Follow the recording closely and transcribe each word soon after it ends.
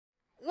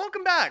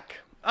welcome back,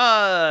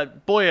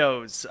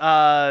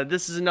 boyos.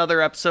 This is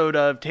another episode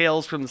of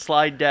Tales from the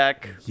Slide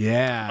Deck.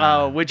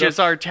 Yeah. Which is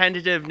our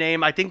tentative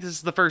name. I think this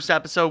is the first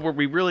episode where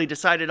we really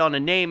decided on a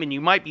name, and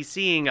you might be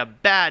seeing a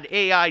bad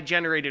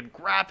AI-generated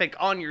graphic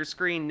on your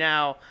screen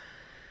now.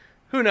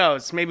 Who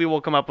knows? Maybe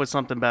we'll come up with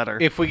something better.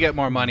 If we get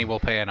more money,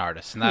 we'll pay an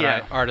artist, and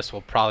that artist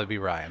will probably be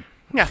Ryan.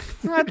 Yeah,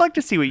 I'd like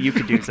to see what you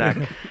could do, Zach.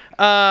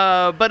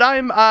 But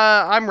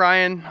I'm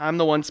Ryan. I'm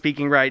the one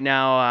speaking right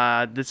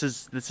now. This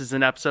is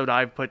an episode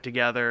I've put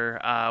together.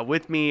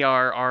 With me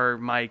are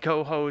my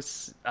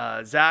co-hosts,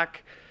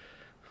 Zach.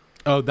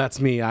 Oh,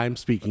 that's me. I'm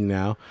speaking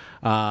now.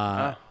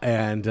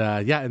 And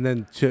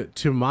then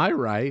to my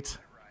right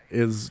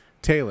is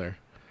Taylor.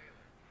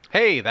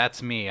 Hey,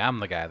 that's me. I'm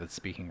the guy that's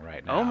speaking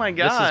right now. Oh my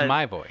God. This is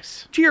my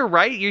voice. To your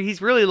right,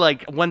 he's really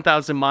like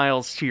 1,000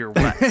 miles to your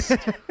west.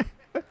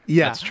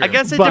 Yeah, that's true. I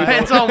guess it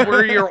depends on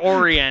where you're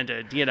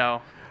oriented, you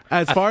know.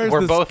 As far as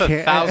we're this both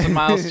 1,000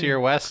 miles to your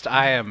west.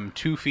 I am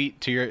 2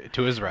 feet to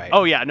his right.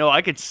 Oh yeah, no,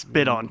 I could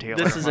spit on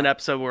Taylor. This is an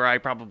episode where I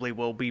probably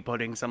will be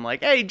putting some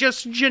like, hey,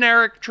 just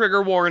generic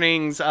trigger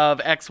warnings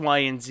of X, Y,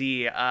 and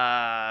Z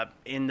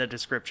in the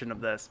description of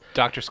this.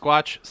 Dr.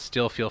 Squatch,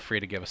 still feel free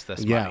to give us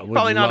this money.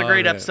 Probably not a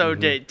great episode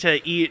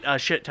to eat a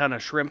shit ton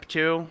of shrimp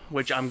to,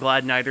 which I'm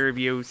glad neither of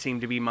you seem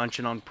to be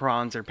munching on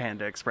prawns or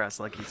Panda Express,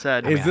 like you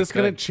said. Is this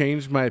going to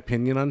change my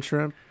opinion on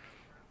shrimp?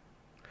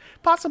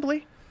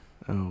 Possibly.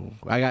 Oh,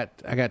 I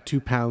got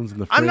 2 pounds in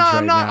the fridge now.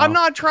 I'm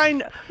not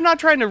trying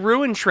to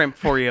ruin shrimp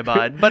for you,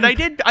 bud. But I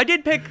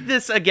did pick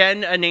this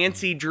again, a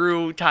Nancy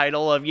Drew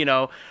title of, you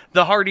know,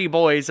 the Hardy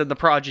Boys and the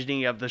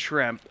Progeny of the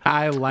Shrimp.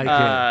 I like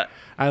it.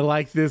 I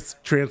like this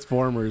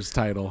Transformers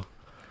title.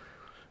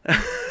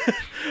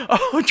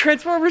 Oh,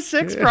 Transformers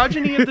 6,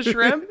 Progeny of the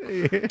Shrimp?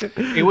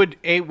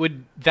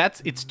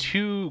 It's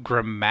too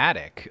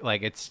grammatic.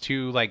 Like, it's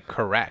too, like,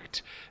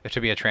 correct if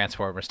to be a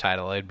Transformers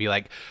title. It'd be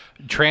like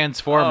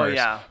Transformers,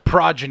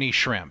 Progeny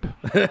Shrimp.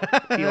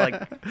 Be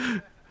like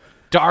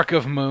Dark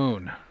of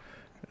Moon.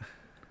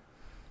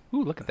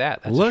 Ooh, look at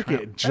that. That's look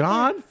at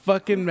John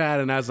fucking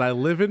Madden as I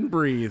live and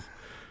breathe.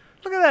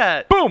 Look at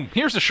that. Boom,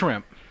 here's a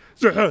shrimp.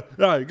 You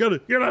gotta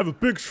have a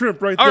big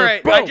shrimp right there. All there.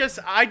 right, Boom.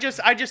 I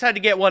just had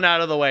to get one out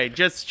of the way,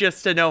 just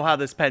to know how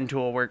this pen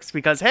tool works,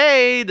 because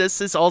hey,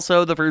 this is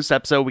also the first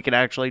episode we can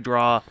actually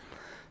draw.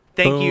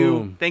 Thank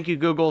you,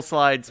 Google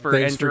Slides for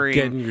entering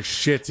getting your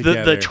shit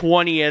together. the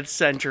 20th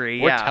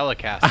century. Or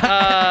telecast.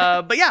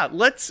 But yeah,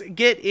 let's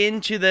get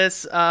into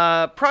this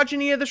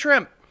Progeny of the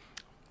Shrimp.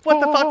 What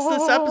the fuck's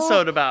this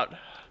episode about?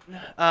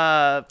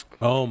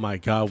 Oh my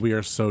God, we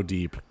are so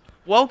deep.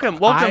 Welcome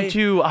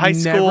to high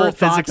school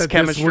physics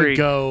chemistry. This would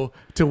go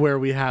to where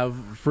we have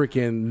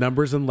freaking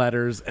numbers and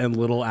letters and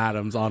little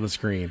atoms on a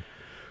screen.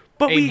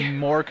 But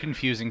more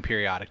confusing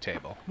periodic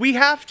table. We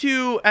have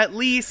to at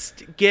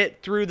least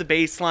get through the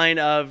baseline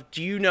of,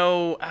 do you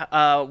know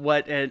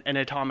what an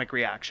atomic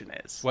reaction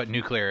is? What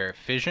nuclear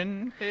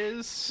fission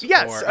is?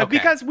 Yes,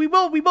 because we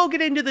will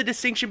get into the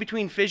distinction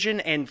between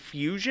fission and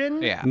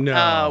fusion. Yeah.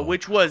 No.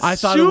 Which was I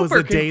thought super it was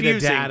a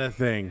confusing. data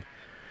thing.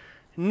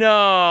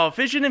 No,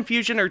 fission and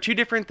fusion are two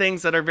different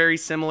things that are very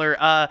similar,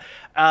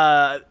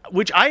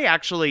 which I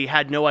actually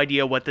had no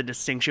idea what the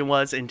distinction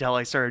was until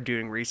I started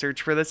doing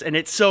research for this, and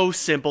it's so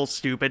simple,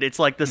 stupid. It's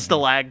like the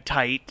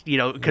stalactite, you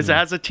know, because it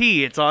has a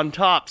T, it's on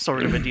top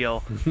sort of a deal.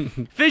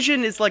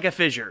 Fission is like a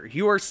fissure.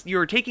 You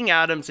are taking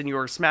atoms and you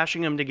are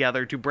smashing them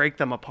together to break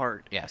them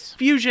apart. Yes.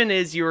 Fusion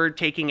is you're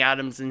taking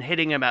atoms and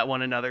hitting them at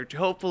one another to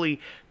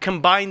hopefully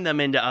combine them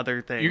into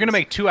other things. You're going to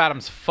make two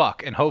atoms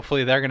fuck, and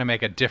hopefully they're going to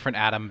make a different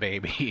atom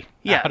baby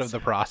out of the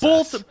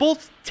process.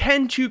 Both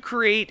tend to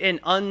create an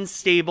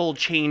unstable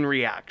chain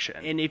reaction.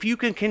 And if you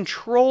can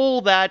control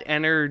that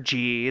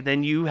energy,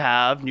 then you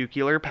have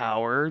nuclear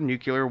power,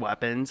 nuclear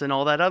weapons, and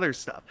all that other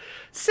stuff.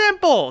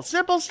 Simple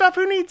stuff.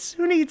 Who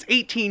needs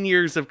 18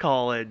 years of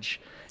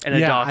college and a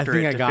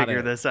doctorate to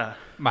figure this out?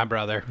 My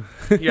brother.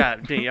 Yeah,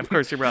 of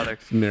course, your brother.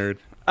 Nerd.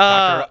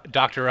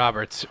 Dr.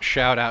 Roberts,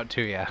 shout out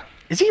to you.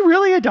 Is he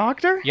really a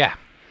doctor? Yeah.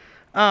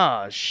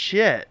 Oh,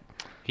 shit.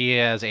 He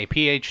has a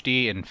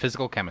PhD in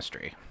physical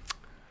chemistry.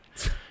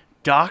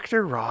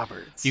 Dr.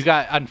 Roberts. You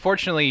got,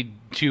 unfortunately,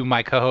 to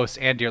my co-hosts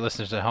and dear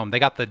listeners at home, they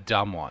got the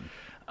dumb one.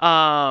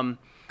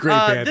 Great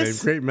band name.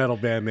 Great metal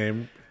band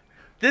name.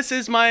 This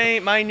is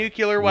my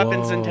nuclear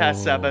weapons and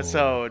tests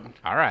episode.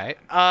 All right.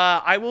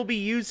 I will be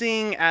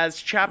using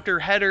as chapter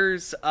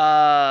headers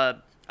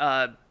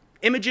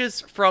images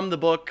from the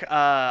book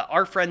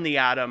Our Friend the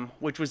Atom,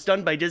 which was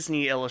done by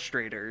Disney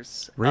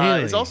illustrators.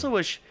 Really?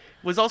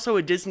 Was also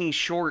a Disney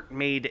short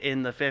made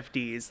in the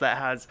 50s that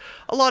has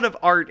a lot of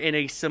art in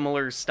a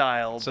similar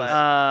style. So but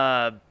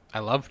I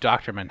love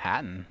Dr.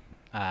 Manhattan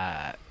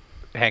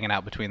hanging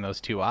out between those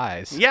two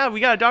eyes. Yeah,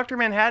 we got Dr.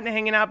 Manhattan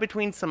hanging out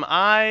between some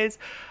eyes.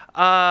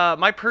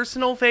 My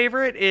personal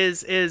favorite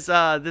is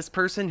this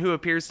person who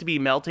appears to be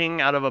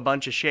melting out of a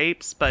bunch of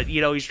shapes, but you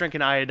know he's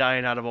drinking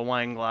iodine out of a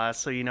wine glass,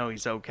 so you know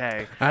he's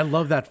okay. I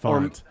love that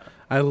font.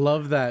 I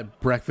love that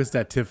Breakfast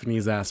at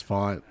Tiffany's ass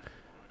font.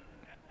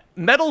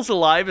 Metals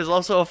Alive is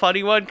also a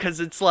funny one because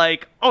it's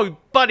like, oh,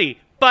 buddy,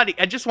 buddy,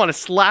 I just want to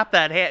slap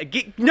that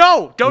hand.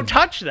 No, don't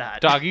touch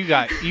that. Dog,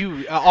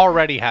 you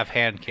already have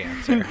hand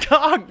cancer.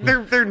 Dog,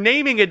 they're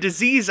naming a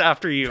disease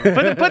after you.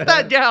 Put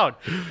that down.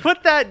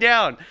 Put that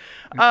down.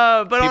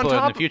 But People on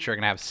top in the future are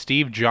going to have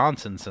Steve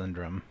Johnson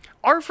syndrome.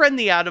 Our Friend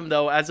the Atom,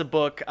 though, as a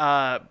book,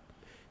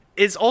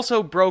 is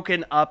also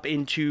broken up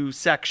into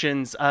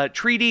sections,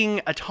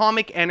 treating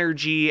atomic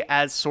energy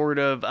as sort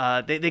of,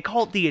 they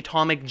call it the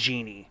atomic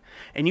genie.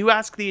 And you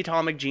ask the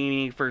atomic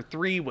genie for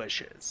 3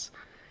 wishes,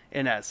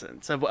 in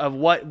essence, of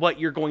what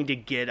you're going to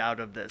get out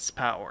of this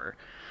power.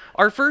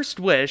 Our first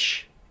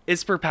wish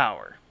is for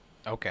power.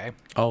 Okay.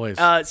 Always.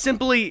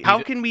 Simply,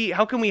 how can we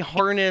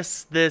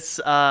harness this,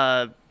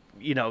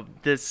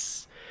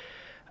 this...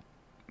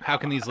 How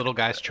can these little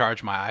guys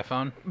charge my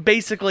iPhone?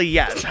 Basically,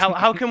 yes.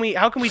 How can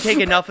we take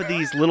enough of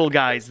these little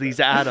guys, these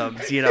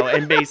atoms,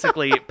 and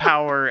basically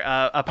power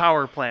a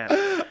power plant?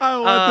 I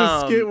want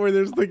the skit where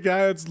there's the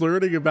guy that's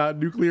learning about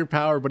nuclear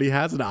power, but he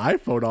has an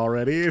iPhone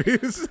already.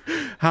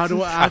 How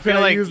can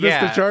I use this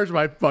to charge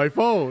my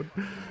phone?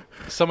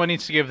 Someone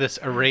needs to give this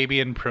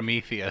Arabian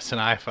Prometheus an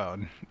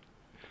iPhone.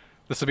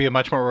 This will be a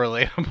much more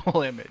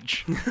relatable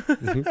image.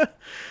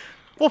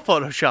 We'll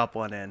Photoshop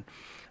one in.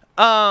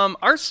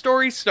 Our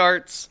story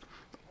starts,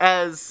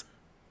 as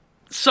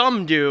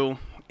some do,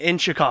 in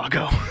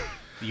Chicago.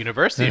 The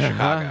University of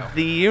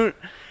Chicago.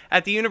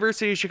 At the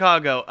University of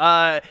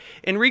Chicago.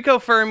 Enrico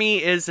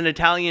Fermi is an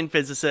Italian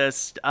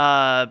physicist,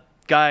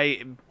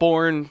 guy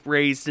born,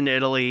 raised in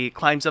Italy,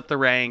 climbs up the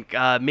rank,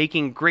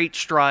 making great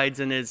strides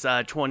in his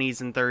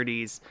 20s and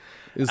 30s.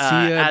 Is he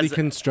the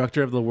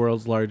constructor of the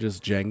world's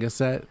largest Jenga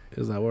set?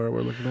 Is that what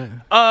we're looking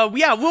at?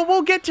 Yeah,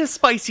 we'll get to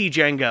spicy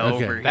Jenga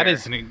over here. That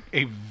is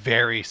a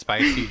very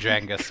spicy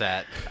Jenga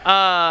set.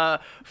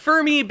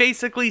 Fermi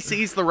basically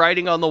sees the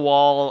writing on the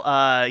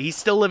wall. He's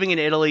still living in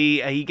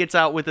Italy. He gets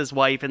out with his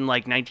wife in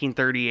like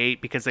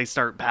 1938 because they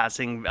start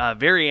passing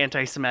very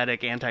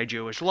anti-Semitic,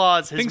 anti-Jewish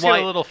laws. Things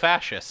get a little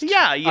fascist.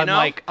 Yeah,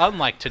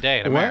 unlike today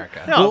in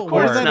America. No,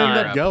 where did that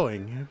end up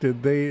going?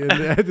 Did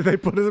they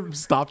put a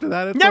stop to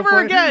that at Never some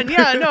point? again.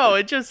 Yeah, no,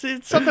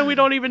 it's something we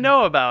don't even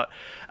know about.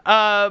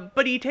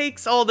 But he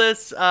takes all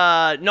this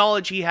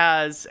knowledge he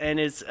has and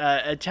is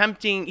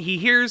attempting. He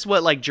hears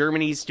what like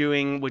Germany's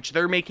doing, which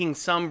they're making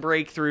some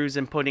breakthroughs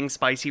and putting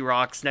spicy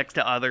rocks next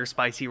to other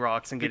spicy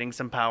rocks and getting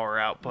some power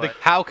output.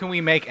 How can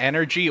we make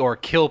energy or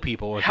kill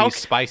people with these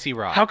spicy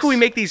rocks? How can we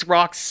make these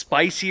rocks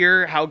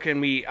spicier? How can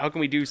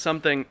we do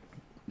something?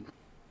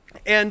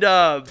 And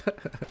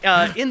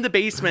in the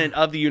basement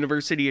of the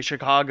University of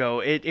Chicago,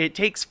 it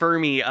takes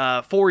Fermi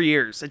 4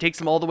 years. It takes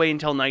him all the way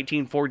until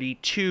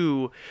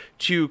 1942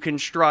 to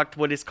construct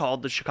what is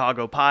called the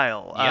Chicago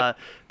Pile. Yep.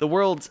 The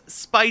world's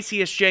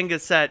spiciest Jenga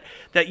set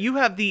that you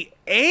have the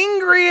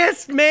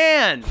angriest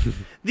man,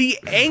 the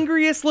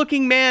angriest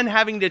looking man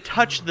having to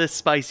touch this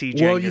spicy Jenga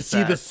set. Well, you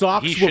see, the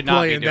Sox were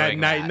playing that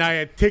night, and I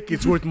had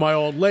tickets with my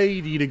old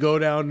lady to go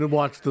down and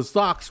watch the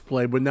Sox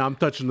play, but now I'm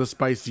touching the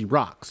spicy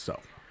rocks, so...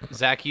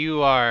 Zach,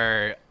 you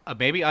are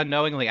maybe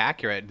unknowingly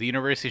accurate. The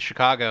University of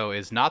Chicago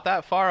is not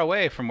that far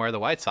away from where the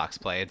White Sox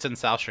play. It's in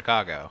South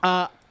Chicago.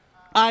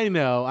 I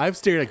know. I've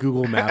stared at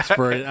Google Maps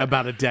for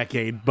about a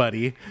decade,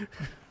 buddy.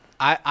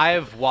 I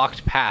have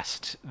walked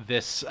past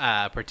this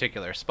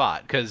particular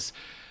spot because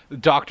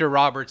Dr.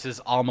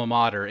 Roberts' alma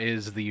mater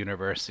is the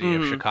University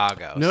of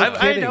Chicago. No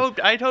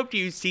I'd hoped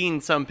you've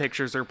seen some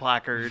pictures or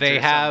placards. They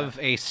have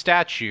a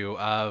statue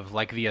of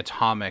like the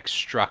atomic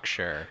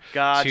structure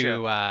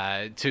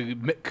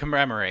to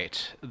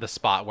commemorate the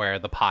spot where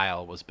the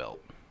pile was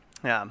built.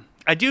 Yeah,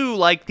 I do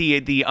like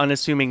the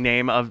unassuming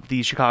name of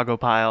the Chicago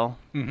Pile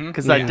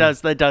because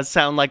that does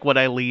sound like what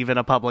I leave in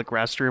a public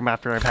restroom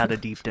after I've had a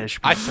deep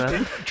dish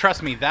pizza.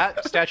 Trust me,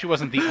 that statue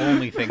wasn't the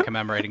only thing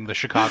commemorating the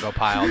Chicago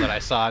Pile that I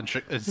saw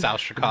in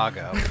South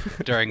Chicago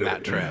during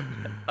that trip.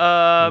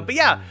 But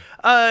yeah,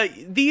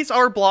 these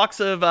are blocks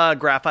of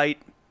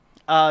graphite.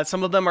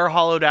 Some of them are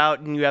hollowed out,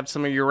 and you have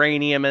some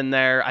uranium in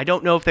there. I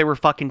don't know if they were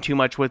fucking too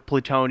much with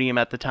plutonium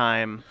at the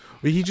time.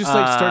 He just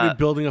started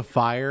building a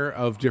fire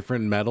of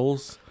different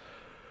metals.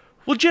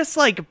 Well, just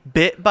like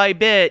bit by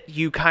bit,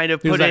 you kind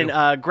of put in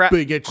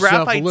get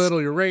yourself a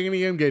little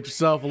uranium, get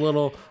yourself a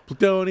little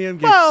plutonium,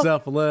 get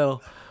yourself a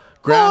little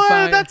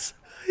graphite.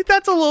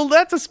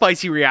 That's a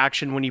spicy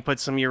reaction when you put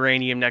some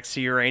uranium next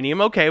to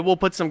uranium. Okay, we'll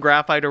put some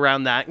graphite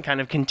around that and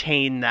kind of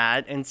contain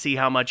that and see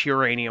how much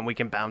uranium we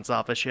can bounce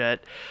off of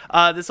shit.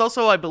 This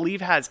also, I believe,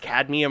 has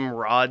cadmium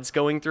rods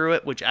going through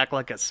it, which act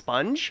like a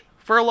sponge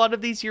for a lot of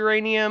these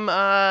uranium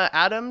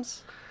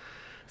atoms.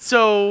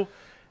 So...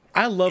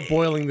 I love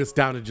boiling this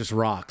down to just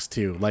rocks,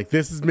 too. Like,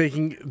 this is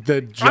making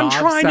the job I'm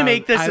trying to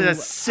make this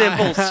as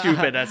simple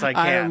stupid as I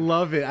can. I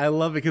love it,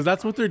 because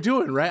that's what they're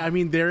doing, right? I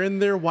mean, they're in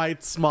their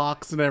white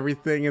smocks and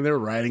everything, and they're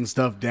writing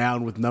stuff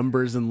down with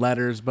numbers and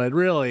letters, but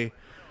really,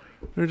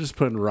 they're just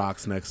putting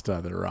rocks next to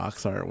other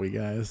rocks, aren't we,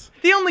 guys?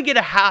 They only get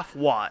a half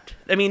watt.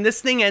 I mean, this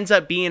thing ends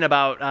up being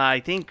about, I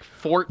think,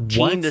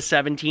 14 to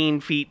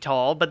 17 feet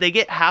tall, but they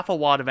get half a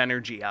watt of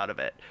energy out of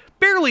it.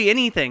 Barely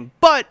anything,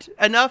 but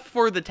enough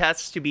for the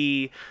tests to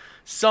be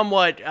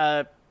somewhat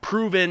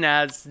proven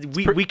as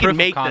we proof can of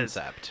make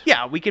concept. this.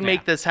 Yeah, we can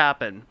make this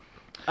happen.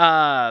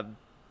 And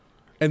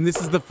this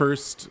is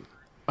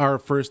our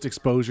first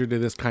exposure to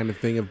this kind of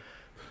thing of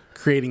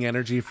creating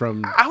energy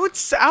from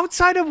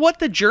Outside of what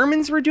the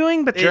Germans were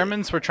doing, but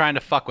Germans were trying to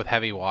fuck with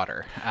heavy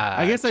water.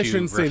 I guess I to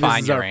shouldn't say this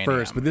refine is our uranium.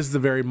 first, but this is a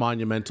very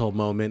monumental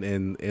moment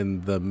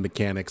in the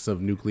mechanics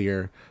of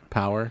nuclear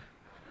power.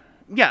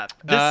 yeah,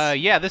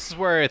 This is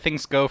where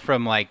things go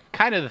from like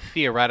kind of the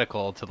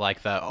theoretical to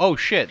like the oh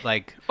shit,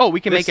 like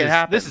we can make it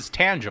happen. This is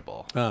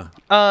tangible.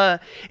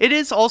 It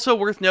is also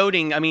worth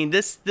noting. I mean,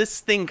 this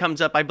thing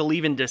comes up, I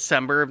believe, in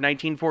December of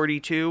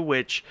 1942.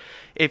 Which,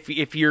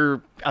 if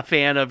you're a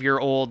fan of your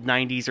old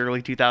 90s,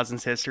 early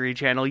 2000s History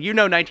Channel, you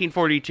know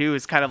 1942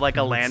 is kind of like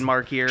a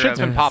landmark year. Shit's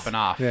been popping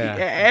off. Yeah.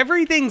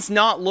 Everything's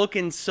not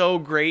looking so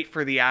great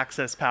for the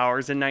Axis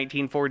powers in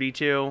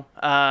 1942.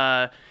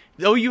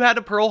 Though you had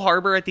a Pearl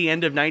Harbor at the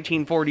end of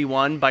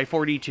 1941, by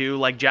 42,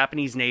 like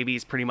Japanese Navy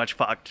is pretty much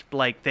fucked.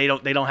 Like they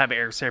don't have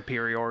air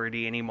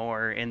superiority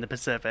anymore in the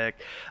Pacific.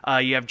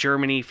 You have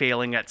Germany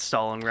failing at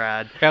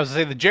Stalingrad. I was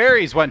gonna say the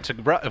Jerry's went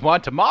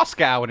to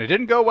Moscow and it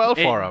didn't go well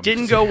for them. It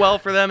didn't go well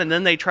for them, and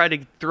then they tried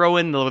to throw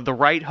in the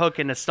right hook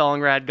into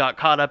Stalingrad, got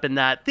caught up in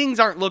that. Things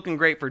aren't looking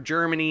great for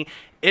Germany.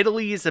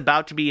 Italy is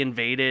about to be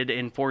invaded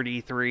in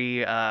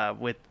 43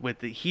 with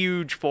the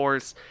huge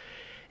force.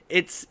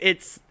 It's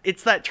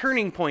that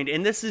turning point,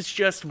 and this is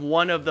just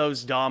one of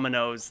those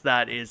dominoes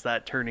that is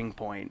that turning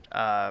point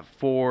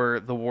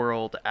for the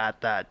world at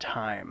that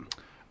time.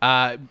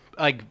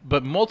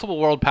 But multiple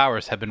world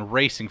powers have been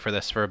racing for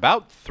this for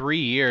about 3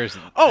 years.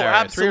 Oh,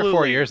 absolutely. 3 or 4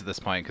 absolutely. years at this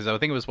point, because I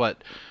think it was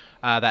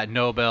that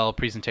Nobel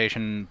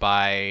presentation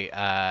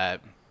by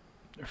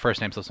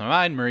first name slips my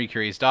mind, Marie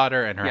Curie's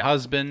daughter and her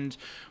husband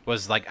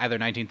was like either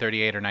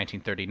 1938 or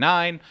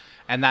 1939,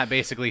 and that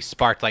basically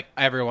sparked like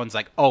everyone's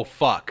like, oh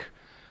fuck.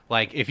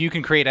 Like, if you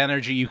can create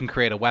energy, you can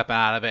create a weapon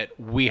out of it.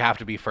 We have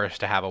to be first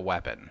to have a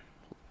weapon.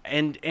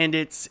 And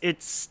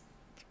it's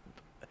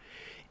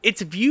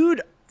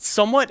viewed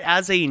somewhat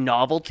as a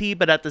novelty,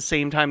 but at the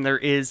same time, there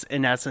is,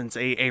 in essence,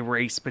 a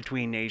race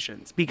between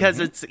nations. Because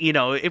it's,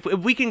 if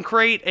we can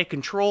create a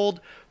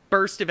controlled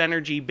burst of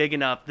energy big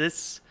enough,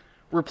 this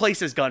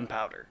replaces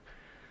gunpowder.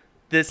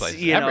 This,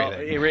 Replaces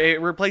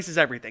it replaces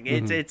everything.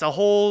 It's a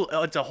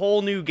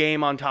whole new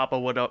game on top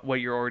of what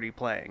you're already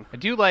playing. I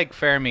do like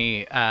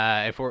Fermi.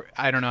 I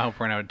don't know if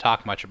we're going to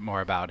talk much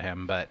more about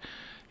him, but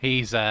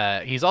he's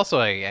also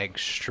an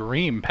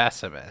extreme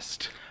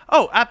pessimist.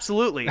 Oh,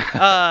 absolutely.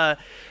 I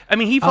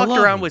mean, he fucked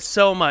around him. with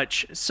so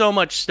much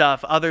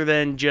stuff other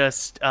than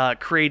just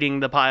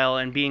creating the pile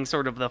and being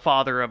sort of the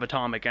father of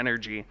atomic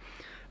energy.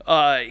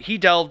 He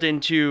delved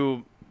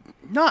into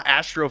not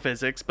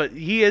astrophysics, but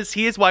he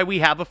is why we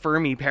have a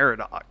Fermi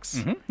paradox.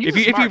 Mm-hmm.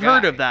 If you've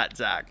heard of that,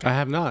 Zach. I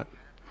have not.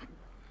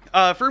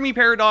 Fermi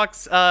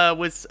paradox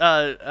was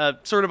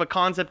sort of a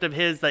concept of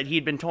his that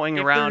he'd been toying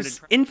around.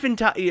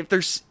 If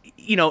there's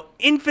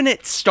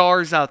infinite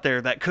stars out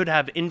there that could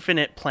have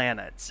infinite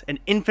planets and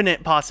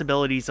infinite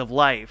possibilities of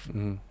life,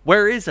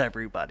 where is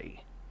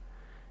everybody?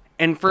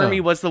 And Fermi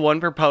was the one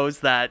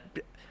proposed that,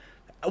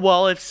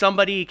 well, if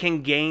somebody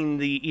can gain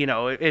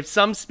if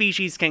some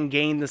species can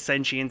gain the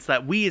sentience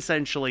that we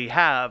essentially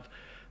have,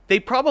 they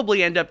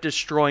probably end up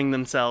destroying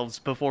themselves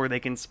before they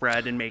can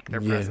spread and make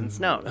their presence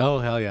known. Oh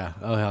hell yeah!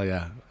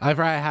 I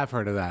have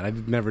heard of that. I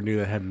never knew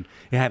that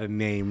it had a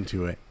name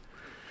to it.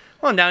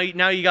 Well, now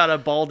you got a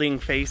balding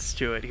face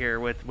to it here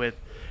with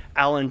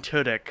Alan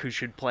Tudyk, who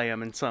should play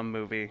him in some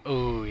movie.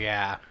 Oh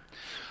yeah.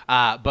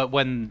 But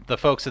when the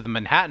folks at the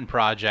Manhattan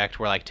Project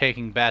were like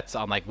taking bets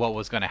on like what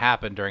was going to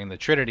happen during the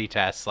Trinity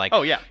tests, like,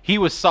 oh yeah, he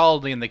was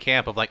solidly in the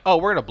camp of like, oh,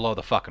 we're gonna blow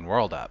the fucking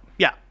world up.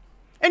 Yeah,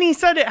 and he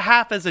said it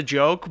half as a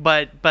joke,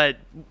 but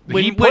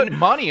he put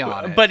money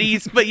on it. But he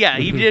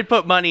did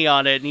put money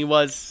on it, and he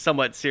was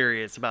somewhat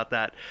serious about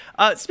that.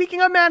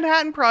 Speaking of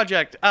Manhattan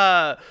Project,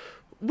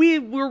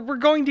 we're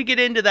going to get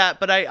into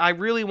that, but I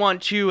really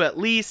want to, at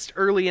least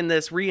early in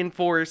this,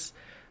 reinforce,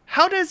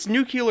 how does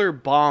nuclear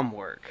bomb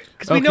work?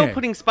 Because we know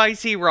putting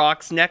spicy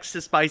rocks next to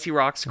spicy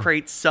rocks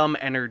creates some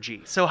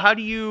energy. So how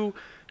do you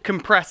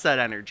compress that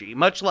energy?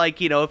 Much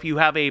like, if you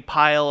have a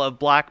pile of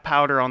black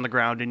powder on the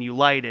ground and you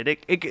light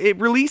it, it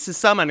releases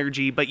some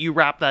energy, but you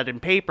wrap that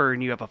in paper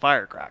and you have a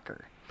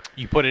firecracker.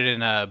 You put it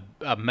in a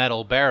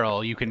metal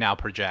barrel, you can now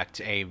project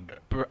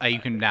you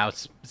can now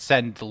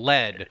send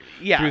lead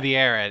through the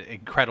air at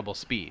incredible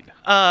speed.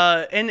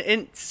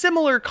 And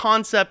similar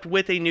concept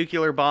with a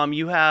nuclear bomb,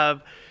 you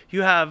have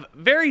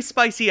very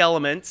spicy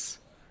elements.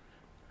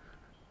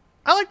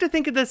 I like to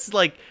think of this as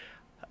like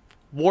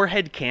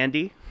warhead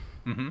candy,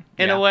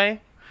 in a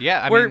way.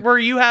 Yeah, where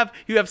you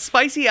have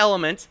spicy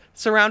elements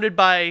surrounded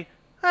by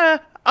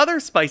other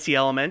spicy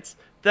elements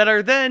that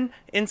are then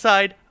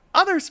inside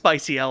other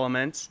spicy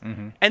elements,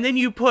 and then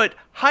you put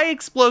high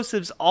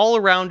explosives all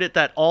around it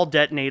that all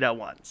detonate at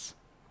once.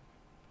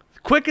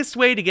 The quickest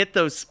way to get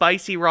those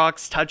spicy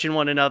rocks touching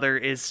one another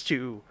is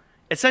to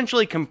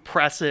essentially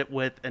compress it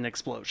with an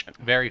explosion.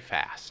 Very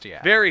fast,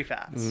 yeah. Very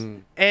fast.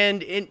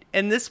 And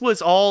this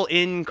was all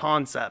in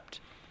concept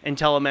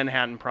until a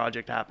Manhattan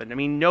Project happened. I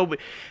mean,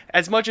 nobody,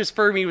 as much as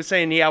Fermi was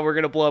saying, yeah, we're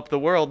going to blow up the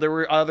world, there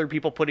were other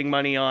people putting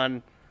money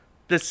on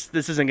this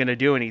isn't going to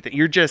do anything.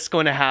 You're just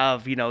going to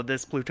have,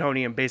 this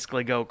plutonium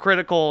basically go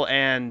critical,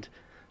 and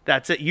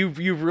that's it. You've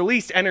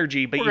released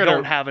energy, but you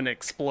don't have an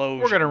explosion.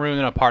 We're going to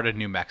ruin a part of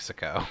New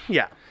Mexico.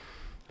 Yeah.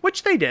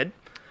 Which they did.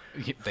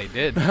 They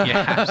did.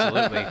 Yeah,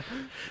 absolutely.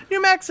 New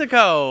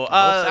Mexico.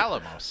 Los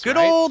Alamos. Good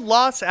right? old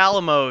Los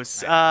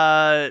Alamos.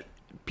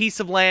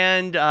 Piece of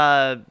land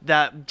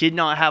that did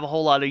not have a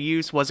whole lot of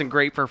use, wasn't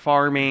great for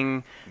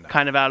farming,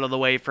 kind of out of the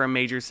way from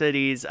major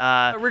cities.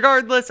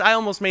 Regardless, I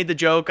almost made the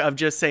joke of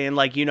just saying,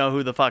 like,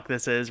 who the fuck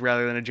this is,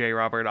 rather than a J.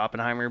 Robert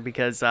Oppenheimer,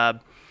 because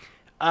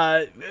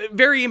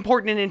very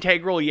important and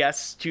integral,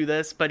 yes, to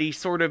this, but he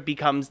sort of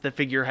becomes the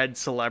figurehead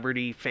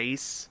celebrity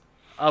face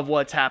of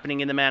what's happening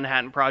in the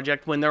Manhattan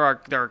Project when there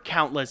are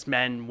countless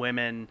men,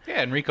 women.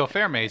 Yeah, Enrico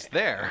Fermi's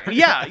there.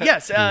 Yeah,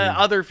 yes,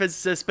 other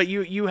physicists, but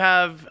you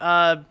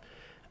have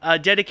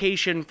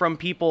dedication from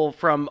people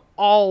from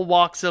all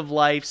walks of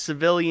life,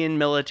 civilian,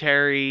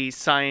 military,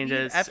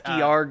 scientists.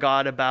 FDR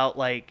got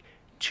about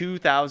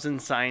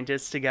 2,000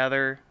 scientists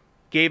together,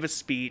 gave a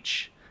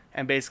speech,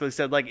 and basically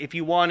said, if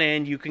you want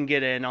in, you can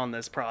get in on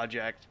this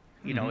project.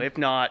 If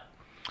not.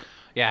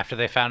 Yeah, after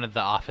they founded the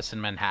office in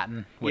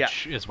Manhattan,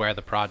 which is where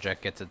the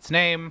project gets its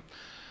name.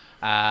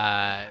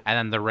 And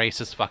then the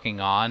race is fucking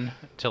on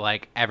to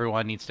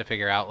everyone needs to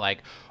figure out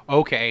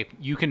okay,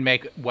 you can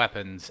make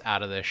weapons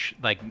out of this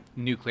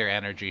nuclear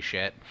energy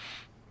shit.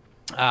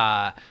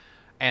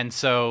 And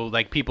so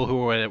people who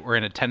were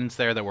in attendance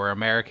there that were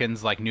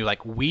Americans knew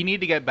we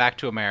need to get back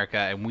to America,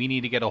 and we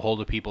need to get a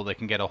hold of people that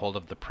can get a hold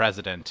of the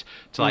president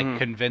to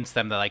convince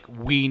them that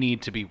we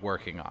need to be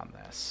working on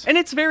this. And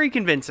it's very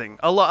convincing.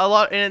 A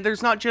lot, and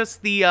there's not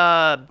just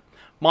the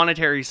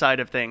monetary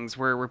side of things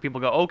where people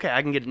go, okay,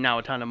 I can get now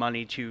a ton of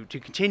money to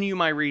continue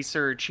my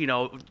research,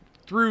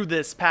 through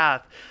this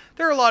path.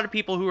 There are a lot of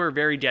people who are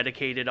very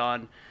dedicated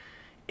on,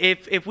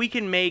 if we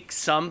can make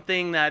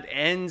something that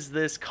ends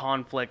this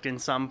conflict in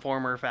some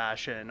form or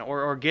fashion,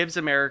 or gives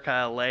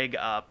America a leg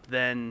up,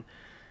 then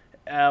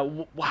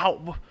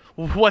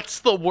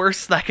what's the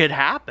worst that could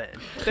happen?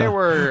 There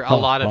were a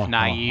lot of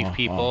naive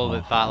people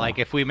that thought,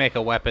 if we make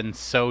a weapon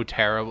so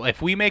terrible,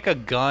 if we make a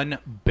gun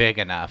big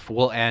enough,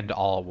 we'll end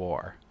all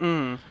war.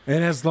 And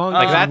as long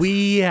as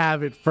we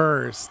have it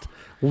first,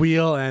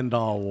 we'll end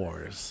all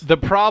wars. The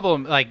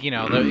problem,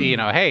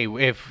 hey,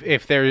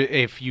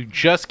 if you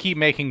just keep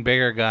making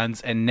bigger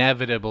guns,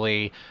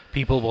 inevitably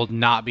people will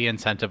not be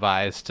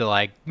incentivized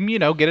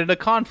to get into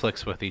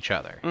conflicts with each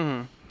other.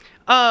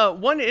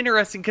 One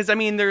interesting, because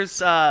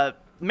there's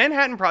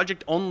Manhattan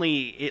Project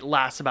it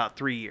lasts about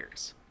 3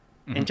 years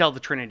until the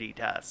Trinity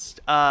test.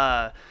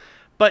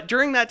 But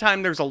during that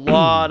time, there's a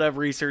lot of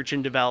research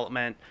and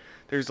development.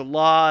 There's a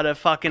lot of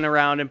fucking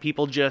around and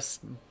people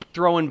just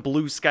throwing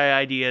blue sky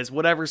ideas,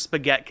 whatever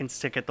spaghetti can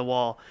stick at the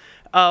wall.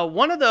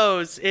 One of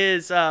those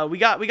is we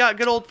got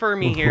good old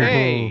Fermi here.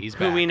 Hey, he's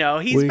back. Who we know.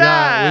 He's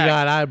back. We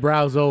got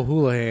Eyebrows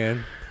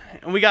O'Houlihan.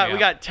 And we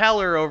got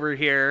Teller over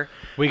here.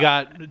 We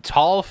got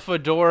Tall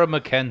Fedora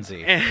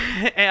McKenzie.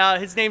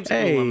 His name's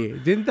Hey,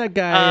 Ulam. didn't that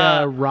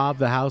guy rob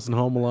the house in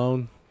Home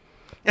Alone?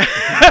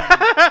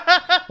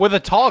 With a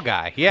tall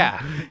guy,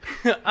 yeah.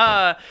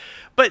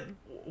 But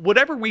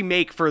whatever we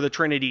make for the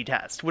Trinity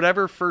test,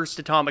 whatever first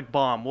atomic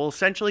bomb, will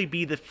essentially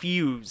be the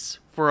fuse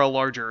for a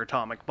larger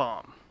atomic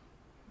bomb.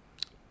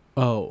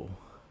 Oh.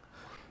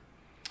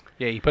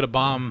 Yeah, you put a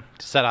bomb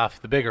to set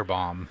off the bigger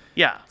bomb.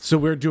 Yeah. So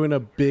we're doing a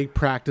big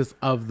practice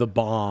of the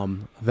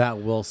bomb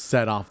that will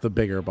set off the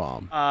bigger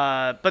bomb.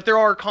 But there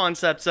are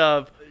concepts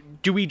of,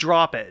 do we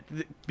drop it?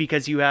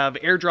 Because you have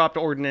airdropped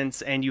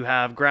ordnance and you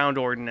have ground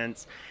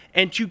ordnance.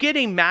 And to get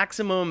a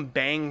maximum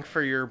bang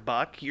for your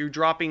buck, you're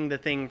dropping the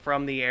thing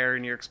from the air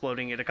and you're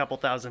exploding it a couple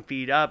thousand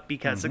feet up,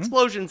 because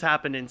explosions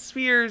happen in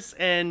spheres,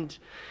 and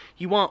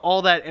you want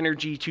all that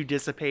energy to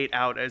dissipate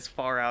out as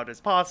far out as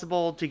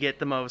possible to get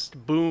the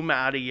most boom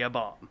out of your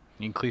bomb.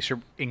 Increase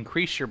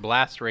your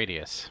blast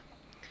radius.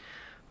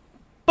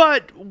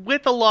 But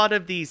with a lot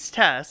of these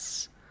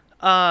tests,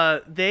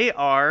 they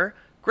are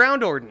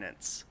ground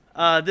ordnance.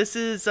 This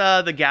is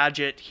the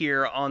gadget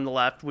here on the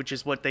left, which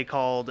is what they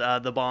called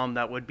the bomb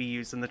that would be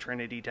used in the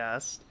Trinity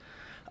test.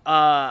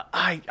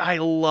 I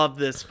love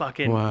this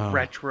fucking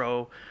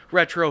retro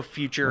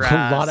future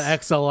ass. A lot of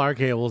XLR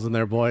cables in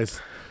there, boys.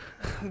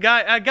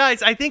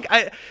 Guys, I think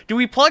do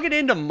we plug it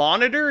into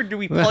monitor or do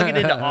we plug it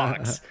into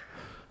aux?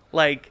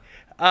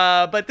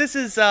 But this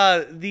is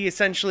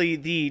essentially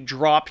the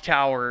drop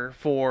tower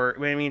for,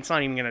 it's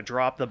not even going to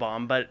drop the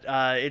bomb, but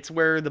it's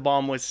where the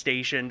bomb was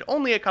stationed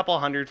only a couple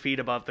hundred feet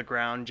above the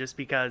ground, just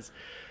because,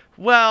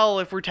 well,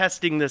 if we're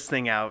testing this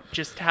thing out,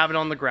 just have it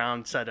on the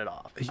ground, set it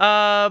off.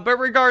 But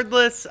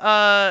regardless,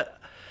 on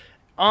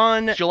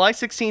July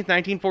 16th,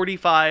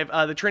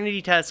 1945, the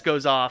Trinity test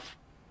goes off.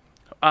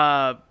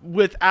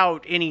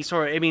 without any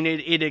sort of, I mean,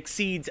 it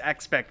exceeds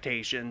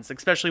expectations,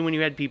 especially when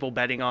you had people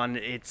betting on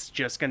it's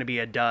just going to be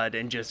a dud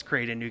and just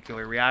create a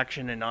nuclear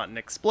reaction and not an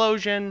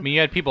explosion. I mean,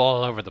 you had people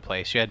all over the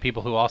place. You had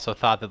people who also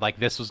thought that like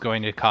this was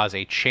going to cause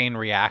a chain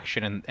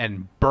reaction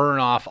and burn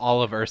off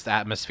all of Earth's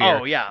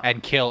atmosphere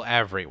and kill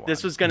everyone.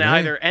 This was going to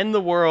either end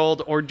the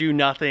world or do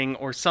nothing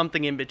or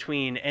something in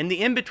between. And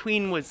the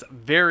in-between was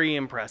very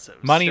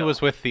impressive. Money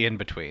was with the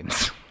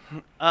in-betweens.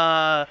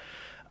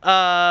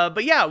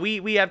 But yeah,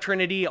 we have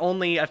Trinity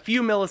only a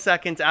few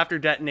milliseconds after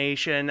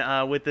detonation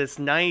with this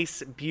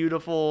nice,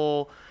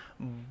 beautiful,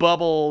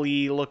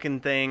 bubbly looking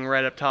thing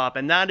right up top.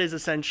 And that is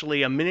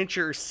essentially a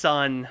miniature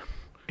sun.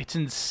 It's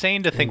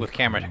insane to think with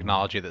camera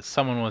technology that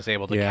someone was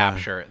able to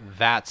capture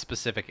that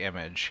specific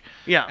image.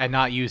 Yeah. And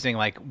not using,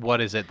 like,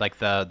 what is it, like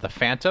the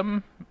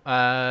Phantom?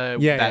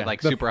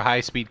 Like super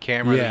high-speed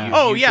camera that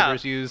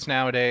YouTubers use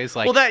nowadays.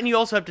 Like, well, that, and you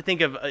also have to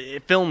think of a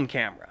film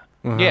camera.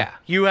 Yeah,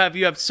 you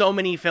have so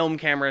many film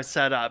cameras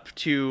set up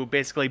to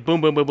basically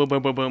boom, boom, boom, boom,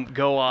 boom, boom, boom,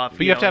 go off.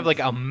 But you have to have like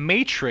a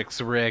matrix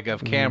rig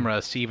of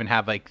cameras to even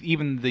have like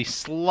even the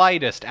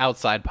slightest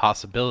outside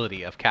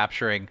possibility of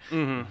capturing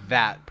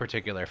that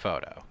particular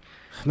photo.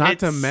 Not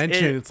to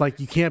mention, it's like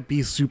you can't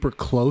be super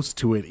close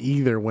to it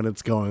either when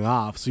it's going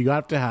off. So you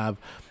have to have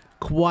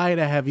quite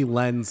a heavy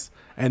lens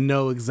and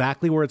know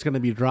exactly where it's going to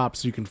be dropped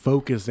so you can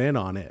focus in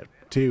on it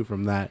too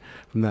from that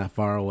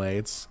far away.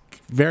 It's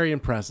very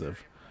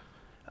impressive.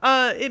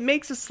 It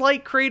makes a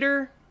slight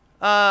crater.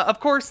 Of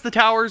course, the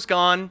tower's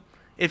gone.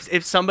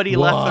 If somebody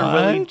left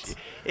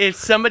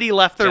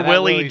their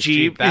Willy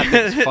Jeep,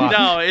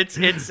 no,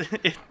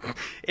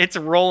 it's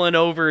rolling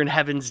over in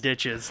heaven's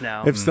ditches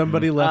now. If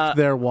somebody left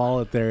their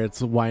wallet there,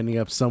 it's winding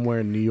up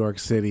somewhere in New York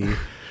City,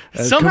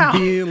 somehow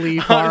conveniently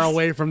far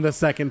away from the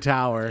second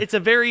tower. It's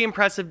a very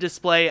impressive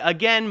display.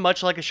 Again,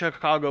 much like a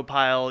Chicago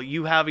pile,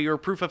 you have your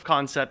proof of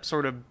concept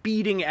sort of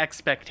beating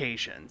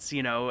expectations.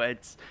 You know,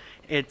 it's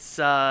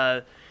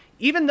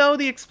even though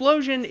the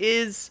explosion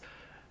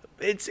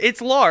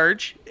it's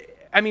large.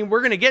 I mean,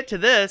 we're gonna get to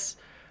this.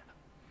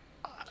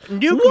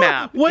 Nuke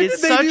Map. When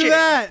did they do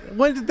that?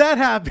 When did that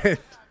happen?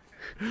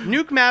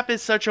 Nuke Map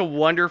is such a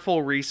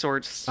wonderful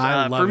resource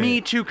for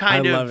me to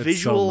kind of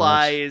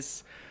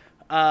visualize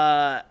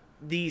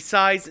the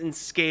size and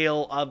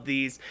scale of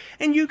these,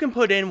 and you can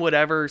put in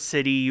whatever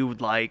city you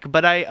would like.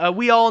 But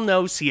we all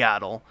know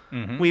Seattle.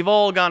 We've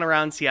all gone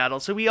around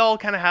Seattle, so we all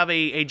kind of have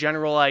a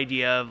general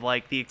idea of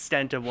like the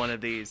extent of one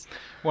of these.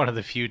 One of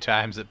the few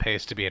times it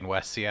pays to be in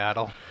West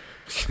Seattle.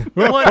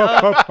 Watching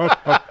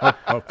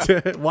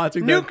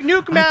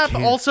Nuke Map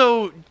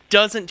also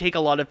doesn't take a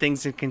lot of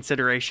things in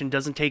consideration.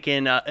 Doesn't take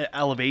in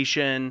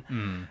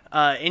elevation,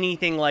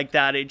 anything like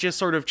that. It just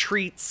sort of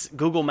treats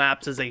Google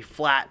Maps as a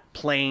flat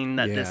plane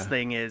that this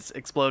thing is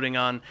exploding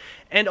on.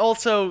 And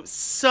also,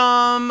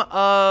 some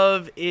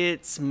of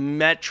its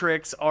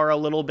metrics are a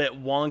little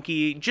bit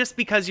wonky. Just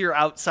because you're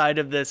outside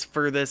of this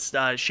furthest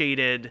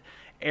shaded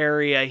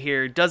area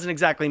here doesn't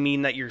exactly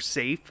mean that you're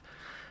safe.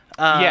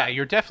 Yeah,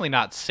 you're definitely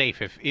not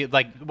safe if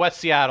like West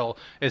Seattle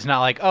is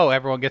not like, oh,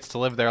 everyone gets to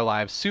live their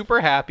lives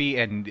super happy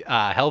and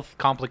health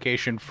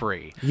complication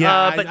free.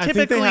 Yeah, but I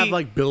think they have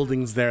like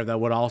buildings there that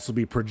would also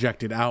be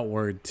projected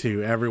outward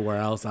to everywhere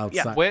else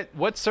outside. Yeah.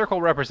 What circle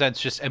represents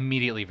just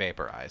immediately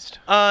vaporized?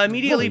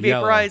 Immediately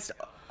vaporized.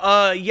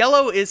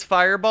 Yellow is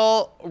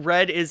fireball.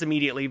 Red is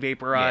immediately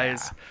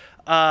vaporized.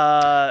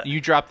 Yeah.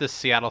 You dropped this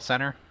Seattle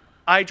Center?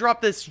 I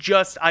dropped this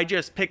I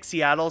just picked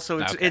Seattle, so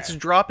it's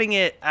dropping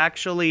it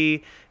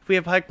actually. If we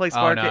have Pike Place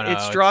Market,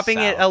 it's dropping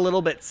it a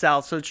little bit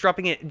south, so it's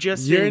dropping it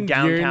just in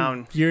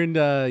downtown. You're in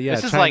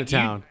this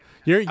Chinatown.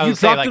 You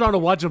dropped it on a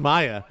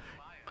Wajimaya.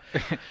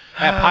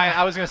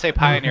 I was gonna say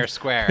Pioneer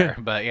Square,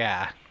 but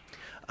yeah.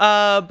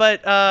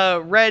 But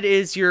red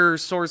is your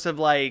source of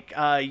like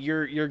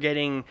you're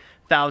getting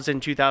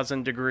 1,000,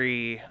 2,000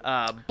 degree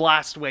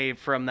blast wave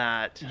from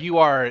that.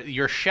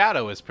 Your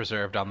shadow is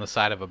preserved on the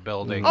side of a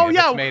building. Oh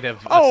yeah, it's made of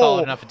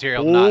solid enough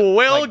material.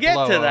 We'll get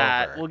to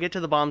that. Over. We'll get to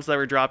the bombs that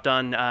were dropped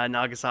on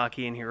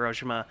Nagasaki and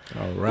Hiroshima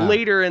right.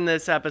 later in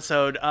this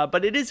episode.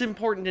 But it is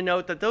important to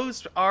note that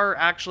those are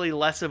actually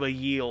less of a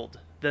yield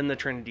than the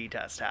Trinity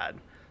test had.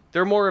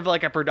 They're more of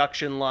like a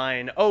production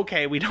line.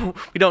 Okay, we don't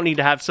need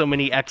to have so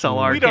many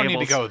XLR cables. We don't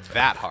need to go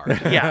that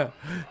hard. Yeah.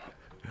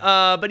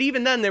 But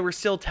even then, they were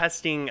still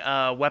testing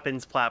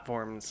weapons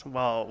platforms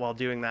while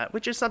doing that,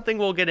 which is something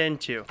we'll get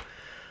into.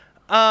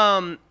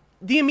 The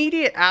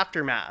immediate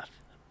aftermath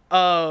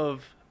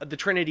of the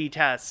Trinity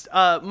test,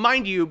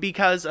 mind you,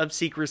 because of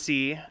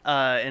secrecy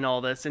and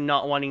all this, and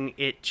not wanting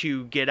it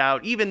to get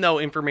out, even though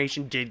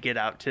information did get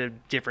out to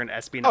different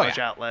espionage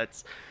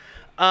outlets.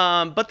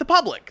 But the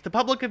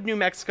public of New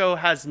Mexico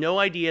has no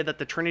idea that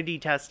the Trinity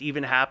test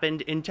even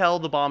happened until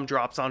the bomb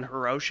drops on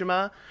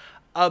Hiroshima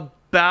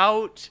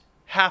about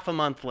half a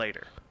month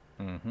later.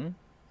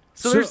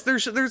 So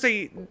there's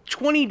a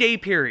 20-day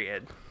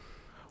period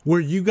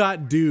where you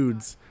got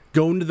dudes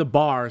going to the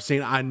bar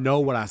saying, I know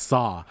what I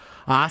saw.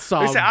 I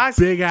saw a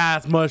big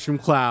ass mushroom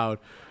cloud.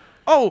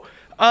 Oh,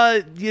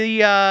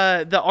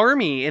 The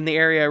army in the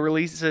area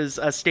releases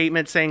a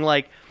statement saying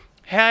like,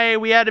 hey,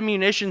 we had a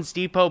munitions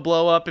depot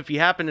blow up if you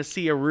happen to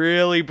see a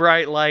really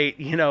bright light,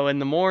 in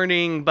the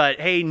morning,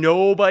 but hey,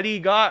 nobody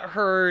got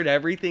hurt,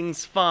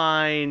 everything's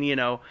fine,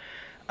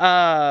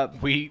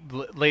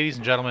 Ladies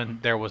and gentlemen,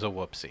 there was a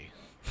whoopsie.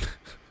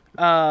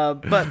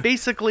 But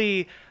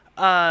basically,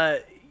 and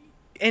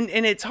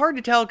it's hard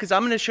to tell because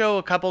I'm going to show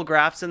a couple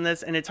graphs in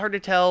this, and it's hard to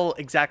tell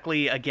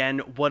exactly, again,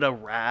 what a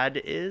rad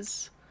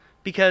is,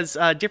 because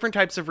different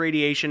types of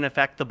radiation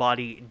affect the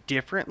body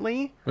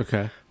differently.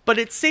 Okay. But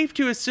it's safe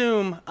to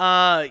assume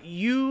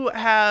you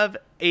have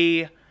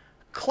a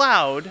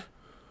cloud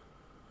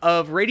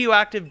of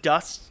radioactive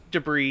dust,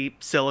 debris,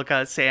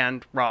 silica,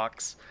 sand,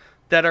 rocks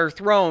that are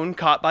thrown,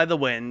 caught by the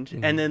wind,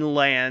 and then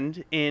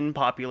land in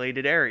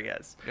populated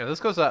areas. Yeah, those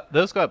go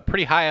up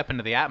pretty high up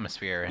into the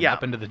atmosphere and Yeah.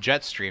 up into the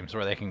jet streams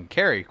where they can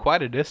carry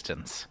quite a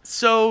distance.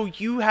 So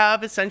you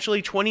have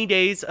essentially 20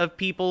 days of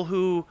people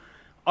who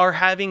are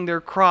having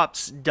their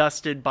crops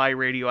dusted by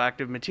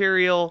radioactive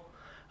material.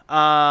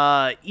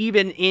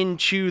 Even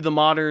into the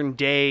modern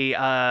day,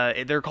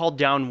 they're called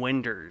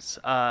downwinders.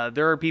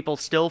 There are people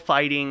still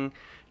fighting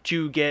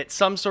to get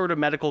some sort of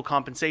medical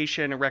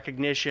compensation or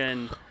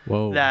recognition.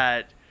 Whoa.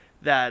 that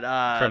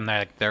From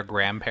their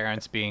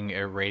grandparents being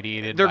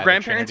irradiated their by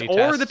grandparents the or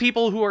Trinity the test.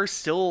 people who are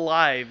still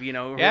alive, who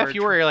Yeah, are if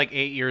you were like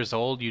 8 years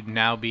old, you'd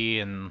now be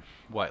in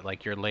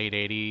like your late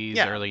 80s,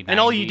 early 90s. and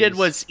all you did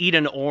was eat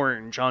an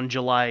orange on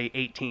July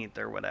 18th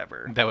or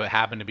whatever. that would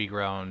happen to be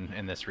grown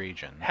in this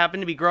region.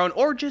 Happened to be grown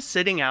or just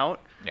sitting out.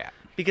 Yeah.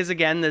 Because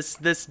again, this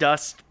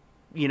dust,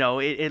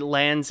 it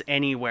lands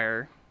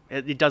anywhere.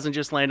 It doesn't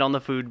just land on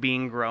the food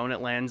being grown. It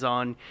lands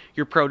on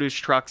your produce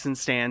trucks and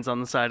stands on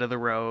the side of the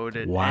road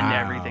and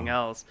everything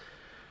else.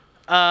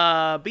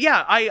 But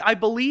yeah, I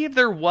believe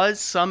there was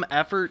some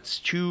efforts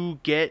to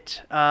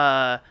get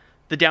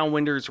the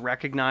downwinders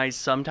recognized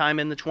sometime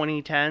in the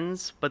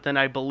 2010s, but then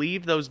I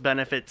believe those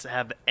benefits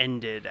have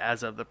ended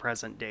as of the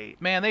present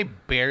date. Man, they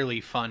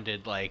barely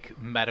funded like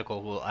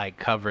medical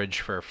coverage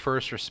for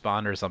first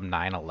responders on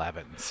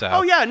 9/11. So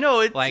Oh yeah,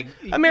 no, it's like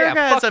America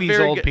yeah, has fuck a these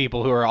very old good,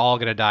 people who are all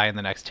going to die in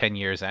the next 10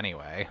 years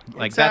anyway.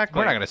 Like Exactly.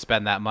 we're not going to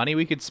spend that money.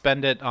 We could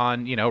spend it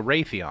on,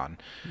 Raytheon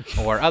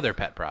or other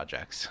pet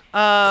projects.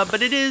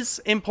 but it is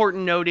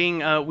important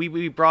noting,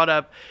 we brought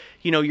up,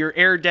 your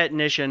air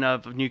detonation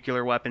of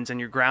nuclear weapons and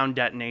your ground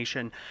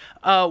detonation.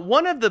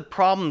 One of the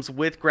problems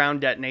with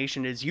ground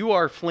detonation is you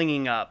are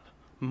flinging up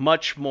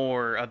much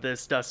more of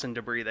this dust and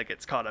debris that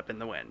gets caught up in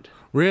the wind.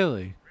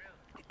 Really?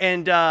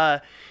 And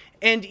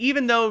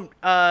even though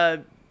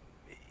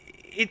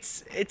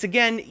it's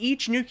again,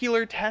 each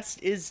nuclear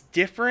test is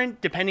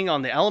different depending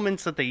on the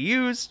elements that they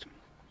used.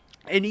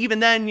 And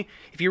even then,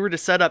 if you were to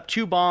set up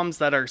two bombs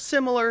that are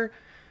similar,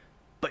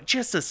 but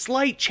just a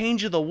slight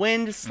change of the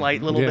wind,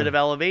 slight little bit of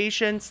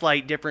elevation,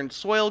 slight different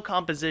soil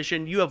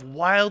composition, you have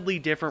wildly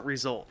different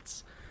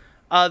results.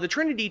 The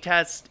Trinity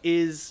test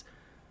ends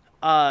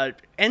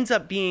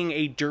up being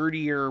a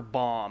dirtier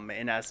bomb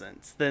in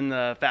essence than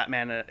the Fat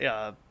Man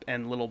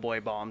and Little Boy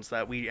bombs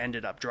that we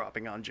ended up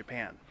dropping on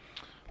Japan.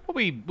 Well,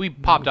 we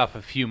popped off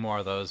a few more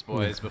of those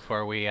boys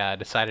before we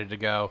decided to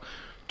go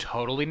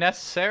totally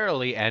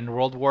necessarily end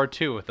World War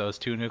II with those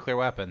two nuclear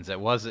weapons. It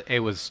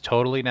was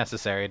totally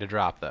necessary to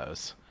drop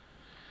those.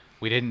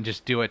 We didn't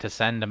just do it to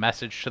send a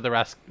message to the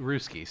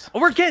Ruskies. Oh,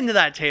 we're getting to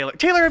that, Taylor.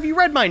 Taylor, have you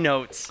read my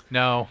notes?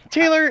 No.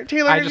 Taylor, have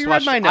you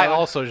read my notes? I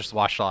also just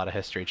watched a lot of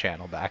History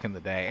Channel back in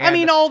the day. I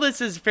mean, all this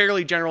is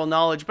fairly general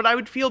knowledge, but I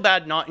would feel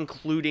bad not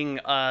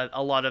including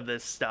a lot of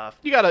this stuff.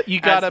 You gotta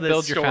this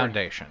build your story.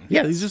 foundation.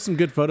 Yeah, these are some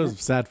good photos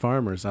of sad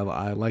farmers. I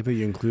like that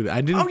you included.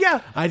 I didn't. Oh, yeah.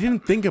 I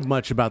didn't think of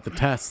much about the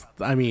tests.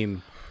 I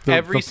mean,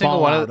 Every the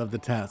single one fallout of the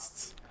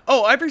tests.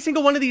 Oh, every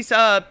single one of these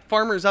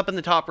farmers up in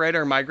the top right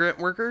are migrant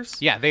workers.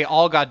 Yeah, they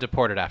all got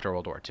deported after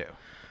World War II.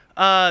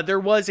 There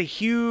was a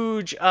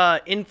huge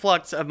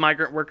influx of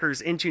migrant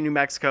workers into New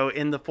Mexico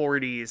in the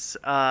 40s.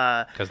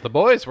 Because the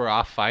boys were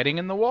off fighting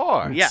in the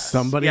war. Yes,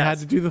 Somebody yes. had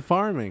to do the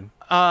farming.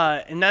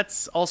 And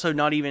that's also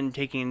not even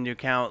taking into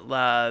account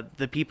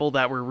the people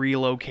that were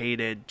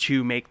relocated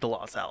to make the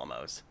Los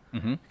Alamos.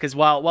 Because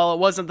while it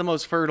wasn't the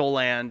most fertile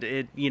land,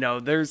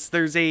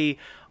 there's a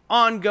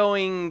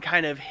ongoing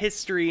kind of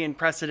history and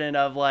precedent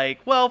of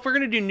like, well, if we're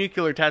gonna do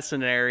nuclear tests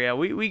in an area,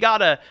 we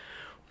gotta.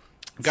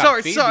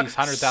 Feed these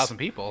 100,000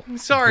 people.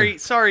 Sorry.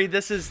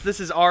 This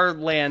is our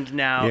land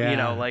now.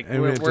 Yeah,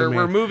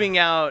 We're moving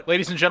out.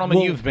 Ladies and gentlemen,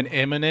 Well- you've been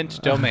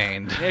eminent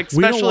domained. We don't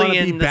Especially want to be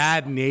in this,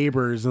 bad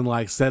neighbors and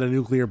like set a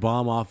nuclear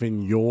bomb off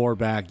in your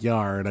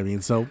backyard. I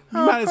mean, so you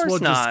Oh, might of as well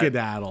course just not.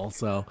 skedaddle.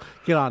 So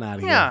get on out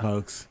of Yeah. here,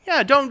 folks.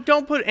 Yeah,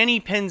 don't put any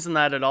pins in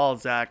that at all,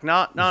 Zach.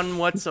 None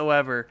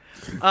whatsoever.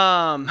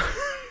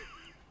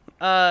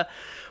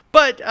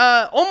 But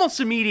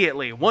almost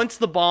immediately, once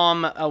the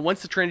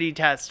Trinity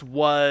test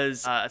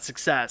was a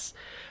success,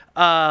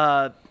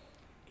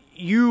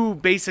 you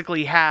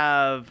basically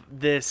have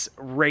this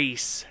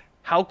race.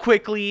 How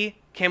quickly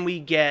can we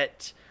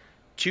get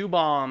two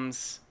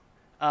bombs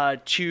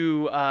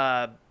to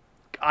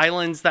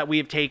islands that we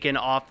have taken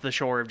off the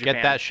shore of Japan.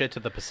 Get that shit to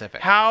the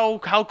Pacific. How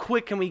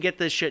quick can we get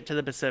this shit to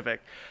the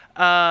Pacific?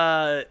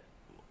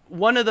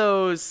 One of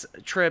those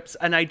trips,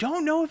 and I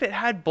don't know if it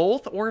had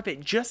both or if it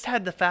just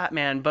had the Fat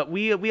Man, but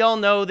we all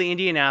know the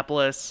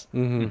Indianapolis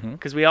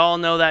because we all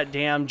know that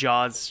damn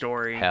Jaws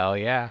story. Hell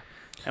yeah.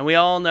 And we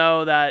all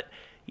know that,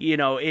 you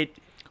know,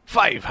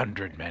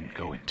 500 men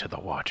go into the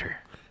water.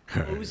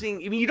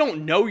 Closing. I mean, you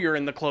don't know you're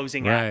in the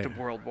closing act of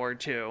World War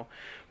II,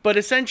 but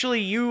essentially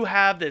you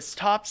have this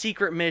top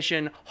secret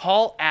mission: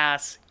 haul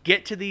ass,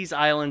 get to these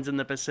islands in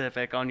the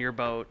Pacific on your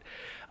boat.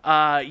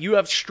 You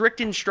have strict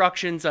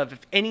instructions of if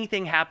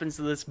anything happens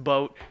to this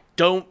boat,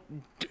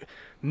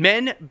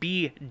 men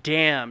be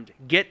damned.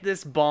 Get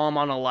this bomb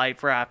on a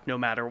life raft no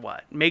matter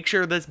what. Make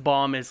sure this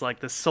bomb is like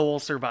the sole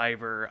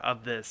survivor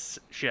of this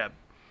ship.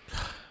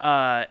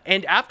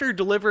 And after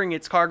delivering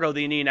its cargo,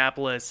 the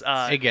Indianapolis...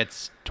 it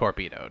gets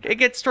torpedoed. It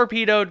gets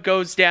torpedoed,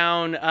 goes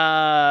down,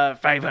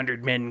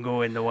 500 men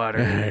go in the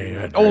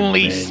water.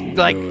 Only,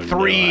 like,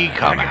 3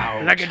 come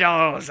out. Like a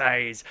doll's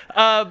eyes.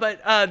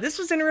 But this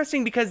was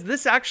interesting because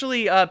this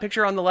actually,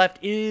 picture on the left,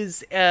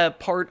 is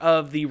part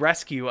of the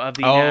rescue of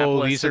the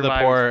Indianapolis these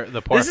survivors. are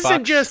the poor This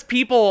isn't fucks? just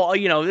people,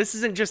 you know, this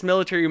isn't just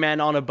military men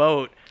on a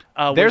boat.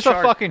 There's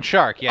a fucking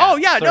shark, yeah. Oh,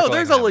 yeah, no, circling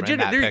there's a them in legit...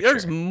 that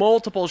There's picture.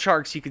 multiple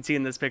sharks you can see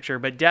in this picture,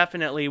 but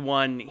definitely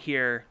one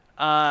here.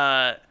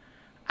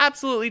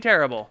 Absolutely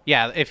terrible.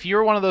 Yeah, if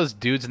you're one of those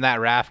dudes in that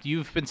raft,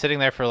 you've been sitting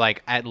there for,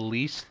 like, at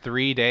least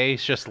 3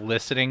 days just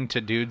listening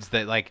to dudes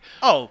that, like,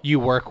 you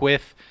work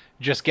with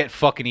just get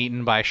fucking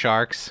eaten by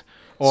sharks.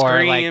 Or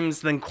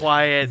Screams, then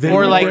quiet, They then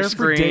were like there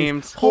for days.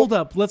 screams. Hold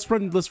up, let's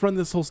run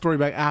this whole story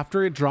back.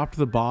 After it dropped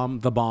the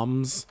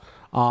bombs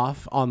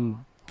off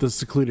on the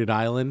secluded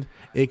island,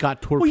 it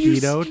got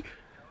torpedoed.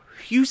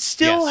 You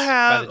still Yes,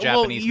 have by the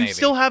Japanese Navy.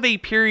 still have a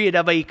period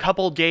of a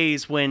couple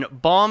days when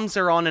bombs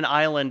are on an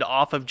island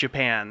off of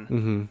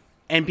Japan,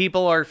 and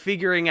people are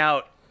figuring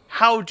out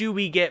how do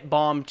we get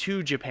bomb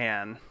to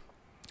Japan.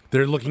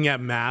 They're looking at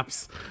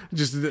maps,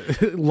 just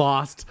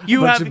lost.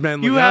 You Bunch have- of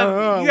men you looking, have-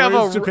 "Oh, you have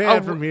where's a-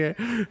 Japan from here?"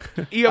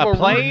 You have a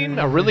plane,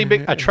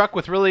 a truck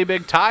with really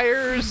big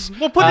tires.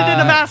 We'll put it in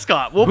a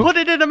mascot. We'll put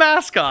it in a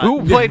mascot.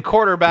 Who played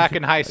quarterback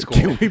in high school?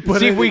 Can we put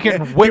See it, if we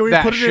can can whip we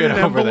that put it shit in an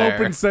over envelope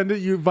there. and send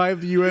it you via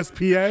the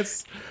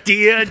USPS?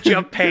 Dear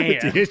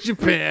Japan. Dear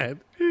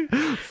Japan,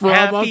 from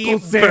Happy Uncle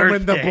Sam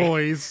and the birthday.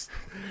 boys.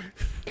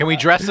 Can we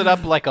dress it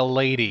up like a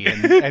lady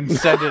and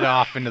send it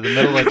off into the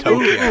middle of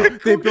Tokyo?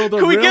 They build a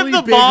Can we really give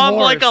the big bomb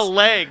horse. like a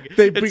leg?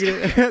 They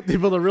It's-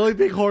 build a really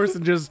big horse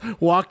and just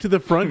walk to the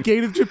front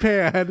gate of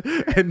Japan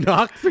and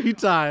knock 3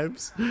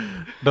 times.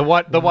 The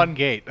one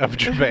gate of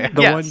Japan.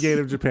 The Yes. one gate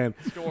of Japan.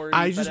 Story,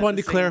 I but just at wanted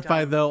the to same clarify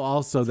time- though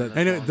also that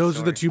I know those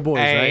are the 2 boys,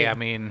 Hey, right? I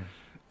mean,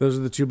 Those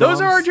are the 2 bombs.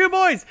 Those are our 2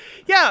 boys.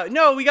 Yeah,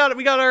 no, we got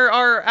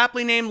our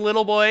aptly named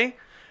little boy,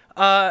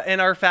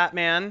 and our fat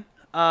man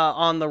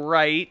on the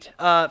right.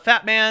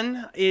 Fat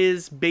man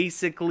is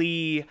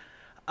basically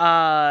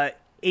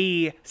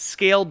a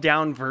scaled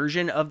down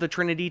version of the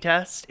Trinity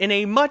test in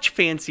a much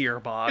fancier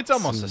box. it's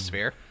almost a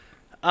sphere.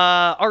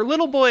 Our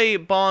little boy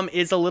bomb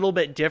is a little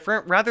bit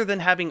different. Rather than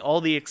having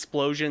all the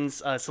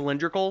explosions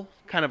cylindrical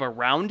kind of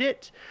around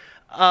it,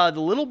 the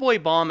little boy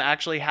bomb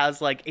actually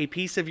has like a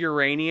piece of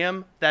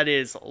uranium that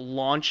is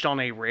launched on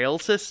a rail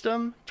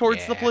system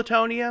towards the Yeah.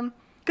 plutonium.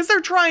 Because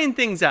they're trying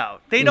things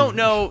out. They don't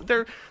know.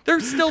 They're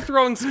still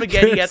throwing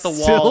spaghetti They're at the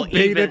still wall. beta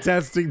Even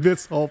testing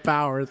this whole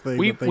power thing.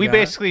 We that they we got.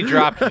 basically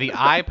dropped the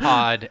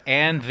iPod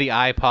and the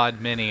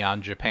iPod Mini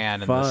on Japan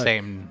in the Fuck.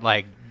 same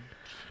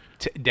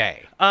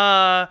day.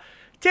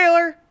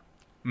 Taylor,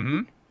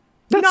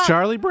 That's not-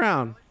 Charlie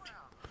Brown.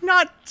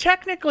 not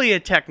technically a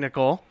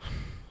technical.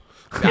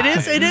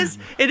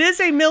 It is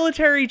a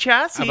military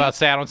chassis. I'm about to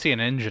say I don't see an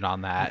engine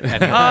on that.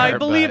 Anywhere, I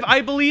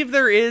believe but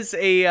there is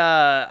a.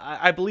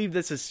 I believe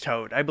this is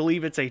towed. I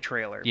believe it's a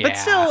trailer. Yeah. But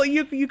still,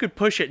 you could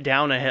push it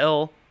down a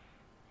hill.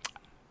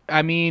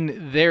 I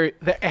mean, there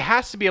it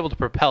has to be able to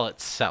propel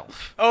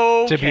itself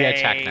Okay. to be a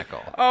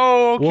technical.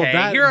 Oh, okay. Well,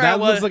 that Here I that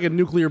was. looks like a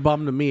nuclear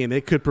bomb to me, and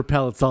it could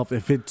propel itself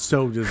if it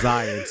so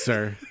desired,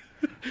 sir.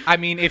 I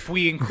mean, if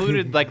we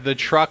included like the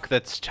truck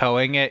that's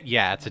towing it,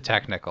 yeah, it's a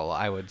technical,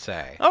 I would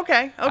say.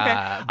 Okay.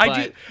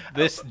 But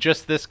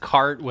this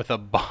cart with a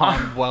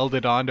bomb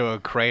welded onto a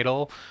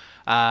cradle.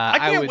 I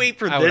can't wait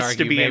for I would this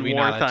to argue be in maybe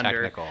War not a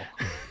Thunder. technical.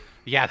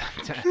 Yeah,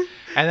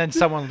 and then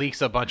someone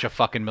leaks a bunch of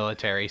fucking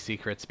military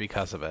secrets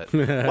because of it.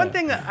 One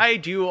thing that I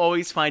do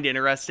always find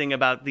interesting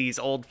about these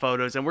old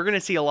photos, and we're going to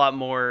see a lot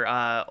more,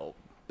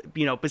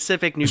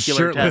 Pacific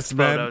nuclear test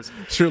photos.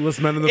 Shirtless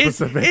men in the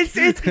Pacific.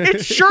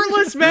 It's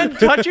shirtless men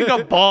touching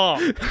a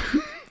bomb.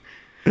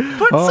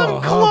 Put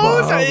some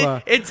clothes.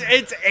 hubba.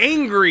 It's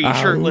angry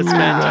shirtless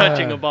men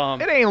touching a bomb.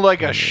 It ain't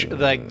like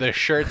like the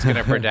shirt's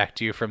gonna protect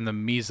you from the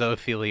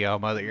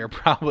mesothelioma that you're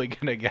probably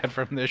gonna get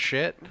from this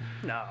shit.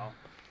 No.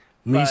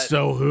 Me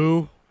so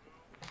who?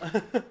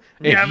 If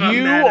Never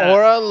you met her.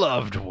 or a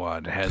loved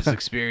one has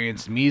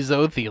experienced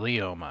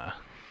mesothelioma,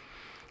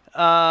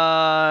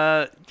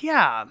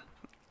 Yeah.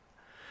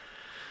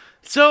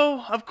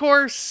 So, of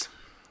course,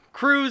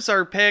 crews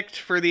are picked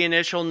for the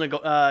initial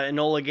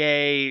Enola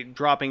Gay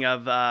dropping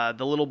of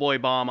the little boy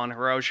bomb on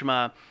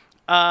Hiroshima.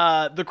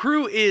 The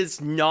crew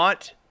is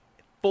not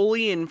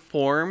fully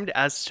informed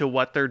as to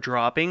what they're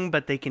dropping,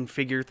 but they can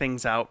figure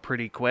things out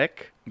pretty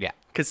quick. Yeah.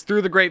 Because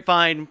through the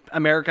grapevine,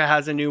 America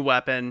has a new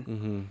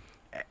weapon.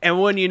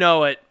 And when you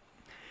know it,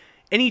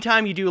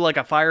 anytime you do like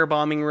a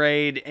firebombing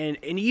raid, and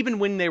even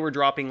when they were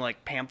dropping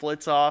like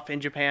pamphlets off in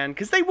Japan,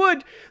 because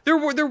there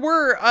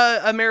were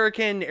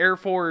American Air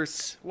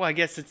Force, well, I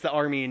guess it's the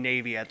Army and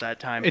Navy at that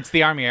time. It's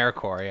the Army Air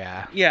Corps,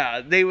 yeah. Yeah,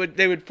 they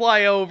would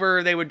fly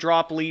over, they would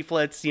drop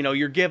leaflets,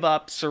 your give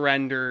up,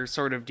 surrender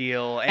sort of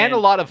deal, and a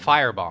lot of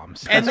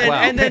firebombs and as then,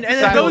 well. and then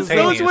those would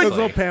Those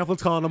little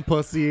pamphlets calling them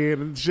pussy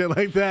and shit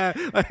like that.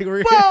 Like,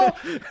 well,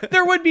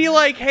 there would be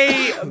like,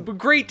 hey,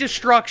 great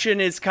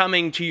destruction is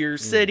coming to your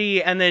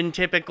city, and then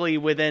typically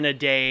within a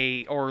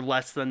day or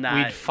less than that,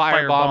 we'd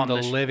firebomb the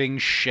living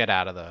shit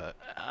out of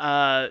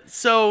the.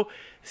 So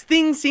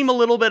things seem a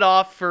little bit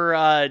off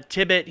for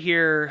Tibbet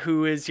here,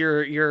 who is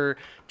your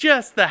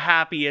just the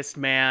happiest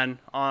man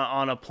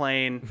on a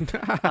plane.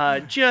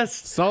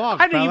 Just so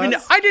long, I didn't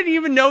fellas.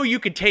 even know you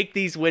could take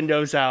these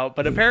windows out,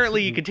 but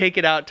apparently you could take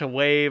it out to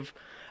wave.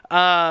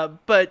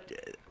 But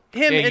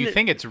him, Yeah, and you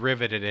think it's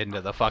riveted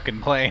into the fucking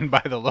plane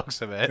by the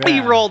looks of it. he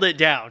rolled it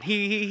down.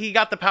 He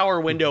got the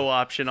power window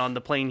option on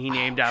the plane he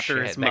named after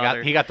Shit, his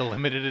mother. he got the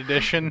limited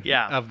edition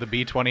Yeah. of the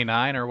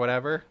B-29 or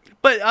whatever.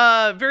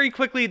 But very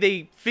quickly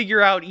they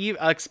figure out,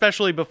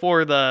 especially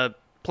before the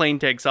plane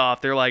takes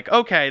off, they're like,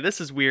 okay,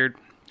 this is weird.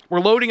 We're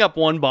loading up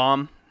one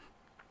bomb.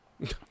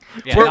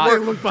 Yeah, We're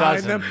not look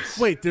behind them. dozens.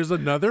 Wait, there's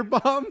another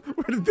bomb?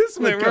 Where did this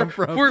one come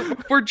from?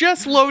 We're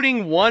just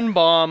loading one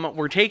bomb.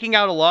 We're taking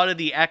out a lot of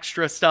the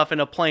extra stuff in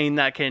a plane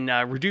that can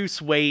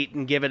reduce weight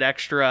and give it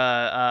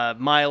extra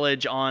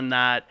mileage on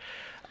that.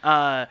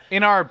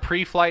 In our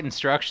pre-flight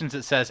instructions,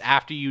 it says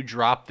after you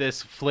drop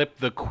this, flip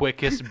the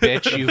quickest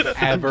bitch you've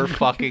ever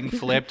fucking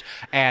flipped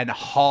and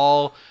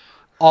haul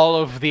all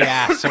of the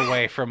ass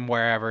away from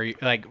wherever,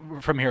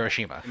 from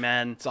Hiroshima.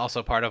 Man. It's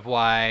also part of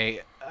why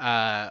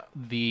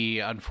the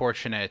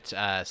unfortunate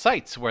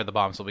sites where the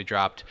bombs will be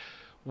dropped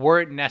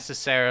weren't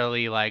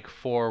necessarily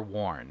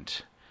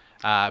forewarned.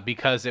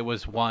 Because it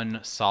was one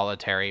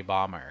solitary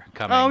bomber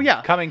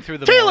coming through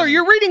the Taylor, morning.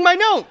 you're reading my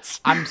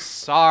notes. I'm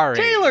sorry.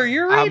 Taylor,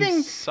 you're reading.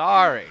 I'm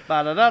sorry.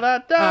 Yeah,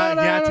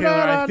 Taylor,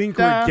 I think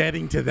we're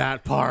getting to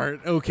that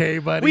part. Okay,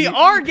 buddy. We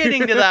are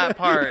getting to that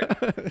part.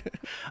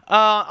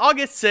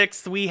 August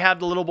 6th, we have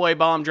the little boy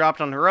bomb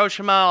dropped on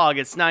Hiroshima.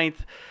 August 9th,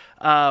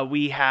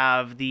 we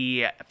have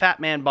the Fat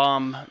Man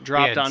bomb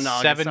dropped on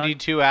August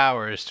 72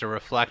 hours to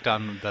reflect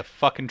on the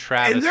fucking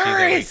travesty there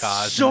that we is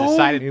caused so and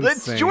decided,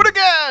 let's insane. do it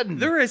again!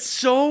 There is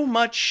so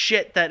much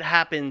shit that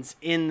happens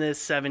in this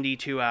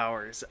 72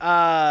 hours.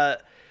 And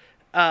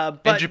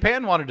But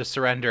Japan wanted to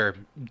surrender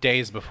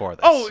days before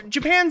this. oh,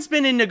 Japan's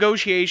been in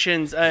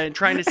negotiations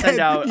trying to send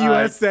out. The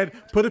U.S. said,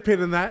 "Put a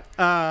pin in that.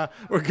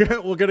 We're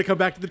gonna come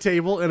back to the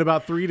table in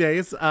about 3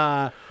 days."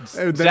 And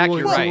then Zach,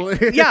 you're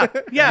right. Yeah.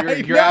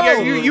 You're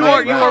absolutely you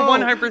right. are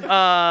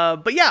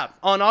 100%. But yeah,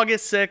 on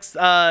August 6th,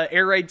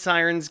 air raid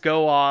sirens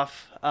go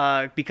off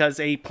because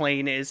a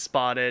plane is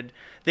spotted.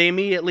 They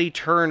immediately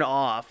turn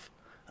off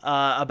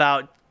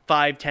about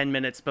 5-10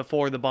 minutes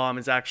before the bomb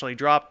is actually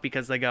dropped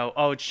because they go,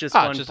 oh, it's just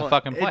it's just a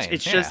fucking plane.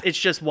 It's Yeah.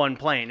 just one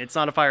plane. It's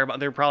not a firebomb.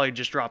 They're probably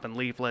just dropping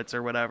leaflets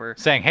or whatever.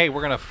 Saying, hey,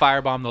 we're going to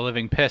firebomb the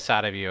living piss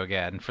out of you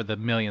again for the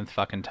millionth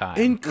fucking time.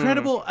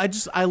 Incredible.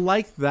 I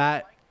like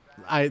that.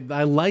 I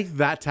like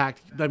that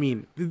tactic. I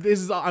mean,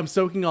 I'm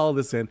soaking all of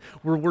this in.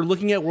 We're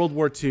looking at World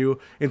War II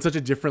in such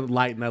a different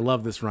light, and I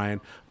love this, Ryan.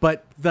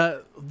 But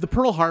the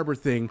Pearl Harbor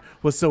thing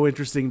was so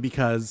interesting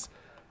because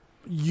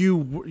you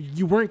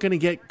weren't going to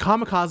get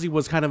kamikaze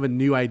was kind of a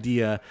new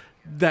idea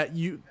that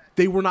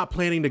they were not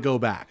planning to go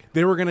back.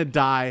 They were going to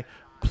die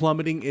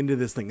plummeting into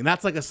this thing. And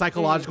that's like a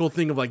psychological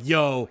thing of like,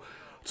 yo,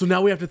 so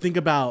now we have to think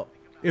about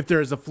if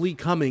there's a fleet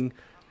coming,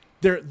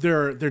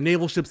 their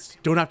naval ships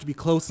don't have to be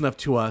close enough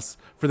to us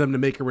for them to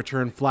make a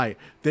return flight.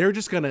 They're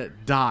just going to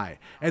die.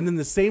 And then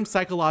the same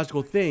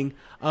psychological thing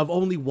of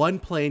only one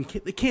plane,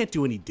 they can't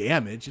do any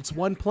damage. It's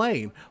one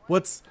plane.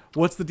 What's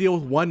the deal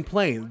with one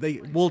plane?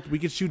 We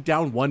could shoot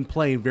down one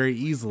plane very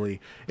easily.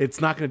 It's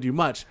not going to do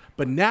much.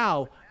 But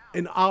now,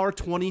 in our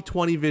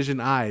 2020 vision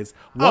eyes,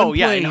 one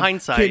plane in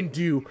hindsight, can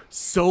do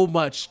so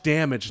much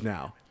damage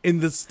now. In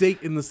the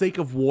sake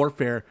of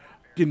warfare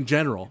in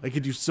general, it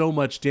could do so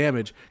much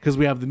damage because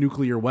we have the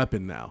nuclear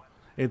weapon now.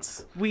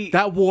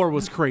 That war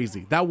was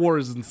crazy. That war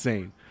is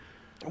insane.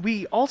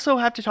 We also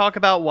have to talk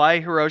about why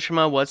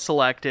Hiroshima was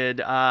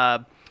selected.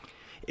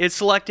 It's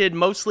selected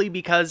mostly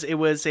because it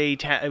was a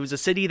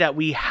city that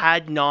we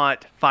had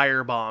not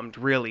firebombed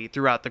really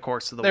throughout the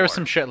course of the war. There was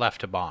some shit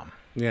left to bomb.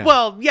 Yeah.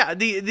 Well, yeah,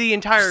 the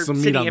entire Some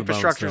meat city on the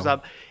infrastructure is bone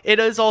up. It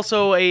is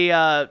also it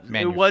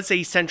was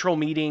a central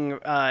meeting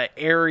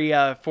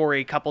area for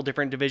a couple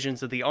different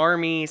divisions of the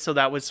army, so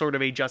that was sort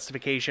of a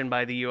justification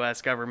by the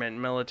U.S. government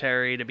and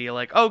military to be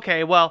like,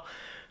 okay, well,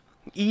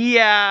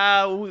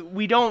 Yeah,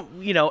 we don't,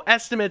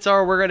 estimates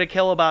are we're going to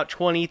kill about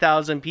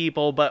 20,000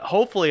 people, but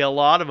hopefully a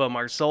lot of them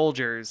are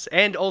soldiers.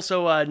 And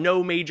also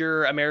no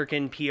major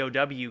American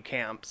POW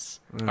camps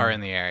are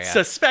in the area.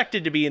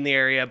 Suspected to be in the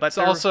area, but it's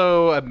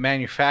also a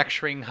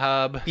manufacturing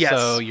hub. Yes.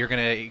 So you're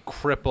going to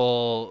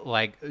cripple,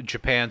 like,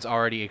 Japan's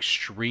already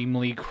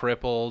extremely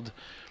crippled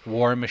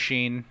war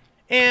machine.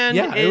 And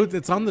yeah,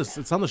 it's on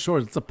the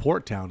shores. It's a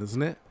port town,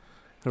 isn't it?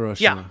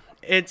 Hiroshima.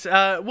 Yeah, it's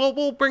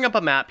we'll bring up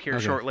a map here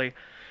shortly.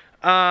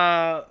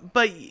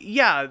 But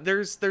yeah,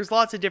 there's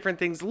lots of different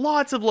things.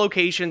 Lots of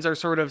locations are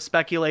sort of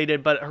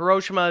speculated, but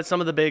Hiroshima,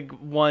 some of the big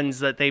ones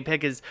that they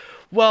pick is,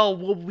 well,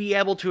 we'll be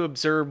able to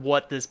observe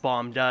what this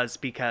bomb does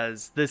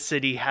because this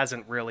city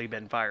hasn't really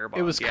been firebombed.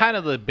 It was yet. kind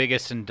of the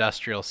biggest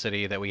industrial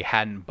city that we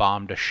hadn't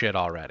bombed to shit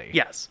already.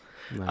 Yes.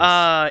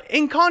 Nice.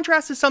 In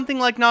contrast to something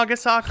like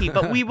Nagasaki,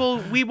 but we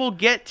will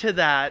get to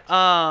that.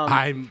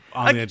 I'm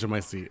on the edge of my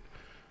seat.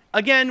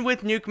 Again,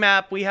 with Nuke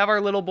Map, we have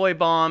our little boy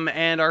bomb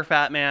and our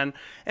Fat Man,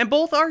 and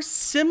both are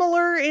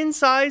similar in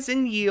size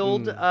and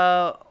yield.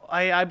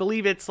 I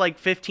believe it's like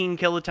 15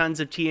 kilotons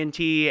of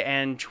TNT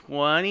and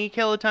 20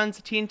 kilotons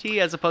of TNT,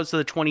 as opposed to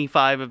the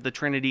 25 of the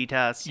Trinity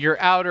test.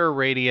 Your outer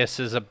radius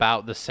is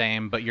about the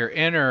same, but your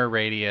inner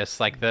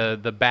radius, like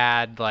the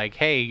bad, like,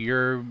 hey,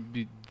 you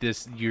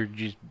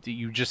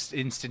just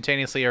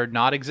instantaneously are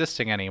not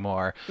existing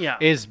anymore,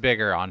 is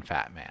bigger on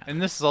Fat Man.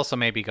 And this is also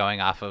maybe going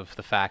off of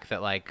the fact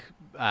that, like,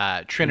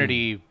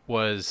 Trinity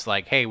was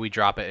like, hey, we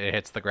drop it, it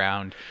hits the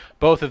ground.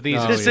 Both of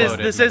these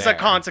this is a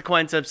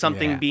consequence of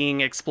something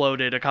being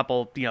exploded a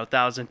couple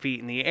 1,000 feet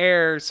in the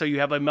air, so you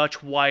have a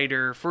much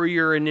wider, for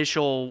your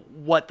initial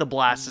what the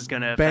blast is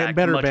going to affect,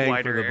 better much bang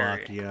wider for the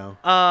area.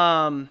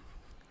 buck,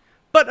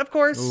 But of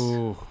course,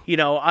 Ooh.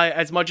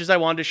 As much as I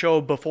wanted to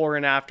show before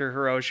and after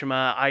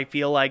Hiroshima, I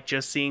feel like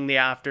just seeing the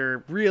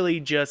after really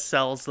just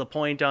sells the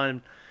point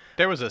on.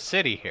 There was a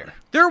city here.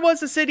 There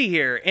was a city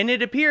here, and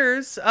it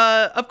appears,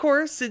 of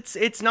course,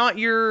 it's not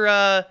your,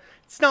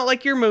 it's not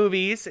like your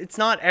movies. It's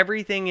not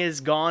everything is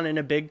gone in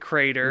a big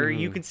crater.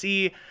 You can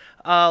see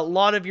a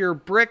lot of your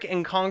brick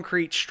and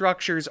concrete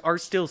structures are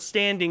still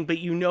standing, but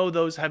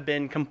those have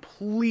been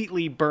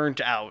completely burnt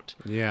out.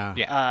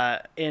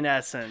 Yeah. In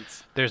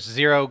essence. There's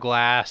zero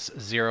glass,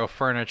 zero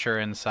furniture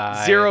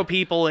inside. Zero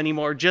people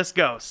anymore, just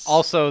ghosts.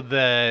 Also,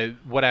 the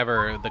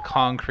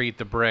concrete,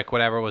 the brick,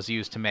 whatever was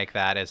used to make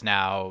that is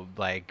now,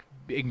 like,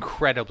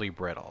 incredibly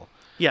brittle.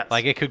 Yes.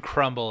 Like, it could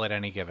crumble at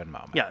any given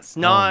moment. Yes,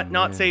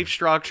 not safe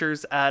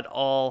structures at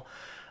all.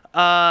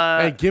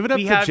 Hey, give it up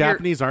to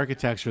Japanese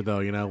architecture,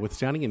 though,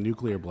 withstanding a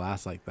nuclear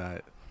blast like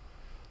that.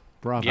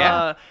 Bravo.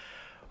 Yeah.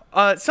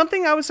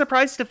 Something I was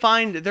surprised to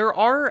find, there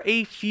are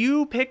a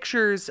few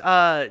pictures,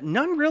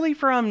 none really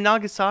from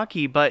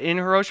Nagasaki, but in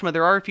Hiroshima,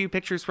 there are a few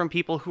pictures from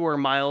people who are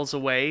miles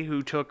away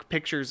who took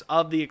pictures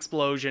of the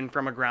explosion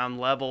from a ground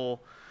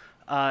level,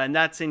 and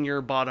that's in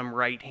your bottom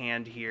right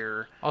hand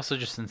here. Also,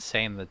 just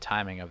insane the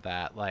timing of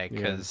that, like,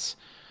 because...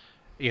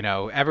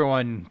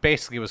 everyone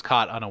basically was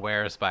caught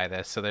unawares by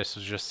this. So this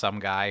was just some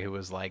guy who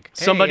was like,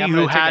 hey, somebody I'm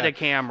who gonna had take a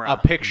camera, a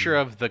picture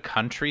of the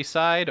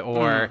countryside,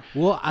 or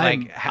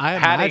I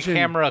had imagine... a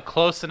camera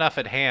close enough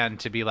at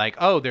hand to be like,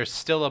 oh, there's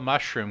still a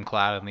mushroom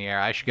cloud in the air.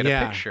 I should get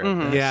a picture of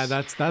this. Yeah,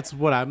 that's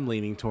what I'm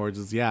leaning towards.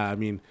 Is I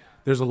mean,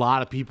 there's a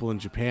lot of people in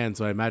Japan,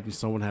 so I imagine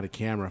someone had a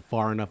camera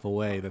far enough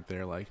away that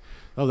they're like,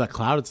 oh, that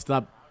cloud had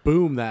stopped.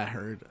 Boom, that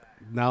hurt.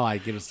 Now I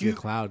get to see a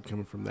cloud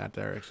coming from that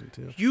direction,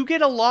 too. You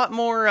get a lot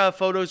more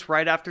photos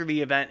right after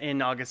the event in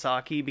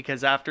Nagasaki,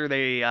 because after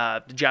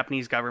the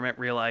Japanese government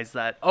realized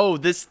that,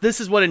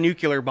 this is what a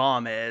nuclear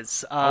bomb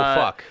is.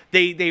 Fuck.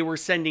 They were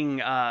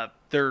sending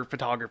their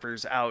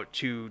photographers out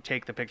to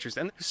take the pictures.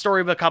 And the story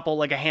of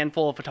a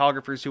handful of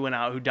photographers who went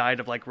out who died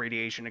of, like,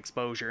 radiation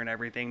exposure and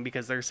everything,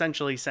 because they're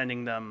essentially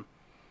sending them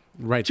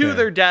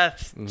their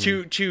death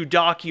to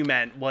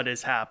document what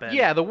has happened.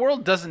 Yeah, the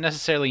world doesn't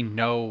necessarily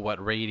know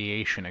what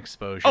radiation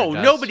exposure does.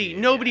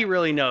 Nobody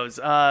really knows.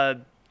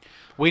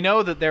 We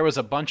know that there was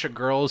a bunch of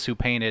girls who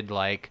painted,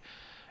 like,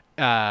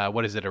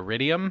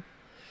 iridium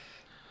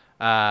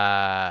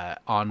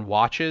on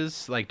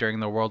watches, like, during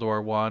the World War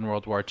I,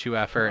 World War II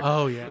effort.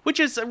 Oh, yeah. Which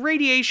is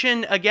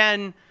radiation,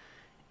 again,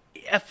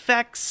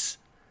 affects...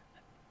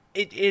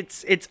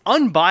 It's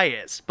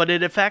unbiased, but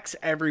it affects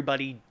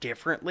everybody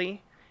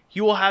differently.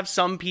 You will have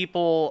some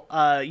people,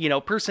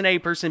 person A,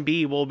 person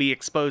B will be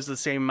exposed to the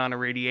same amount of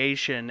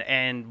radiation,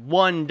 and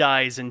one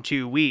dies in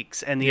 2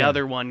 weeks, and the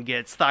other one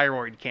gets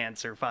thyroid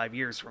cancer 5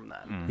 years from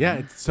then. Mm-hmm. Yeah,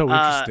 it's so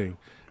interesting.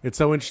 It's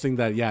so interesting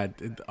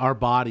that, our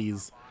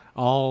bodies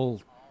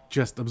all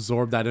just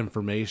absorb that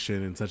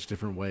information in such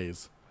different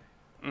ways.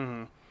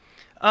 Mm-hmm.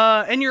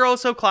 And you're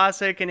also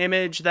classic, an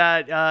image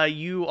that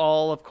you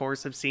all, of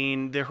course, have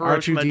seen, the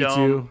Hiroshima R2-D2,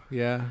 Dome.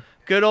 yeah.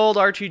 Good old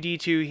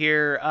R2-D2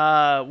 here,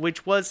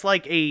 which was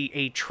like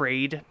a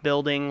trade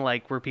building,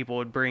 like where people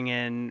would bring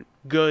in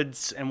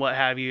goods and what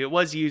have you. It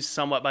was used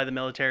somewhat by the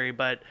military,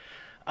 but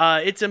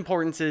its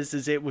importance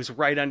is it was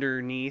right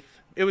underneath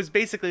it was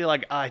basically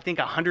like I think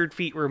 100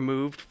 feet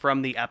removed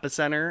from the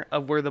epicenter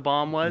of where the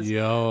bomb was.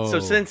 Yo. So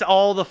since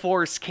all the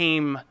force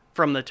came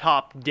from the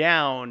top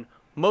down,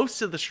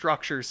 most of the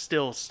structure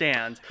still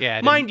stands.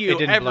 Yeah, mind you, it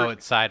didn't blow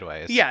it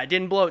sideways. Yeah, it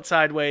didn't blow it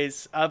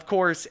sideways. Of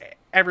course,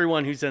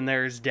 everyone who's in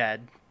there is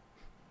dead.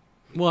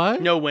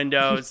 What? No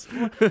windows.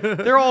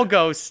 They're all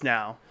ghosts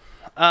now.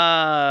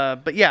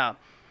 But yeah,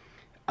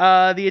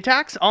 the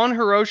attacks on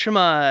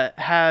Hiroshima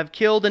have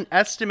killed an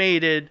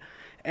estimated,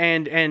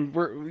 and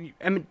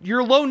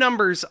your low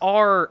numbers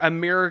are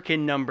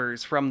American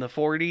numbers from the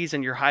 40s,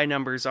 and your high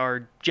numbers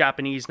are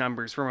Japanese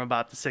numbers from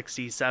about the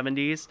 60s,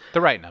 70s.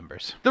 The right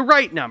numbers. The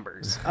right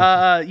numbers.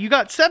 You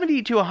got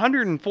 70 to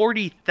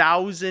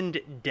 140,000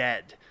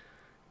 dead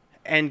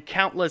and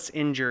countless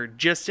injured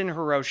just in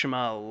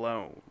Hiroshima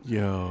alone.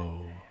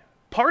 Yo.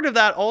 Part of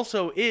that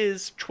also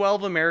is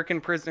 12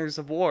 American prisoners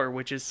of war,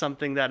 which is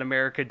something that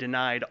America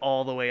denied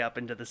all the way up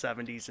into the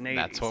 70s and 80s.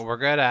 That's what we're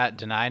good at.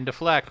 Deny and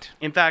deflect.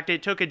 In fact,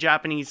 it took a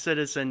Japanese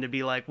citizen to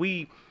be like,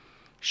 we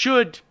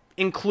should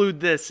include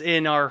this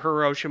in our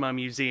Hiroshima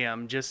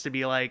museum, just to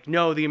be like,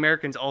 no, the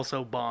Americans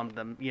also bombed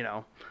them,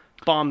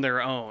 bombed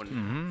their own.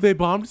 Mm-hmm. They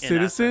bombed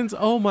citizens?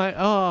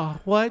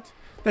 What?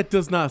 That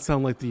does not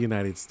sound like the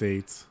United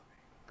States.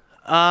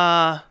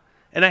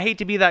 And I hate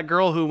to be that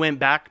girl who went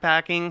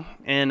backpacking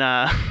in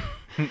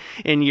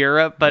in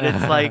Europe, but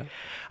it's like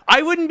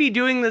I wouldn't be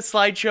doing this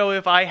slideshow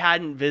if I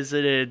hadn't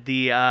visited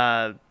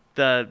the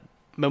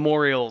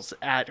memorials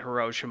at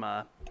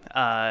Hiroshima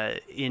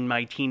in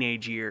my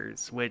teenage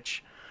years,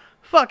 which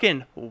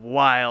fucking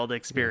wild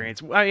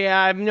experience.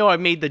 I know I've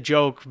made the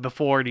joke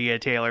before to you,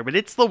 Taylor, but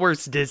it's the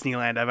worst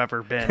Disneyland I've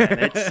ever been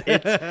in.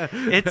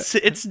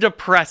 It's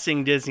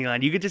depressing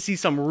Disneyland. You get to see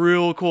some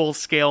real cool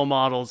scale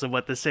models of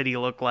what the city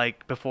looked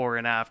like before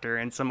and after,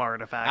 and some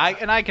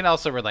artifacts. I can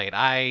also relate.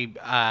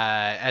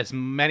 As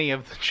many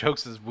of the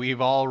jokes as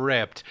we've all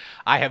ripped,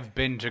 I have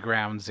been to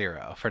Ground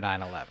Zero for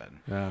 9/11.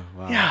 Oh,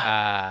 wow.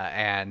 Yeah.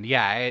 And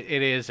yeah,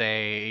 it is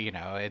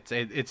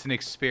it's an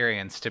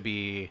experience to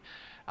be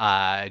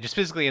just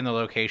physically in the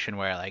location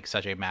where like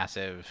such a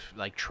massive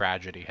like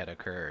tragedy had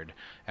occurred,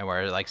 and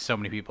where like so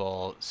many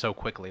people so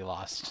quickly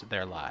lost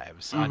their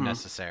lives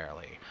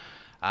unnecessarily.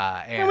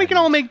 And we can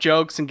all make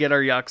jokes and get our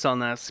yucks on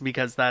this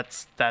because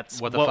that's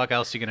what the fuck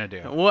else are you gonna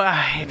do?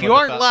 Well, if you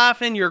aren't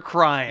laughing, you're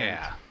crying.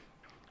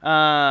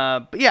 Yeah.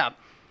 But yeah.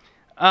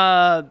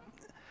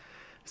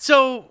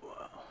 So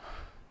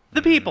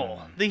the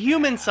people, the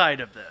human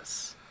side of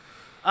this.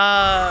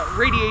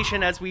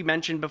 Radiation, as we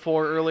mentioned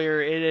before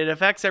earlier, it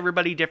affects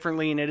everybody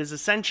differently, and it is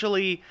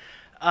essentially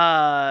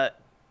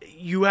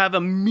you have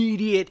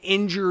immediate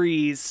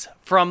injuries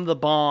from the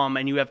bomb,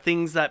 and you have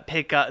things that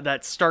pick up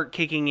that start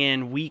kicking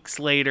in weeks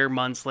later,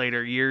 months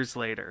later, years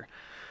later.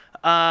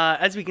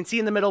 As we can see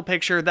in the middle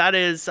picture, that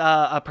is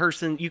a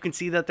person. You can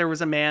see that there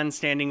was a man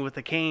standing with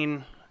a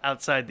cane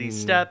outside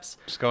these steps,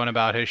 just going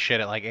about his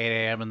shit at like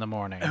 8 a.m. in the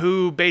morning,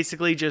 who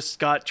basically just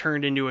got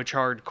turned into a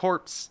charred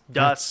corpse,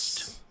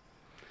 dust.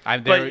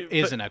 There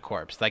isn't a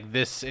corpse. Like,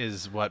 this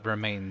is what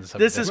remains.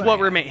 This is what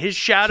remains. His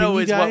shadow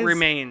is what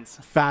remains.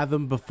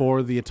 Fathom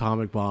before the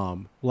atomic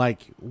bomb,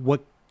 like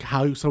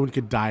how someone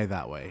could die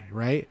that way,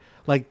 right?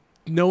 Like,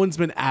 no one's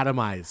been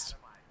atomized.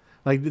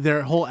 Like,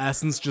 their whole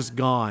essence just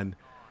gone.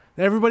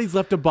 Everybody's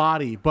left a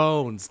body,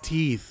 bones,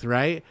 teeth,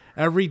 right?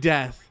 Every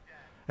death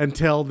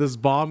until this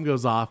bomb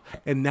goes off,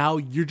 and now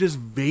you're just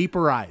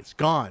vaporized,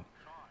 gone.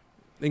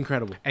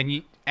 Incredible. And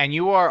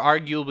you are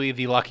arguably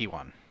the lucky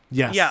one.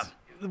 Yes. Yeah.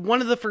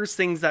 One of the first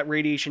things that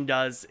radiation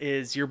does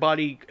is your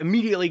body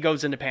immediately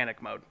goes into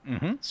panic mode.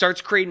 Starts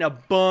creating a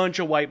bunch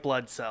of white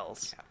blood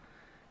cells.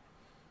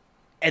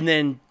 And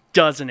then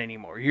doesn't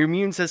anymore. Your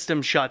immune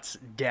system shuts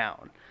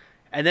down.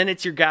 And then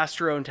it's your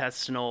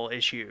gastrointestinal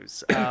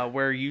issues,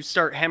 where you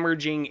start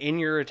hemorrhaging in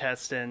your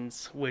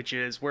intestines, which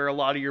is where a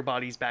lot of your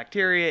body's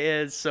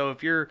bacteria is. So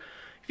if you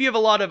have a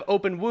lot of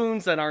open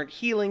wounds that aren't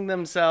healing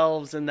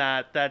themselves, and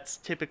that's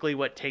typically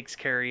what takes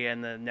care of you in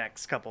the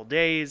next couple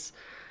days.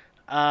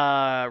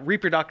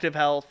 Reproductive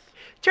health,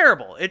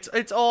 terrible.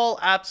 It's all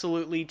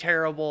absolutely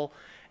terrible,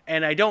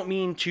 and I don't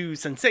mean to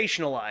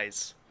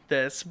sensationalize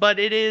this, but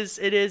it is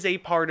a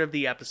part of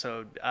the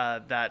episode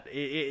that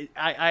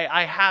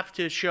I have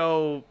to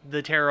show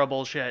the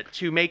terrible shit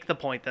to make the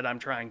point that I'm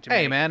trying to make.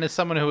 Hey man, as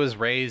someone who was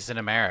raised in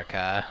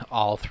America,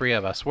 all three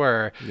of us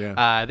were,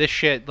 Yeah. This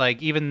shit,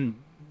 like, even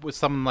with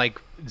someone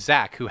like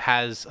Zach who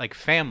has like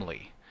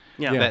family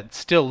that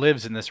still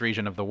lives in this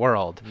region of the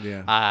world.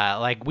 Yeah.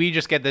 Like, we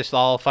just get this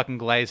all fucking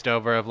glazed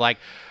over of like,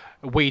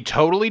 we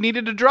totally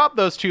needed to drop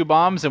those 2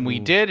 bombs, and we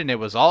did, and it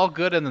was all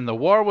good, and then the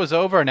war was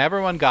over, and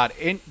everyone got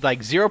in like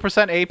 0%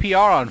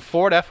 APR on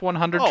Ford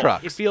F-100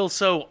 trucks. It feels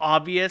so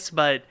obvious,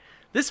 but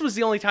this was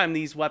the only time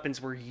these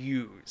weapons were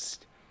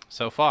used.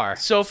 So far.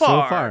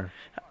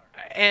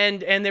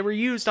 And they were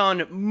used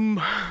on,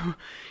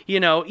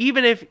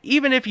 even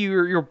if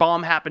your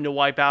bomb happened to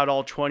wipe out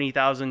all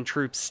 20,000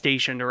 troops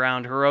stationed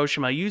around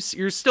Hiroshima,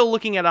 you're still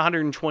looking at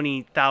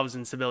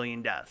 120,000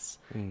 civilian deaths,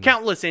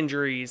 countless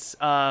injuries,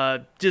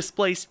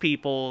 displaced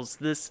peoples,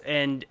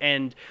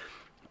 and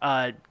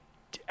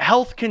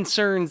health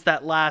concerns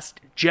that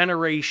last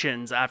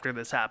generations after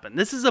this happened.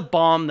 This is a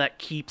bomb that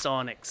keeps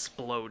on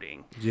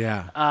exploding.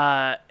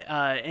 Yeah.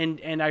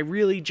 And I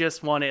really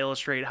just want to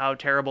illustrate how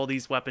terrible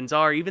these weapons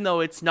are, even though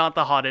it's not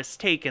the hottest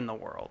take in the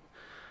world.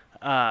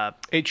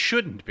 It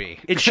shouldn't be.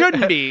 It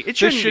shouldn't be. It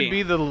shouldn't This should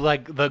be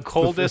the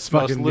coldest, it's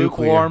most fucking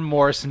lukewarm, nuclear.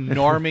 most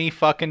normie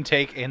fucking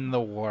take in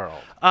the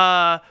world.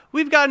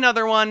 We've got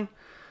another one.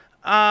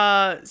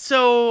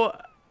 So,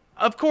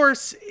 of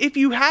course, if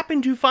you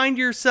happen to find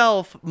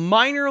yourself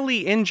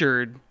minorly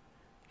injured,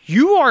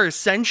 you are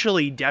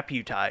essentially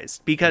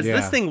deputized because Yeah.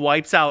 this thing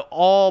wipes out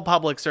all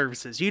public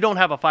services. You don't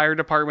have a fire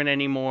department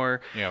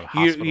anymore. Yeah,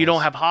 You don't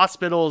hospitals. have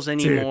hospitals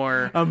Dude,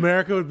 anymore.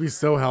 America would be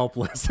so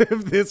helpless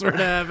if this were to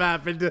have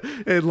happened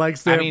in like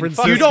San mean,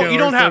 fuck, Francisco. You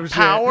don't or have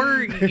some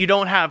power. You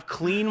don't have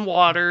clean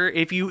water.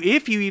 If you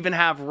even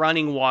have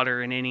running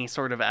water in any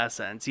sort of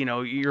essence,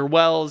 your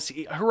wells.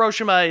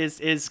 Hiroshima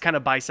is kind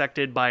of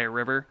bisected by a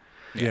river.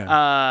 Shit.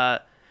 Yeah.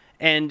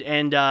 And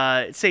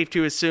it's safe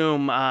to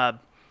assume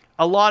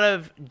a lot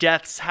of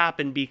deaths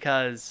happen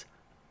because,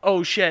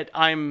 oh shit,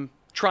 I'm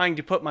trying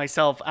to put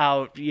myself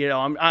out.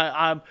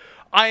 I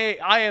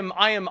am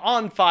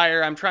on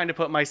fire. I'm trying to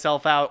put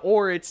myself out,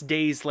 or it's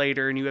days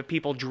later, and you have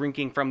people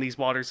drinking from these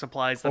water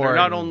supplies that are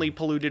not only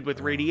polluted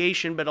with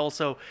radiation, but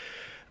also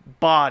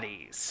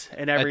bodies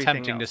and everything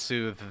Attempting to else.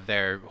 soothe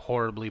their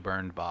horribly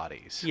burned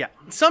bodies. Yeah.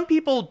 Some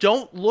people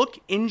don't look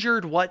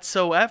injured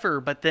whatsoever,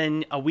 but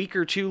then a week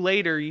or two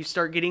later, you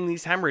start getting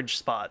these hemorrhage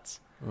spots.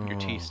 Your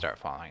teeth start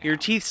falling out. Your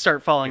teeth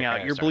start falling Your out.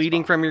 hair You're starts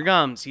bleeding falling from your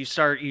gums. You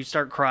start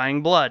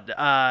crying blood.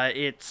 Start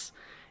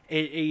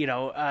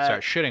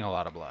shitting a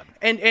lot of blood.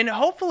 and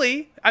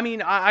hopefully, I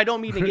mean, I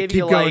don't mean to give Keep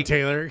you going, like,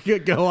 Taylor.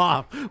 Go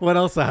off. What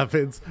else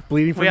happens?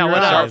 Bleeding from Yeah, your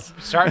what eyes.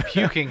 else? Start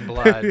puking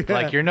blood. Yeah.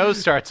 Like your nose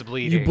starts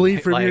bleeding. You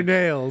bleed from like, your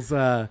nails.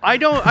 I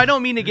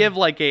don't mean to give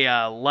like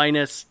a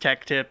Linus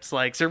tech tips,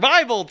 like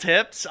survival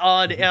tips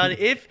on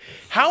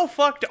how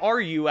fucked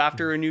are you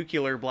after a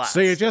nucular blast.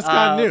 So you just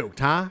got nuked,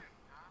 huh?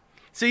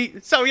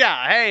 So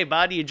yeah, hey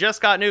buddy, you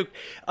just got nuked.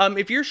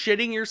 If you're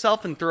shitting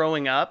yourself and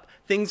throwing up,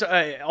 things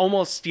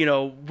almost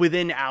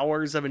within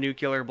hours of a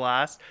nuclear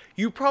blast,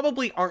 you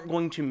probably aren't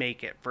going to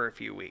make it for a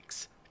few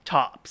weeks,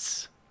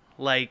 tops.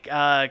 Like,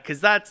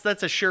 because that's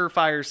a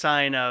surefire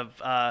sign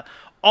of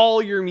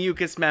all your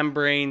mucous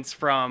membranes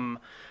from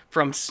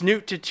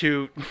snoot to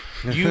toot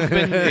You've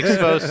been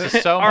exposed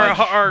to so much.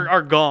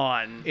 are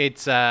gone.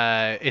 It's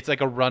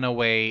like a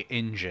runaway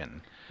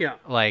engine. Yeah.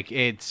 Like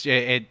it's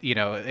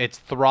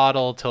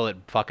throttle till it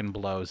fucking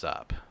blows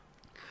up.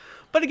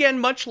 But again,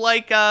 much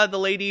like the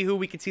lady who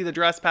we could see the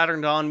dress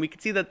patterned on, we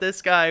could see that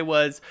this guy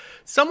was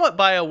somewhat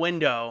by a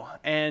window,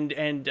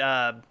 and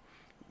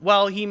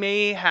while he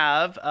may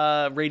have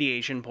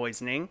radiation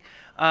poisoning,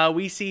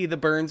 we see the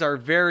burns are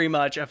very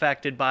much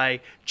affected by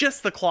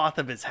just the cloth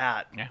of his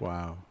hat. Yeah.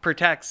 Wow.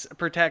 Protects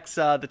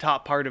the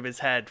top part of his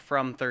head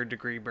from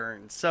third-degree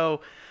burns.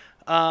 So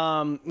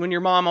when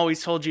your mom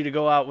always told you to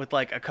go out with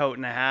like a coat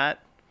and a hat,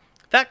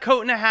 that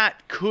coat and a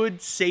hat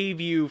could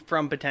save you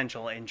from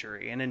potential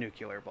injury in a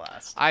nuclear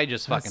blast. I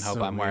just fucking That's hope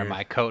so I'm wearing weird.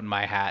 my coat and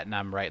my hat and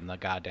I'm right in the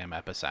goddamn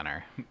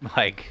epicenter.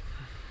 Like,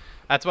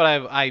 that's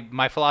what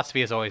my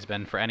philosophy has always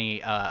been for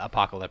any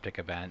apocalyptic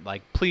event.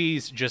 Like,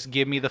 please just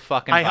give me the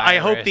fucking I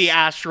hope virus. the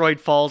asteroid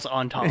falls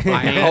on top of me.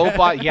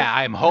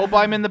 I hope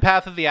I'm in the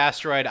path of the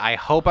asteroid. I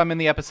hope I'm in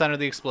the epicenter of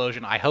the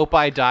explosion. I hope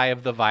I die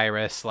of the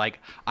virus. Like,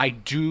 I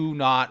do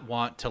not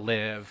want to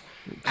live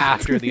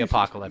after the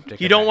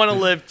apocalyptic You don't event. want to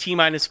live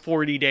T-minus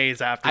 40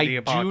 days after the I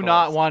apocalypse. do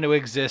not want to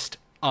exist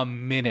a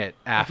minute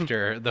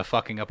after the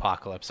fucking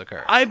apocalypse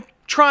occurs. I'm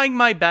trying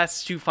my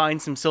best to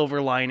find some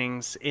silver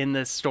linings in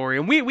this story.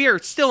 And we are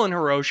still in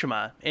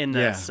Hiroshima in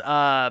this.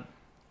 But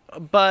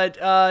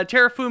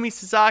Terafumi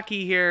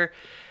Sasaki here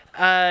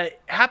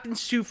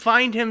happens to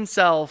find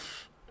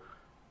himself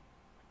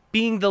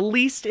being the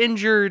least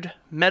injured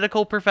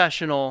medical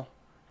professional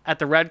at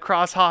the Red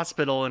Cross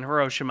Hospital in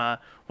Hiroshima,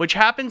 which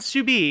happens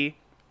to be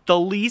the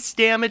least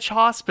damaged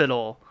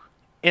hospital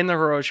in the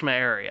Hiroshima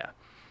area.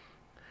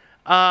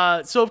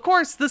 So, of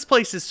course, this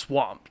place is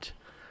swamped.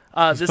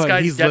 This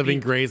guy's He's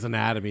living Grey's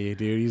Anatomy,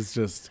 dude.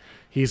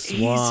 He's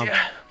swamped.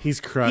 He's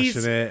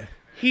crushing it.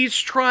 He's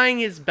trying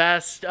his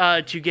best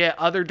to get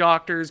other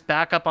doctors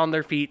back up on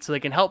their feet so they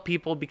can help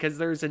people, because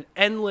there's an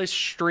endless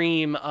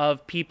stream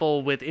of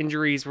people with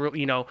injuries,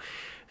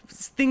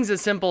 things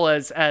as simple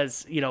as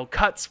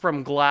cuts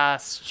from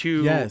glass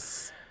to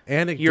Yes.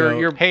 Anecdote.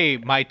 your Hey,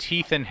 my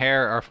teeth and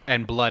hair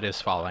and blood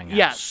is falling out.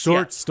 yes,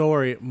 Short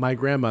story. My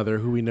grandmother,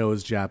 who we know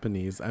is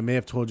Japanese, I may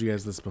have told you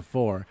guys this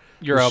before.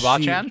 Your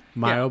Obachan?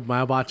 My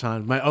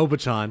Obachan. My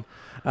Obachan.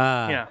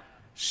 yeah.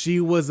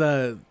 She was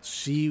a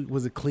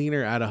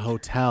cleaner at a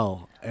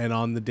hotel, and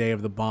on the day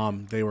of the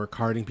bomb, they were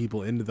carting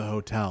people into the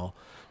hotel.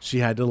 She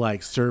had to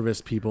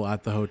service people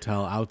at the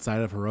hotel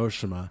outside of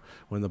Hiroshima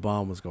when the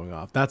bomb was going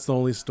off. That's the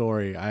only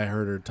story I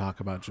heard her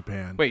talk about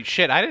Japan. Wait,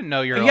 shit! I didn't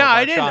know your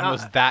I Obachan didn't,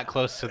 was that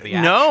close to the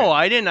action. No,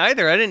 I didn't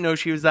either. I didn't know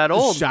she was that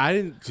old. I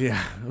didn't.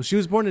 Yeah, she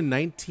was born in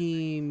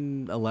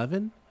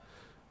 1911.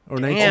 or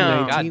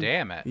Damn. 1919. God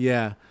damn it.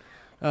 Yeah.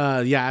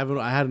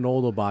 I had an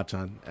old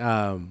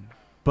Obachan.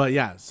 But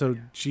yeah, so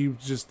she was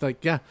just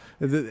like, yeah.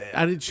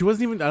 She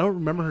wasn't even, I don't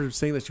remember her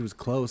saying that she was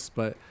close,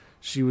 but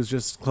she was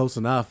just close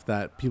enough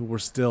that people were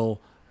still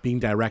being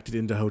directed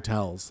into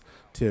hotels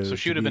So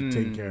she would have been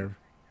taken care of.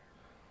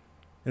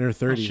 In her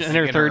 30s. In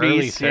her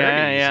early 30s,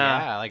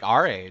 yeah. like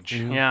our age.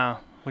 Yeah,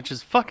 which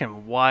is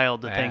fucking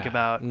wild to think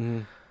about.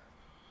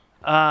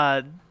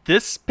 Mm-hmm.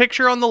 This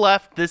picture on the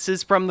left, this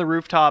is from the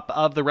rooftop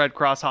of the Red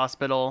Cross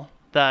hospital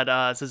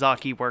that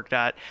Sasaki worked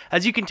at.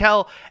 As you can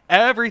tell,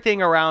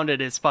 everything around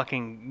it is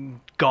fucking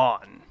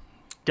gone.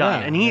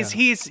 Done. Yeah, And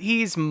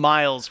he's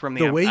miles from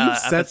the The way you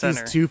set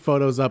epicenter. these two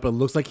photos up, it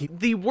looks like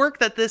The work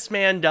that this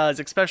man does,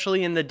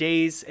 especially in the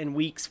days and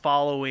weeks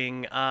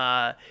following,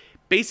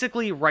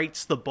 basically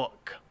writes the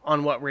book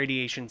on what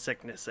radiation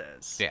sickness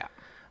is. Yeah.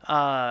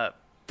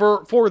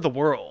 For the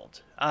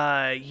world.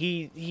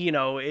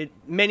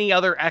 Many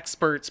other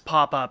experts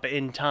pop up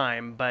in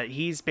time, but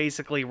he's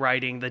basically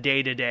writing the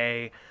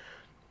day-to-day,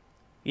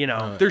 they're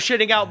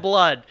shitting out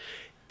blood.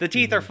 The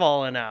teeth are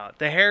falling out.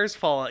 The hair's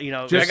falling,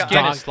 Just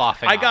Skin is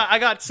sloughing I off.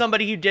 got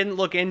somebody who didn't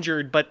look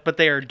injured, but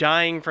they are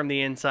dying from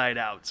the inside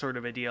out, sort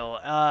of a deal.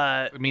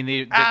 I mean,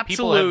 the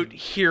Absolute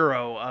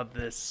hero of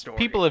this story.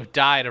 people have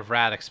died of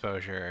rat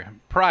exposure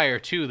prior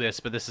to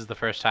this, but this is the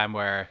first time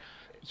where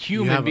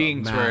You have human a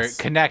beings were mass.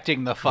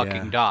 connecting the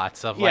fucking Yeah.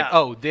 dots of like, Yeah.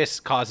 oh, this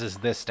causes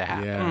this to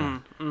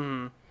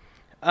happen.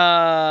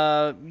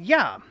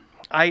 Yeah.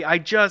 I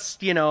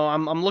just,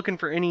 I'm looking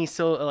for any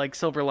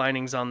silver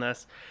linings on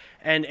this.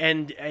 And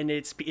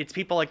it's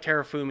people like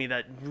Terafumi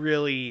that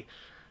really,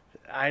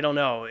 I don't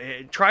know,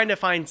 trying to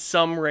find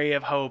some ray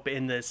of hope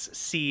in this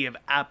sea of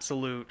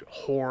absolute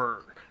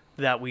horror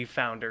that we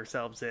found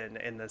ourselves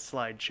in this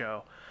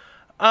slideshow.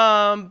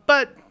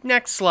 But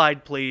next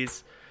slide,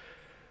 please.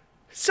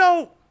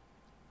 So,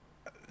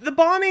 the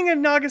bombing of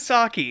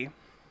Nagasaki,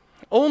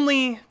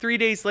 only 3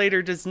 days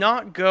later, does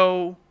not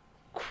go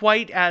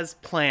quite as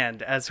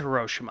planned as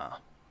Hiroshima.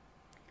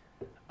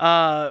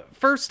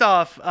 First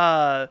off,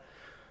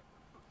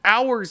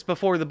 hours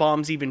before the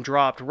bombs even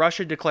dropped,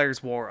 Russia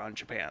declares war on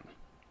Japan.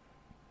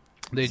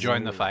 They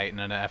joined the fight in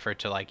an effort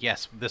to like,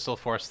 yes, this will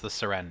force the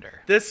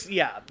surrender. This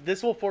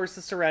will force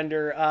the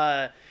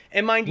surrender.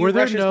 And mind you, Were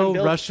there Russia's no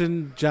been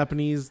Russian,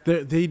 Japanese?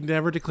 They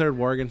never declared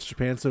war against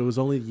Japan, so it was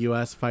only the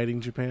U.S.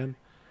 fighting Japan?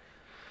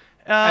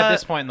 At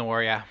this point in the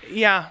war, yeah.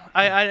 Yeah,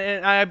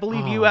 I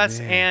believe Oh, U.S.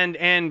 man.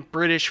 and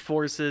British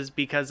forces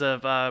because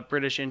of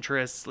British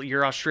interests,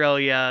 your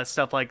Australia,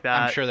 stuff like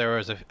that. I'm sure there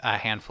was a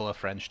handful of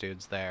French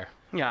dudes there.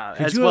 Yeah,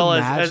 Could as you well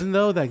imagine,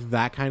 though,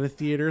 that kind of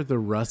theater, the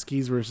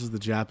Ruskies versus the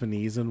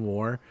Japanese in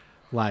war?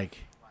 Like...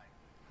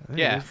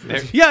 Yeah.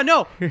 Yeah,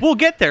 no, we'll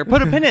get there.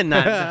 Put a pin in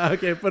that.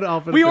 Okay, I'll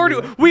put we a pin already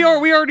in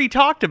we already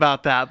talked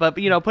about that, but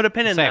put a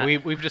pin in that.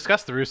 We've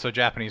discussed the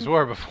Russo-Japanese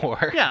War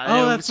before. Yeah.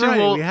 Oh, that's soon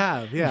right. We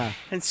have, yeah.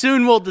 And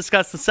soon we'll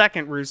discuss the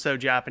second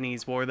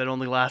Russo-Japanese War that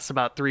only lasts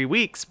about 3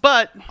 weeks.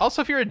 But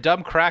Also, if you're a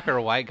dumb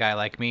cracker white guy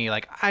like me,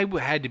 like I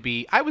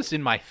was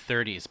in my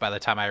 30s by the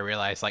time I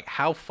realized like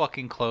how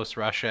fucking close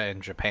Russia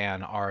and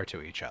Japan are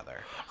to each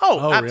other. Oh,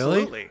 really?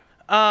 absolutely.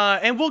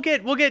 And we'll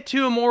get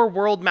to a more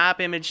world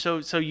map image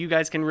so you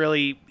guys can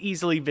really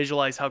easily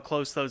visualize how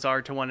close those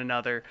are to one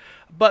another.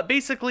 But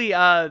basically,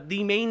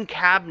 the main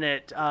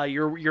cabinet,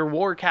 your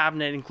war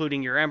cabinet,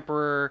 including your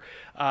emperor,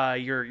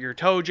 your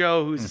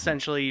Tojo, who's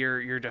essentially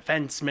your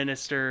defense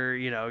minister,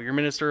 your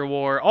minister of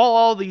war,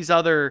 all these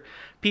other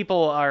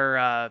people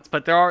are,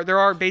 but there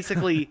are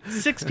basically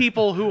 6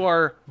 people who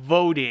are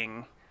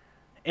voting,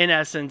 in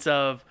essence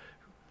of,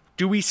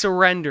 do we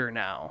surrender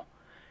now?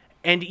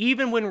 And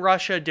even when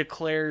Russia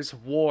declares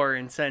war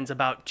and sends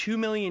about 2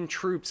 million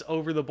troops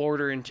over the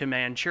border into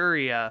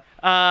Manchuria,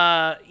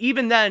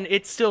 even then,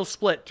 it's still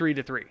split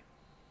 3-3,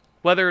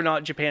 whether or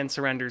not Japan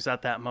surrenders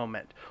at that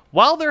moment.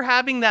 While they're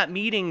having that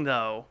meeting,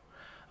 though,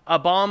 a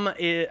bomb,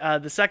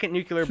 the second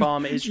nuclear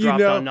bomb is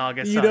dropped on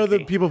Nagasaki.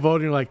 The people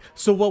voting are like,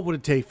 so what would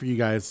it take for you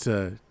guys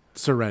to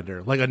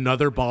surrender? Like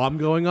another bomb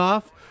going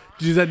off?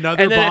 Does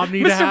another And then, bomb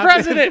need to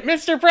happen?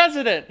 Mr.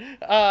 President!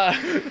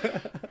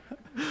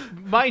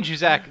 Mind you,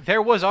 Zach,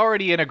 there was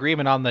already an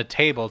agreement on the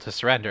table to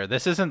surrender.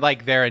 This isn't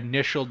like their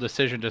initial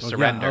decision to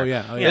surrender. Oh,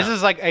 yeah. This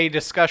is like a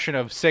discussion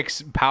of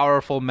 6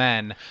 powerful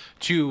men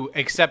to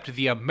accept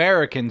the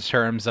American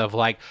terms of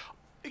like,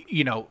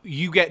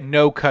 you get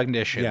no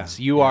conditions.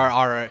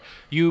 Yeah.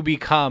 You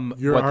become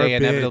You're what our they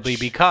inevitably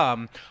bitch.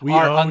 become, We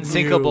our own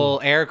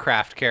unsinkable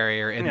aircraft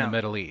carrier in Yeah. the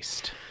Middle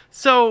East.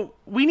 So,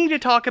 we need to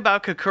talk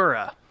about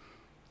Kokura.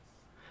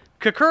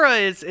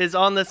 Kokura is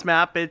on this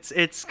map.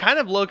 It's kind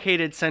of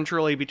located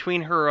centrally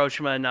between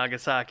Hiroshima and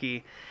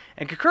Nagasaki.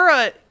 And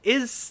Kokura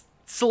is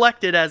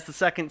selected as the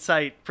second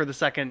site for the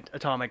second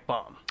atomic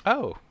bomb.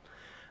 Oh.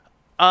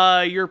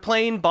 Your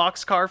plane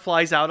boxcar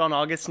flies out on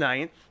August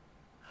 9th.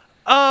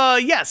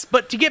 Yes,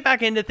 but to get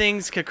back into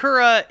things,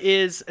 Kokura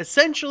is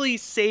essentially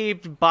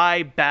saved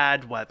by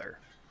bad weather.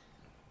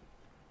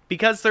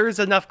 Because there is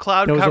enough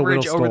cloud There was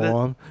coverage a over little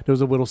storm. There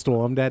was a little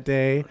storm that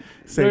day.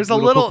 There's a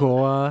little-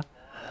 Kokura.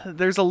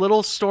 there's a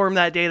little storm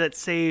that day that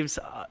saves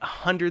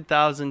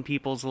 100,000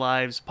 people's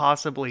lives,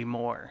 possibly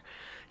more.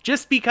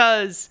 Just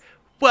because,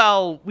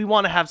 well, we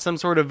want to have some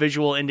sort of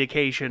visual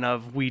indication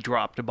of we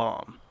dropped a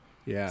bomb.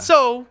 Yeah.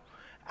 So,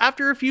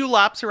 after a few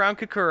laps around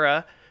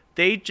Kokura,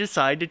 they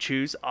decide to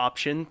choose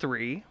option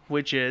 3,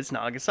 which is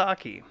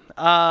Nagasaki.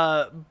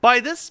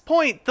 By this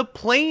point, the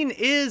plane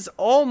is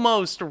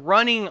almost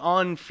running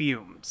on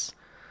fumes.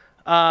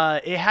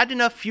 It had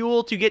enough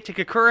fuel to get to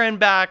Kokura and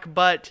back,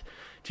 but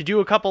to do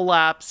a couple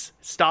laps,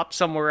 stop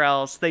somewhere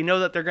else. They know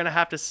that they're going to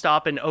have to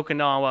stop in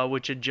Okinawa,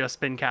 which had just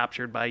been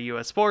captured by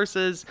U.S.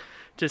 forces,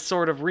 to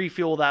sort of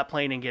refuel that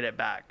plane and get it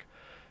back.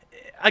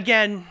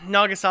 Again,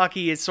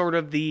 Nagasaki is sort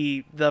of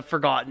the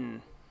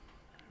forgotten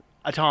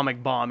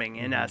atomic bombing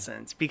in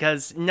essence,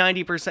 because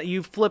 90%,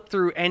 you flip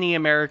through any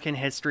American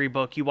history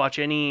book, you watch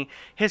any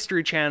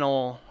History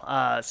Channel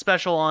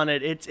special on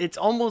it, it's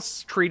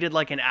almost treated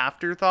like an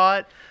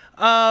afterthought.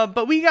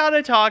 But we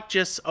gotta talk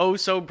just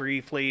so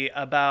briefly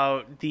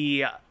about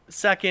the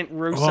second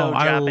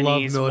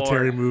Russo-Japanese I love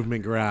military war.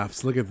 movement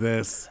graphs. Look at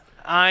this.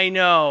 I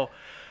know.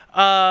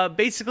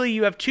 Basically,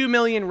 you have 2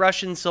 million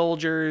Russian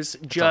soldiers.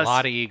 It's a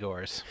lot of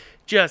Igors.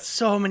 Just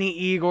so many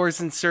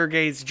Igors and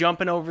Sergeys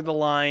jumping over the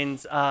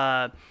lines,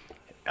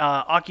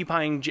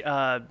 occupying,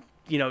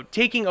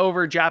 taking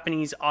over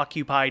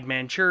Japanese-occupied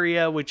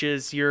Manchuria, which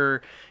is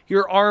your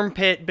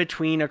armpit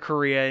between a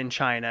Korea and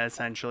China,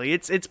 essentially.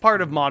 It's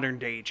part of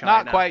modern-day China.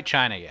 Not quite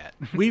China yet.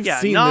 We've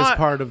seen this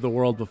part of the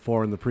world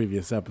before in the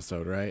previous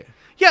episode, right?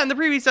 Yeah, in the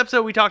previous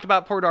episode, we talked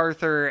about Port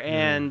Arthur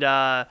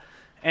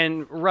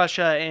and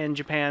Russia and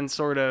Japan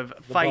sort of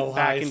fight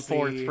back and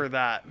forth for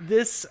that.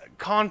 This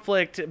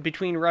conflict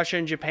between Russia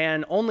and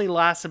Japan only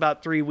lasts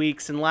about 3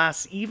 weeks and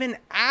lasts even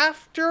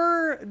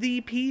after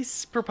the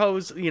peace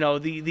proposed,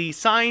 the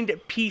signed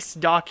peace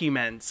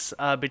documents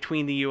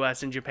between the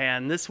U.S. and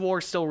Japan. This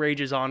war still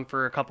rages on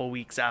for a couple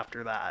weeks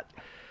after that.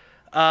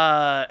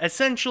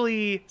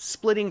 Essentially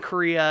splitting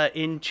Korea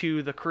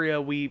into the Korea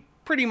we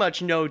pretty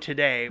much know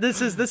today.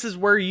 This is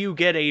where you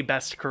get a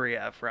best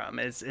Korea from,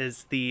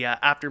 is the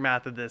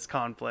aftermath of this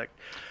conflict.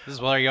 This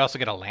is where you also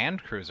get a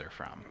land cruiser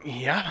from.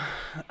 Yeah,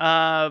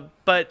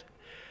 but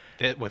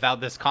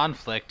without this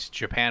conflict,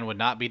 Japan would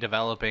not be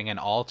developing an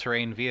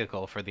all-terrain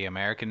vehicle for the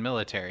American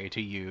military to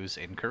use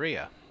in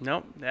Korea.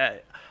 Nope.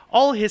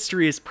 All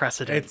history is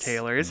precedent,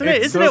 Taylor. Isn't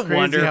it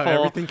wonderful? How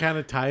everything kind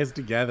of ties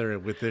together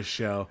with this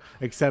show,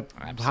 except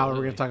how we're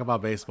going to talk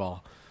about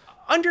baseball.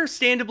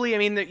 Understandably, I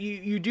mean, that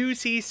you do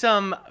see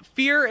some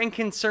fear and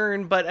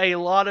concern, but a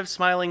lot of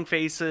smiling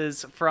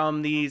faces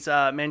from these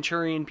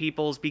Manchurian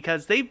peoples,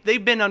 because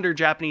they've been under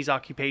Japanese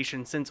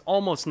occupation since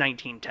almost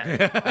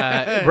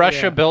 1910.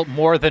 Russia built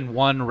more than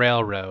one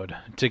railroad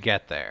to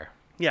get there.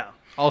 Yeah.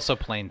 Also,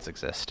 planes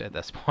exist at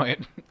this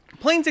point.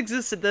 Planes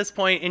exist at this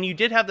point, and you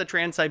did have the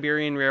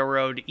Trans-Siberian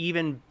Railroad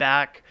even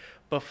back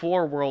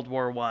before World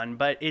War I,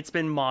 but it's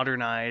been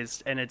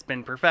modernized and it's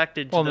been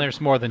perfected. Well,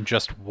 there's more than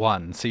just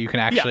one, so you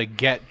can actually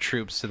get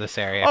troops to this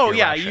area. Oh, if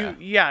you're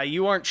Russia.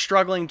 You aren't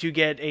struggling to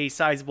get a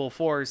sizable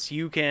force.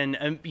 You can,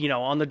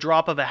 on the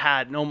drop of a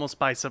hat and almost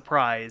by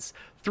surprise,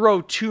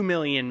 throw 2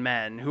 million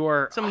men who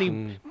are so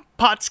many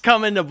pots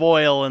coming to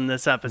boil in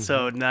this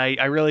episode, and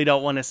I really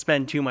don't want to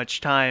spend too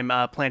much time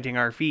planting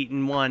our feet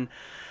in one.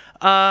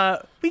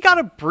 We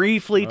gotta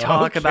briefly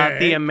talk about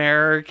the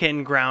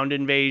American ground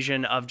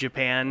invasion of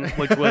Japan,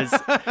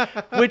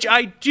 which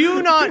I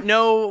do not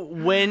know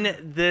when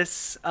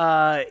this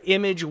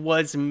image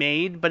was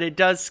made, but it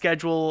does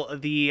schedule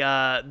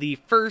the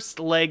first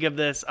leg of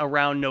this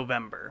around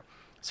November.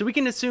 So we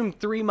can assume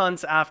 3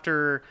 months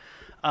after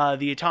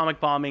the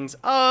atomic bombings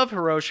of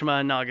Hiroshima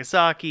and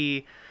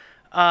Nagasaki.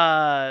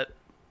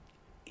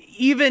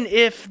 Even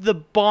if the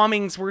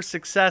bombings were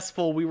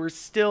successful, we were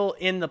still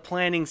in the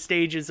planning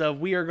stages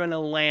of we are going to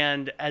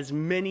land as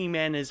many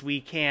men as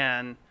we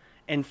can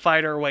and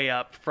fight our way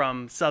up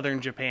from southern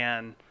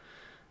Japan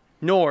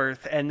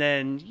north. And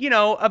then,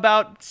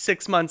 about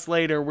 6 months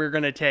later, we're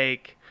going to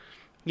take,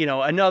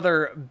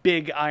 another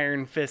big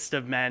iron fist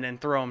of men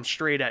and throw them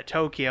straight at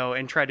Tokyo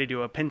and try to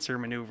do a pincer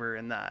maneuver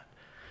in that.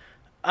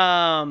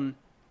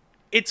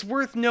 It's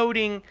worth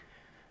noting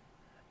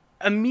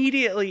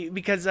immediately,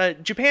 because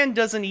Japan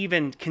doesn't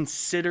even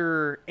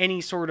consider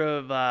any sort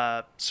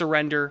of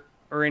surrender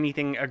or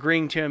anything,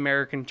 agreeing to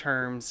American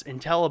terms,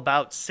 until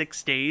about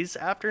 6 days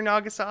after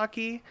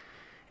Nagasaki.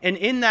 And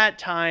in that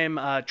time,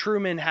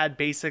 Truman had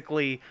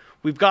basically,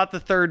 we've got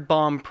the third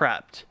bomb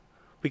prepped.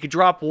 We could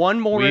drop one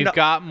more. We've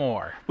got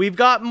more. We've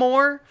got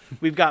more.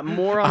 We've got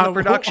more on the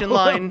production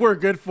line. We're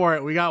good for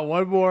it. We got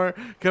one more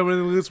coming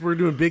in loose. We're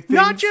doing big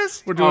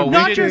things. We're doing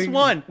not just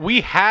one.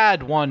 We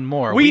had one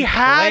more. We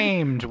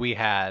claimed we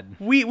had.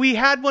 We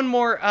had one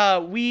more.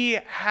 We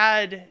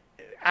had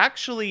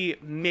actually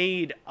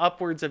made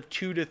upwards of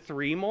 2 to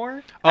 3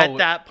 more at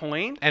that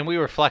point. And we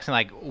were flexing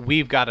like,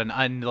 we've got an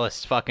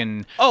endless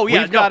fucking...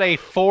 we've got a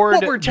Ford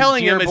what we're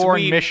telling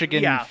Dearborn,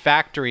 Michigan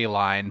factory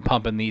line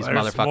pumping these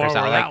motherfuckers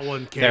out.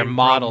 Like, they're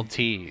Model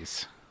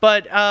Ts.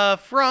 But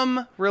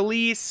from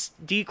release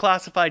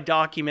declassified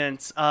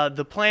documents,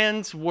 the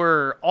plans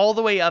were all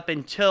the way up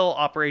until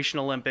Operation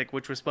Olympic,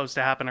 which was supposed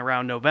to happen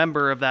around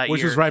November of that year.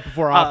 Which was right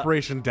before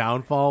Operation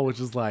Downfall, which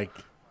is like...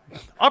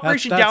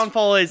 Operation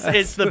Downfall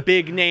is the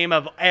big name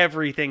of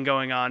everything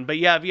going on. But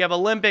yeah, if you have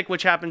Olympic,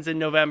 which happens in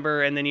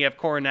November, and then you have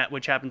Coronet,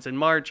 which happens in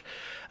March,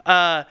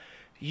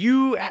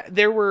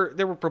 there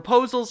were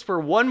proposals for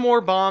 1 more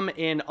bomb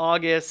in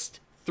August,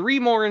 3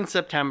 more in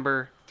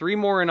September, 3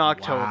 more in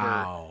October.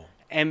 Wow.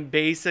 And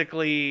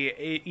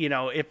basically,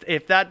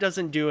 if that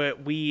doesn't do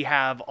it, we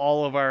have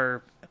all of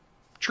our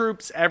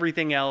troops,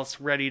 everything else,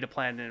 ready to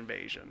plan an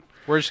invasion.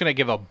 We're just going to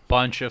give a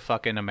bunch of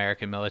fucking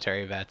American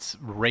military vets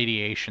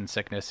radiation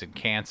sickness and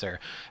cancer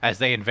as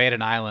they invade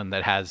an island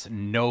that has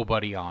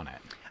nobody on it.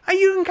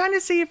 You can kind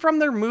of see from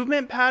their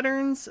movement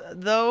patterns,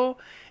 though.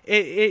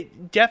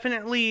 It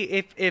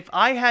definitely, if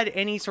I had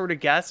any sort of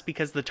guess,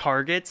 because the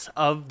targets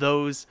of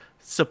those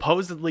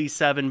supposedly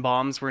 7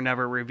 bombs were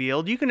never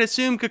revealed, you can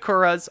assume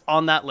Kokura's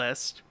on that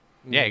list.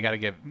 Yeah, you gotta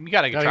try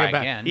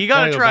again. You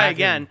gotta try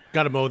again.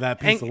 Gotta mow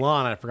that piece of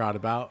lawn I forgot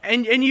about.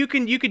 And you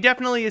could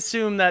definitely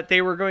assume that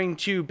they were going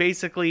to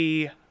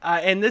basically,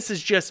 and this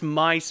is just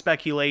my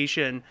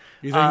speculation.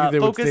 You think they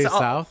would stay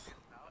south?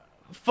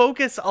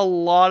 Focus a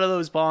lot of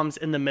those bombs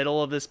in the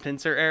middle of this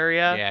pincer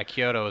area. Yeah,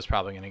 Kyoto is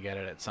probably gonna get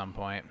it at some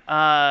point.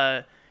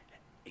 Yeah,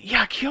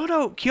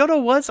 Kyoto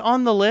was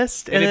on the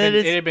list, and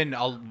it had been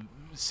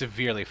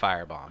severely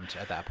firebombed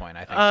at that point,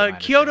 I think.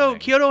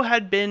 Kyoto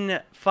had been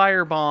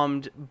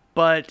firebombed,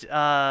 but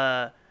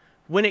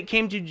when it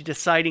came to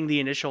deciding the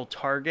initial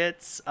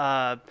targets,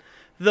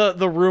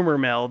 the rumor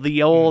mill,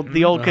 the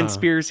old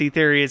conspiracy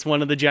theory is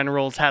one of the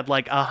generals had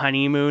like a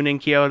honeymoon in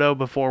Kyoto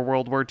before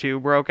World War II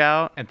broke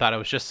out, and thought it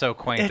was just so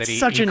quaint that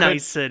he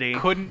nice city.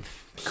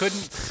 Couldn't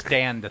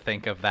stand to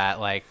think of that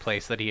like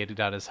place that he had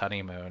done his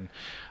honeymoon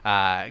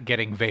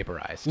getting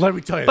vaporized. Let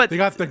me tell you, they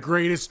got the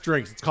greatest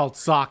drinks. It's called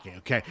sake.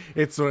 Okay,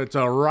 it's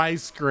a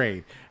rice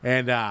grain,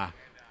 and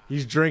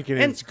he's drinking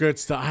it. It's good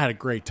stuff. I had a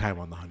great time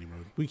on the honeymoon.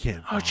 We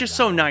can't. Oh, it's just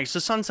so nice. The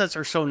sunsets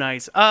are so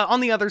nice. On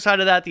the other side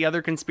of that, the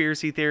other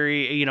conspiracy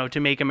theory, to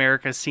make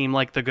America seem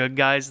like the good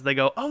guys, they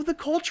go, oh, the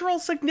cultural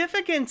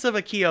significance of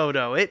a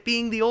Kyoto, it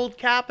being the old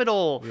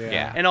capital,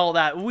 and all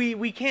that.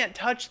 We can't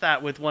touch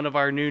that with one of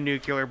our new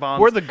nuclear bombs.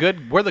 We're the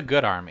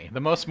good army, the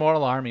most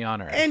moral army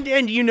on earth. And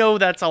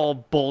that's all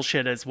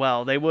bullshit as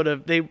well.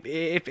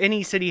 If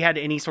any city had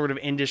any sort of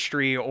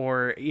industry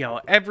or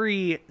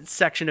every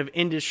section of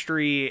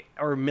industry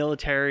or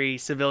military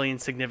civilian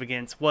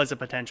significance was a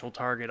potential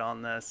target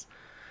on this,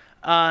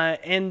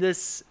 and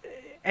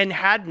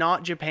had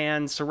not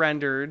Japan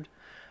surrendered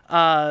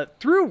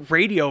through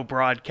radio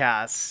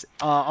broadcasts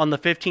on the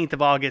 15th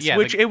of August,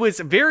 it was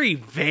very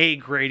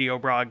vague radio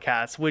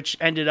broadcasts, which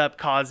ended up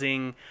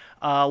causing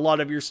a lot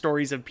of your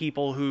stories of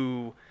people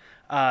who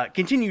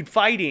continued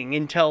fighting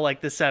until like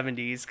the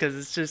 70s, because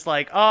it's just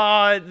like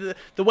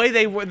the way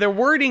they're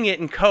wording it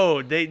in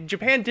code,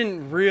 Japan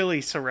didn't really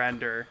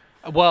surrender.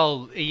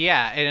 Well,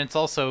 yeah, and it's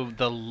also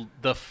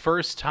the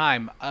first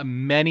time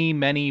many,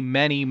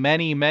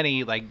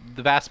 like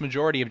the vast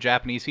majority of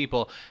Japanese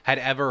people had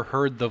ever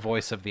heard the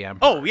voice of the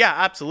emperor. Oh, yeah,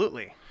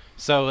 absolutely.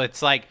 So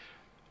it's like,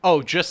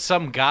 oh, just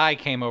some guy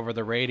came over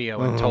the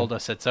radio and told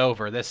us it's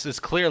over. This is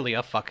clearly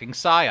a fucking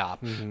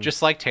psyop,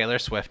 just like Taylor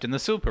Swift in the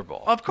Super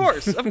Bowl. Of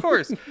course.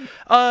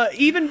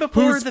 Even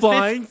before Who's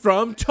flying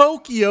from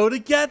Tokyo to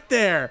get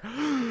there?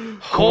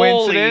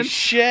 Coincidence?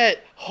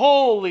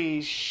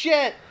 Holy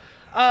shit.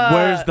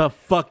 Where's the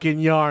fucking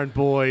yarn,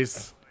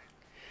 boys?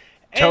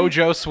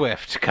 Tojo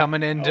Swift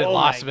coming into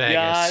Las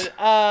Vegas.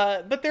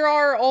 But there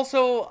are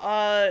also,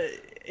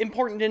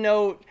 important to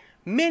note,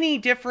 many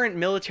different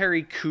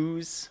military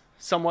coups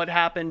somewhat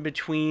happened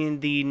between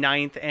the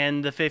 9th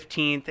and the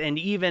 15th, and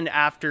even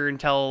after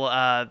until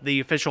the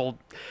official,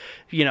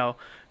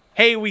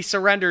 hey, we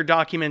surrender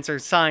documents are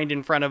signed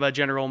in front of a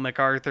General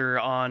MacArthur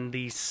on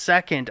the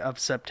 2nd of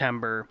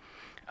September.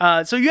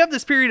 So you have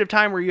this period of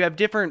time where you have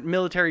different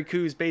military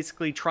coups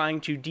basically trying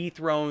to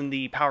dethrone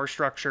the power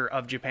structure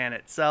of Japan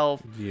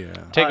itself. Yeah.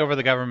 Take over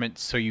the government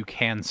so you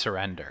can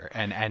surrender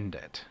and end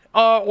it.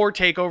 Or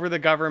take over the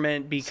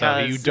government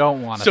because you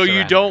don't want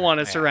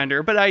to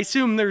surrender. But I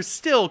assume there's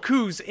still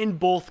coups in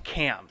both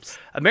camps.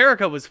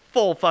 America was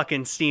full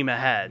fucking steam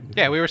ahead.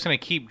 Yeah, we were just gonna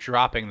keep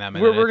dropping them.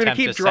 We're gonna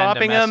keep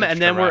dropping them,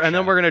 and then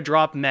we're gonna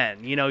drop men.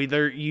 And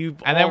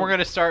then we're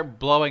gonna start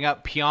blowing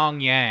up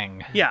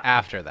Pyongyang. Yeah.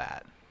 After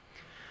that.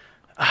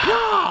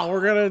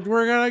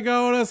 We're gonna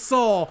go to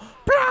Seoul.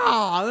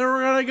 Then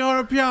we're gonna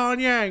go to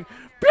Pyongyang.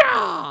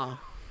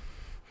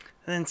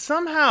 And then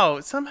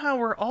somehow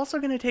we're also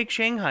gonna take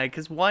Shanghai,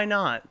 because why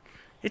not?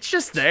 It's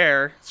just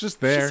there. It's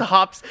just there.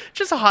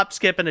 Just a hop,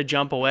 skip, and a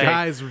jump away.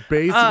 Guys,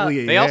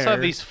 basically, they also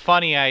have these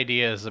funny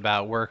ideas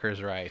about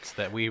workers' rights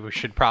that we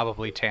should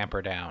probably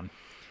tamper down.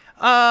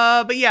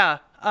 But yeah,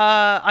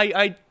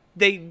 I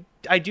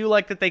do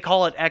like that they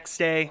call it X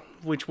Day,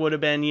 which would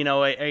have been,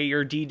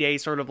 your D-Day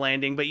sort of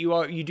landing. But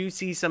you do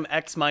see some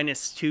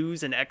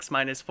X-2s and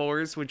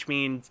X-4s, which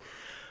means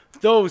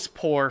Those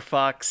poor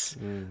fucks.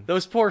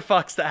 Those poor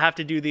fucks that have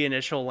to do the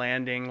initial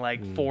landing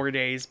like 4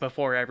 days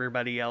before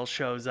everybody else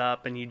shows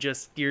up, and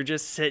you're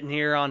just sitting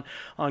here on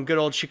good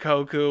old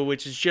Shikoku,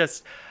 which is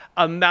just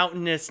a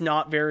mountainous,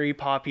 not very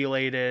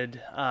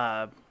populated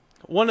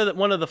one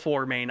of the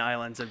 4 main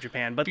islands of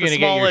Japan, but You're the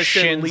gonna smallest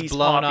get your and shins least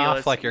blown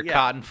populous. off like your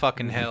cotton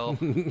fucking hill.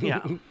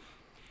 Yeah.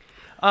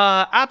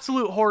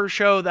 Absolute horror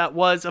show that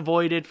was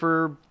avoided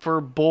for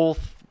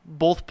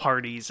both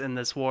parties in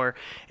this war.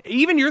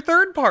 Even your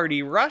third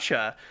party,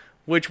 Russia,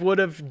 which would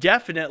have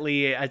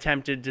definitely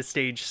attempted to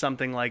stage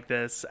something like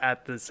this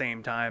at the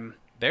same time.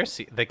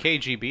 The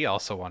KGB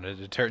also wanted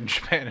to turn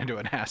Japan into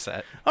an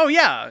asset, Oh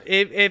yeah,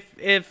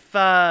 if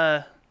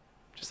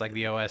just like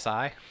the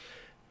OSI.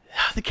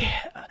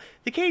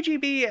 the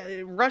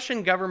KGB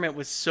Russian government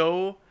was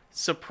so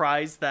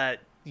surprised that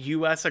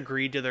U.S.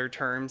 agreed to their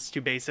terms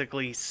to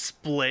basically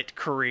split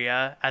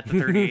Korea at the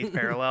 38th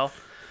parallel.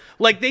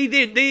 Like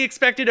they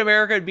expected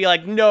America to be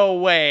like, no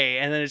way,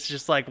 and then it's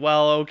just like,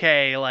 well,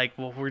 okay, like,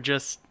 well, I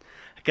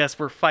guess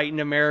we're fighting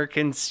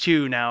Americans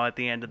too now at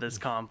the end of this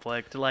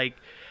conflict. Like,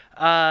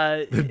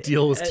 The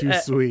deal was too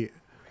sweet.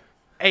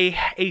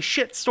 a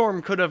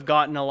shitstorm could have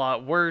gotten a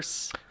lot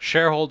worse.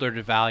 Shareholder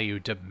value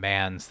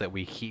demands that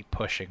we keep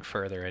pushing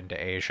further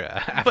into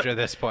Asia after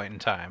this point in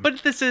time.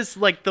 But this is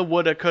like the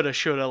woulda, coulda,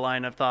 shoulda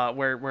line of thought,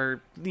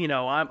 where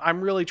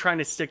I'm really trying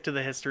to stick to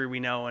the history we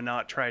know and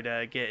not try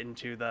to get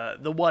into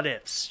the what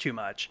ifs too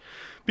much,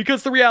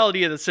 because the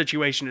reality of the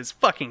situation is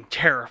fucking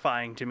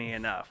terrifying to me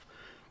enough.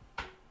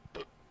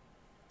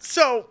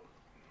 So,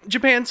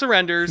 Japan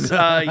surrenders.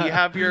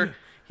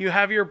 You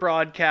have your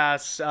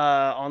broadcasts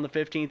on the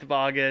 15th of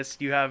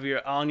August. You have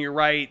on your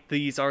right,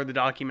 these are the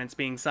documents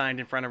being signed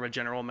in front of a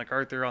General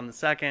MacArthur on the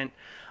 2nd.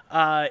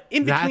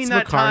 In between That's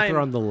that MacArthur time,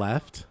 on the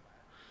left.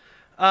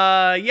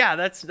 yeah,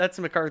 that's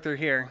MacArthur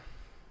here.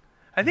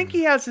 I think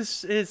he has his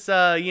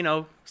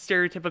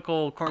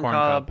stereotypical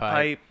corncob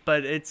pipe,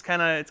 but it's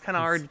kind of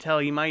hard to tell.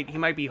 He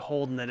might be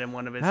holding it in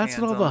one of his hands.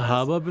 That's what all the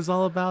hubbub is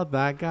all about.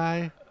 That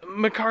guy.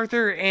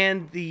 MacArthur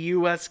and the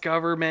U.S.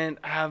 government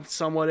have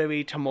somewhat of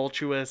a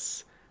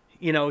tumultuous.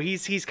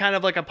 He's kind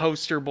of like a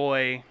poster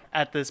boy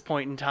at this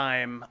point in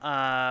time,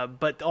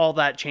 but all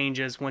that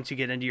changes once you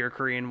get into your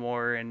Korean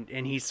War, and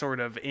he's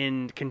sort of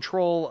in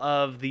control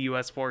of the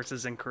U.S.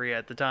 forces in Korea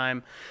at the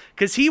time,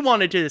 because he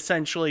wanted to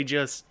essentially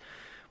just,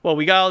 well,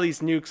 we got all these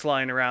nukes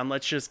lying around,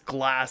 let's just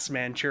glass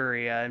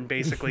Manchuria and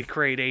basically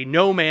create a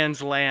no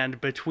man's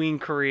land between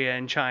Korea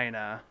and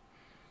China.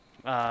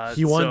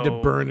 He wanted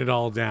to burn it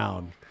all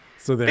down.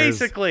 So there's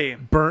basically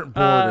burnt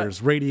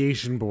borders,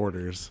 radiation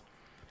borders.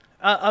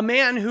 A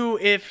man who,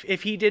 if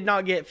he did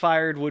not get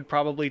fired, would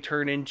probably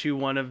turn into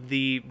one of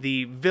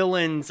the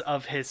villains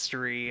of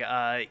history,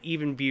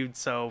 even viewed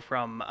so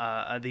from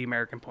the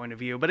American point of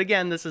view. But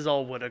again, this is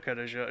all woulda,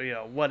 coulda,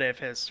 what if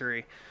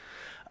history.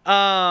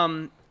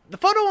 The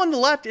photo on the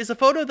left is a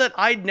photo that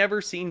I'd never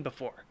seen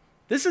before.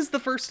 This is the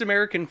first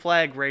American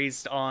flag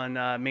raised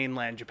on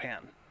mainland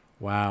Japan.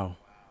 Wow.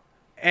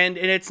 And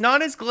it's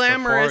not as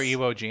glamorous.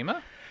 Before Iwo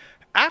Jima?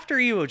 After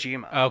Iwo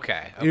Jima.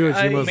 Okay. Iwo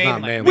Jima's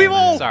not mainland.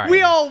 mainland.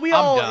 We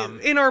all, dumb.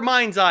 in our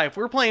mind's eye, if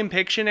we're playing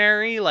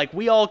Pictionary, like,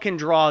 we all can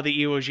draw the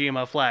Iwo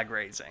Jima flag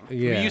raising.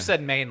 Yeah. You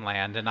said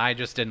mainland, and I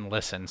just didn't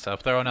listen, so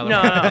throw another No,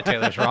 one no. at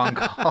Taylor's wrong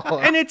call.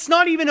 And it's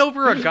not even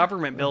over a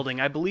government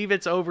building. I believe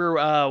it's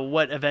over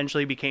what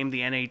eventually became the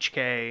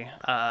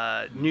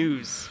NHK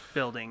news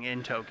building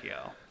in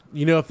Tokyo.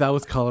 If that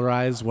was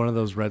colorized, one of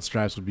those red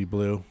stripes would be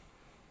blue.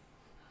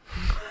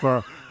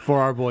 For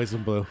our boys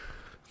in blue.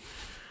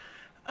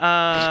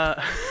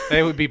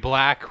 They would be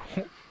black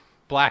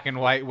and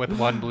white with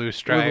one blue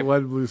stripe. With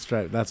one blue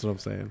stripe. That's what I'm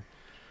saying.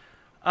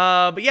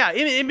 But yeah,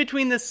 in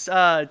between this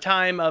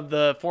time of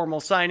the formal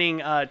signing,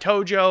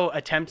 Tojo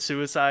attempts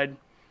suicide.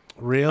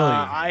 Really?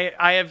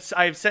 I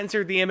have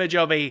censored the image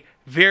of a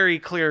very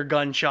clear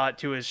gunshot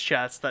to his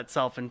chest that's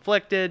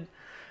self-inflicted.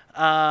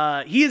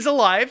 He is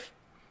alive.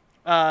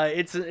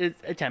 It's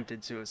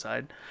attempted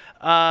suicide.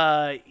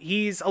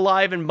 He's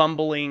alive and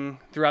mumbling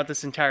throughout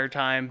this entire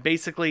time.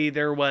 Basically,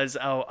 there was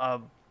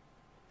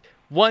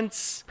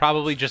once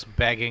Probably just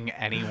begging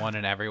anyone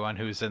and everyone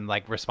who's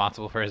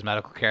responsible for his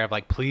medical care of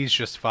please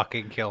just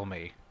fucking kill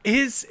me.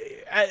 his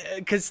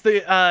because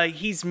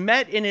he's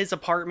met in his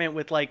apartment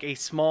with a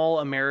small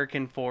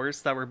American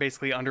force that were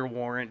basically under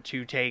warrant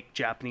to take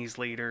Japanese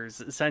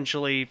leaders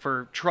essentially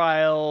for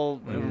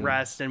trial,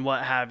 arrest, and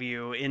what have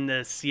you in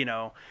this,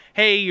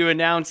 hey, you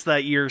announced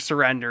that you're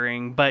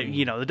surrendering, but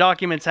the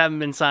documents haven't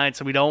been signed,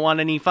 so we don't want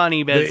any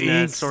funny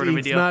business sort of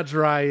a deal. It's not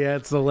dry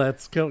yet, so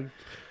let's come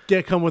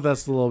with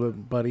us a little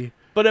bit, buddy.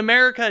 But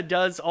America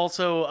does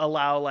also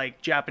allow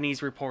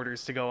Japanese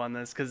reporters to go on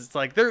this, because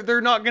it's they're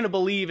not going to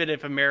believe it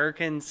if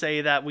Americans say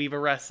that we've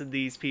arrested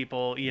these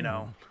people,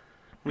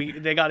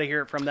 They got to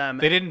hear it from them.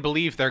 They didn't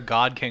believe their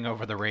God King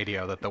over the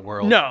radio that the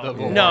world. No. the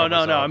war was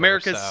over,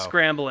 America's so.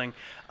 scrambling.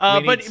 We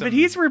need But some-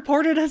 he's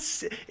reported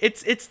as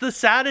it's the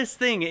saddest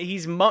thing.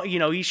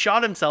 He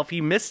shot himself.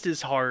 He missed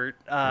his heart,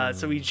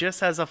 so he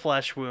just has a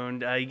flesh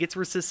wound. He gets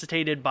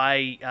resuscitated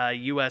by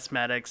U.S.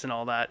 medics and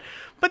all that.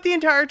 But the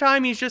entire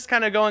time he's just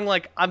kind of going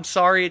like, "I'm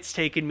sorry, it's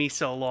taken me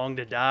so long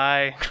to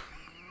die."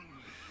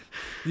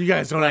 You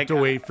guys don't have to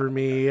wait for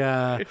me.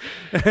 Come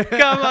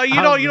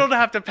on, you don't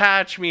have to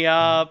patch me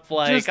up.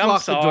 Like, Just I'm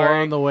lock sorry. the door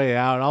on the way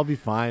out. I'll be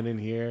fine in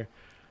here.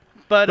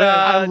 But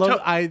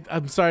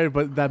I'm sorry,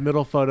 but that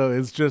middle photo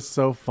is just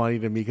so funny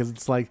to me because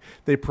it's like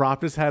they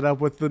propped his head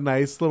up with the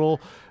nice little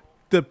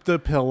the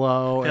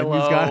pillow,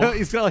 and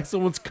he's got like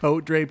someone's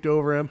coat draped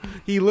over him.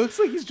 He looks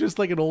like he's just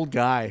like an old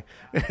guy.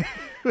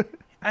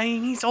 I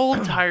mean, he's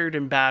old, tired,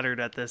 and battered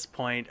at this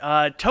point.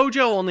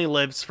 Tojo only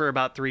lives for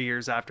about 3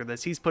 years after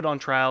this. He's put on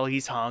trial.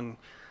 He's hung.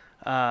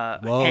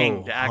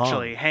 Hanged,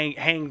 actually.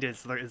 Hanged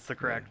is the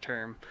correct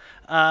term.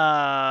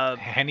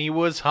 And he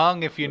was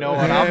hung, if you know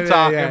what I'm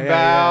talking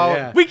about.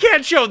 Yeah. We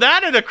can't show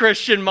that in a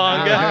Christian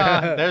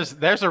manga.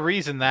 There's a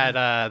reason that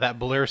that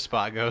blur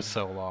spot goes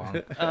so long.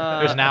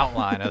 There's an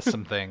outline of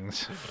some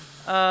things.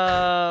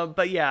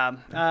 But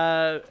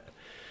yeah.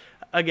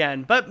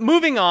 Again, but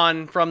moving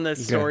on from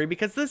this story,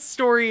 because this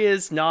story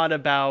is not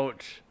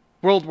about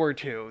World War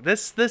II.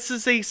 This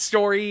is a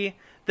story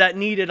that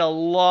needed a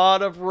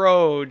lot of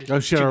road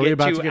Oh shit! to Are get we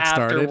about to to get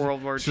after started?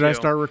 World War Should II. I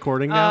start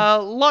recording now?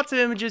 Lots of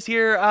images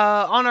here.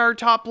 On our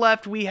top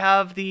left, we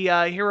have the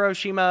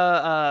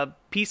Hiroshima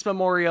Peace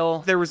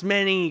Memorial. There was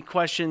many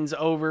questions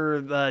over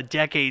the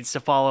decades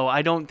to follow.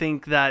 I don't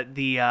think that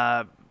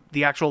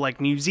the actual like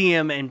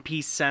museum and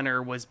peace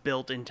center was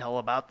built until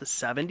about the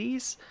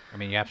 70s. I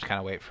mean, you have to kind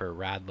of wait for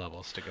rad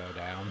levels to go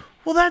down.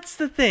 Well, that's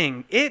the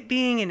thing. It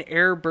being an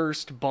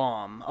airburst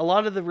bomb, a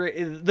lot of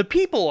the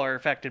people are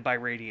affected by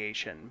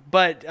radiation,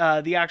 but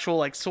the actual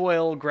like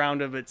soil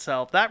ground of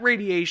itself, that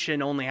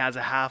radiation only has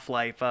a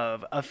half-life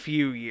of a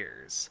few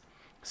years.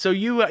 So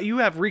you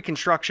have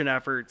reconstruction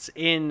efforts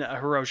in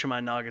Hiroshima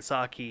and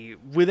Nagasaki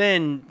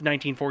within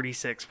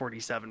 1946,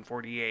 47,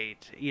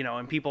 48,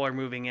 and people are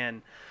moving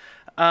in.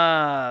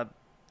 But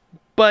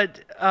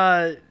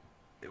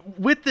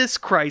with this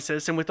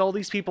crisis and with all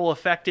these people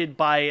affected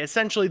by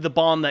essentially the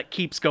bomb that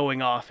keeps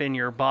going off in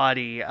your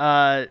body,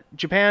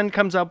 Japan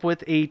comes up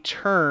with a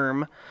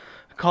term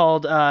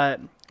called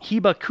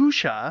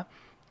hibakusha,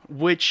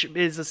 which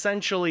is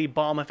essentially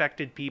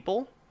bomb-affected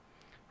people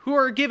who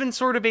are given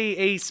sort of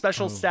a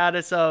special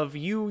status of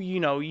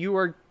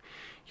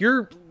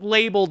you're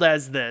labeled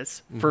as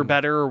this for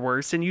better or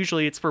worse, and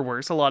usually it's for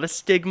worse. A lot of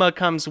stigma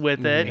comes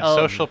with it.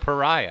 Social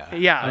pariah.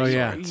 Yeah. Oh,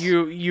 yeah.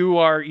 You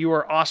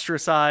are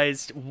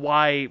ostracized.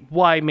 Why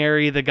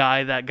marry the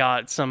guy that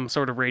got some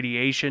sort of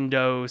radiation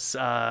dose?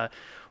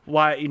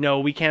 Why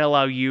we can't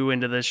allow you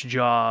into this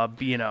job?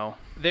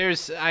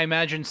 There's, I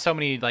imagine, so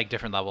many like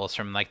different levels,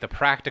 from like the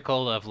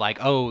practical of like,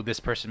 oh,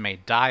 this person may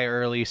die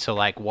early, so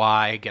like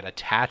why get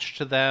attached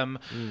to them,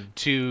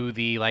 to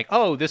the like,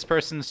 oh, this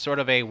person's sort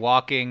of a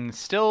walking,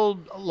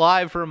 still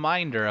alive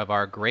reminder of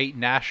our great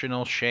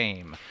national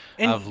shame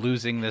of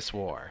losing this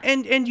war.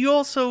 And you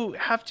also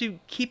have to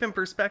keep in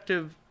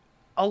perspective,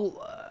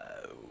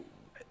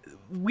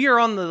 we are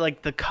on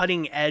the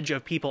cutting edge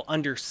of people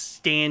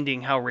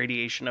understanding how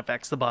radiation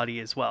affects the body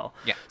as well.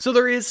 Yeah. So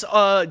there is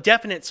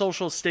definite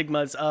social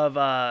stigmas of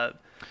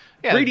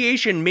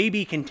radiation may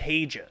be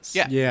contagious.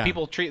 Yeah.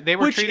 People they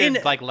were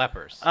treated like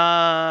lepers.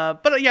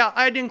 But yeah,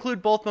 I'd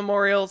include both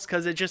memorials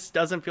because it just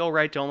doesn't feel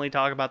right to only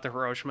talk about the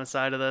Hiroshima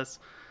side of this.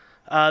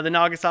 The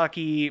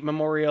Nagasaki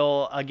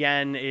Memorial,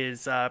 again,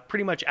 is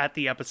pretty much at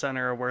the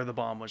epicenter of where the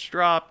bomb was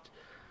dropped.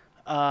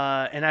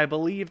 And I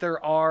believe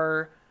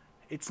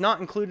it's not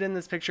included in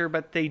this picture,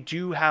 but they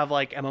do have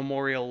like a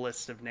memorial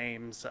list of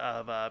names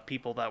of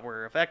people that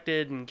were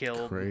affected and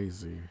killed.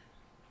 Crazy.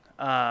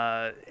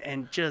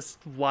 And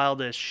just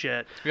wild as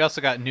shit. We also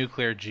got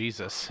Nuclear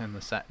Jesus in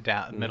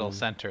the middle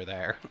center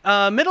there.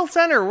 Middle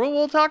center,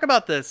 we'll talk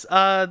about this.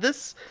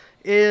 This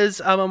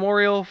is a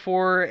memorial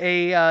for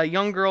a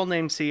young girl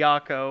named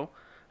Sayako.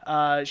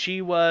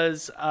 She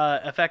was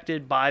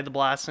affected by the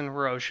blast in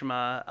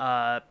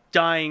Hiroshima,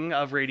 dying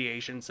of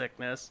radiation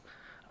sickness.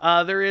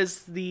 There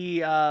is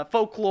the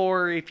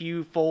folklore, if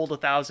you fold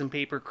 1,000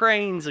 paper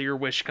cranes, your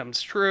wish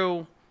comes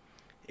true.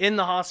 In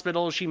the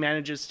hospital, she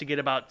manages to get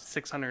about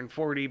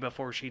 640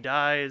 before she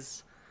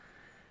dies.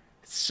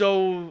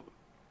 So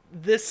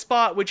this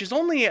spot, which is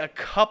only a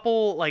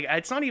couple,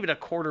 it's not even a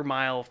quarter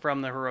mile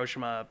from the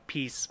Hiroshima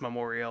Peace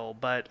Memorial,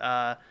 but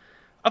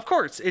of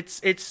course,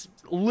 it's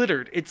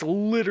littered. It's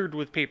littered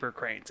with paper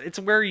cranes. It's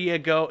where you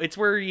go. It's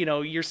where,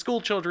 your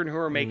school children who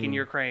are making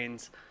your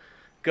cranes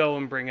go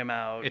and bring them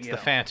out. It's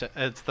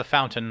it's the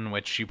fountain in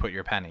which you put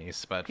your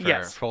pennies, but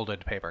for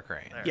folded paper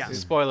cranes. Yeah.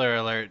 Spoiler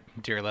alert,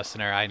 dear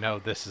listener, I know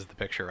this is the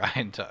picture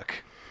Ryan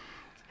took.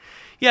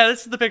 Yeah,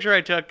 this is the picture I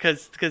took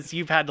because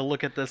you've had to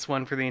look at this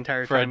one for the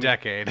entire time. For a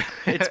decade.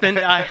 It's been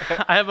I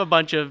have a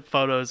bunch of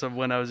photos of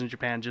when I was in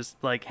Japan just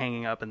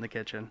hanging up in the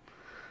kitchen.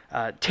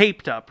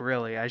 taped up,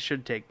 really. I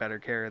should take better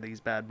care of these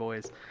bad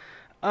boys.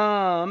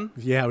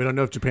 Yeah, we don't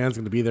know if Japan's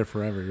going to be there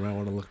forever. You might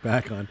want to look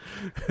back on.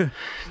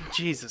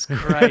 Jesus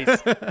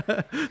Christ.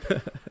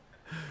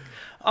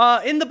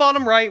 In the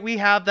bottom right, we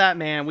have that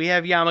man. We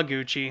have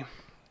Yamaguchi.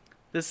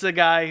 This is a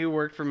guy who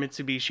worked for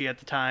Mitsubishi at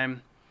the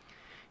time.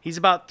 He's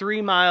about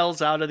 3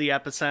 miles out of the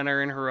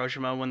epicenter in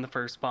Hiroshima when the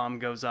first bomb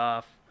goes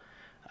off.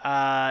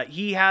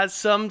 He has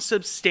some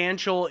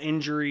substantial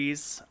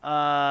injuries.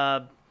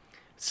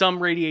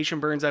 Some radiation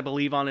burns, I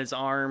believe, on his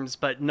arms,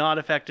 but not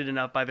affected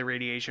enough by the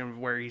radiation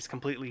where he's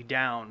completely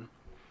down.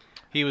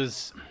 He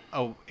was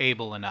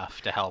able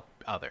enough to help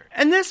others.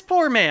 And this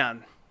poor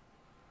man.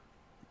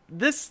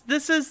 This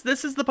is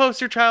the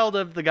poster child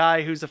of the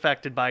guy who's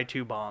affected by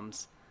 2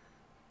 bombs.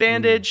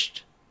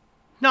 Bandaged,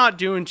 not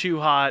doing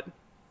too hot,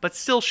 but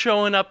still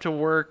showing up to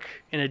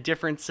work in a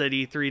different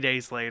city 3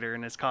 days later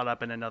and is caught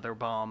up in another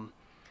bomb.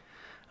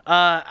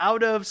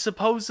 Out of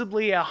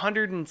supposedly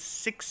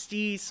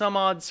 160 some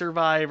odd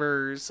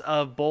survivors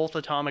of both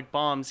atomic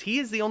bombs, he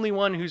is the only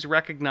one who's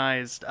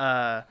recognized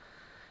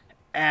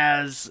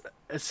as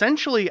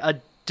essentially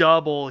a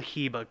double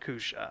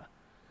hibakusha.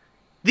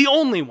 The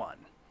only one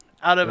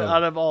out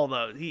of all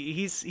those.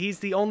 He's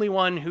the only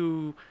one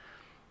who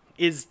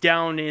is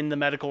down in the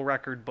medical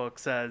record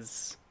books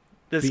as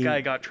this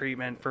guy got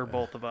treatment for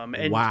both of them.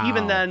 And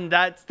even then,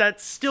 that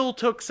still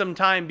took some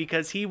time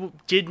because he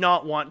did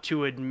not want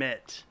to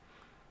admit.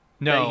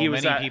 No,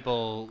 many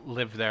people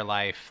lived their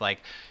life. Like,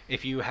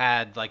 if you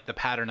had, like, the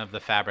pattern of the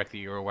fabric that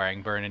you were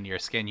wearing burn into your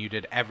skin, you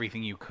did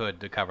everything you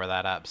could to cover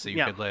that up so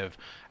you could live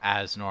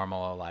as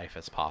normal a life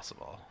as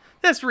possible.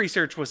 This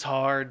research was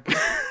hard.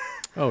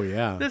 Oh,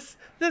 yeah.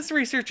 This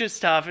research is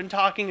tough, and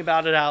talking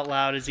about it out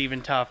loud is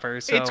even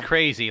tougher. So. It's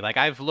crazy. Like,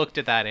 I've looked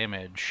at that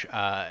image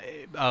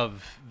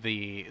of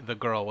the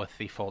girl with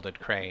the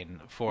folded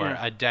crane for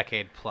a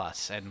decade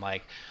plus, and,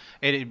 like,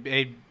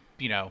 it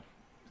you know,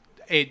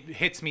 it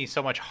hits me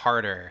so much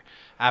harder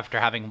after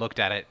having looked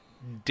at it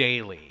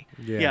daily.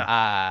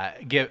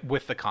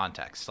 With the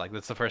context. Like,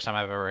 that's the first time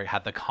I've ever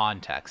had the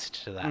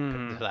context to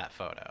that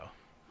photo.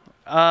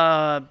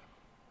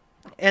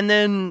 And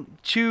then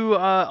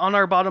on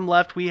our bottom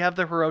left, we have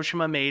the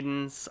Hiroshima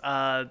Maidens.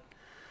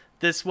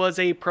 This was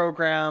a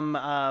program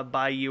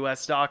by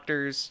U.S.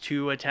 doctors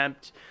to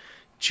attempt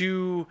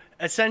to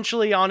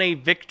essentially on a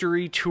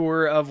victory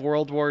tour of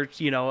World War,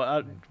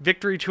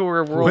 victory tour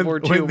of World War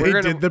II. When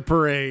they did the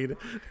parade.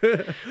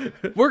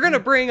 We're gonna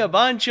bring a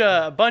bunch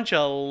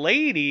of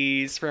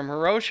ladies from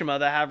Hiroshima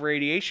that have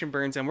radiation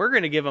burns, and we're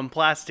gonna give them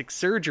plastic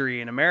surgery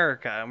in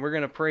America, and we're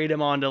gonna parade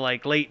them onto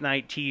like late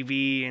night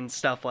TV and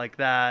stuff like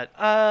that.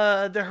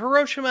 The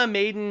Hiroshima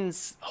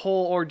Maidens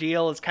whole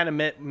ordeal is kind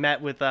of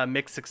met with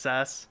mixed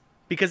success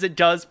because it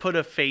does put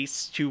a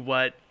face to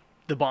what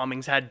the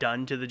bombings had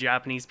done to the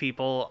Japanese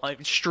people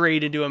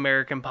straight into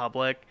American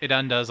public. It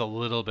undoes a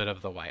little bit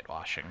of the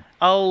whitewashing.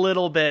 A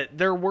little bit.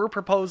 There were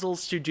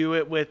proposals to do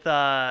it with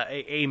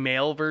a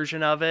male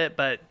version of it,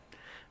 but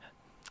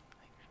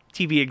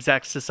TV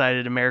execs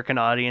decided American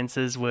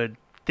audiences would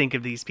think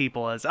of these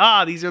people as,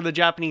 these are the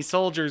Japanese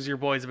soldiers your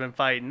boys have been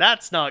fighting.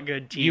 That's not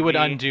good TV. You would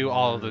undo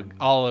all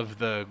of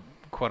the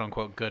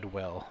quote-unquote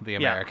goodwill the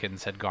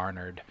Americans had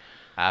garnered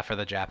for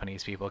the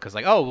Japanese people, because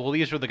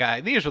these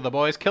were the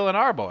boys killing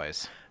our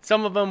boys.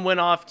 Some of them went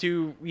off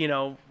to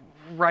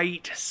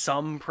write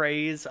some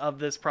praise of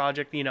this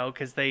project,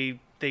 because they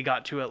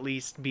got to at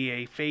least be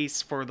a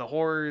face for the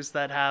horrors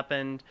that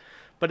happened,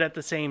 but at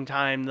the same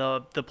time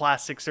the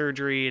plastic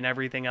surgery and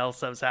everything else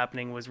that was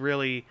happening was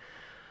really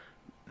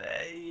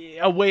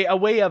a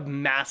way of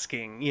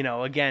masking,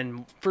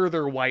 again,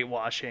 further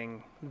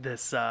whitewashing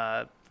this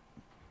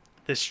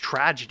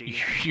tragedy.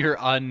 You're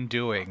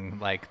undoing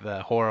like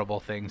the horrible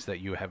things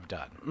that you have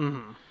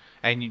done.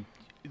 And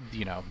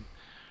you know,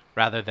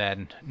 rather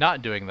than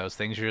not doing those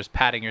things, you're just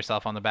patting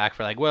yourself on the back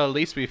for like, well, at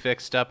least we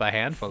fixed up a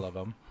handful of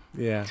them.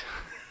 Yeah.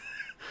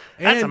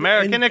 That's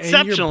American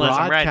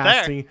exceptionalism right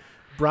there.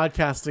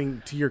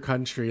 Broadcasting to your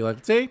country,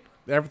 like, see,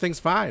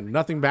 everything's fine.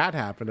 Nothing bad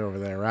happened over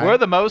there, right? We're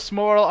the most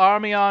moral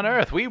army on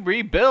earth. We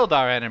rebuild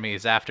our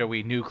enemies after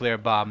we nuclear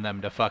bomb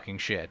them to fucking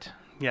shit.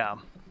 Yeah.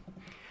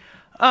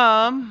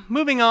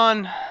 Moving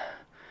on.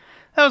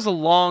 That was a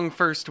long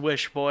first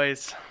wish,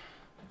 boys.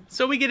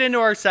 So we get into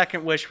our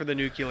second wish for the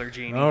nuclear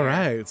genie. All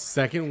right,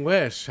 second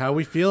wish. How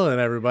we feeling,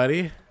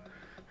 everybody?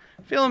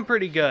 Feeling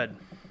pretty good.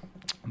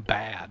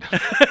 Bad.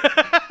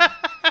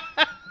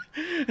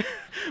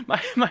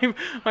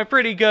 my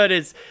pretty good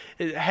is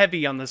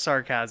heavy on the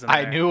sarcasm there.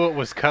 I knew it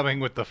was coming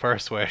with the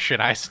first wish,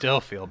 and I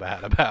still feel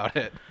bad about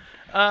it.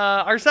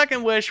 Our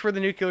second wish for the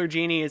nuclear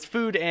genie is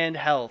food and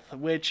health,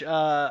 which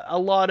a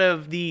lot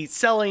of the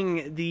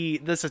selling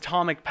this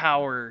atomic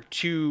power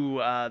to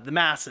the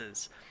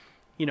masses.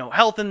 You know,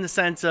 health in the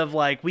sense of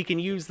like we can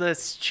use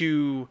this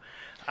to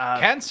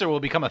cancer will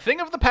become a thing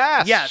of the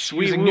past. Yes,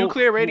 using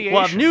nuclear radiation.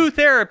 We'll have new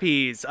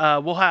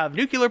therapies. We'll have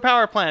nuclear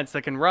power plants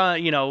that can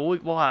run. You know,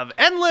 we'll have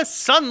endless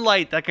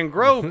sunlight that can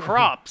grow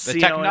crops. The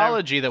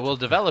technology that will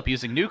develop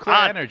using nuclear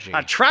energy.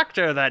 A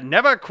tractor that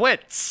never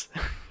quits.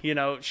 You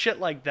know, shit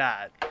like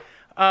that.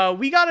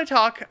 We got to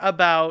talk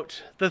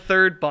about the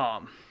third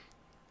bomb.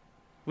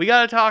 We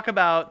got to talk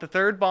about the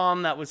third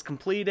bomb that was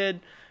completed,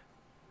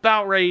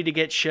 about ready to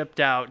get shipped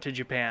out to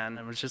Japan.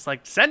 It was just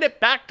like, send it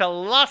back to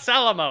Los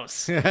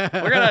Alamos. We're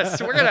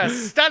gonna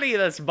study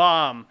this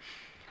bomb.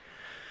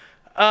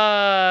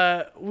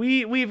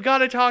 We've got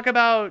to talk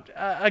about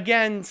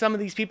again some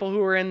of these people who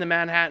were in the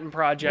Manhattan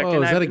Project.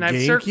 Whoa, is that a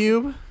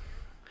GameCube?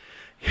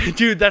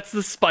 Dude, that's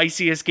the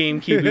spiciest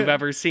GameCube you've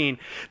ever seen.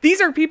 These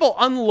are people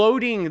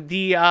unloading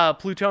the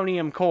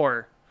plutonium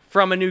core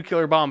from a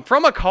nuclear bomb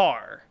from a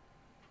car.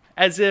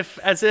 As if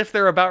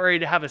they're about ready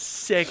to have a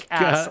sick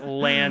ass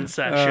LAN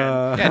session.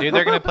 Yeah, dude,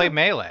 they're gonna play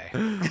Melee.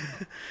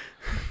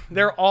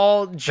 They're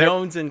all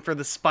jonesing for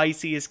the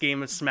spiciest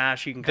game of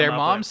Smash you can come Their up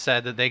mom with.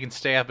 said that they can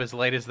stay up as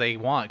late as they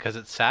want because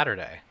it's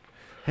Saturday.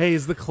 Hey,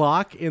 is the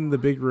clock in the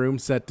big room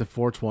set to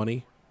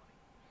 4:20?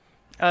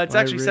 It's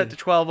actually set to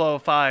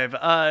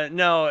 12:05.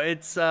 No,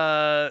 it's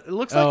it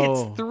looks like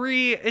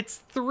it's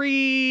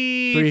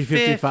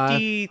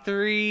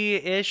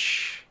 3:53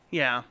 ish.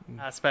 Yeah,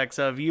 aspects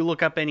of you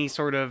look up any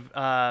sort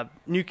of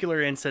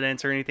nuclear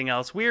incidents or anything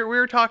else.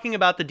 We're talking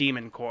about the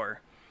Demon Core,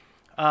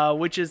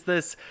 which is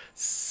this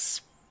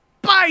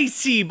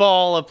spicy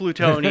ball of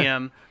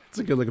plutonium. It's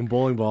a good looking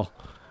bowling ball.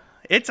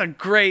 It's a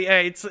great.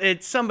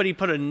 It's somebody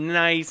put a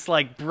nice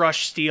like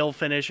brushed steel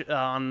finish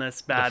on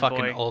this bad The fucking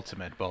boy.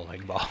 ultimate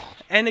bowling ball.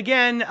 And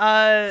again,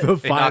 The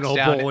final knocks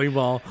down- bowling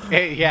ball.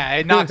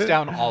 It knocks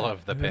down all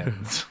of the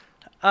pins,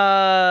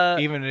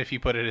 even if you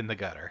put it in the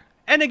gutter.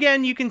 and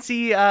again, you can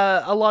see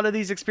a lot of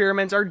these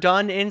experiments are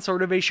done in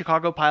sort of a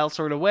Chicago pile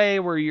sort of way,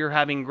 where you're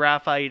having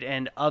graphite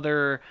and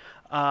other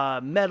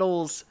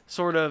metals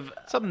sort of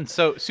Something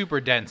so super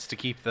dense to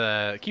keep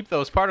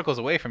those particles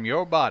away from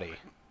your body.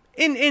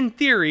 in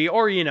theory,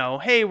 or you know,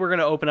 hey, we're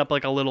gonna open up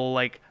like a little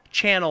like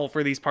channel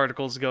for these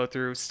particles to go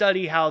through,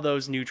 study how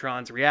those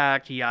neutrons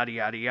react, yada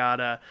yada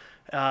yada.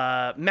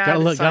 Mad Gotta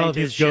let scientist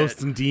these shit.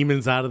 ghosts and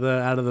demons out of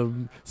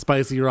the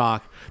spicy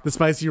rock. The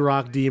spicy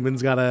rock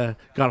demons gotta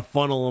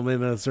funnel them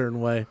in a certain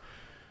way.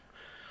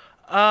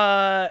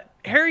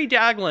 Harry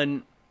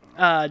Daghlian.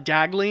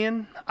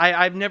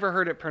 I've never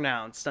heard it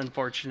pronounced,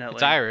 unfortunately.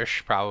 It's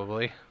Irish,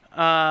 probably.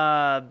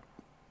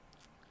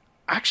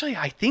 Actually,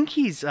 I think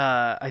his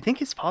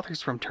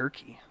father's from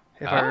Turkey,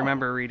 if I Oh.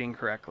 remember reading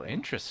correctly.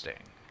 Interesting.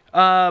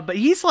 But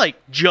he's like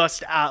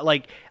just at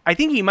like I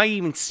think he might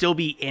even still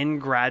be in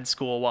grad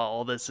school while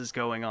all this is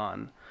going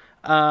on.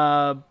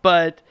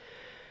 But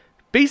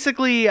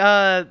basically,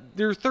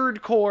 their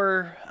third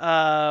core,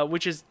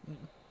 which is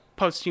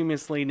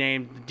posthumously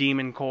named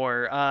Demon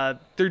Core,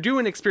 they're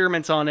doing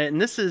experiments on it,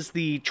 and this is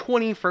the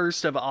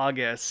 21st of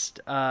August.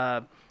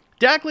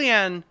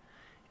 Daghlian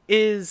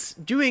is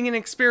doing an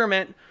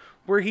experiment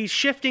where he's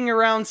shifting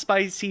around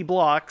spicy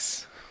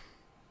blocks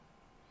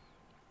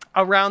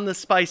around the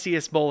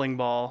spiciest bowling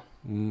ball.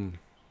 And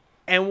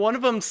one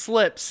of them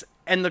slips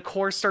and the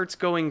core starts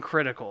going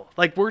critical.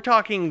 Like, we're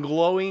talking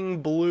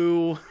glowing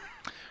blue.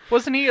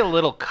 Wasn't he a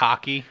little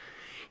cocky?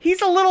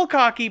 He's a little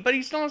cocky, but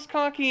he's not as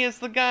cocky as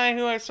the guy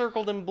who I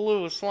circled in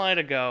blue a slide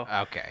ago.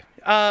 Okay.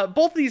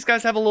 Both of these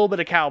guys have a little bit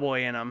of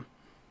cowboy in them.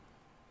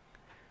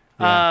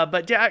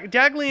 But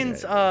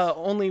Daghlian's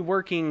only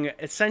working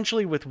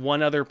essentially with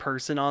one other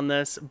person on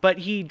this, but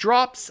he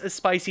drops a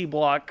spicy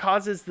block,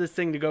 causes this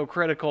thing to go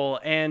critical,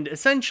 and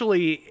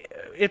essentially,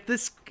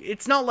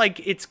 it's not like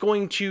it's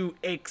going to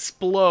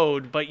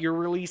explode, but you're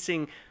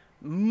releasing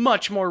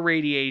much more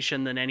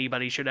radiation than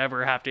anybody should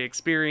ever have to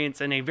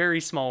experience in a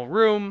very small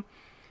room.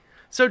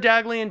 So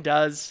Daghlian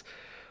does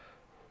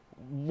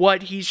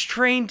what he's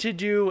trained to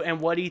do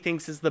and what he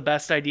thinks is the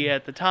best idea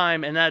at the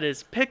time, and that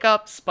is pick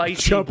up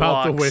spicy Jump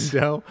blocks. out the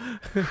window.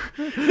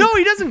 No,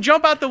 he doesn't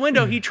jump out the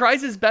window. He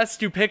tries his best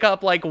to pick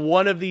up like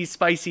one of these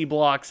spicy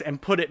blocks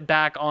and put it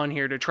back on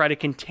here to try to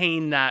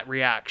contain that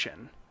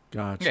reaction.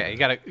 Gotcha.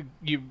 Yeah,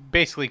 you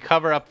basically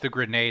cover up the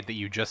grenade that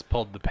you just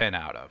pulled the pin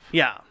out of.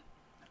 Yeah.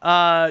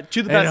 To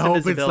the best of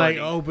his ability.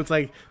 It's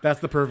like that's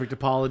the perfect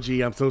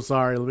apology. I'm so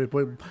sorry. Let me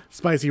put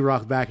spicy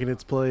rock back in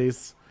its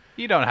place.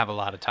 You don't have a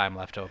lot of time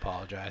left to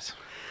apologize.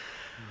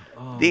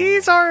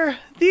 These are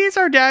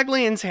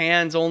Daghlian's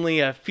hands only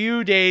a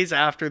few days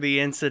after the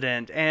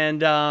incident,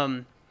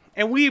 and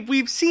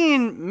we've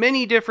seen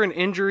many different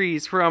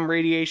injuries from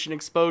radiation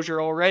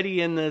exposure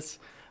already in this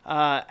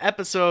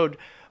episode.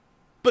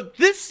 But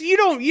this, you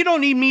don't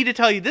need me to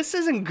tell you, this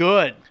isn't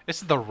good.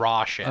 This is the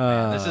raw shit,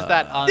 man. This is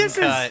that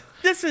uncut.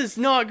 This is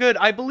not good.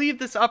 I believe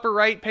this upper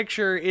right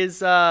picture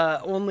is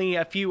only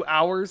a few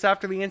hours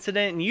after the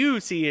incident, and you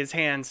see his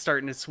hands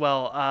starting to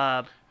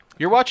swell.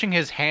 You're watching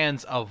his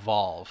hands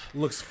evolve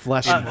Looks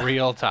fleshy. in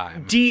real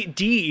time.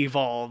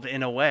 De-evolve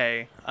in a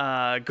way.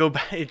 Go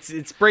back.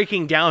 It's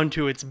breaking down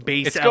to its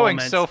base. It's going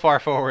elements. so far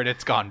forward,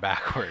 it's gone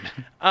backward.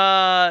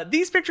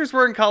 These pictures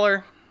were in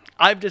color.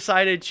 I've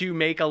decided to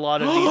make a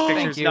lot of these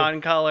pictures you. not in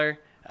color.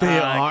 They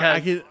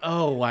are. 'Cause,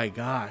 Oh my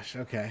gosh.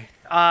 Okay.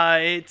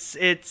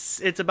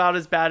 it's about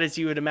as bad as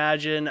you would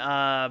imagine.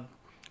 But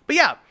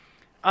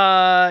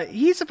yeah,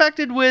 he's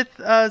affected with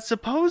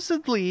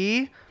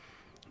supposedly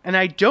and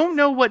I don't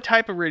know what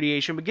type of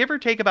radiation, but give or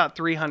take about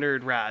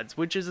 300 rads,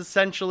 which is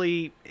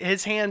essentially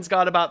his hands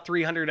got about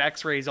 300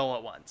 X-rays all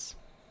at once,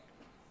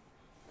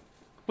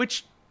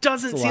 which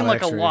doesn't seem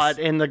like a lot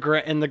in the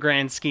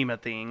grand scheme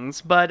of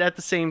things. But at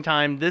the same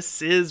time,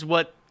 this is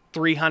what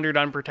 300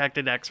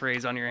 unprotected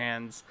X-rays on your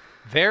hands.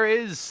 There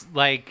is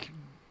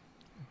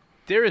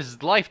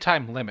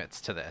lifetime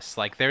limits to this.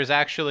 Like, there's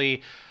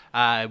actually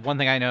one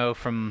thing I know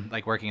from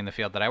like working in the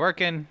field that I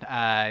work in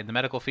the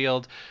medical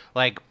field,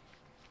 like.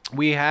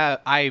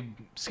 I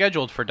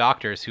scheduled for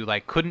doctors who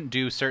like couldn't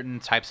do certain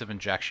types of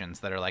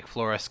injections that are like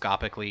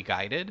fluoroscopically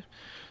guided.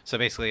 So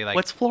basically, like,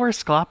 what's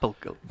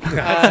fluoroscopic?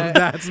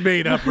 That's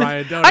made up,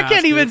 Ryan. Don't I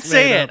can't even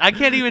say it. I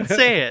can't even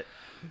say it.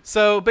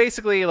 So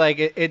basically, like,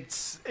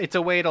 it's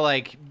a way to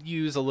like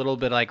use a little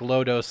bit like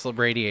low dose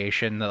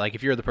radiation. That, like,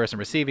 if you're the person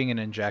receiving an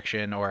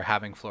injection or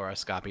having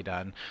fluoroscopy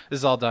done, this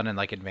is all done in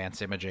like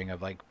advanced imaging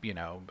of like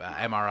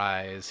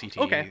MRIs,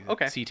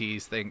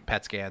 CTs,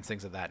 PET scans,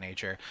 things of that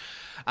nature.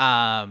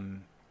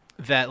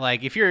 That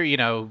like if you're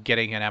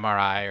getting an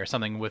MRI or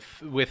something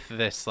with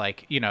this,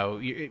 like,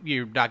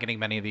 you're not getting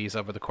many of these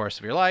over the course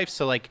of your life,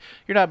 so like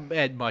you're not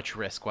at much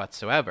risk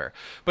whatsoever.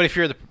 But if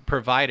you're the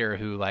provider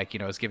who like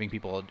is giving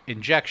people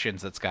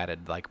injections that's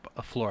guided like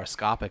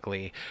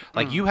fluoroscopically,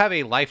 like you have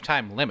a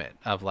lifetime limit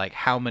of like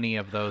how many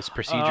of those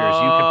procedures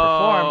you can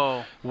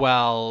perform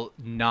while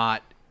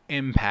not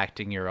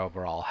impacting your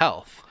overall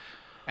health.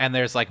 And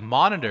there's like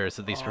monitors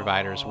that these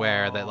providers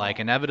wear that like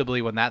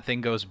inevitably when that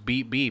thing goes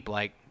beep beep,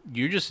 like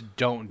you just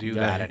don't do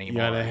that anymore.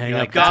 You gotta hang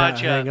up.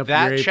 Gotcha. Hang up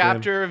that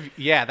chapter of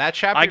that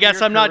chapter. I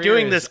guess I'm not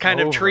doing this kind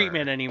of over.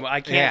 treatment anymore.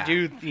 I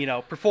can't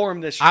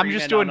perform this. I'm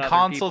just doing on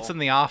consults in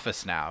the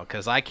office now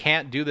because I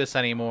can't do this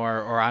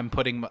anymore, or I'm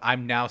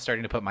now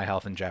starting to put my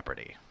health in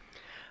jeopardy.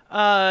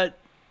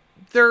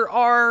 There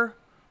are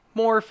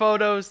more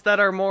photos that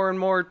are more and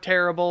more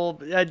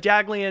terrible.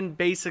 Daglian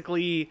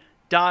basically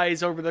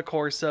dies over the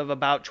course of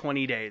about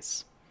 20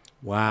 days.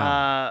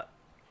 Wow.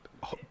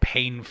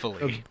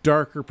 Painfully.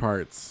 Darker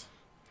parts.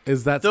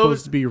 Is that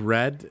supposed to be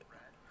red?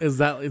 Is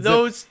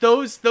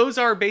those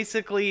are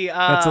basically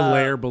that's a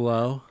layer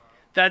below.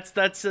 That's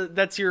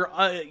your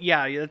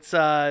it's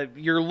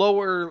your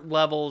lower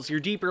levels,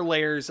 your deeper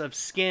layers of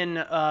skin.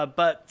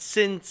 But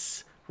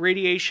since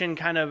radiation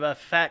kind of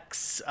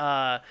affects,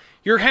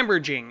 you're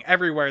hemorrhaging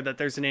everywhere that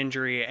there's an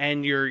injury,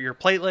 and your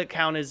platelet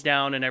count is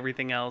down and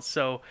everything else.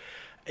 So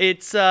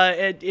it's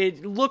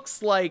it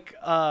looks like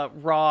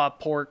raw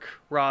pork,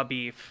 raw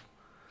beef.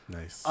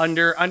 Nice.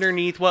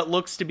 Underneath what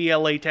looks to be a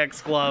latex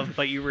glove,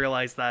 but you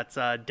realize that's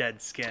dead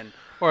skin.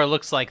 Or it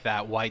looks like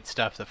that white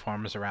stuff that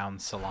forms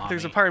around salami.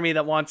 There's a part of me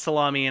that wants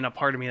salami and a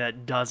part of me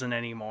that doesn't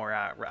anymore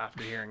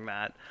after hearing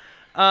that.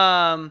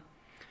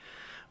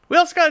 We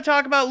also got to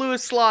talk about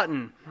Louis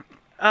Slotin.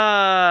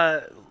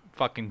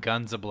 Fucking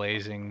guns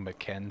a-blazing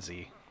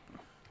Mackenzie.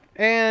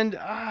 And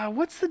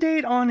what's the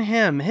date on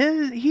him?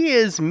 He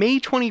is May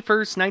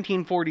 21st,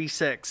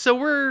 1946. So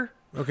we're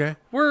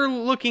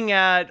looking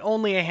at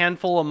only a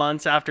handful of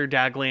months after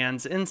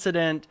Daglian's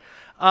incident.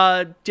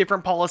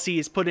 Different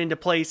policies put into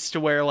place to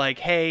where, like,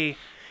 hey,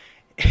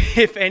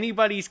 if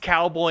anybody's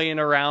cowboying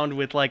around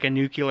with like a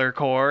nuclear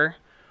core,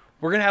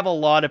 we're gonna have a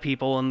lot of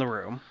people in the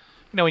room.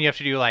 When you have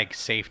to do like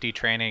safety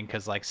training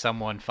because like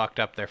someone fucked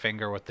up their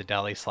finger with the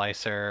deli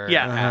slicer.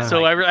 Yeah,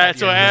 so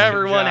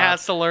everyone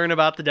has to learn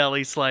about the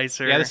deli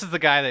slicer. Yeah, this is the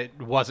guy that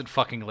wasn't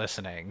fucking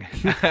listening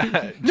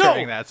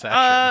during that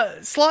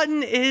session.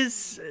 Slotin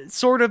is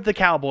sort of the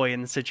cowboy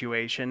in the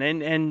situation,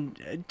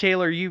 and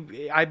Taylor,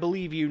 I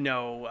believe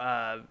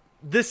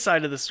this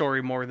side of the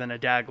story more than a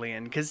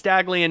Daglian, because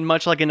Daglian,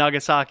 much like a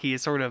Nagasaki,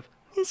 is sort of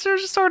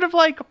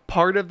like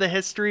part of the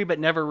history, but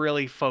never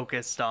really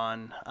focused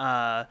on.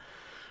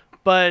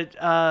 But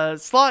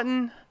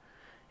Slotin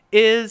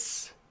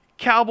is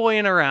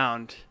cowboying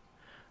around.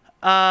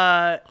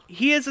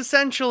 He is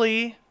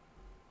essentially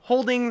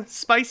holding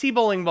spicy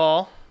bowling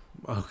ball.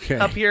 Okay.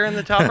 Up here in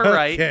the top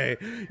right. Okay.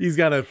 He's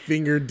got a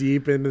finger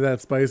deep into that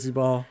spicy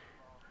ball.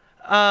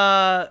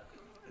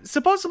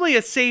 Supposedly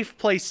a safe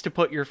place to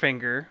put your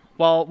finger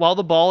while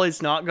the ball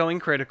is not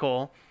going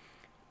critical.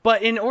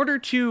 But in order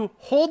to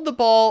hold the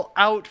ball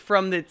out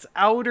from its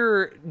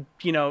outer,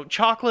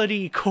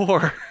 chocolatey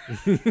core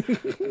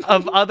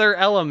of other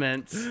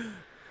elements,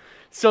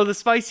 so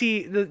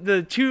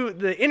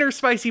the inner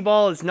spicy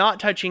ball is not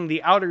touching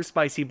the outer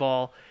spicy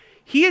ball,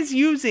 he is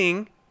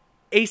using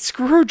a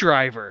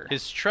screwdriver.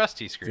 His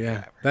trusty screwdriver.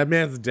 Yeah, that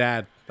man's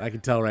dad. I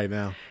can tell right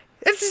now.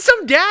 This is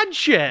some dad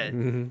shit.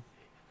 Mm-hmm.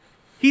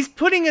 He's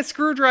putting a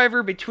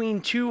screwdriver between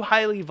two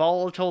highly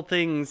volatile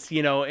things,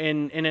 in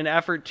an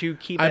effort to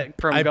keep it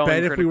from going critical.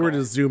 I bet if we were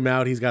to zoom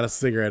out, he's got a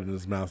cigarette in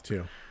his mouth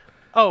too.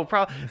 Oh,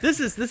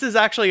 this is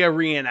actually a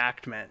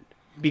reenactment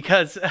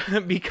because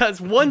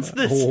once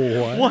this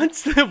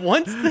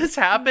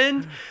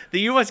happened, the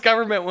U.S.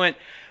 government went,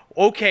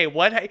 okay,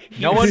 what?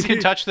 No one can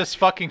touch this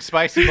fucking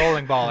spicy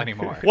bowling ball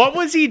anymore. What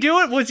was he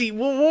doing? Was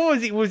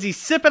he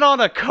sipping on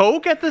a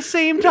Coke at the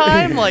same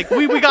time? Like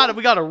we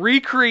gotta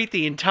recreate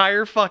the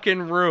entire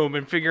fucking room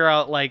and figure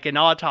out like an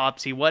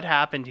autopsy what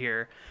happened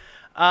here.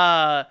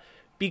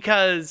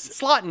 because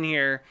Slotin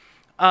here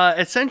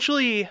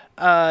essentially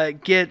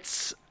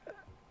gets,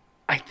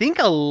 I think,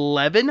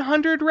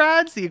 1,100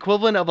 rads, the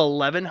equivalent of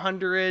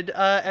 1,100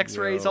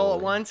 X-rays all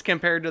at once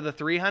compared to the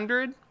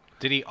 300.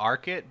 Did he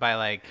arc it by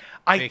like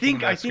I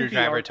think the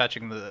screwdriver he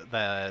touching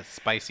the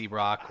spicy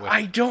rock with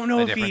I don't know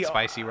a if different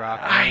spicy rock?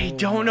 I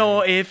don't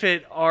know if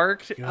it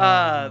arced.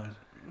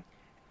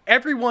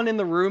 Everyone in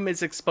the room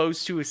is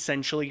exposed to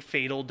essentially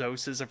fatal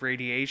doses of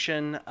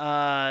radiation.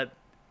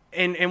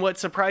 And what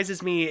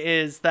surprises me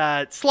is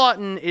that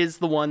Slotin is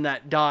the one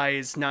that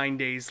dies 9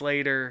 days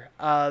later.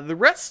 The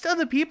rest of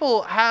the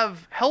people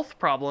have health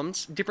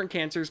problems. Different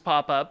cancers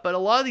pop up, but a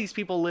lot of these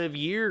people live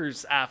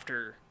years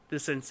after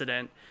this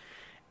incident.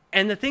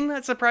 And the thing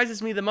that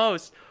surprises me the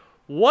most,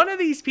 one of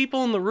these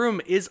people in the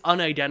room is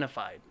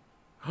unidentified.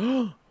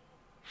 Like,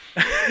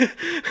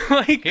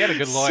 he had a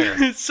good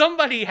lawyer.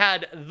 Somebody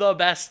had the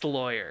best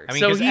lawyer. I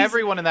mean, because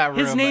everyone in that room...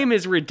 His name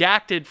is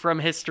redacted from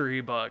history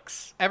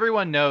books.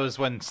 Everyone knows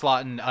when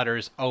Slotin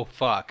utters, "Oh,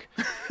 fuck,"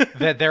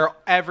 that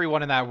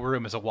everyone in that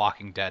room is a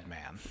Walking Dead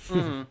man.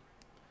 Mm-hmm.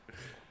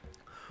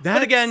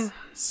 But again...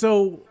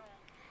 So,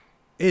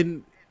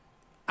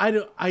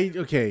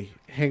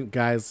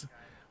 guys...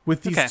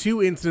 With these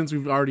two incidents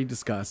we've already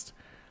discussed,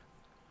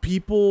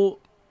 people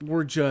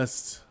were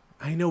just...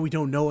 I know we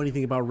don't know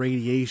anything about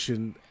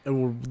radiation,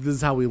 and this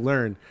is how we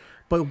learn,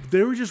 but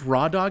they were just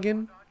raw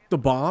dogging the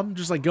bomb,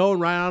 just like going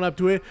right on up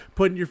to it,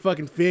 putting your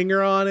fucking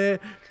finger on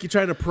it,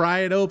 trying to pry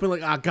it open.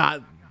 Like, oh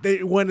god,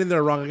 they went in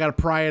there wrong. I gotta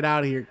pry it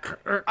out of here.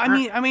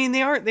 I mean,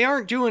 they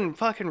aren't doing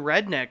fucking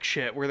redneck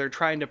shit where they're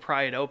trying to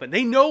pry it open.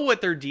 They know what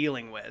they're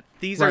dealing with.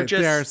 These are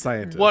just they are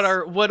scientists.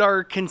 what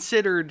are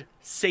considered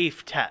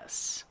safe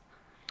tests.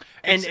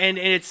 And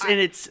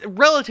it's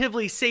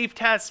relatively safe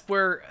tests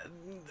where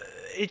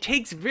it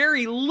takes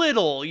very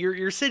little.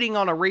 You're sitting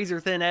on a razor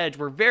thin edge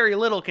where very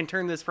little can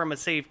turn this from a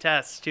safe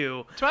test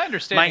to my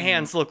understanding, my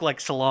hands look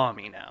like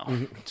salami now.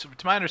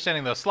 To my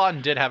understanding, though,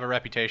 Slotin did have a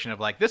reputation of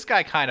like, this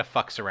guy kind of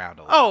fucks around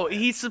a little. Oh,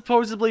 he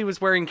supposedly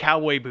was wearing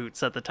cowboy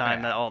boots at the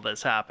time that all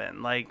this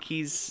happened. Like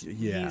he's a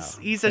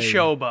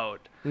showboat.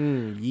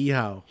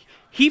 Yeehaw.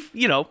 He,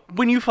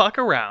 when you fuck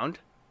around,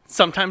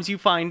 sometimes you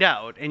find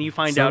out, and you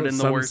find out in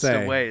the worst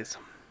of ways.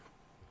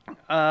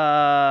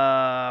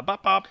 And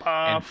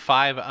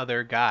 5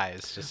 other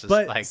guys, just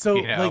but like,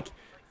 like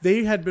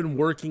they had been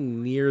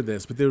working near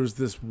this, but there was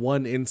this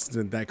one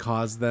incident that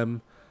caused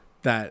them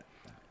that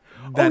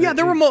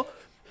there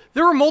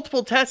were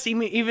multiple tests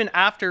even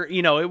after,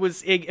 it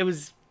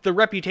was the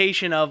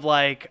reputation of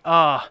like,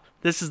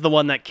 this is the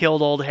one that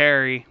killed old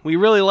Harry. We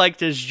really liked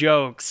his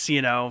jokes,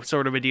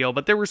 sort of a deal.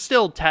 But there were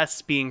still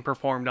tests being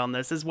performed on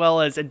this, as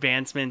well as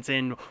advancements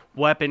in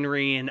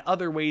weaponry and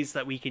other ways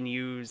that we can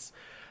use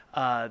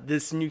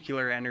this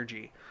nuclear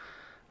energy.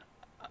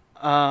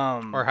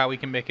 Or how we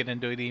can make it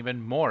into an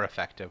even more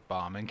effective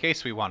bomb in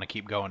case we want to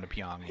keep going to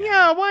Pyongyang.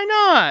 Yeah, why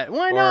not?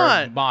 Why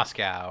not?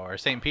 Moscow or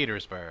St.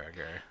 Petersburg.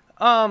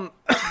 Or...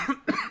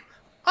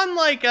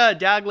 Unlike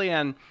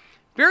Daglian,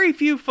 very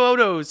few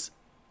photos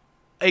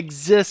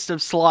exist of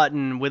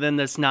Slotin within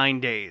this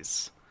 9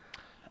 days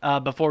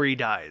before he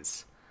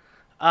dies.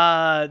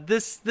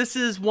 This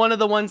is one of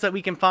the ones that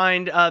we can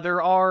find.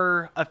 There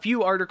are a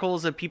few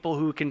articles of people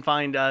who can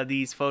find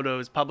these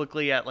photos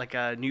publicly at like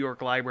a New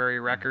York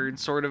Library record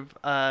sort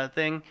of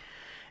thing.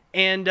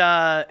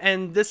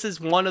 And this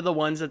is one of the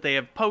ones that they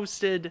have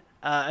posted.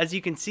 As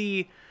you can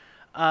see,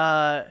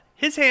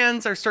 his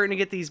hands are starting to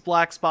get these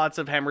black spots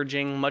of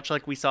hemorrhaging, much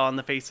like we saw on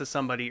the face of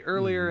somebody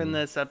earlier in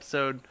this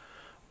episode.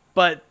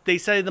 But they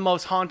say the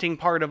most haunting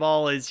part of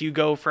all is you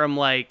go from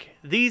like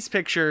these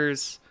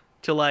pictures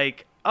to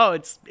like, oh,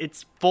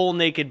 it's full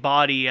naked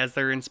body as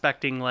they're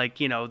inspecting like,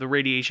 the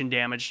radiation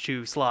damage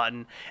to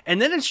Slotin.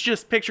 And then it's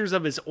just pictures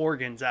of his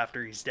organs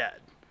after he's dead.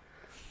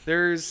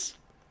 There's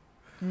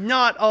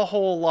not a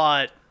whole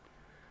lot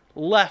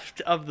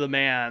left of the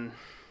man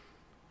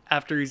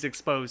after he's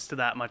exposed to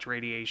that much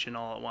radiation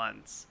all at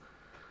once.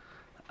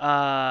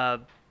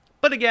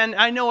 But again,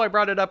 I know I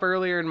brought it up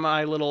earlier in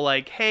my little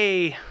like,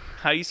 hey,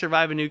 how you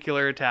survive a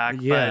nuclear attack.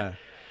 Yeah.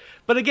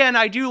 But again,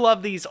 I do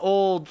love these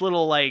old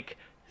little like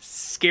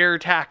scare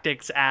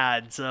tactics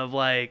ads of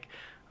like,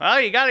 well,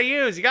 you gotta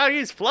use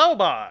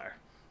Flowbar.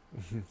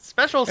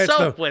 Special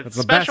soap with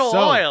special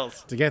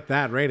oils. To get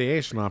that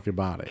radiation off your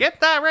body.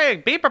 Get that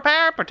rig. Be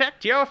prepared.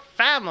 Protect your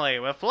family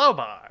with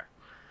Flowbar.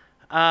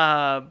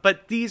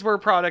 But these were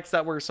products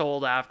that were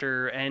sold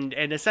after, and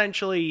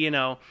essentially,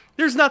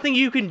 there's nothing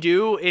you can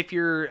do if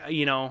you're,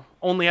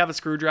 only have a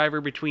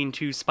screwdriver between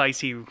two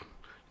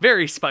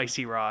very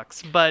spicy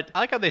rocks. But I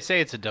like how they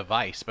say it's a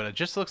device, but it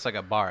just looks like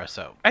a bar of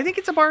soap. I think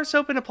it's a bar of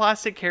soap in a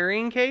plastic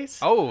carrying case.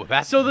 Oh,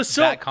 so the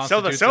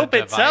soap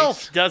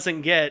itself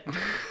doesn't get.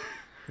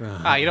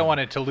 You don't want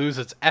it to lose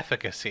its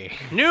efficacy.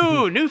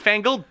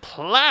 Newfangled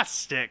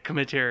plastic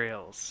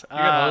materials. You're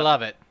gonna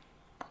love it.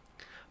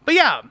 But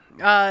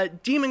yeah,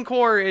 Demon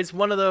Core is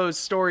one of those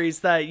stories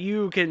that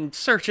you can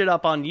search it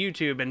up on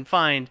YouTube and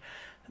find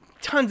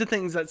tons of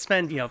things that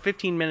spend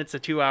 15 minutes to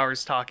 2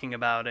 hours talking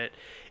about it.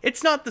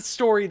 It's not the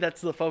story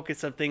that's the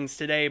focus of things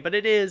today, but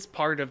it is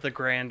part of the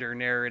grander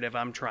narrative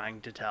I'm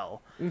trying to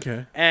tell.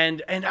 Okay.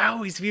 And I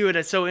always view it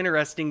as so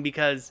interesting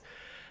because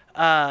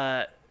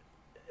for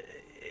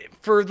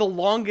the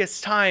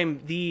longest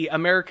time, the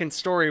American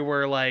story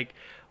were like,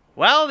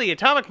 well, the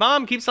atomic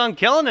bomb keeps on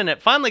killing and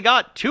it finally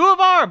got 2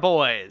 of our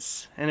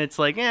boys. And it's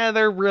like,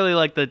 they're really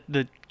like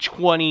the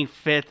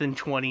 25th and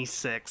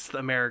 26th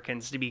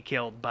Americans to be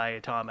killed by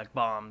atomic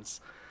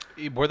bombs.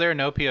 Were there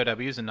no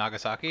POWs in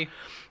Nagasaki?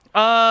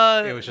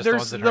 It was just the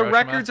ones in the Hiroshima?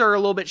 records are a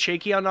little bit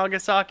shaky on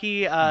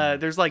Nagasaki.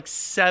 There's like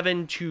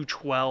 7 to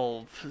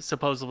 12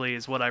 supposedly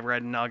is what I've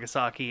read in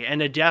Nagasaki,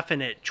 and a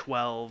definite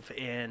 12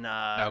 in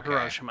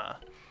Hiroshima.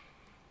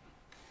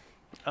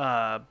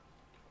 But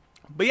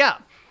yeah,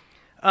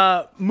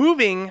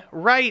 moving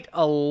right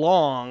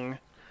along.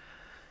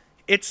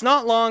 It's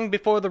not long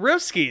before the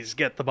Ruskies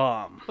get the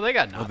bomb. Well, they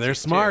got Well, Nazis, they're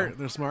smart. too.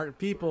 They're smart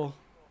people.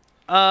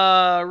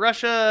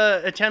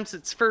 Russia attempts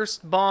its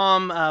first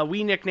bomb.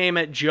 We nickname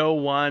it Joe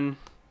 1,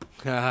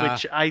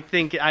 which I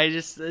think I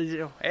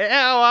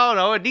don't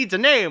know. It needs a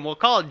name. We'll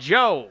call it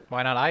Joe.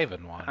 Why not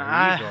Ivan 1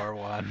 or Igor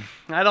 1?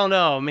 I don't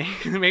know.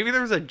 Maybe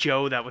there was a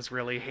Joe that was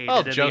really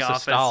hated in Joseph the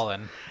office.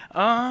 Stalin. Oh,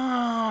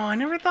 I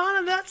never thought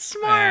of that.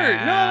 Smart.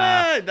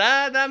 No,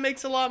 that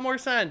makes a lot more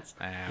sense.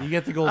 You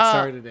get the gold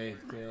star today,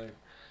 Taylor.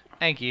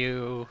 Thank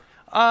you.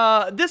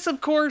 This,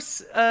 of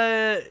course,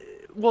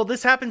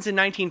 this happens in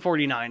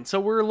 1949, so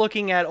we're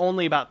looking at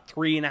only about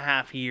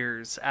 3.5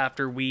 years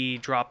after we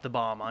dropped the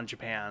bomb on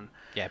Japan.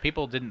 Yeah,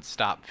 people didn't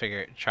stop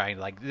trying.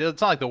 Like,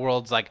 it's not like the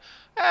world's like,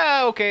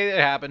 okay, it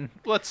happened.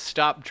 Let's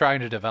stop trying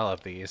to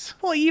develop these.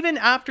 Well, even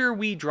after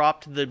we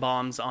dropped the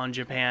bombs on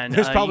Japan,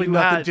 There's probably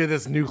nothing to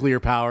this nuclear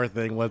power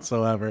thing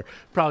whatsoever.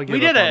 Probably give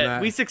we up did on it.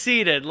 that. We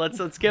succeeded.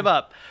 Let's give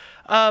up.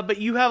 But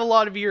you have a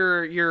lot of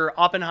your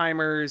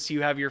Oppenheimers,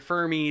 you have your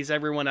Fermis,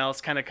 everyone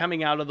else kind of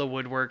coming out of the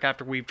woodwork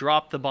after we've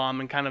dropped the bomb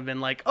and kind of been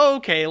like,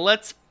 okay,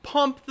 let's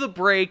pump the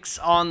brakes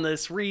on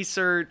this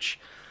research.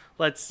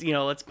 Let's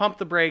pump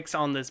the brakes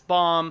on this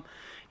bomb.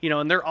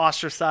 And they're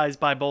ostracized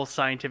by both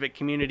scientific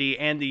community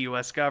and the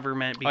U.S.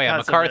 government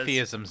because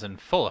McCarthyism's in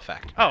full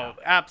effect now.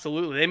 Oh,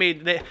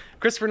 absolutely.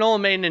 Christopher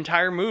Nolan made an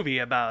entire movie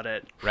about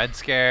it. Red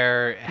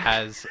Scare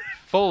has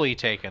fully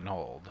taken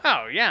hold.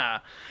 Oh, yeah.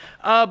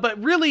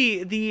 But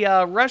really, the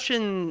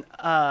Russian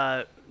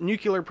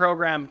nuclear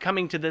program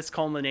coming to this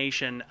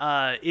culmination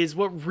is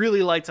what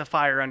really lights a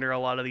fire under a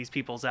lot of these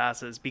people's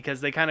asses, because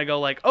they kind of go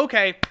like,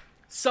 okay,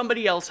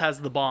 somebody else has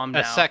the bomb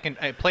now.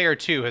 Player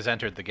 2 has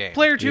entered the game.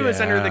 Player 2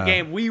 has entered the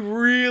game. We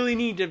really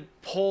need to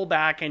pull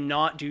back and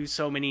not do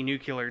so many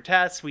nuclear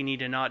tests. We need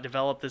to not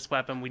develop this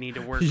weapon. We need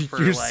to work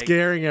for You're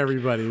scaring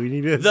everybody. We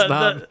need to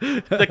stop.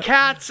 The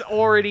cat's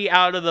already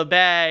out of the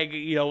bag.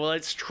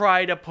 Let's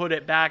try to put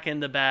it back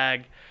in the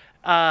bag.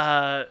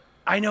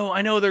 I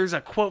know there's a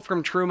quote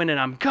from Truman, and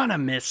I'm gonna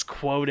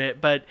misquote it,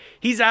 but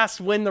he's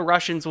asked when the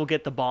Russians will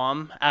get the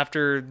bomb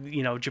after,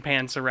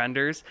 Japan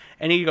surrenders,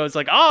 and he goes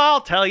like, "Oh,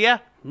 I'll tell you,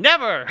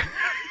 never."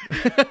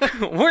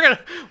 we're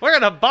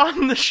gonna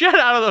bomb the shit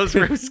out of those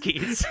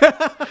Ruskies.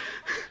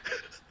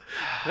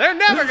 They're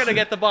never gonna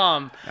get the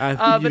bomb. I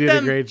think you did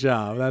a great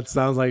job. That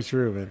sounds like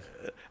Truman.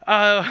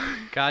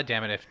 God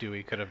damn it, if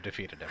Dewey could have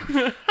defeated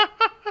him.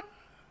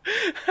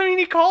 I mean,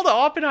 he called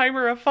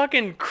Oppenheimer a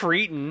fucking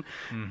cretin.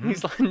 Mm-hmm.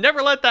 He's like,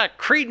 never let that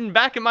cretin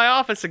back in my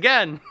office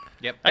again.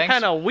 Yep. That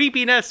kind of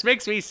weepiness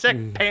makes me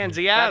sick,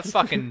 pansy ass. That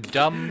fucking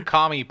dumb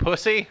commie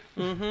pussy.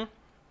 Mm-hmm.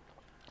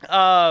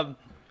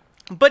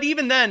 But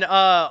even then,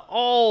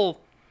 all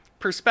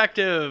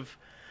perspective,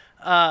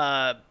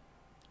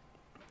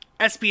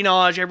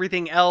 espionage,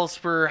 everything else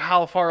for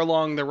how far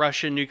along the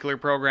Russian nuclear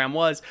program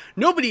was,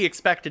 nobody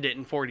expected it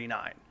in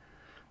 49.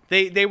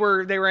 They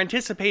were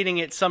anticipating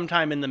it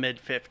sometime in the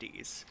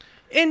mid-50s.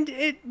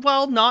 And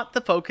while not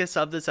the focus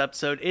of this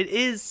episode, it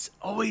is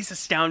always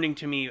astounding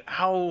to me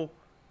how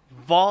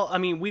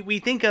we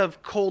think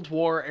of Cold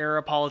War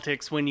era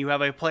politics when you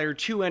have a player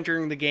 2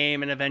 entering the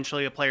game and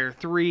eventually a player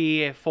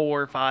 3,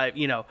 4,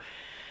 5,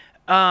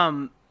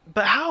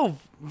 but how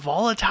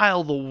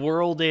volatile the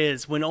world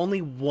is when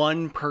only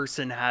one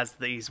person has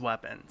these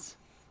weapons.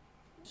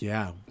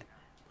 Yeah.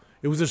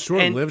 It was a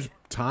short-lived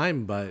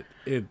time, but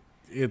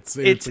it's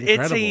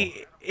incredible.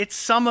 It's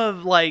some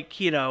of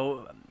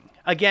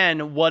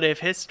again, what if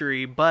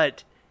history,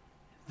 but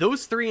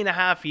those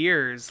 3.5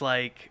 years,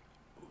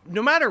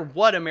 no matter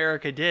what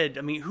America did,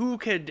 I mean, who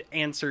could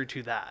answer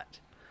to that?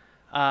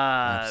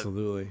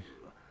 Absolutely.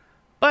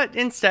 But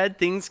instead,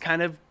 things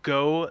kind of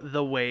go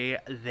the way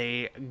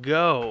they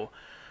go.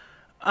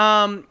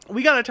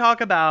 We got to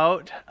talk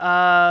about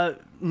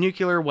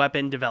nuclear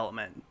weapon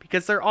development,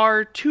 because there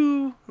are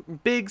two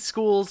big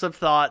schools of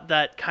thought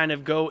that kind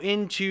of go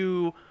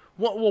into,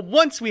 well,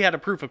 once we had a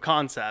proof of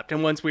concept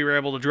and once we were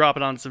able to drop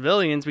it on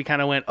civilians, we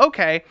kind of went,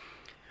 okay,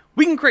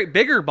 we can create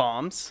bigger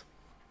bombs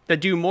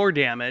that do more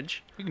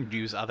damage. We can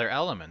use other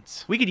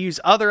elements. We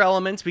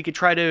could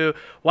try to,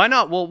 why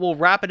not? We'll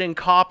wrap it in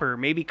copper.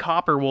 Maybe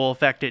copper will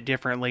affect it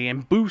differently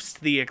and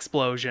boost the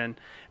explosion.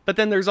 But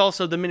then there's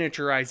also the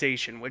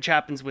miniaturization, which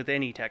happens with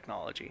any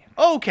technology.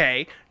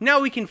 Okay, now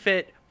we can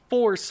fit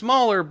 4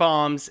 smaller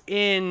bombs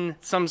in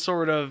some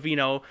sort of,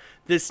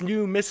 this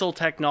new missile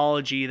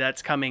technology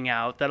that's coming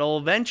out that'll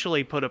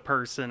eventually put a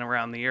person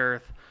around the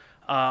Earth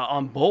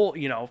on both,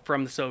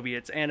 from the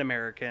Soviets and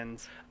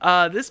Americans.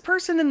 This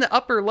person in the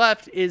upper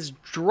left is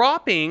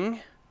dropping,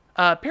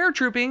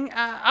 paratrooping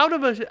out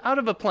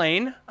of a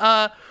plane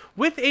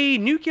with a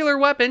nuclear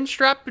weapon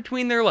strapped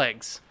between their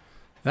legs.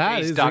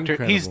 That is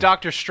incredible. He's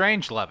Dr.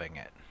 Strange loving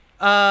it.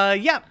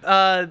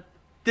 Yeah.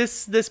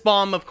 This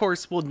bomb, of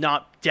course, will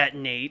not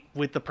detonate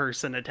with the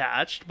person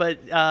attached, but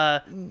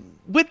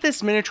with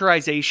this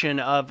miniaturization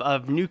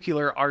of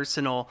nuclear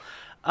arsenal,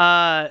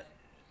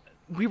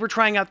 we were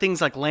trying out things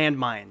like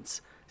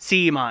landmines,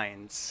 sea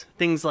mines,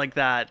 things like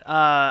that.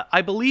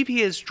 I believe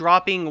he is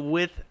dropping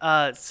with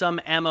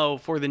some ammo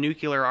for the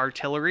nuclear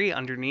artillery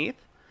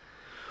underneath,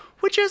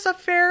 which is a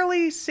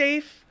fairly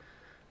safe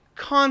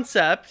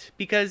concept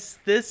because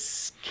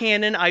this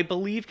cannon, I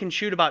believe, can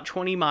shoot about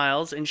 20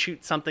 miles and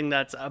shoot something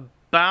that's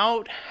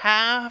about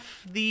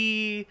half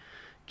the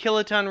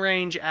kiloton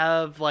range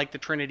of like the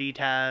Trinity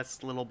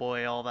test, Little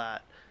Boy, all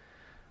that.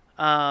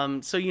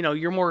 So,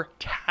 your more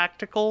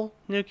tactical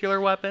nuclear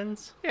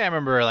weapons. Yeah, I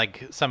remember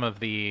like some of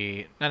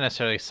the, not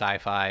necessarily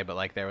sci-fi, but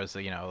like there was,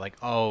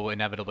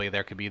 inevitably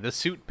there could be the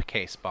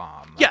suitcase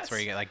bomb. That's Yes. where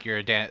you get like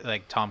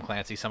like Tom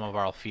Clancy, Some of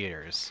Our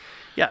Fears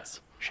Yes.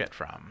 shit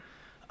from.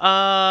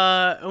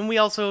 And we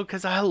also,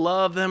 because I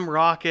love them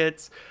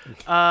rockets.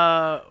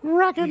 Rocket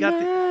we got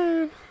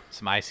Man.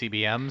 Some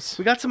ICBMs.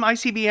 We got some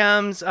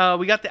ICBMs.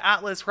 We got the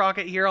Atlas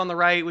rocket here on the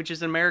right, which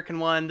is an American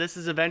one. This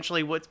is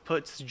eventually what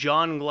puts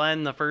John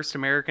Glenn, the first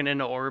American,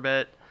 into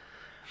orbit.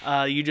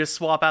 You just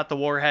swap out the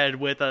warhead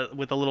with a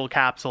little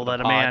capsule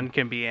that a man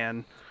can be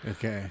in.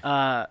 Okay.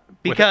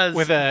 Because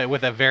with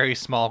a very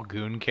small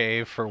goon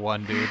cave for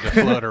one dude to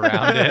float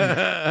around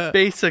in.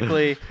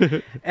 basically.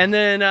 And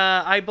then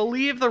I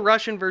believe the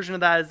Russian version of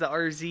that is the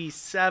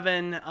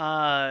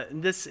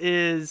RZ-7. This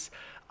is,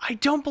 I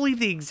don't believe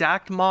the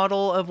exact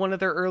model of one of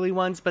their early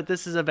ones, but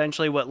this is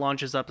eventually what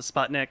launches up a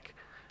Sputnik.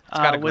 It's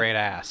got a great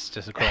ass,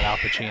 just to quote Al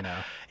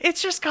Pacino.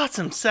 It's just got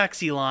some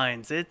sexy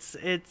lines. They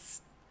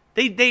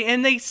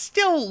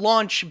still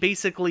launch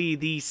basically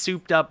the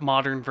souped up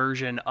modern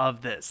version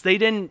of this. They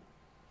didn't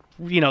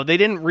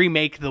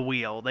remake the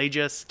wheel. They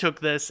just took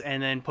this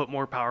and then put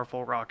more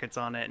powerful rockets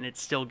on it, and it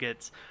still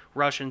gets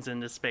Russians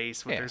into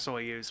space with their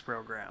Soyuz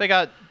program. They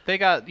got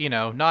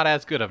not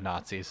as good of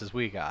Nazis as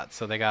we got,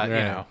 so they got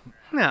yeah.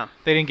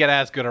 they didn't get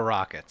as good of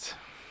rockets.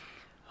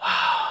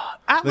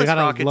 Atlas They got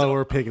rockets. a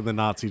lower pick in the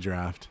Nazi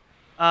draft.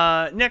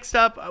 Next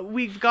up,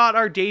 we've got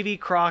our Davy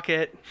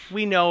Crockett.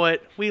 We know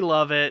it. We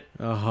love it.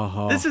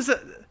 Oh. This is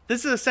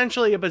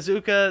essentially a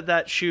bazooka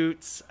that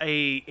shoots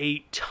a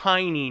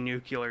tiny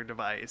nuclear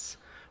device.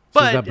 So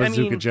But is that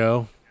Bazooka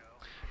Joe?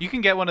 You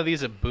can get one of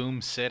these at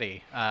Boom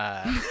City,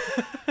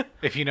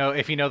 if you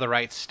know the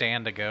right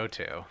stand to go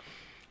to.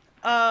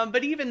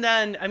 But even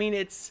then, I mean,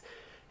 it's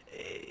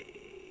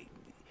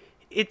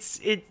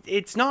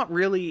not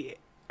really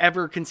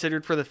ever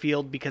considered for the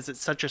field because it's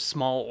such a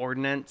small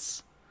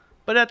ordnance.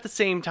 But at the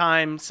same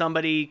time,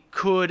 somebody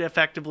could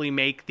effectively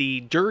make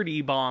the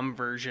dirty bomb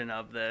version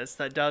of this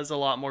that does a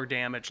lot more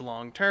damage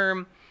long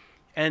term.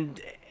 And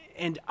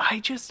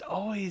I just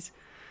always,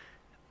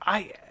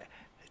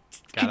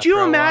 could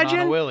you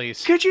imagine?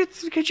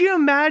 Could you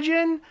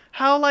imagine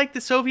how like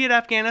the Soviet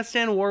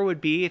Afghanistan war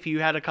would be if you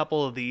had a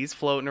couple of these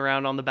floating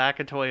around on the back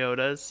of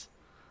Toyotas?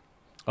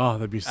 Oh,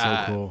 that'd be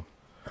so cool.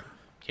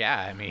 Yeah,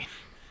 I mean,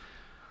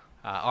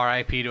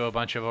 R.I.P. to a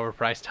bunch of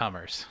overpriced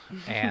Hummers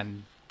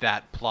and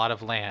that plot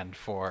of land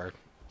for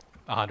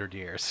 100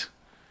 years.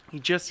 You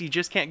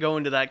just can't go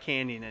into that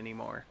canyon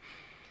anymore.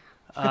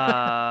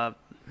 But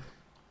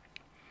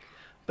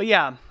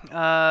yeah,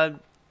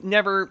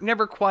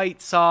 never quite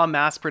saw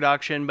mass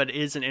production, but it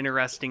is an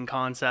interesting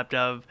concept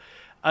of,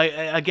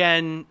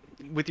 again,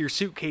 with your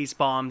suitcase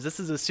bombs.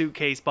 This is a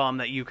suitcase bomb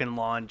that you can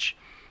launch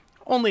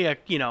only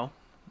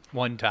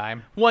One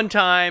time. one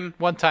time.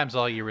 One time's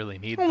all you really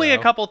need. Only though. a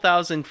couple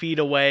thousand feet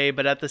away,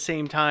 but at the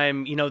same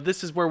time,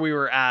 this is where we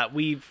were at.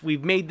 We've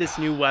made this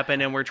new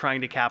weapon, and we're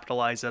trying to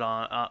capitalize it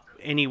on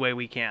any way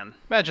we can.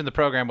 Imagine the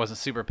program wasn't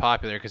super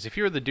popular, because if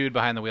you were the dude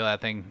behind the wheel of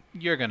that thing,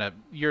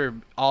 you're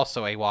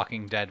also a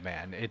Walking Dead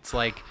man. It's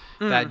like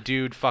that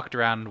dude fucked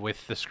around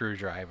with the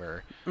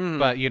screwdriver,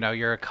 but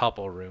you're a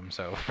couple rooms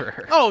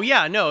over. Oh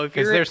yeah, no,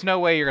 because there's no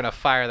way you're gonna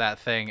fire that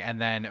thing and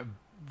then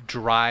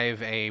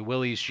drive a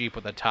Willys Jeep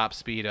with a top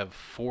speed of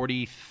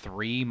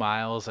 43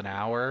 miles an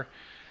hour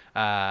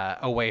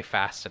away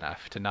fast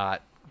enough to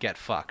not get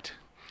fucked.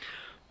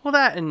 Well,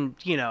 that and,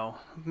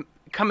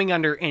 coming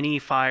under any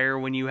fire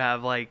when you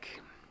have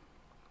like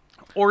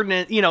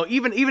ordnance,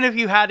 even if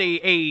you had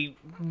a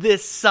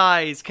this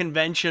size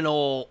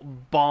conventional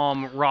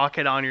bomb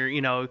rocket on your,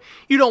 you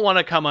don't want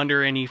to come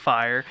under any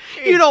fire.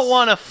 You don't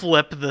want to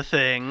flip the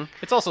thing.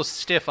 It's also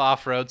stiff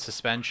off-road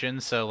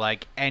suspension, so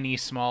like any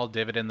small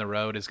divot in the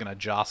road is going to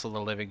jostle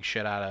the living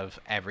shit out of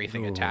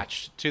everything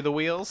attached to the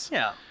wheels.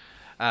 Yeah.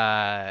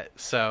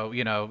 So,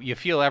 you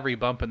feel every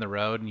bump in the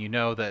road, and you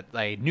know that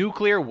a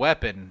nuclear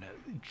weapon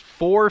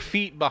 4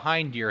 feet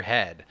behind your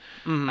head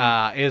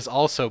is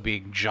also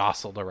being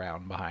jostled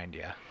around behind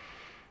you.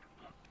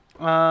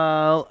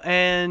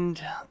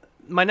 And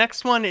my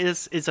next one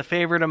is a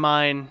favorite of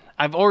mine.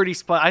 I've already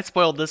I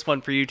spoiled this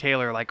one for you,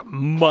 Taylor, like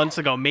months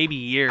ago, maybe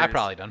years. I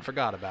probably done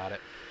forgot about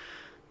it.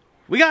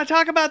 We got to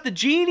talk about the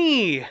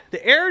Genie,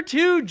 the Air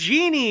 2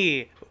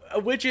 Genie,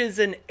 which is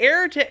an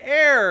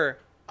air-to-air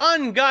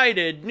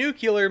unguided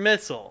nuclear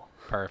missile.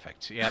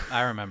 Perfect. Yep,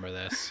 I remember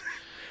this.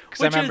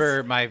 Because I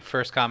remember my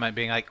first comment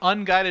being like,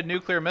 unguided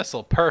nuclear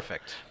missile,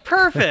 perfect.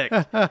 Perfect.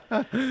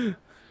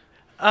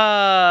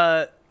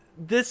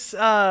 This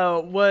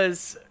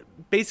was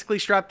basically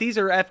strapped. These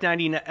are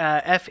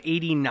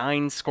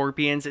F-89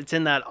 Scorpions. It's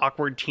in that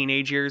awkward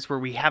teenage years where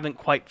we haven't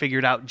quite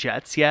figured out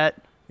jets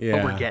yet. Yeah.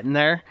 But we're getting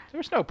there.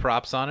 There's no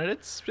props on it.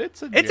 It's a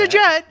jet. It's a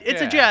jet.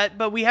 It's a jet,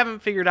 but we haven't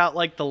figured out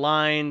like the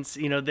lines.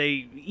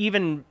 They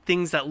even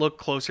things that look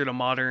closer to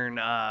modern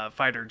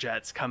fighter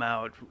jets come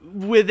out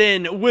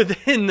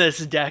within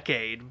this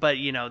decade. But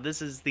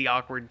this is the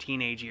awkward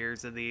teenage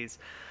years of these.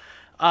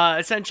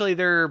 Essentially,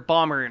 they're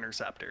bomber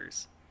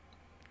interceptors.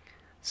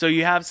 So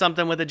you have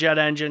something with a jet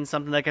engine,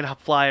 something that can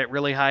fly at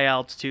really high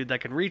altitude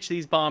that can reach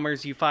these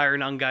bombers. You fire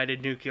an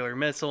unguided nuclear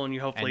missile, and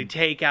you hopefully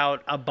take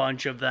out a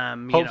bunch of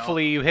them.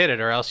 Hopefully you hit it,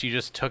 or else you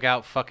just took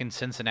out fucking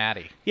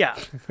Cincinnati. Yeah.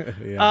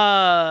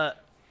 Yeah.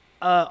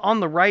 On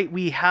the right,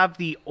 we have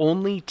the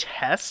only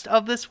test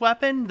of this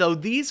weapon, though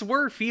these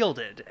were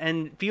fielded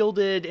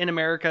in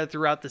America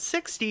throughout the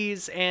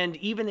 60s and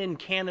even in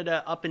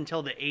Canada up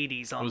until the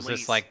 80s on lease. Was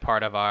this like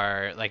part of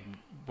our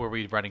were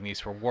we running these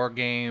for war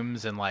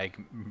games and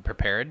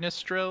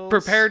preparedness drills?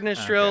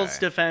 Preparedness drills,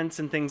 defense,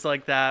 and things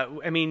like that.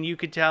 I mean, you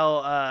could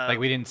tell.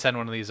 We didn't send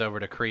one of these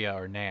over to Korea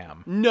or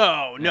Nam.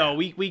 No.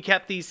 We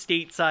kept these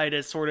stateside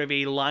as sort of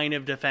a line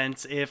of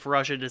defense if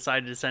Russia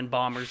decided to send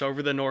bombers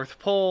over the North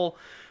Pole.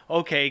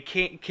 Okay,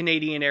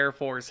 Canadian Air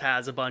Force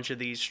has a bunch of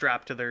these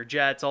strapped to their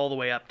jets all the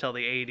way up till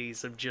the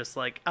 80s of just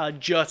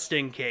just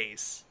in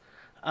case.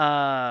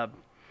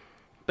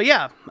 But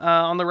yeah,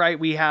 on the right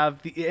we have,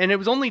 and it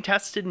was only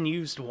tested and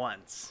used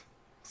once,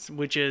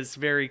 which is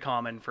very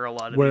common for a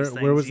lot of these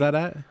things. Where was that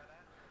at?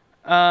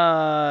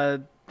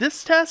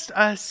 This test,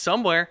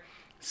 somewhere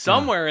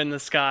in the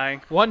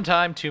sky. One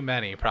time too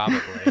many,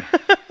 probably.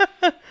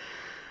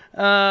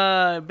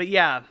 But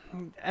yeah,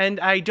 and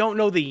I don't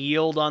know the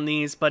yield on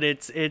these, but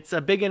it's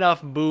a big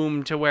enough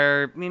boom to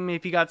where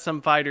if you got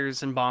some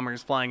fighters and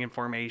bombers flying in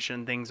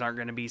formation, things aren't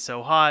going to be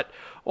so hot.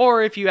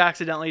 Or if you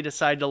accidentally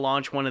decide to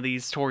launch one of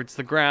these towards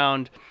the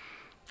ground,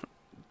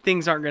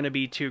 things aren't going to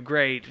be too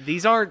great.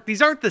 These aren't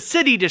the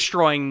city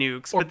destroying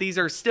nukes, but these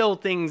are still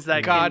things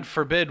that God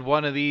forbid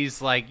one of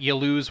these you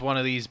lose one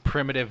of these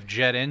primitive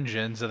jet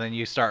engines and then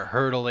you start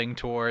hurtling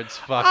towards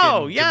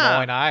fucking Des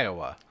Moines,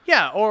 Iowa.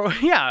 Yeah, or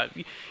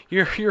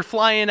you're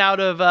flying out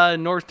of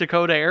North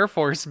Dakota Air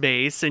Force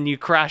Base and you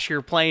crash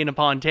your plane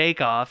upon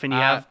takeoff and you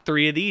have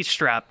 3 of these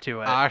strapped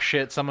to it. Ah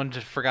shit, someone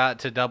just forgot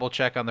to double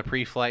check on the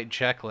pre-flight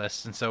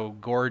checklist, and so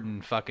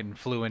Gordon fucking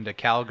flew into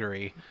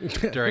Calgary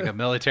during a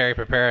military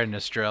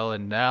preparedness drill,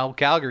 and now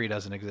Calgary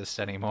doesn't exist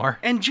anymore.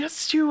 And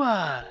just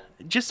to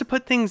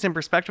put things in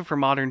perspective for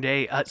modern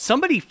day,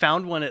 somebody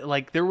found one.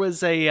 There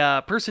was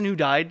a person who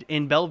died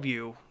in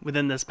Bellevue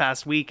within this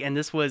past week, and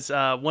this was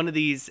one of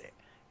these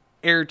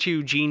Air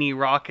 2 Genie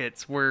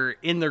rockets were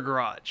in their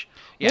garage.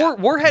 Yeah.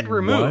 Warhead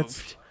removed.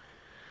 What?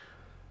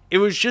 It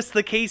was just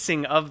the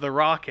casing of the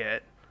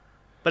rocket.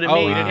 But He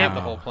didn't have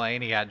the whole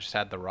plane. He just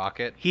had the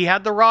rocket. He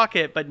had the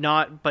rocket, but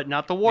not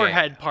the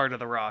warhead part of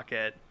the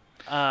rocket.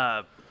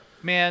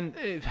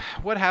 Man,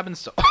 what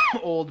happens to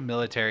old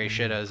military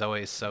shit is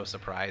always so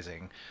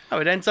surprising. Oh,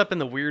 it ends up in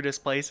the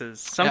weirdest places.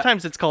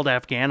 Sometimes it's called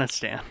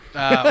Afghanistan.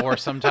 Or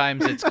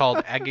sometimes it's called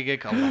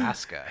Egegik,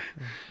 Alaska.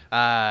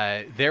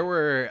 There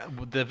were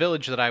the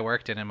village that I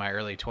worked in my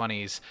early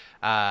 20s.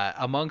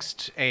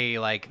 Amongst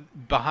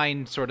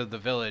behind sort of the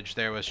village,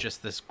 there was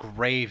just this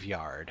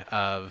graveyard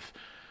of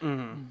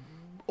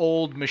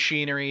old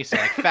machinery, so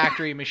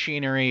factory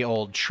machinery,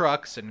 old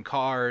trucks and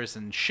cars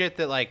and shit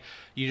that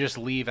you just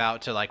leave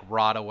out to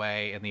rot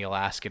away in the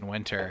Alaskan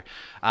winter,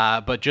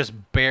 but just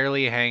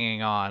barely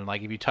hanging on.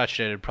 If you touched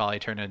it, it'd probably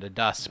turn into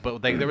dust.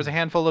 But there was a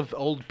handful of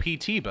old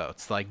PT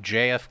boats,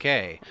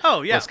 JFK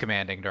was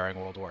commanding during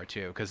World War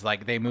II, because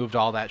they moved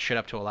all that shit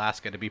up to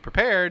Alaska to be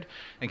prepared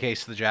in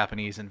case the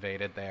Japanese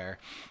invaded there.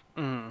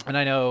 And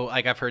I know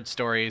I've heard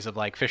stories of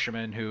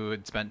fishermen who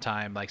had spent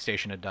time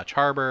stationed at Dutch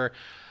Harbor,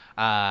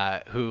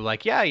 who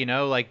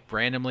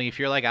randomly, if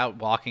you're out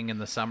walking in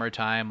the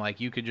summertime,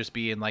 you could just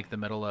be in the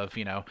middle of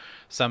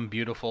some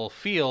beautiful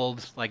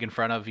field in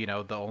front of the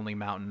only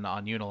mountain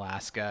on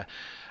Unalaska,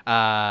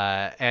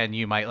 and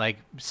you might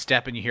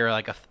step and you hear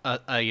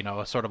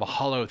a sort of a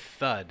hollow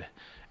thud,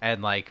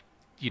 and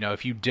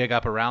if you dig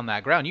up around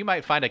that ground, you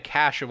might find a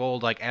cache of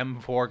old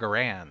M4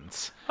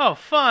 Garands. Oh,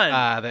 fun!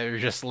 That are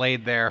just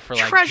laid there for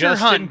treasure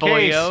just hunt, in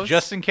case, boyos.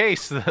 Just in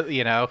case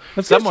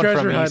Let's someone go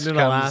treasure from hunt East in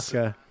comes.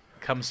 Alaska.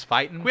 comes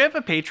fighting. We have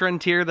a patron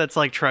tier that's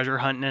like treasure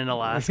hunting in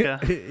Alaska.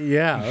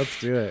 Yeah, let's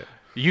do it.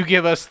 You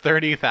give us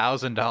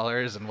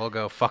 $30,000 and we'll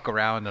go fuck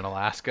around in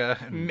Alaska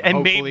and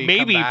hopefully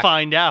maybe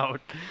find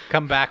out.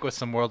 Come back with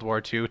some World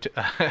War II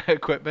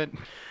equipment.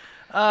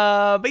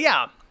 But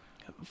yeah,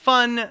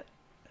 fun,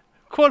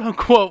 quote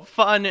unquote,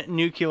 fun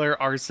nuclear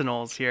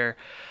arsenals here.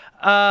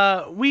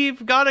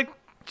 We've got to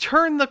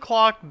turn the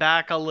clock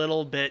back a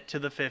little bit to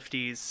the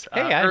 50s.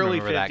 Hey, I early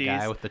remember 50s. that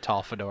guy with the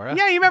tall fedora.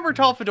 Yeah, you remember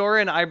tall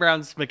fedora and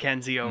eyebrows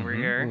Mackenzie over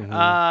here.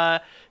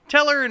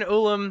 Teller and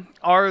Ulam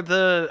are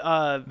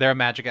the... They're a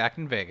magic act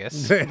in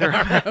Vegas.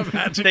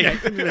 Magic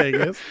act in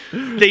Vegas.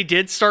 They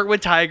did start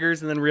with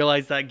tigers and then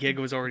realized that gig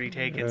was already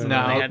taken, so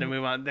then they had to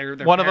move on. They're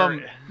one of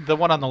them, the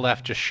one on the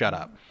left, just shut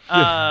up.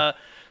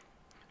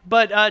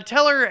 But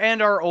Teller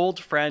and our old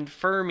friend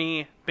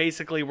Fermi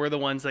basically were the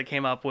ones that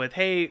came up with,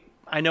 hey,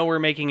 I know we're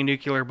making a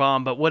nuclear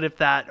bomb, but what if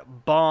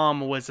that bomb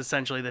was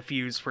essentially the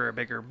fuse for a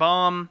bigger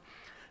bomb?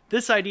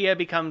 This idea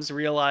becomes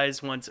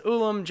realized once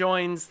Ulam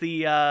joins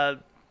the,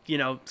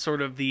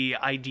 sort of the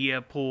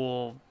idea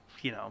pool,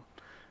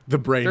 The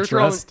brain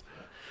trust.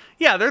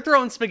 They're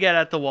throwing spaghetti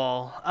at the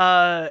wall.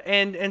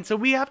 And so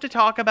we have to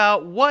talk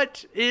about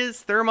what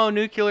is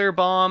thermonuclear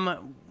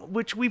bomb,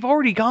 which we've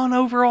already gone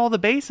over all the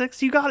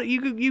basics. You got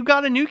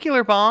a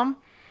nuclear bomb,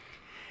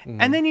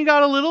 and then you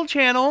got a little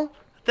channel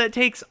that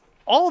takes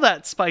all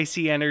that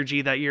spicy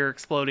energy that you're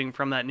exploding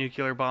from that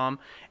nuclear bomb,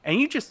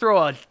 and you just throw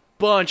a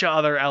bunch of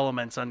other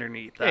elements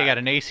underneath that. Yeah, you got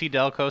an AC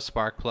Delco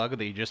spark plug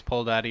that you just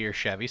pulled out of your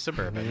Chevy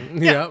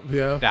Suburban. Yeah.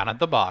 Down at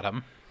the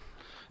bottom.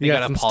 You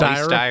got a some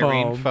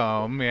polystyrene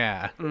foam.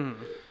 Yeah. You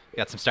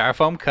got some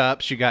styrofoam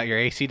cups. You got your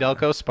AC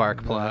Delco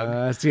spark plug.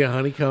 I see a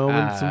honeycomb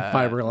and some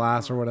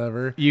fiberglass or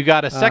whatever. You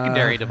got a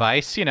secondary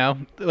device,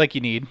 like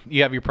you need.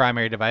 You have your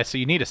primary device, so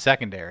you need a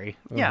secondary.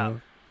 Yeah.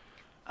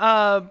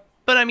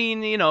 But I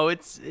mean,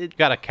 it's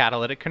got a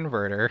catalytic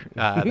converter.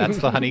 That's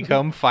the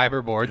honeycomb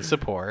fiberboard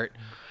support.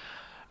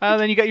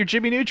 Then you got your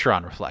Jimmy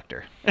Neutron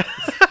reflector.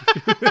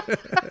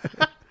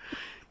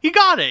 You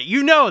got it.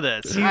 You know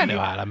this. I know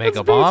how to make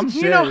a bomb.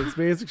 It's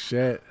basic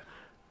shit.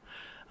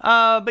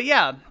 But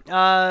yeah,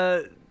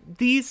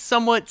 these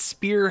somewhat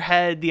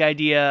spearhead the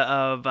idea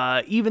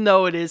of, even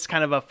though it is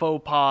kind of a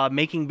faux pas,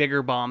 making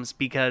bigger bombs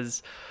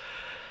because...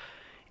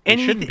 You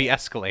shouldn't be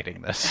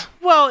escalating this.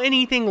 Well,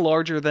 anything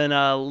larger than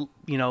a,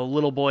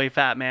 little boy,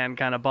 fat man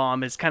kind of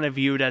bomb is kind of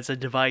viewed as a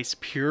device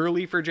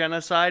purely for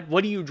genocide.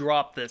 What do you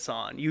drop this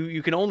on?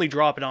 You can only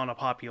drop it on a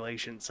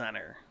population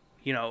center,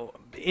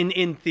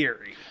 in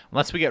theory.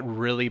 Unless we get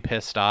really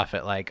pissed off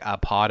at, like, a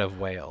pod of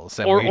whales.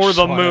 Or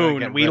the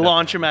moon. We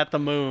launch them at the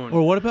moon.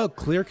 Or what about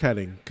clear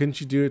cutting? Couldn't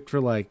you do it for,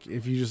 like,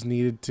 if you just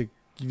needed to...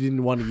 You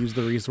didn't want to use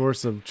the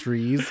resource of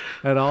trees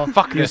at all?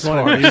 Fuck you this just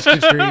want to use the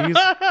trees?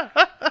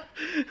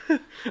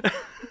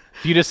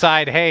 If you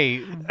decide,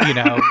 hey,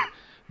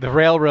 the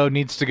railroad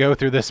needs to go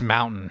through this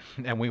mountain,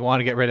 and we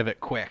want to get rid of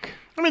it quick.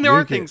 I mean, there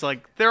are things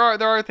like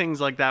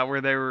that where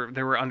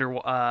there were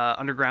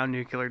underground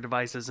nuclear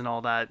devices and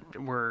all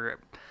that were,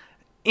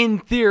 in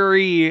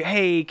theory,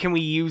 hey, can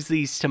we use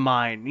these to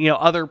mine?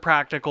 Other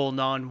practical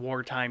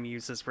non-wartime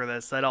uses for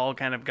this that all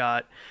kind of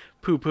got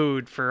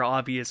poo-pooed for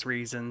obvious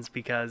reasons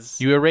because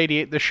you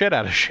irradiate the shit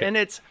out of shit, and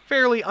it's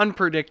fairly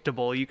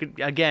unpredictable. You could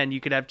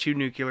have two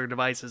nuclear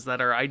devices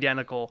that are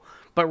identical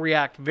but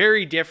react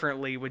very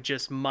differently with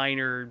just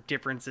minor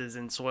differences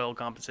in soil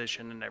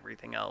composition and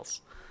everything else.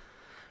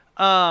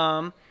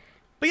 But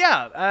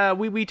yeah,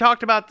 we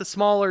talked about the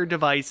smaller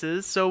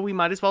devices, so we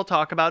might as well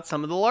talk about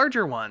some of the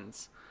larger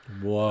ones.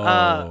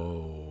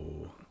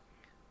 Whoa.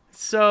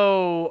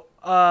 So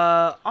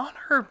on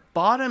her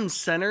bottom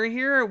center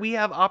here, we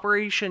have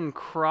Operation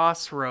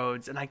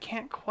Crossroads, and I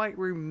can't quite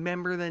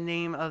remember the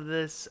name of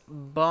this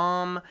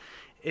bomb.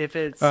 If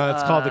it's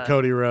called the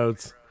Cody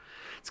Rhodes.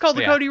 It's called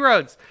the Cody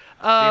Rhodes.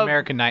 The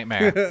American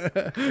Nightmare.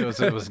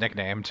 It was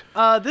nicknamed.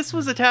 This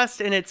was a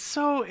test, and it's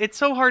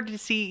so hard to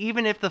see,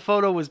 even if the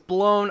photo was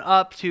blown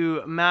up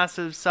to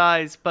massive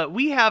size. But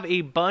we have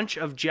a bunch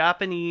of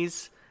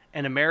Japanese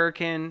and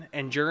American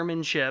and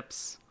German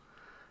ships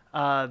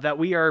that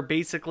we are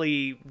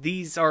basically,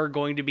 these are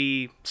going to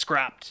be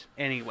scrapped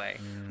anyway.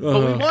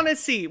 But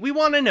we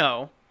want to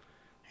know,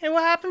 hey,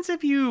 what happens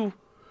if you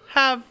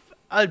have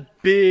a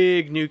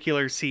big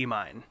nuclear sea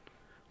mine?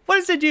 What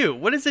does it do?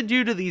 What does it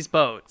do to these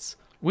boats?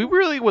 We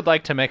really would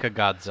like to make a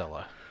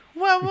Godzilla.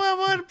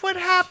 What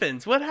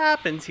happens? What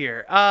happens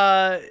here?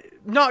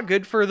 Not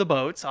good for the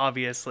boats,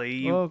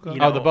 obviously.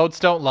 The boats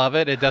don't love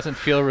it. It doesn't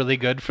feel really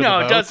good for the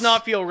boats. No, it does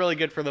not feel really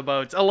good for the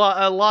boats. A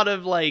lot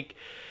of like,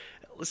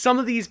 some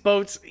of these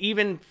boats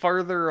even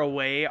farther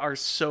away are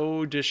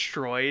so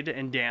destroyed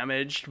and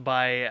damaged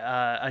by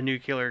a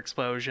nuclear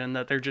explosion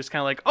that they're just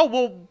kind of like, oh,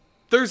 well,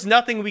 there's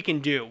nothing we can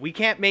do. We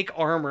can't make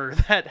armor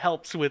that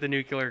helps with a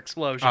nuclear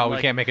explosion. Oh,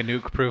 we can't make a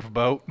nuke-proof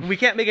boat? We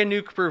can't make a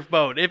nuke-proof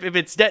boat. If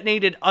it's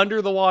detonated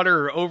under the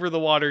water or over the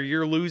water,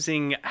 you're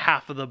losing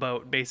half of the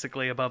boat,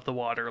 basically, above the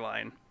water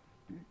line.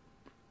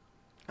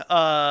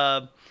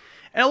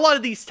 And a lot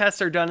of these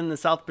tests are done in the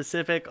South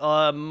Pacific,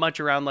 much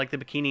around like the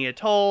Bikini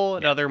Atoll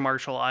and other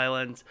Marshall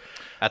Islands.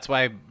 That's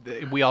why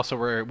we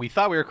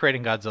thought we were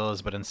creating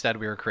Godzillas, but instead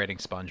we were creating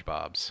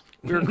SpongeBobs.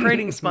 We were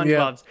creating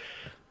SpongeBob's.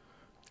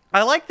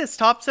 I like this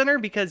top center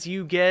because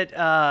you get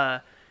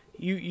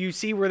you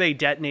see where they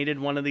detonated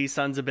one of these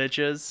sons of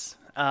bitches,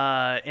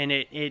 and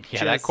it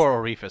just, that coral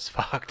reef is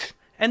fucked.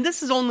 And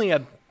this is only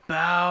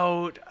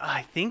about,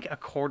 I think, a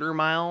quarter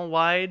mile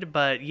wide,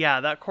 but yeah,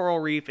 that coral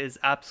reef is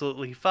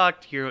absolutely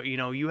fucked.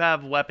 You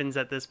have weapons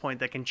at this point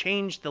that can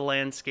change the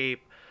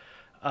landscape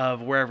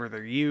of wherever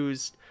they're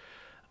used.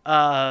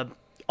 A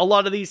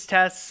lot of these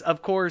tests,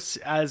 of course,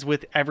 as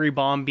with every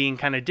bomb being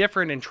kind of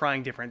different and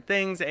trying different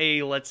things,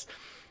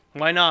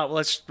 why not?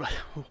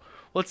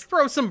 Let's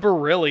throw some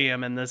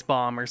beryllium in this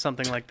bomb or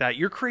something like that.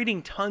 You're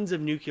creating tons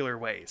of nuclear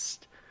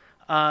waste.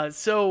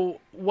 So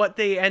what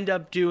they end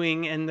up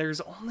doing, and there's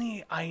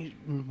only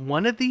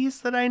one of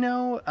these that I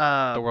know.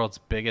 The world's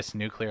biggest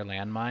nuclear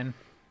landmine?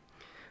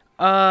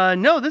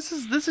 No, this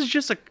is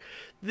just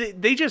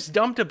they just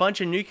dumped a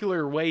bunch of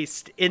nuclear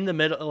waste in the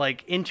middle,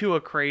 like into a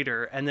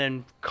crater, and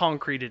then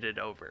concreted it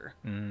over.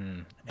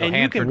 And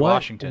Hanford,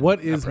 Washington.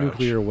 What is approach.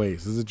 nuclear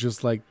waste? Is it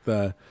just like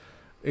the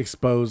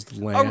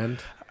exposed land?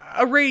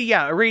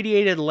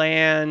 Irradiated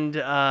land,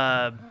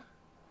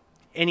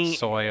 any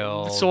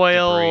soil,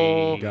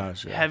 debris,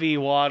 Gotcha. heavy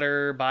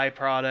water,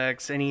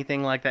 byproducts,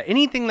 anything like that.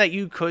 Anything that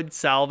you could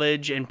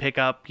salvage and pick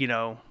up,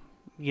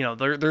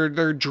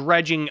 they're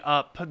dredging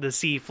up the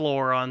sea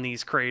floor on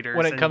these craters.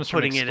 When it comes from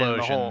putting it in the hole.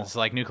 explosions,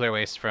 like nuclear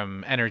waste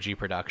from energy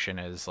production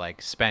is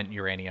like spent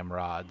uranium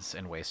rods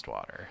and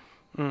wastewater.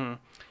 Mm.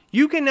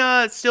 You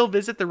can still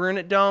visit the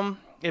Ruined Dome.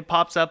 It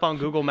pops up on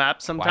Google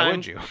Maps sometimes. Why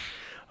would you?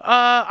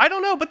 I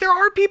don't know, but there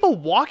are people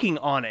walking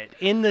on it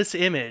in this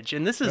image,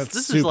 and this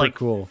is like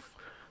cool.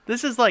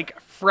 This is like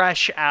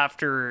fresh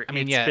after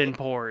it's been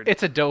poured.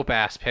 It's a dope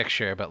ass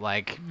picture, but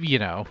like,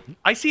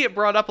 I see it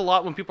brought up a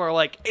lot when people are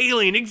like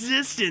alien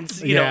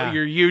existence. You know,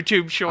 your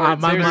YouTube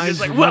shorts. My mind's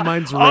racing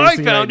I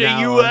found right a now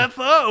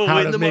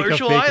UFO in the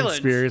Marshall a fake Islands.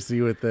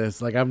 Conspiracy with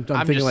this. Like I'm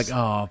thinking like,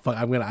 oh fuck,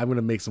 I'm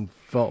gonna make some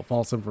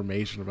false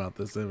information about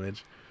this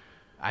image.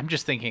 I'm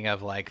just thinking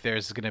of like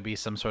there's going to be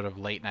some sort of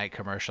late night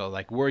commercial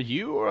like, were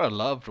you or a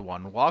loved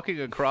one walking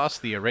across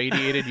the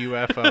irradiated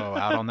UFO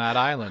out on that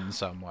island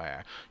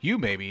somewhere? You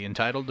may be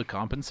entitled to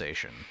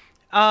compensation.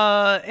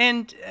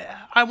 And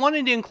I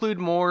wanted to include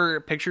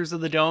more pictures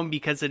of the dome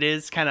because it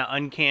is kind of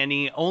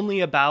uncanny. Only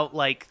about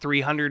like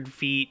 300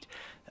 feet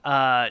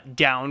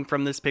down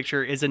from this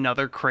picture is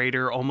another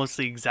crater almost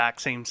the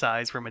exact same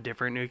size from a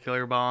different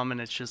nuclear bomb, and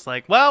it's just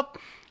like, well,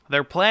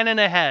 they're planning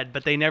ahead,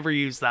 but they never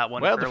use that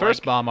one. Well, the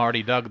first bomb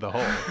already dug the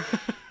hole.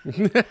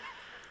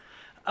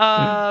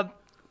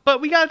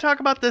 But we got to talk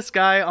about this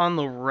guy on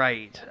the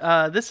right.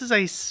 This is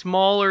a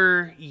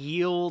smaller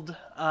yield.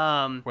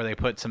 Where they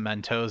put some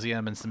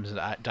Mentosium and some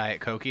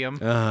Diet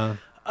Cokium.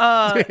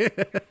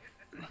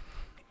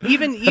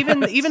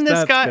 Even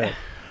this guy. Good.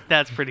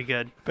 That's pretty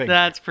good. Thank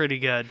you. Pretty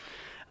good.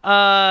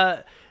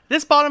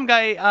 This bottom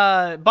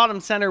guy, bottom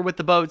center with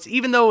the boats,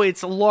 even though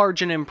it's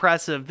large and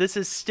impressive, this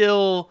is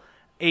still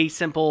a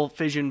simple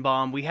fission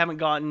bomb. We haven't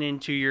gotten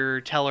into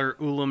your Teller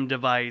Ulam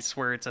device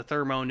where it's a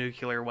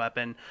thermonuclear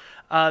weapon.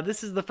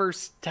 This is the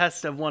first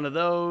test of one of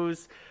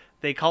those.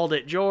 They called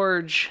it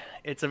George.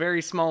 It's a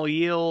very small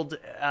yield,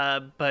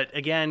 but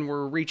again,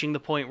 we're reaching the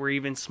point where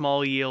even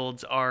small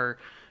yields are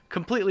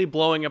completely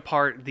blowing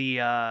apart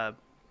the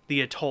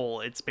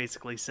atoll it's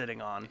basically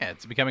sitting on. Yeah,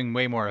 it's becoming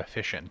way more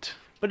efficient.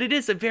 But it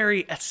is a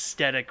very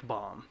aesthetic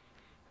bomb.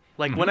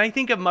 Like, when I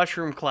think of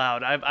Mushroom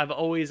Cloud, I've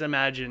always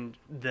imagined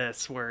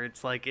this, where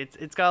it's like,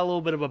 it's got a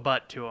little bit of a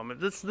butt to him.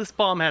 This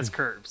bomb has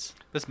curves.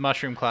 This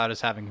mushroom cloud is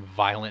having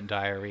violent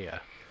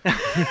diarrhea.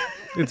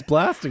 It's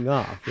blasting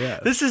off, yeah.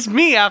 This is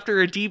me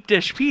after a deep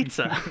dish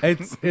pizza.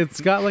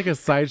 It's got like a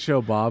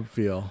Sideshow Bob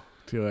feel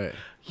to it.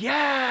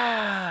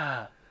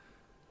 Yeah!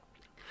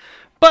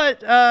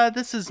 But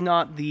this is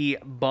not the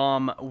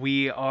bomb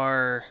we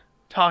are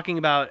talking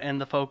about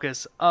and the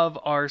focus of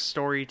our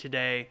story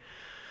today.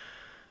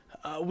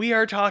 We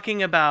are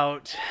talking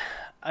about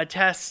a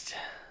test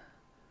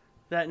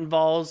that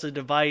involves a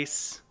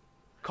device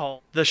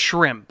called the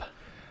shrimp.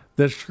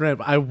 The shrimp.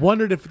 I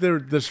wondered if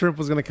the shrimp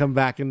was going to come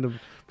back into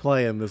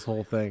play in this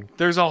whole thing.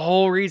 There's a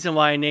whole reason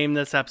why I named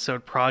this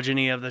episode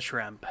Progeny of the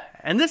Shrimp.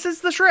 And this is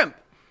the shrimp.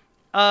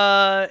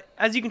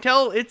 As you can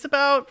tell, it's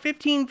about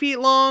 15 feet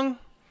long,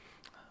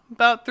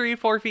 about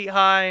 3-4 feet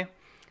high.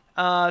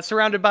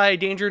 Surrounded by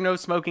danger, no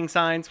smoking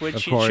signs,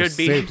 which it should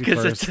be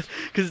because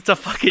it's a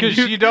fucking. Because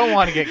you don't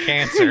want to get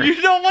cancer.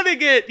 you don't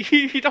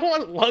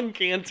want lung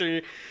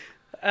cancer.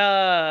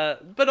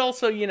 But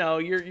also,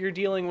 you're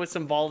dealing with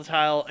some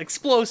volatile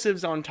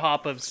explosives on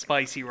top of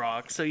spicy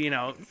rock, so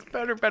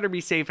better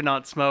be safe and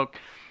not smoke.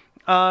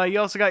 You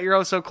also got your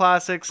Oso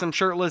classic, some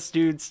shirtless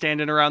dudes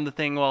standing around the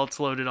thing while it's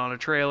loaded on a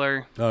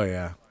trailer. Oh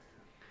yeah.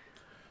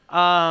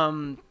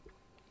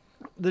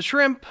 The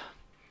shrimp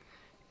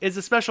is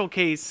a special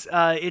case.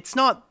 It's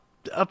not,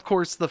 of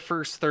course, the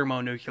first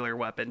thermonuclear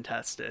weapon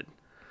tested,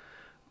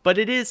 But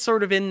it is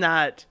sort of in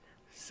that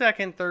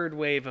second, third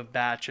wave of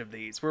batch of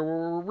these where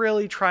we're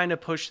really trying to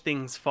push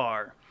things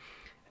far.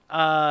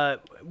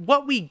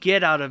 What we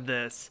get out of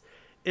this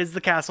is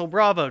the Castle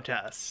Bravo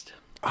test.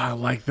 I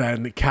like that.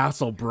 And the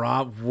Castle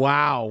Bravo.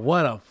 Wow,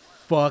 what a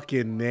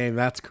fucking name.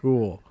 That's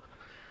cool.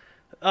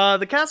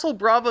 The Castle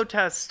Bravo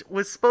test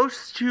was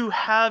supposed to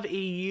have a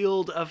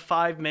yield of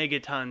 5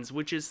 megatons,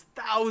 which is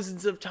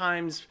thousands of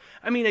times.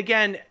 I mean,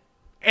 again,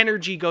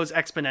 energy goes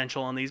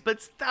exponential on these, but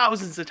it's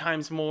thousands of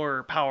times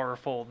more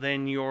powerful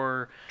than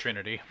your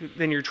Trinity,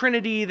 than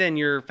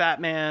your Fat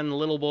Man,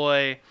 Little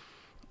Boy.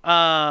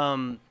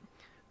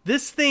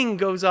 This thing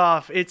goes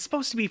off. It's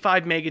supposed to be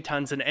 5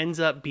 megatons and ends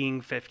up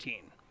being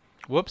 15.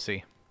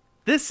 Whoopsie.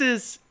 This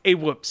is a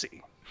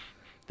whoopsie.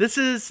 This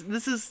is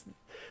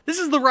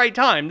the right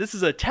time. This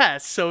is a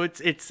test, so it's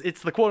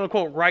the quote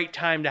unquote right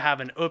time to have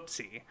an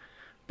oopsie.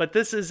 But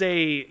this is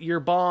your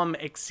bomb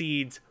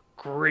exceeds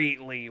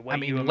greatly what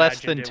you imagined.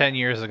 Less than 10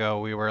 years ago,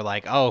 we were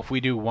like, oh, if we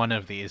do one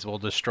of these, we'll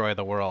destroy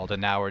the world.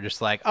 And now we're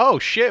just like, oh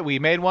shit, we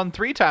made one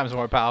 3 times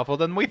more powerful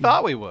than we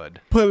thought we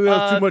would. Put a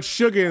little too much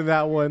sugar in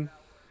that one.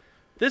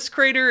 This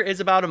crater is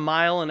about 1.5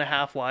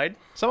 miles wide.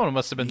 Someone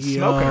must have been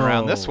smoking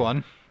around this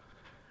one.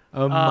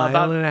 A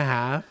mile and a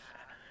half?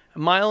 1.5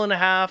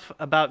 miles,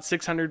 about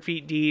 600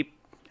 feet deep.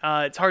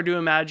 It's hard to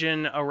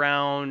imagine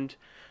around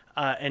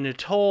an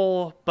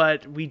atoll,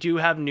 but we do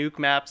have nuke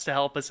maps to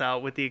help us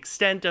out with the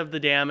extent of the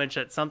damage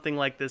that something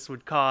like this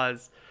would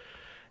cause.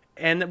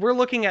 And we're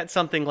looking at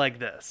something like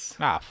this.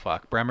 Ah,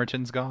 fuck.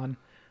 Bremerton's gone.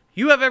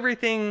 You have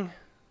everything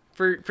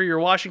for your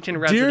Washington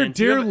residents.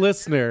 Dear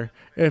listener,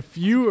 if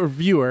you or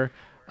viewer,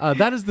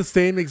 that is the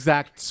same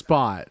exact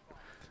spot,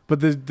 but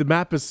the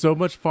map is so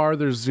much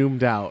farther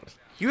zoomed out.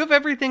 You have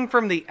everything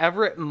from the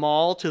Everett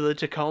Mall to the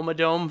Tacoma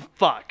Dome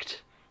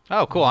fucked.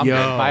 Oh, cool. I'm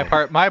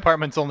good. My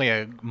apartment's only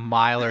a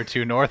mile or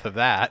 2 north of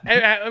that.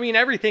 I mean,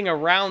 everything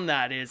around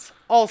that is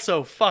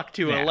also fucked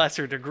to a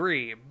lesser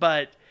degree,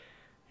 but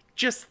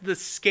just the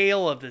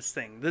scale of this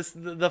thing,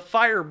 the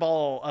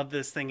fireball of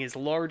this thing is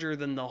larger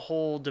than the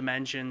whole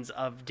dimensions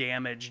of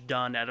damage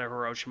done at a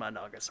Hiroshima and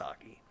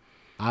Nagasaki.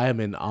 I am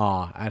in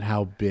awe at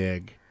how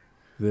big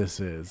this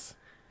is.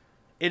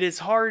 It is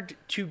hard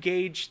to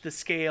gauge the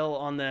scale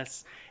on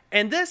this,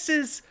 and this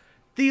is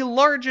the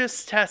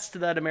largest test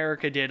that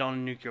America did on a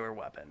nuclear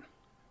weapon.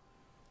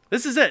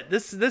 This is it.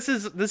 This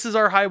is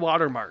our high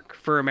watermark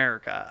for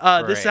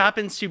America. This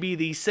happens to be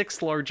the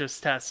 6th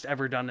largest test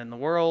ever done in the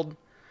world.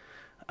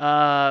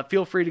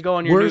 Feel free to go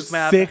on your nuke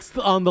map. We're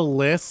 6th on the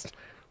list.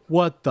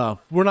 What the?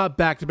 We're not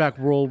back-to-back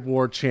World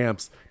War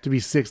champs to be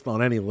 6th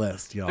on any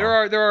list, y'all.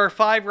 There are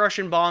 5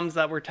 Russian bombs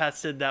that were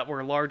tested that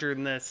were larger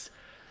than this.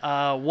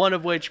 One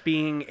of which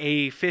being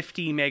a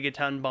 50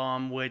 megaton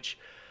bomb, which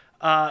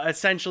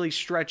essentially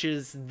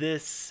stretches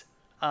this,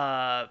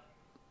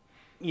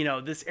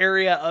 this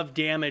area of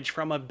damage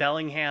from a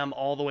Bellingham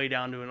all the way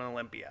down to an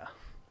Olympia.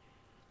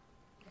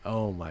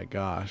 Oh my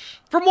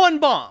gosh! From one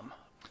bomb.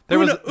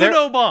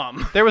 Uno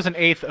bomb. There was an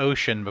 8th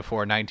ocean before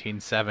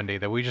 1970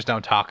 that we just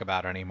don't talk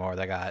about anymore.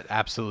 That got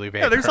absolutely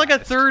vaporized. Yeah, there's like a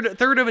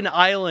third of an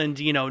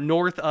island,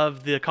 north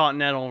of the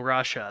continental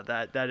Russia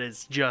that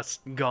is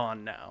just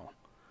gone now.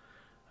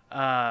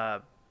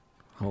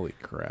 Holy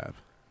crap.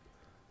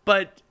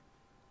 But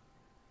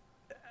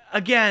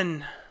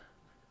again,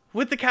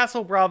 with the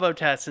Castle Bravo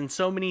test and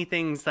so many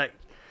things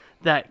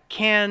that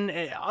can,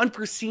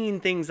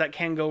 unforeseen things that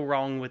can go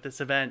wrong with this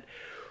event,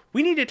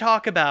 we need to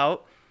talk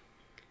about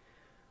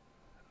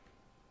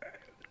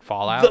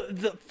fallout.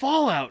 The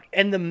fallout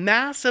and the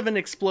mass of an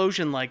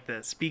explosion like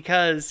this,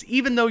 because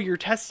even though you're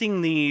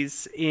testing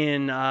these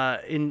in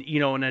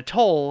an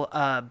atoll,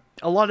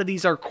 a lot of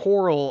these are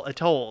coral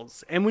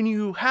atolls, and when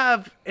you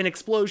have an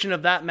explosion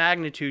of that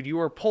magnitude, you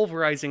are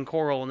pulverizing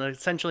coral and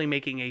essentially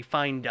making a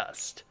fine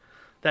dust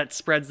that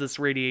spreads this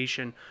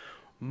radiation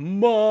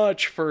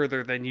much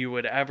further than you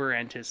would ever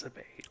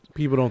anticipate.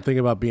 People don't think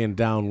about being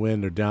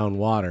downwind or down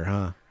water,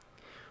 huh?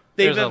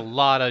 There's a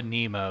lot of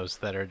Nemos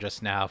that are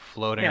just now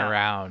floating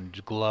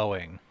around,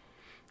 glowing.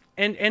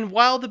 And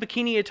while the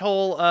Bikini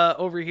Atoll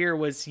over here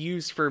was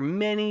used for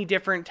many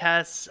different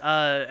tests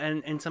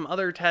and some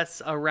other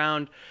tests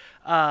around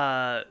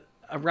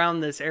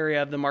this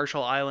area of the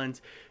Marshall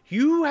Islands,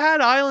 you had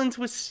islands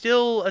with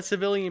still a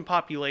civilian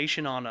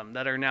population on them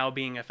that are now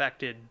being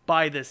affected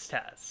by this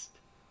test.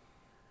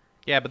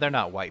 Yeah, but they're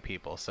not white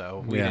people,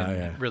 so we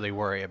didn't really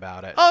worry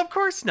about it. Oh, of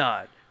course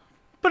not.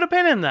 Put a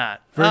pin in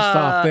that. First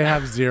off, they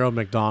have 0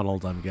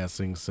 McDonald's, I'm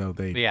guessing, so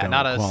they don't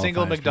not a qualify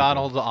single as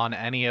McDonald's people. on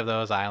any of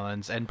those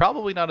islands, and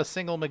probably not a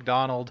single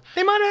McDonald.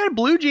 They might have had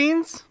blue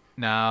jeans.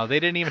 No, they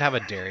didn't even have a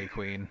Dairy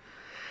Queen.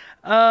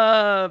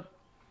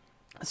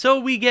 So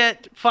we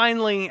get,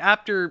 finally,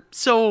 after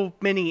so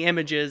many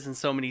images and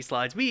so many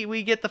slides,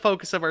 we get the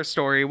focus of our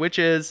story, which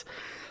is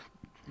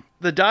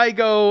the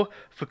Daigo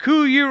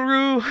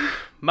Fukuyuru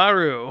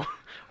Maru,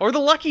 or the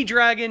Lucky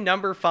Dragon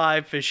number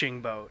 5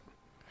 fishing boat.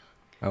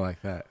 I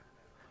like that.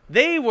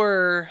 They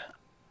were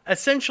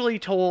essentially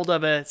told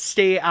of a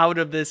stay out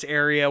of this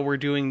area, we're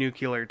doing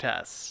nuclear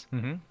tests.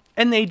 Mm-hmm.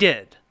 And they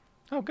did.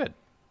 Oh, good.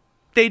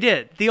 They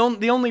did. The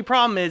only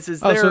problem is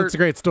Oh, so it's a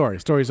great story.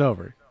 Story's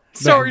over.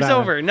 Story's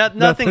over.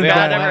 Nothing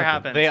bad ever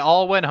happened. They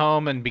all went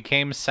home and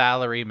became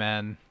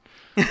salarymen.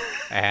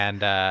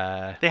 And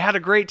they had a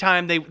great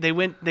time. They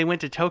went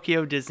to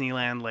Tokyo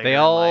Disneyland later. They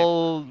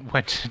all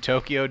went to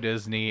Tokyo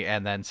Disney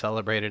and then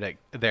celebrated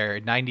their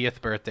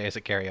 90th birthdays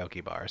at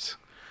karaoke bars.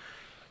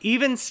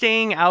 Even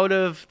staying out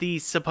of the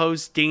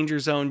supposed danger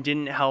zone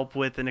didn't help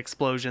with an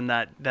explosion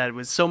that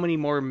was so many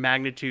more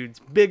magnitudes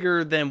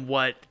bigger than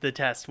what the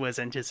test was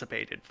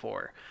anticipated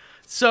for.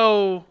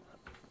 So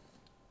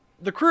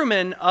the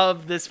crewmen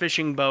of this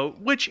fishing boat,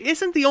 which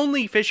isn't the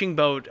only fishing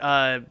boat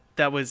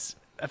that was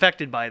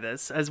affected by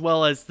this, as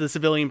well as the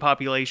civilian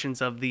populations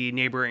of the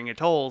neighboring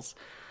atolls,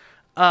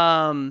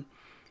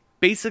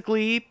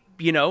 basically,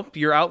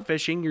 you're out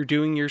fishing, you're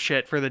doing your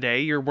shit for the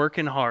day, you're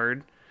working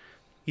hard.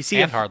 You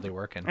see, hardly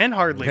working. And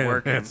hardly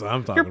working. That's what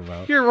I'm talking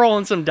about. You're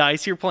rolling some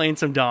dice, you're playing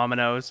some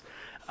dominoes.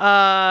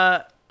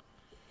 They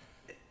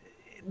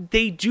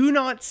do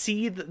not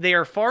see, they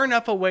are far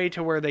enough away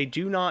to where they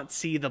do not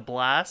see the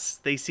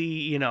blast. They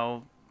see,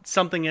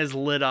 something is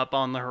lit up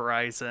on the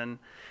horizon.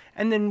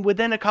 And then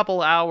within a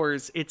couple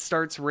hours, it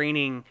starts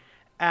raining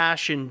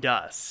ash and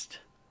dust.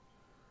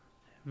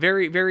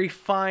 Very, very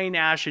fine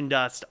ash and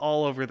dust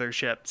all over their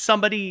ship.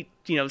 Somebody,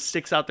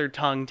 sticks out their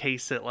tongue,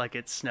 tastes it like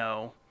it's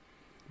snow.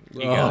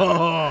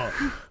 Oh.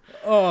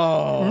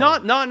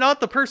 Not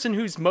the person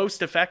who's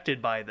most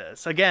affected by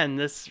this. Again,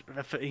 this,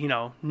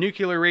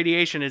 nuclear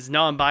radiation is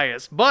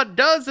non-biased, but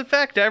does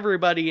affect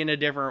everybody in a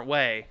different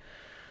way.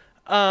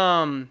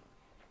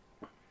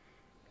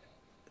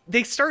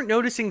 They start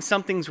noticing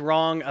something's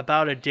wrong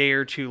about a day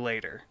or two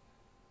later.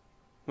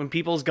 When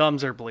people's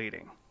gums are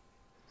bleeding.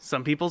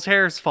 Some people's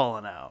hair's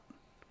falling out.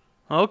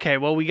 Okay,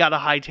 well, we gotta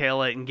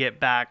hightail it and get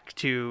back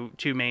to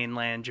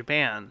mainland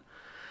Japan.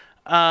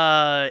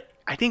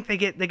 I think they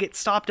get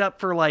stopped up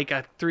for like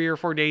 3 or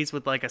 4 days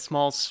with like a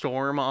small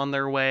storm on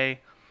their way.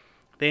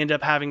 They end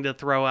up having to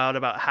throw out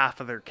about half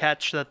of their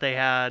catch that they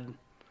had.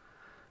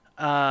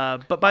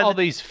 But by all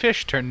these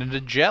fish turned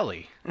into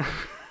jelly.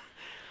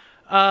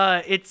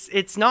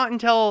 It's not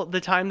until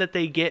the time that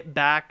they get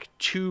back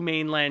to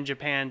mainland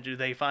Japan do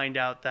they find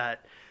out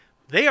that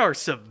they are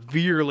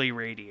severely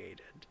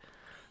radiated.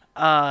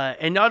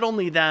 And not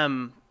only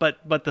them,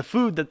 but the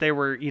food that they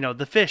were,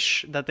 the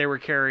fish that they were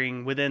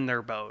carrying within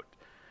their boat.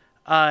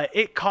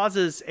 It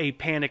causes a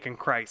panic and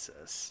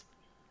crisis.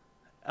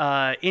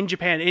 In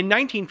Japan, in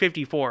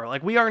 1954,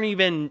 like we aren't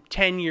even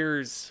 10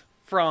 years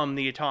from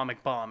the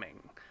atomic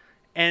bombing.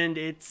 And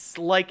it's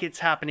like it's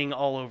happening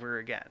all over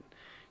again.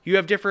 You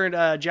have different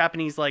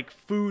Japanese like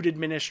food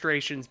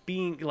administrations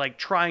being like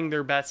trying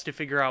their best to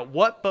figure out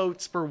what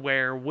boats were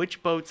where,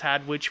 which boats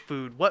had which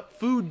food, what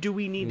food do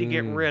we need to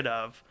get rid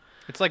of.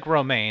 It's like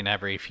romaine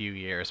every few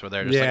years where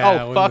they're just like,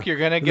 "Oh fuck, you're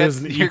gonna get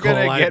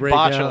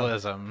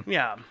botulism."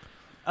 Yeah.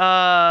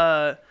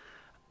 I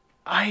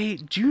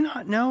do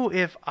not know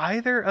if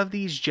either of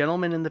these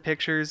gentlemen in the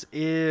pictures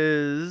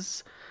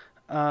is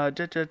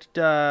Kuboyama.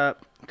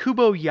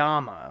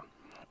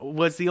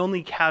 Was the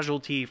only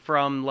casualty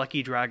from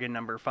Lucky Dragon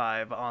number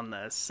 5 on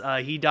this.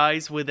 He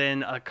dies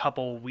within a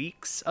couple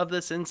weeks of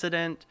this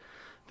incident.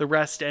 The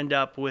rest end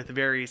up with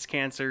various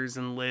cancers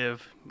and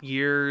live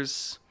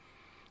years,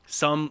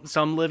 some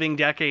living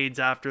decades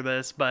after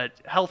this, but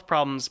health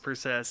problems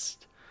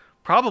persist.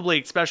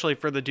 Probably especially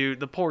for the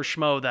dude, the poor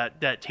schmo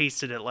that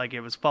tasted it like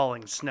it was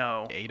falling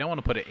snow. Yeah, you don't want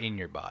to put it in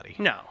your body.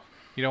 No.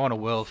 You don't want to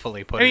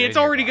willfully put it in your body. It's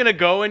already going to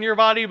go in your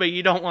body, but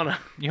you don't want to...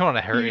 You don't want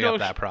to hurry up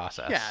that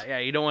process. Yeah,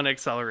 you don't want to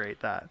accelerate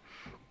that.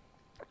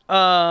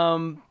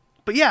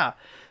 But yeah,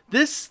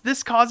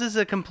 this causes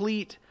a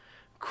complete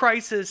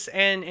crisis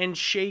and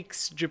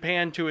shakes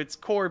Japan to its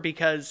core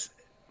because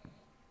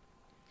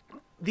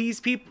these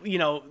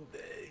people,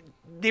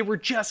 they were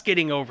just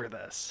getting over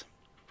this.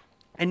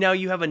 And now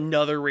you have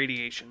another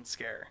radiation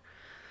scare.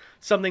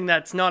 Something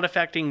that's not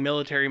affecting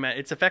military men,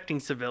 it's affecting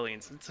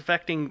civilians. It's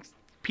affecting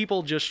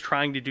people just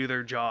trying to do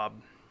their job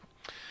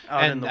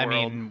out in the world. I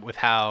mean, with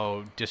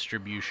how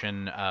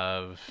distribution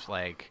of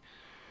like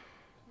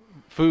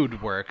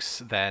food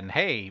works, then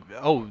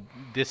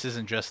this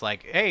isn't just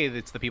like, hey,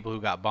 it's the people who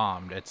got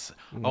bombed. It's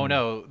oh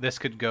no, this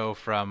could go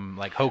from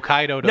like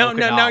Hokkaido to Okinawa.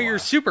 Now your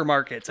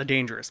supermarket's a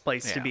dangerous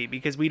place to be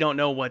because we don't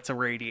know what's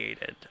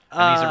irradiated.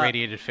 And these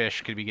irradiated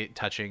fish could be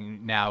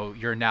touching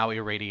your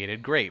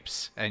irradiated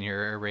grapes and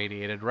your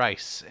irradiated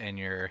rice and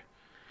your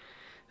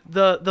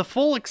the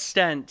full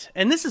extent,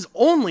 and this is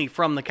only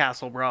from the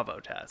Castle Bravo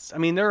test. I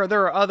mean, there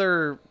are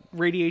other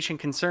radiation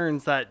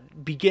concerns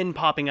that begin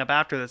popping up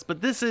after this,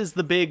 but this is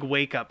the big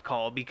wake-up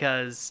call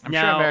because I'm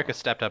sure America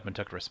stepped up and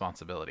took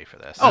responsibility for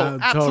this. Oh,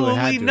 absolutely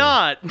totally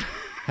not.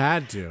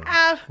 Had to.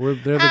 They're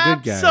the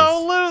good guys.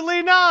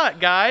 Absolutely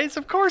not, guys.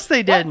 Of course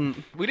they didn't.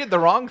 What? We did the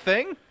wrong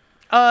thing?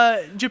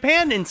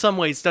 Japan in some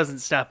ways doesn't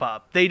step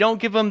up. They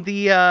don't give them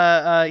the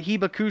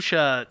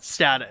Hibakusha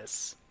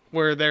status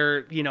where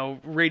they're,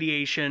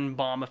 radiation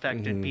bomb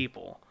affected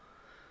people.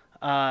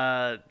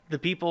 The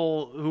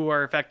people who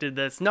are affected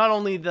this, not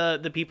only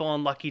the people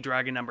on Lucky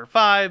Dragon number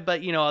 5,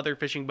 but, other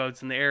fishing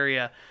boats in the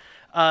area,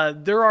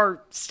 there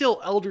are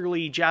still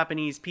elderly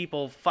Japanese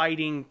people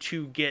fighting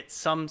to get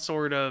some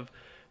sort of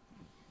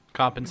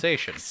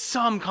Compensation.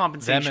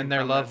 compensation. Them and their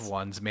from loved this.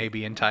 ones may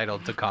be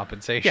entitled to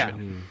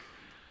compensation.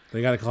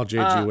 They got to call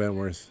J.G.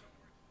 Wentworth.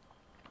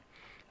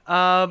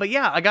 But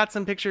yeah, I got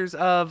some pictures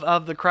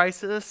of the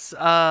crisis.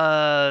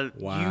 Wow.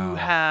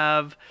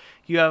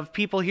 You have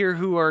people here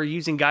who are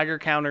using Geiger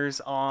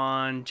counters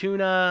on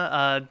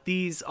tuna.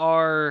 These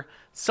are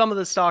some of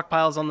the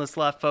stockpiles on this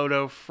left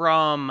photo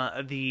from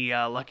the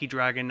Lucky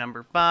Dragon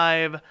number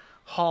 5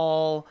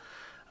 haul.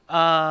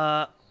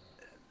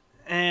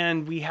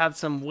 And we have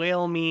some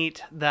whale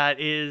meat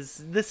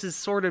this is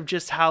sort of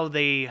just how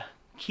they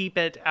keep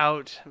it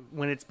out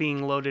when it's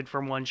being loaded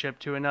from one ship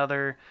to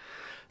another.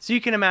 So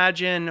you can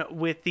imagine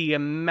with the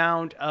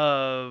amount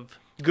of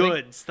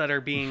goods that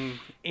are being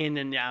in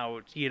and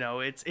out,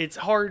 it's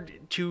hard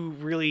to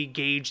really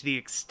gauge the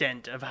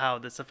extent of how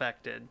this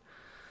affected.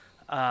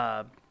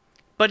 But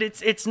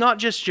it's not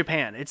just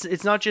Japan.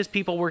 It's not just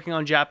people working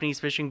on Japanese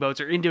fishing boats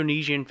or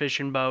Indonesian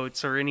fishing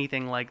boats or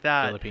anything like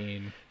that.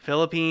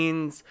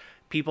 Philippines,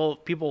 people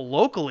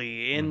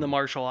locally in the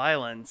Marshall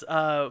Islands.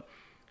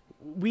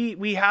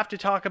 We have to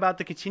talk about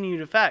the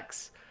continued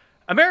effects.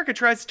 America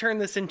tries to turn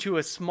this into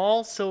a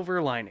small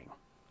silver lining,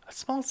 a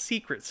small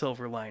secret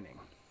silver lining.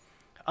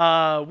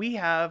 We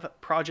have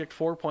Project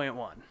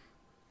 4.1,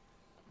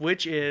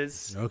 which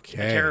is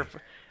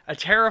a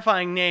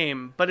terrifying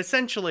name, but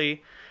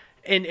essentially,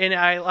 and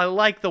I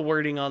like the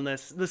wording on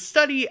this, the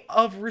study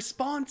of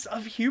response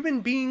of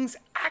human beings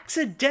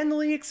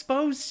accidentally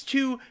exposed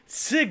to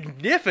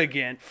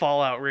significant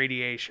fallout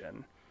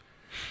radiation.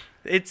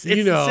 It's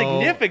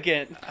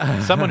significant.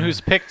 Someone who's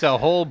picked a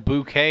whole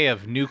bouquet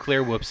of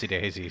nuclear whoopsie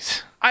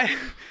daisies. I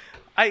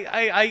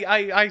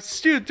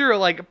stewed through it.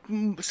 Like,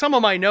 some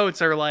of my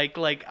notes are like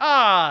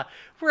we're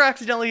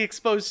accidentally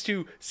exposed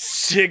to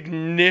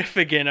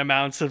significant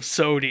amounts of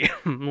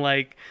sodium.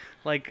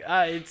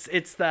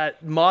 It's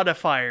that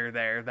modifier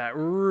there that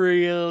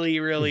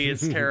really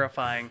is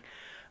terrifying.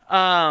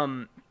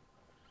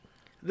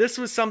 This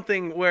was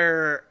something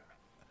where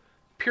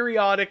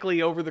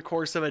periodically over the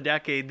course of a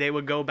decade, they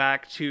would go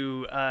back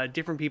to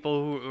different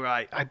people who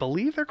I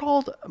believe they're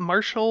called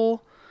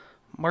Marshallese.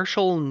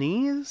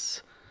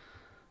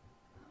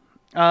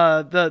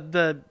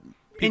 The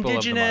People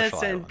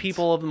indigenous and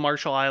people of the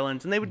Marshall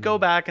Islands, and they would go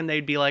back and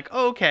they'd be like,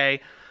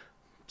 okay,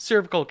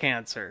 cervical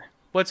cancer,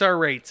 what's our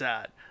rates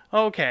at?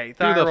 Okay,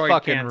 Through thyroid the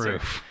fucking cancer.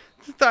 roof.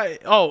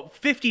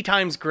 50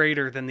 times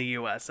greater than the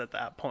U.S. at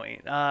that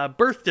point.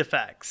 Birth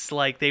defects,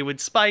 like they would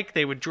spike,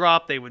 they would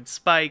drop, they would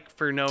spike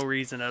for no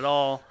reason at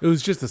all. It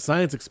was just a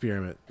science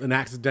experiment, an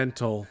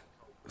accidental,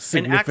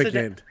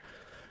 significant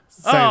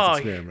science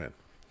experiment.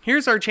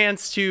 Here's our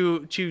chance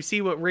to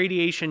see what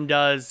radiation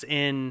does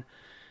in,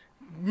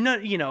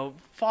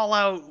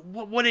 fallout,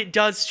 what it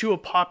does to a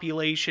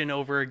population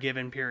over a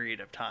given period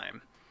of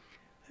time.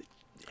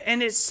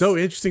 And it's so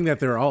interesting that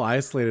they're all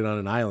isolated on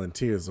an island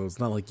too, so it's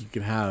not like you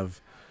could have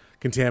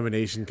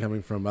contamination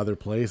coming from other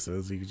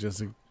places. You could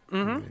just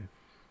I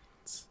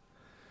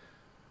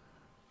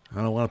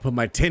don't want to put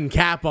my tin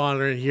cap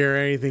on here or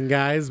anything,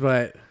 guys,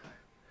 but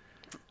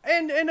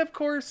and of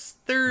course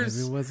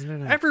there's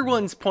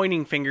everyone's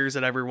pointing fingers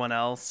at everyone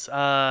else.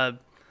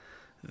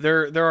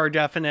 There are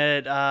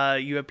definite,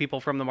 you have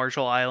people from the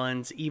Marshall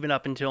Islands, even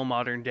up until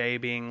modern day,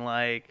 being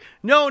like,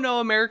 no,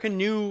 America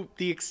knew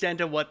the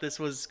extent of what this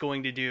was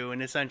going to do,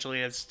 and essentially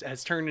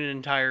has turned an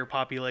entire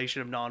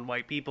population of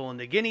non-white people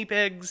into guinea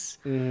pigs.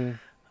 You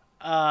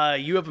have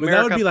America.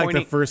 That would be like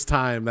the first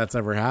time that's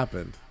ever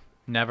happened.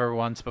 Never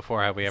once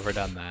before have we ever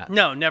done that.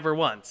 No, never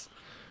once.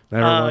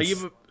 Never once.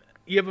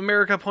 You have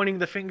America pointing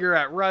the finger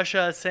at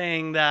Russia,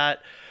 saying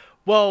that,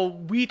 well,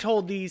 we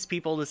told these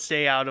people to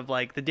stay out of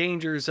like the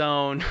danger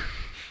zone,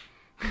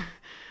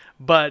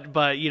 but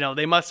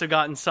they must have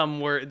gotten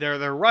somewhere.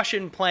 They're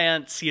Russian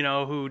plants,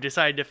 who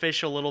decided to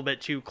fish a little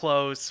bit too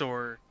close,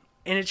 and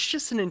it's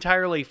just an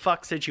entirely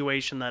fucked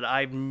situation that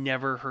I've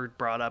never heard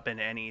brought up in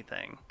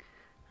anything,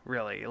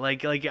 really.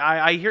 Like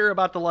I hear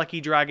about the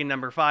Lucky Dragon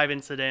number 5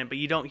 incident, but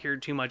you don't hear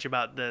too much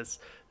about this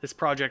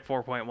Project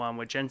 4.1,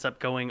 which ends up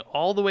going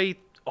all the way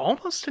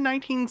almost to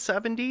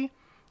 1970.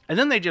 And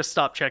then they just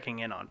stop checking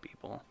in on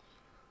people.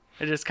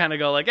 They just kind of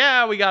go like,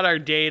 we got our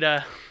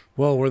data.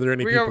 Well, were there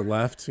any people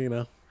left,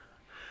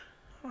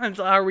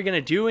 Are we going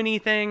to do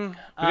anything?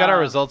 We got our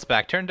results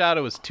back. Turned out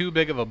it was too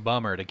big of a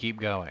bummer to keep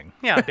going.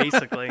 Yeah,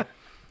 basically.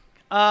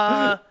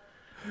 I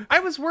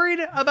was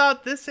worried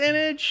about this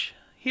image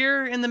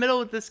here in the middle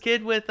with this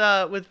kid with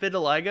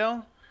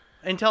vitiligo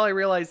until I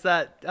realized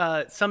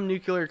that some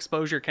nuclear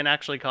exposure can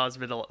actually cause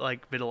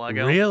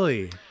vitiligo.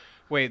 Really?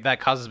 Wait, that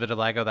causes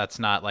vitiligo? That's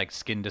not like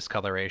skin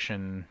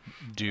discoloration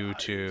due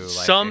to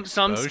like some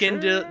exposure?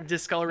 skin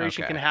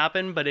discoloration can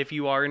happen, but if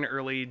you are in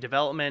early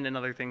development and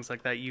other things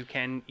like that, you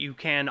can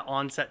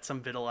onset some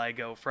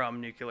vitiligo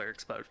from nuclear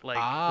exposure,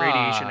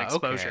 radiation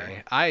exposure.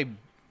 Okay. I,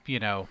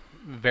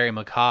 very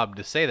macabre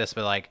to say this,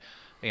 but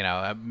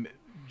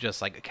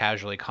just like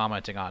casually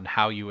commenting on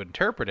how you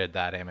interpreted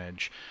that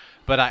image.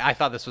 But I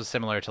thought this was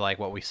similar to like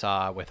what we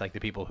saw with like the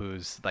people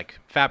whose like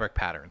fabric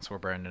patterns were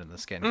burned into the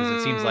skin,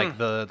 because it seems like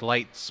the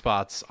light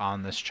spots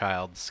on this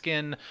child's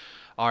skin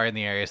are in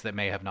the areas that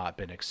may have not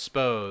been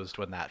exposed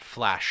when that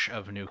flash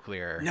of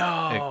nuclear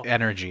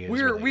energy is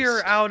released.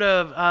 We're out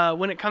of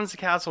when it comes to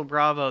Castle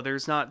Bravo.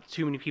 There's not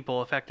too many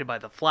people affected by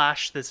the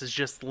flash. This is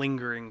just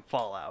lingering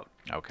fallout.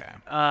 Okay.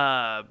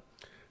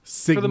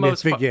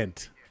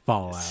 Significant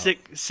fallout.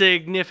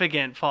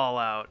 Significant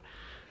fallout.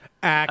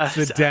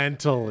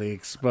 Accidentally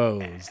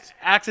exposed.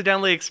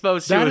 Accidentally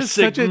exposed That to a is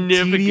such a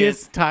significant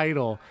tedious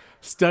title.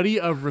 Study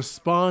of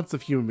response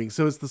of human beings.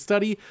 So it's the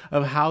study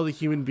of how the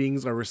human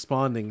beings are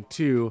responding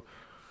to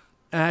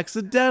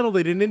accidental.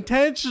 They didn't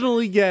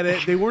intentionally get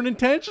it. They weren't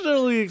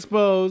intentionally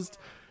exposed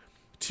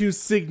to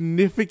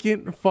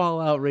significant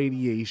fallout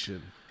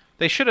radiation.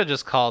 They should have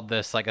just called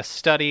this like a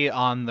study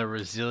on the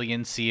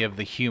resiliency of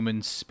the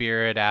human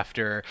spirit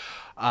after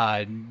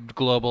a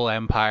global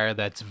empire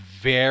that's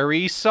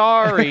very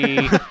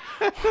sorry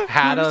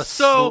had a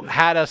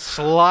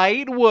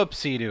slight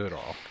whoopsie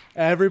doodle.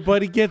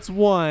 Everybody gets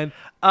one.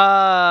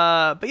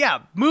 But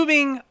yeah,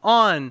 moving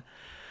on.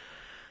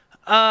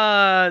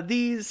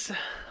 These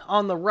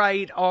on the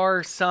right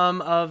are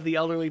some of the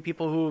elderly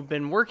people who have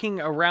been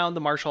working around the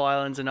Marshall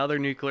Islands and other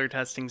nuclear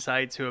testing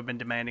sites who have been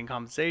demanding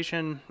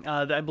compensation.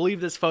 I believe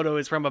this photo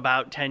is from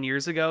about 10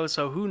 years ago,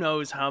 so who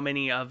knows how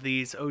many of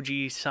these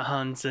OG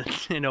sons and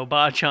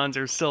Obachans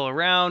are still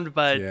around,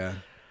 but Yeah.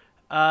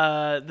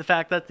 the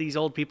fact that these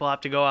old people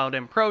have to go out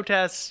and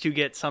protest to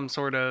get some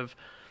sort of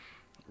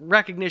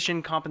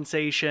recognition,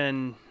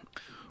 compensation.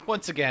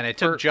 Once again, it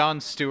took Jon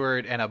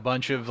Stewart and a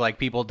bunch of like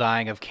people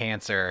dying of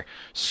cancer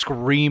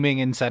screaming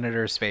in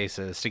senators'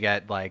 faces to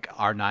get like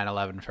our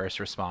 9/11 first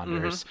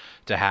responders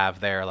to have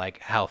their like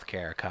health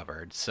care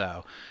covered.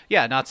 So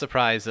yeah, not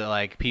surprised that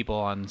like people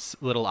on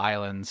little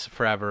islands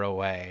forever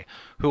away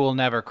who will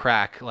never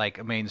crack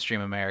like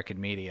mainstream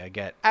American media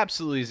get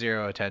absolutely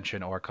zero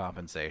attention or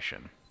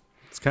compensation.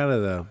 It's kind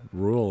of the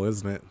rule,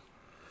 isn't it?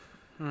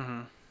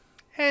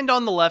 And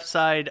on the left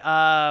side,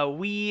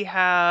 we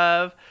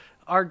have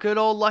our good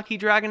old Lucky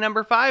Dragon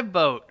number 5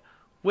 boat,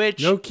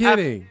 which No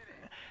kidding.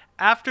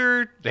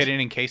 after They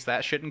didn't encase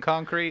that shit in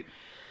concrete.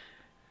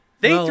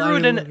 they Well, threw I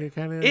it mean, in, it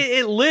kinda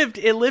it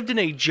lived in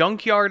a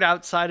junkyard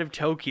outside of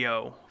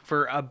Tokyo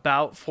for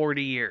about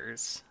 40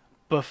 years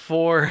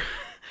before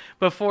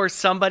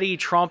somebody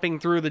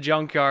tromping through the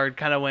junkyard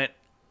kind of went,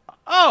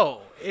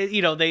 oh,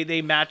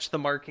 they matched the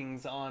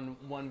markings on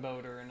one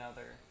boat or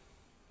another.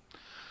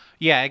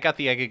 Yeah, it got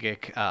the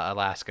Egegik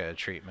Alaska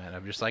treatment.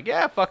 I'm just like,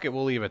 yeah, fuck it,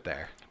 we'll leave it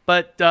there.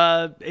 But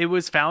it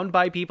was found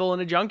by people in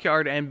a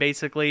junkyard and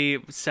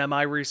basically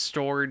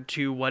semi-restored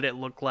to what it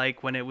looked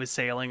like when it was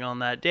sailing on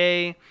that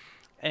day,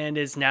 and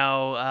is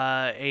now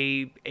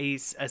a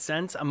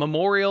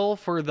memorial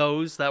for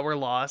those that were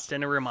lost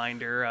and a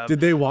reminder of.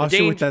 Did they wash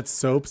it with that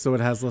soap so it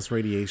has less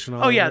radiation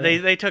on it? Oh yeah,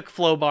 they took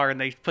Flowbar and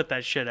they put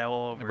that shit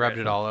all over. Rubbed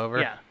it all over?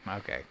 Yeah.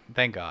 Okay,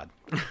 thank God.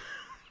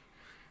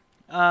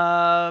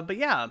 But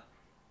yeah.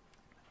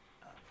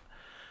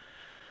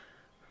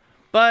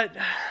 But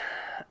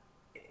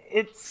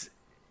it's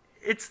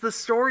the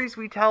stories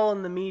we tell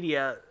in the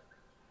media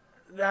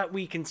that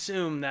we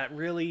consume that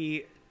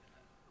really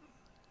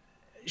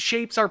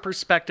shapes our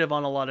perspective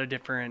on a lot of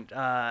different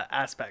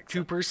aspects.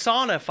 To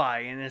personify,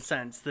 in a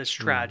sense, this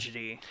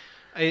tragedy.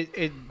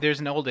 There's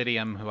an old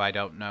idiom who I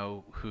don't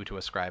know who to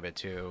ascribe it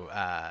to,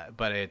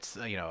 but it's,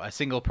 a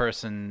single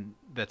person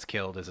that's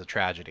killed is a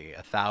tragedy.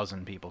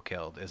 1,000 people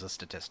killed is a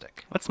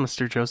statistic. That's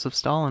Mr. Joseph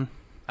Stalin.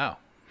 Oh.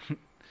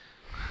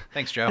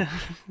 Thanks, Joe.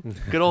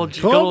 Good old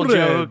Joe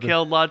who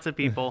killed lots of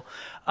people.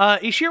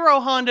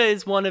 Ishiro Honda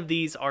is one of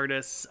these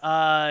artists.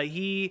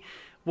 He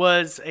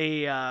was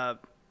he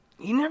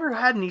never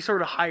had any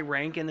sort of high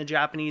rank in the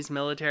Japanese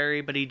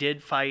military, but he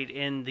did fight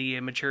in the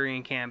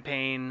Manchurian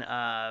campaign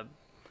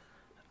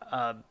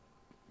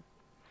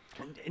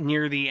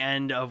near the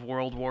end of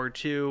World War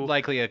II.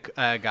 Likely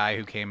a guy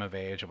who came of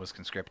age and was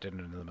conscripted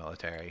into the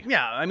military.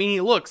 Yeah, I mean,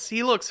 he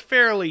looks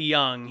fairly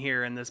young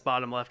here in this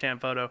bottom left-hand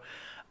photo.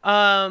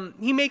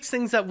 He makes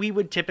things that we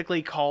would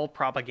typically call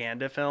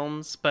propaganda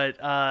films, but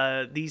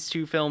these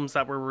two films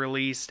that were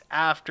released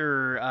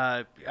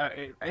after,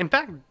 in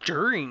fact,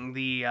 during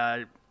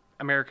the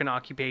American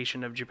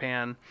occupation of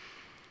Japan,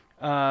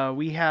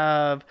 we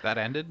have... That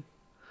ended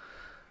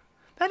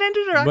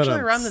actually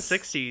around the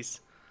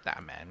 60s. Nah,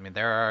 man. I mean,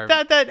 there are...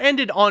 That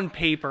ended on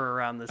paper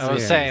around the 60s. I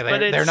was saying,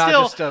 they're not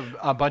just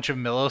a bunch of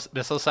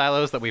missile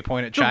silos that we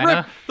point at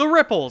China. The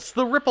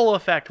ripple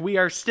effect. We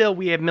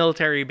have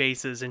military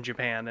bases in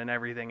Japan and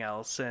everything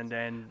else.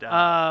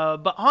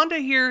 But Honda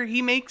here,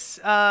 he makes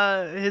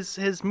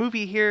his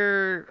movie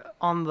here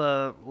on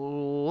the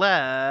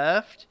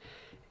left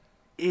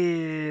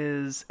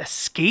is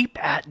Escape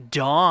at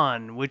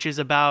Dawn, which is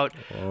about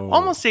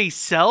almost a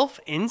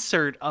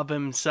self-insert of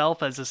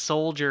himself as a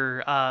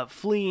soldier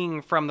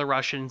fleeing from the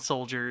Russian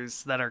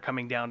soldiers that are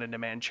coming down into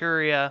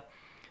Manchuria.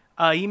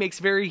 He makes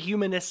very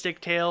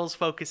humanistic tales,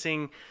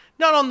 focusing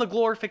not on the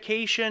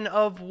glorification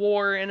of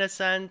war in a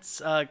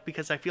sense,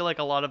 because I feel like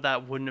a lot of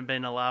that wouldn't have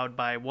been allowed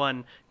by,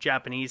 one,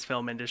 Japanese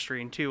film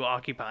industry, and two,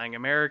 occupying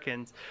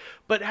Americans,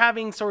 but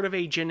having sort of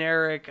a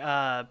generic,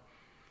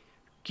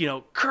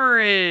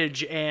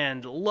 courage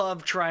and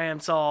love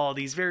triumphs all,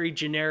 these very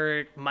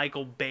generic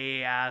Michael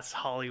Bay-ass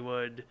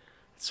Hollywood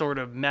sort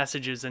of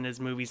messages in his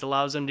movies,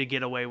 allows him to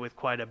get away with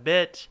quite a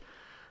bit.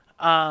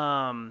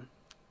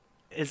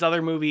 His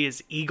other movie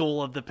is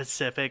Eagle of the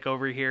Pacific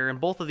over here, and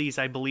both of these,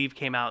 I believe,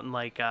 came out in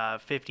like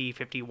 50,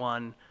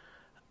 51.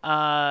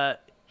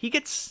 He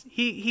gets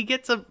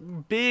a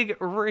big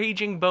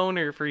raging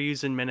boner for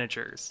using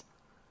miniatures.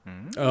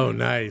 Oh,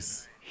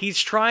 nice. He's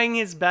trying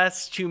his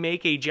best to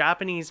make a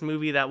Japanese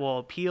movie that will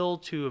appeal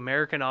to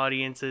American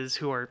audiences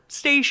who are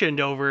stationed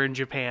over in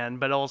Japan,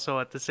 but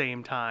also at the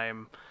same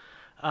time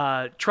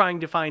trying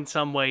to find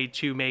some way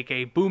to make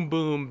a boom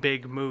boom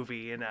big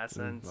movie, in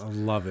essence. I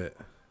love it.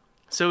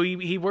 So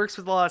he works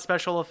with a lot of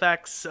special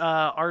effects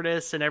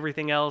artists and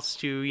everything else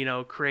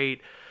to, create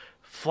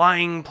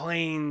flying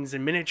planes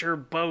and miniature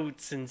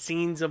boats and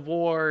scenes of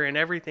war and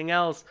everything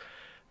else.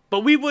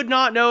 But we would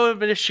not know of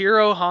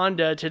Ishiro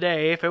Honda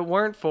today if it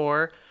weren't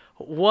for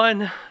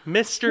one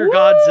Mr.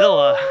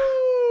 Godzilla.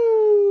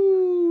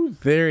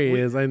 There he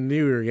is. I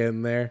knew we were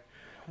getting there.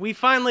 We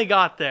finally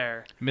got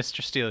there.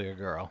 Mr. Steal Your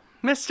Girl.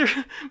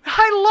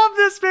 I love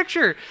this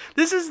picture.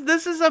 This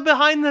is a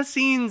behind the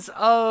scenes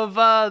of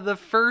the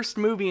first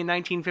movie in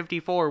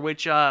 1954,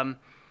 which I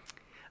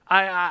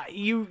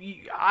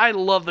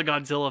love the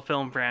Godzilla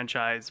film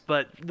franchise,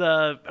 but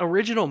the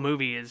original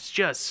movie is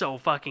just so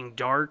fucking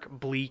dark,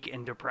 bleak,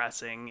 and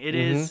depressing. It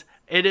is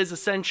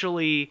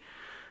essentially,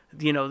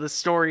 the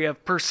story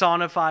of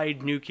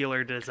personified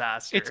nuclear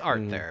disaster. It's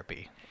art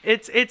therapy.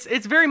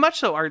 It's very much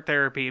so art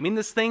therapy. I mean,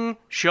 this thing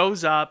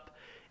shows up.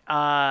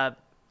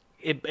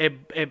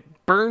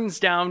 It burns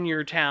down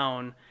your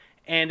town,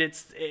 and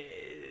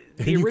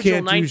you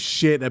can't do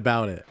shit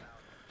about it.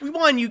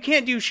 One, you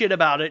can't do shit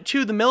about it.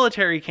 Two, the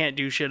military can't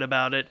do shit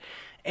about it.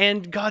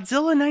 And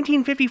Godzilla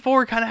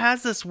 1954 kind of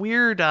has this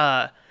weird,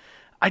 I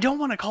don't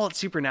want to call it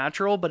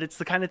supernatural, but it's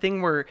the kind of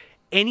thing where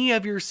any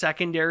of your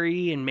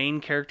secondary and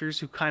main characters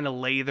who kind of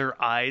lay their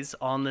eyes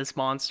on this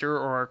monster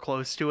or are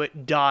close to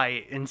it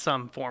die in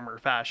some form or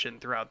fashion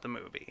throughout the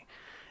movie.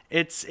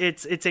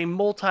 It's a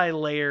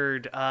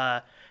multi-layered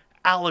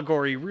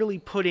allegory, really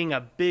putting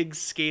a big,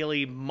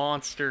 scaly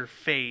monster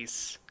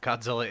face.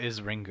 Godzilla is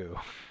Ringu.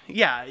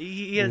 Yeah,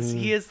 he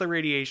is the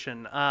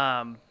radiation.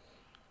 But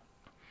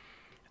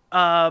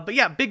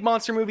yeah, big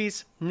monster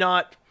movies,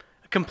 not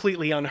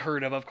completely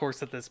unheard of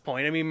course, at this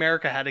point. I mean,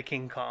 America had a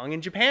King Kong,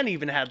 and Japan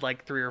even had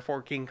like 3 or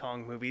 4 King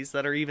Kong movies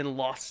that are even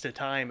lost to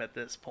time at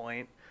this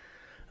point.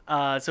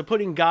 So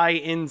putting Guy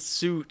in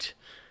suit,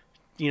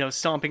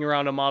 stomping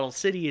around a model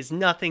city is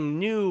nothing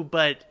new,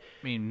 but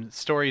I mean,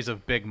 stories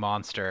of big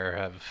monster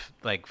have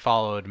like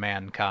followed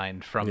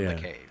mankind from the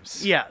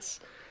caves. Yes.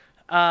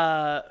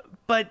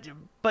 But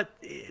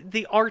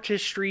the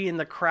artistry and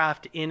the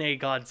craft in a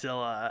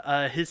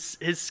Godzilla, his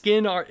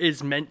skin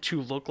is meant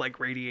to look like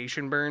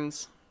radiation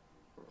burns.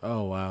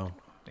 Oh wow.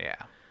 Yeah.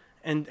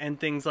 And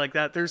things like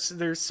that.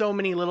 There's so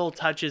many little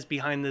touches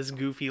behind this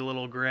goofy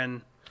little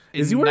grin.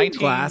 Is he wearing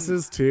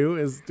glasses too?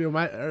 Is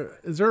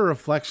there a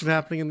reflection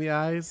happening in the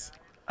eyes?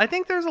 I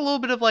think there's a little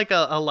bit of like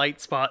a light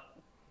spot.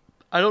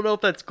 I don't know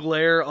if that's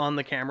glare on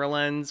the camera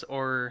lens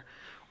or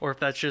if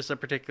that's just a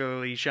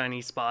particularly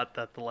shiny spot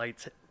that the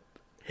light's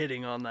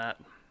hitting on that.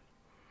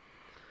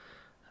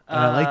 And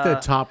I like the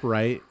top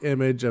right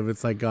image of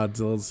it's like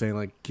Godzilla saying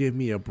like, "Give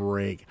me a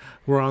break.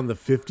 We're on the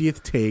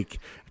 50th take.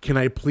 Can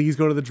I please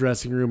go to the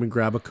dressing room and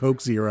grab a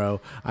Coke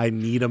Zero? I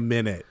need a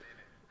minute."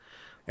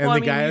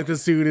 And guy with the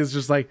suit is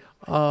just like,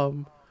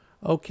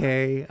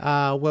 okay.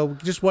 Well,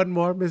 just one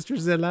more, Mr.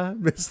 Zilla.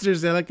 Mr.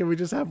 Zilla, can we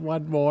just have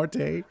one more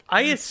take?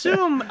 I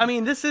assume. I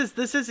mean, this is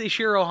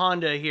Ishiro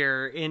Honda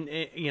here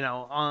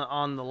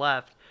on the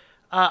left.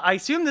 I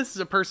assume this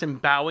is a person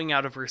bowing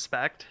out of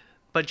respect,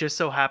 but just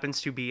so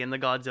happens to be in the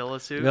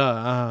Godzilla suit.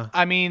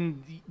 I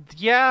mean,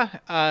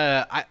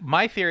 yeah.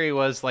 My theory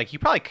was like, you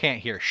probably can't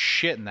hear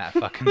shit in that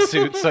fucking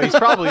suit, so he's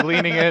probably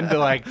leaning in to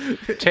like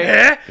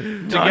take.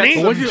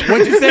 What'd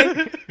you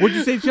say? What'd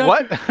you say, Chuck?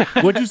 What?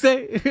 What'd you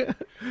say?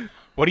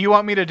 What do you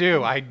want me to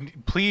do? I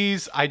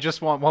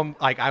just want one.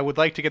 Like, I would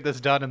like to get this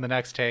done in the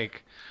next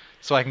take,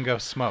 so I can go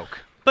smoke.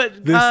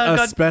 But this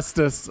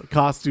asbestos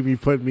costume you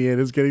put me in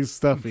is getting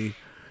stuffy.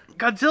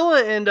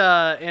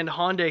 Godzilla and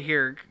Honda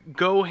here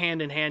go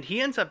hand in hand.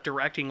 He ends up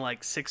directing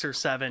like 6 or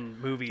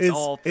 7 movies.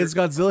 Is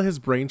Godzilla his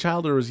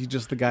brainchild, or was he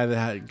just the guy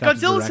that got to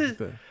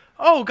direct it?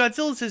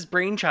 Godzilla's his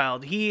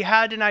brainchild. He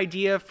had an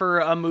idea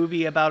for a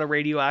movie about a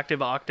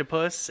radioactive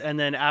octopus, and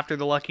then after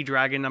the Lucky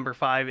Dragon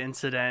 #5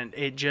 incident,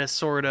 it just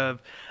sort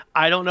of,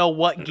 I don't know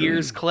what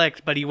gears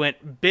clicked, but he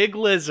went, big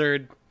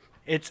lizard.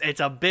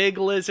 It's a big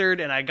lizard,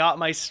 and I got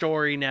my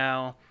story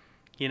now.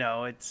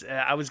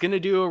 I was going to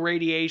do a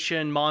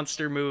radiation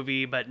monster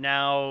movie, but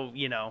now,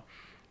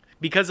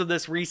 because of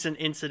this recent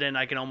incident,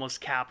 I can almost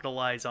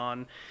capitalize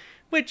on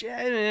which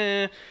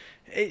it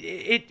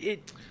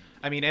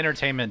I mean,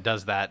 entertainment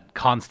does that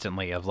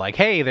constantly of like,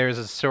 hey, there's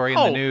a story in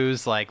the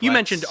news. Like you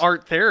mentioned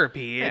art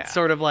therapy. Yeah. It's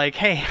sort of like,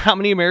 hey, how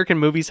many American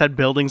movies had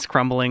buildings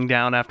crumbling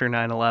down after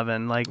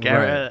 9/11? Like,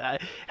 Right.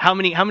 how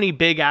many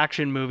big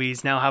action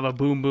movies now have a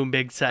boom boom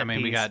big set I mean,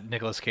 we piece? got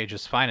Nicolas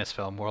Cage's finest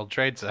film, World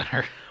Trade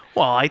Center.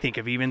 Well, I think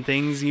of even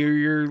things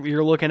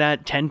you're looking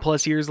at 10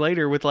 plus years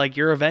later with like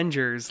your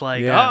Avengers.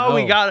 Like,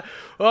 Yeah,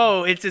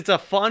 it's a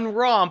fun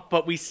romp,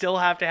 but we still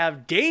have to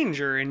have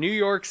danger in New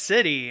York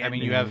City. I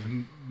mean, you have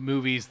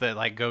movies that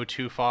like go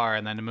too far,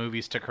 and then the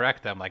movies to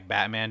correct them, like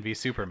Batman v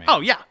Superman. oh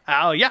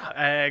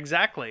yeah,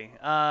 exactly.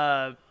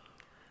 Art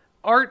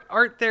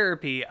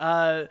therapy.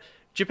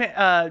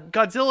 Japan.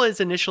 Godzilla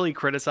is initially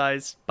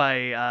criticized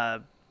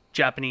by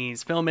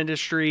Japanese film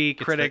industry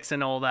critics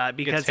and all that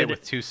because Gets hit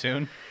with too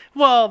soon.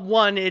 well,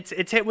 one, it's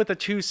hit with a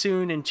too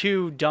soon, and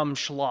two, dumb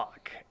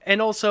schlock.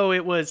 And also,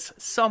 it was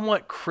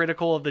somewhat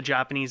critical of the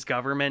Japanese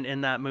government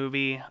in that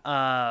movie.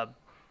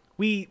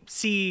 We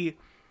see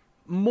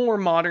more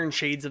modern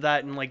shades of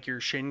that in like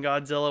your Shin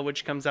Godzilla,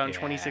 which comes out in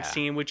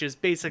 2016, which is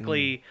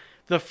basically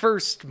the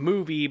first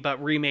movie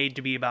but remade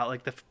to be about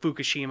like the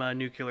Fukushima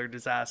nuclear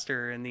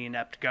disaster and the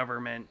inept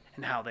government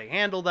and how they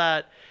handle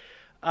that.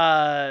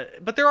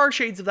 But there are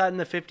shades of that in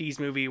the 50s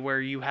movie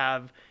where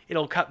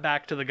it'll cut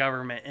back to the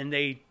government and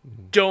they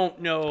don't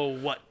know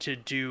what to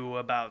do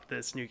about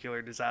this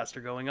nuclear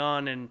disaster going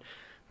on. And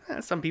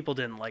some people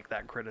didn't like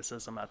that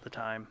criticism at the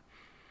time.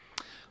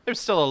 There's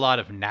still a lot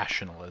of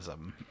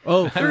nationalism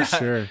Oh, for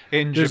sure.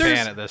 in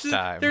Japan at this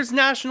time. There's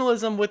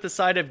nationalism with the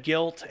side of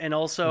guilt. And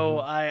also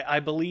I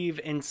believe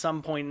in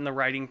some point in the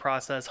writing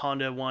process,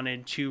 Honda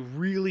wanted to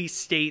really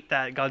state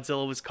that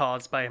Godzilla was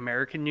caused by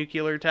American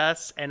nuclear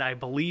tests. And I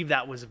believe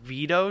that was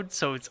vetoed.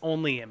 So it's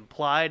only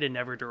implied and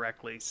never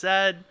directly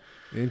said.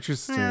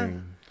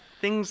 Interesting.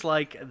 Things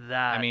like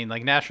that. I mean,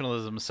 like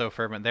nationalism is so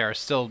fervent. There are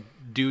still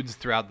dudes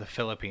throughout the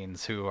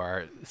Philippines who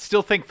are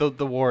still think the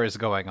war is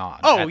going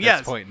on. Oh, at yes.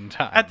 this point in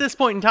time. At this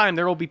point in time,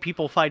 there will be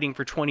people fighting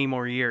for 20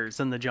 more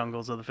years in the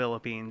jungles of the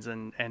Philippines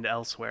and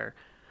elsewhere.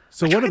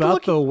 So what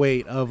about the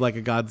weight of like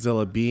a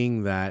Godzilla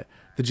being that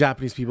the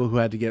Japanese people who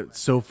had to get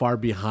so far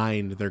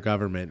behind their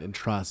government and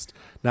trust,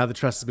 now the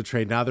trust is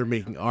betrayed. Now they're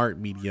making art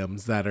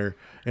mediums that are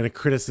in a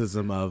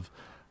criticism of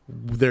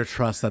their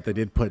trust that they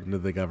did put into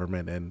the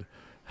government and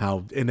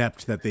how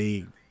inept that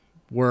they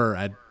were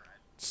at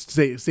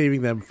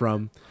saving them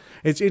from.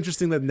 It's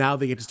interesting that now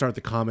they get to start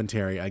the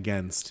commentary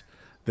against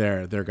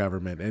their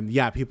government. And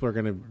yeah,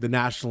 the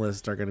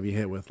nationalists are gonna be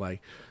hit with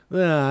like,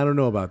 I don't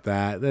know about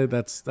that.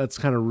 That's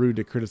kind of rude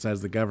to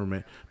criticize the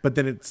government. But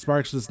then it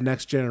sparks this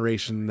next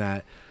generation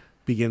that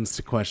begins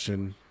to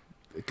question,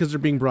 because they're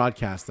being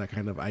broadcast that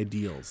kind of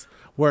ideals,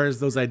 whereas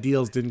those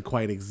ideals didn't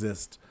quite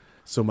exist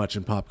so much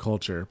in pop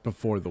culture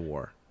before the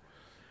war.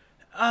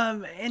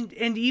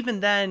 And even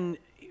then,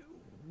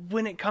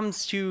 when it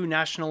comes to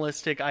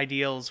nationalistic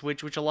ideals,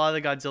 which a lot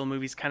of the Godzilla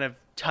movies kind of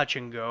touch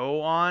and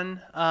go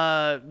on,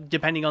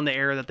 depending on the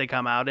era that they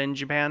come out in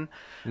Japan,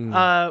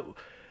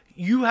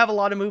 you have a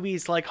lot of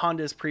movies like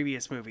Honda's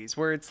previous movies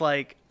where it's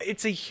like,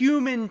 it's a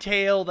human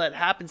tale that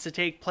happens to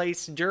take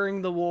place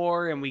during the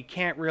war and we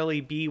can't really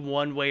be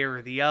one way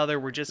or the other.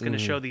 We're just going to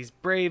show these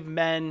brave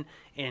men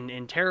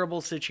in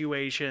terrible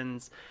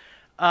situations.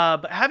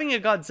 But having a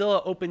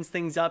Godzilla opens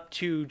things up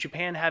to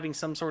Japan having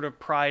some sort of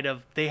pride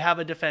of they have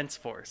a defense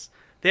force.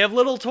 They have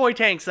little toy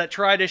tanks that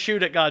try to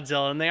shoot at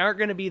Godzilla, and they aren't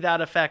going to be that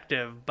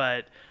effective.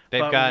 But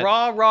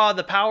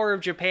the power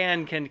of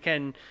Japan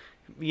can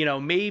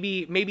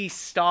maybe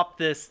stop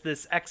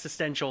this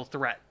existential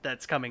threat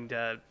that's coming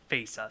to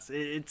face us.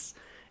 It's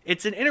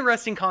an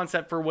interesting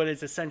concept for what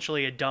is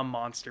essentially a dumb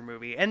monster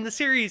movie, and the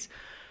series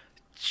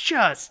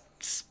just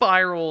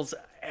spirals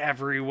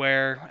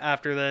everywhere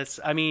after this.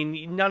 I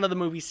mean, none of the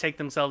movies take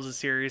themselves as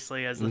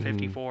seriously as the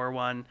 54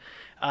 one.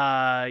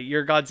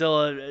 Your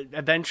Godzilla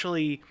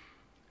eventually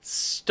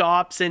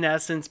stops, in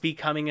essence,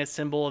 becoming a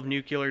symbol of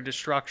nuclear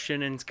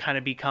destruction and kind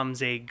of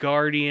becomes a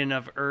guardian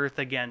of Earth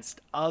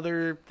against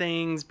other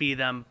things, be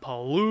them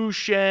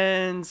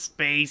pollution,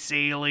 space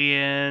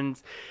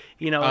aliens,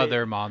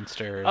 other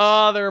monsters.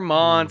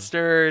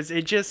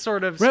 It just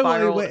sort of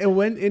spiraled. Right, it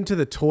went into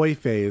the toy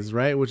phase,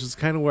 right? Which is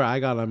kind of where I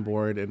got on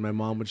board, and my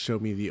mom would show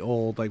me the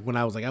old, like when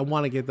I was like, I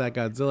want to get that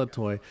Godzilla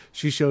toy.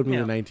 She showed me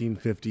the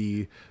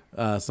 1950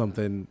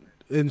 something,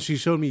 and she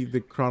showed me the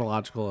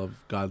chronological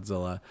of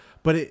Godzilla.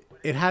 But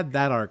it had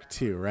that arc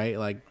too, right?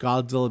 Like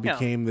Godzilla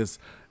became this.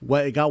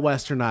 It got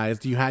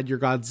westernized. You had your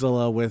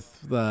Godzilla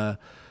with the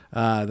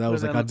that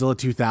was like Godzilla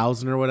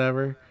 2000 or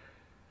whatever.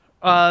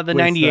 The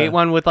 98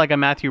 one with like a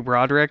Matthew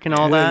Broderick and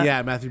all that.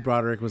 Yeah, Matthew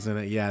Broderick was in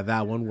it. Yeah,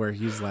 that one where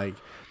he's like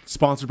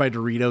sponsored by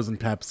Doritos and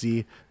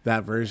Pepsi,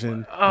 that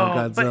version of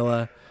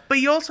Godzilla. But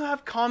you also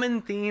have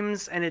common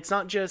themes, and it's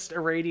not just a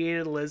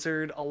radiated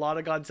lizard. A lot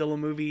of Godzilla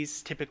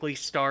movies typically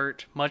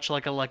start, much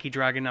like a Lucky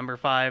Dragon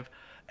 #5,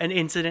 an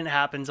incident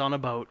happens on a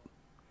boat.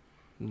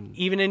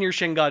 Even in your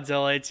Shin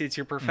Godzilla, it's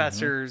your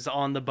professors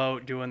on the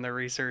boat doing the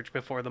research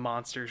before the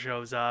monster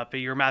shows up.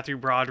 Your Matthew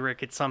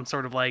Broderick, it's some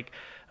sort of like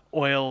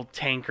oil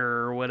tanker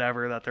or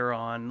whatever that they're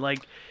on.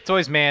 Like, it's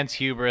always man's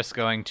hubris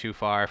going too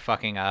far,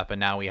 fucking up, and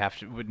now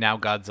now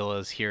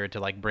Godzilla's here to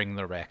like bring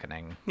the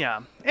reckoning.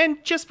 Yeah.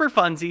 And just for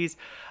funsies,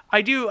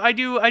 I do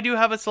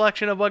have a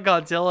selection of what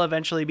Godzilla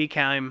eventually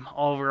became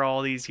over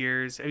all these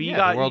years.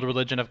 The world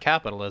religion of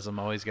capitalism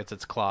always gets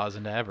its claws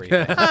into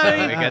everything. So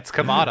it gets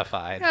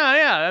commodified.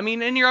 Yeah. I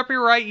mean, and you're up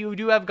your right, you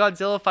do have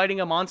Godzilla fighting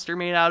a monster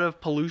made out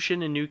of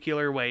pollution and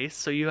nuclear waste.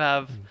 So you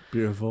have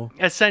Beautiful.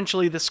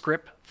 Essentially the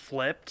script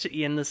flipped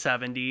in the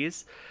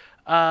 70s.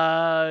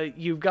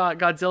 You've got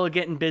Godzilla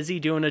getting busy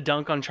doing a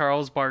dunk on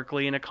Charles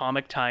Barkley in a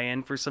comic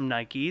tie-in for some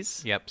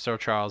Nikes. Yep, so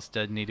Charles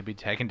did need to be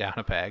taken down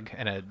a peg,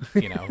 and a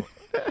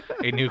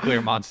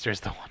nuclear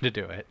monster's the one to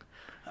do it.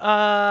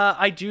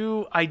 I'm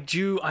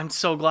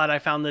so glad I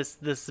found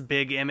this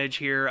big image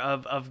here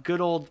of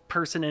good old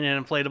person in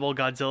an inflatable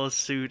Godzilla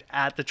suit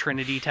at the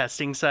Trinity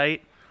testing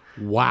site.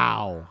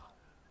 Wow.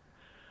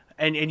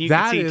 And you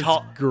that can see is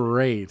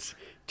great.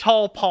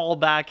 Tall Paul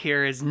back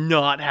here is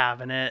not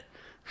having it.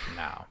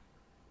 No.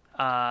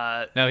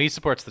 No, he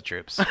supports the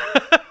troops.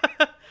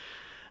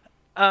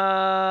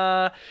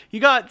 You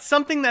got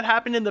something that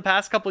happened in the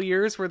past couple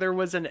years where there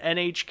was an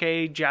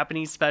NHK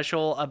Japanese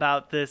special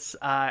about this.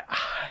 I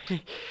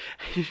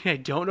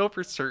don't know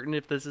for certain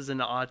if this is an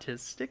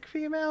autistic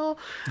female.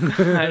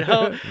 I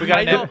don't. We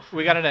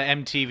got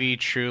an MTV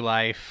True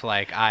Life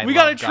We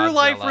got a True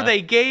Life where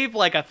they gave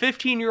like a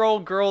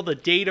 15-year-old girl the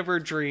date of her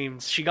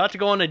dreams. She got to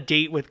go on a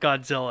date with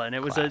Godzilla, and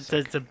it was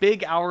it's a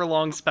big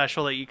hour-long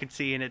special that you could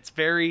see, and it's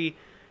poetic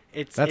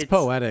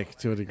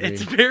to a degree.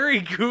 It's very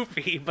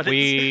goofy, but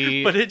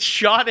it's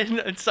shot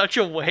in such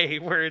a way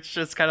where it's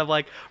just kind of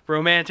like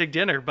romantic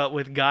dinner, but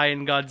with guy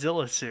in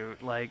Godzilla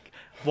suit, like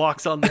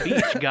walks on the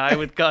beach, guy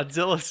with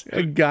Godzilla suit.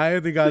 A guy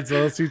with the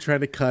Godzilla suit trying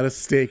to cut a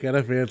steak at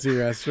a fancy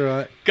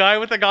restaurant. Guy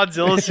with a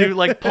Godzilla suit,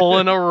 like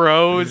pulling a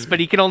rose,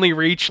 but he can only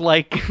reach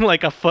like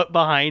a foot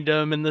behind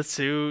him in the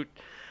suit.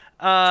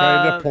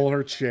 Trying to pull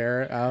her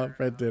chair out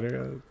at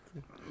dinner.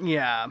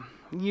 Yeah.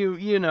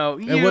 You know.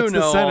 And what's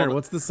the center?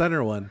 What's the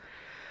center one?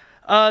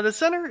 The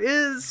center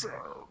is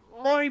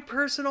my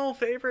personal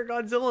favorite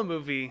Godzilla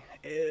movie.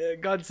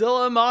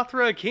 Godzilla,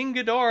 Mothra, King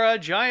Ghidorah,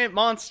 Giant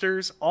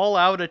Monsters, All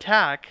Out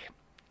Attack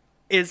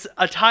is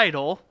a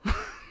title.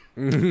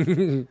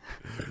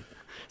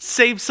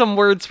 Save some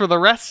words for the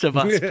rest of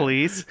us,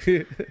 please.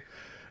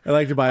 I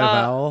like to buy a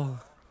vowel.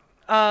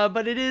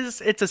 But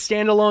it's a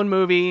standalone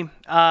movie.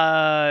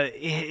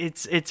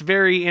 It's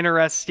very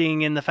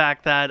interesting in the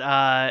fact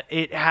that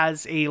it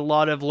has a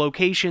lot of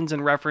locations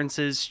and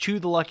references to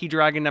the Lucky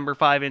Dragon number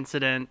 5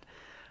 incident.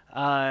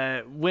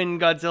 When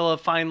Godzilla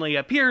finally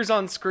appears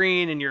on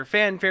screen and your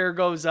fanfare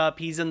goes up,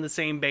 he's in the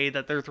same bay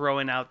that they're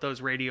throwing out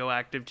those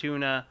radioactive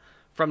tuna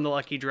from the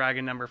Lucky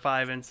Dragon number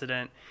 5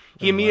 incident.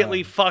 He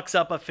immediately fucks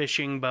up a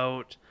fishing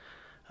boat.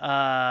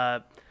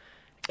 Now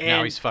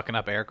he's fucking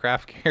up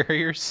aircraft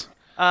carriers.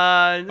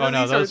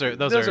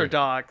 Those are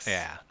docks.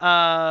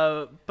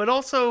 Yeah. But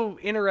also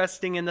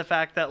interesting in the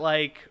fact that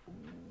like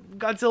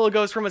Godzilla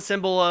goes from a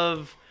symbol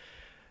of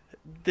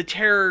the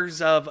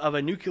terrors of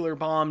a nuclear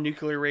bomb,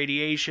 nuclear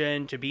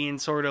radiation, to being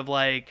sort of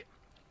like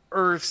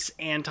Earth's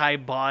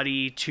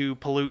antibody to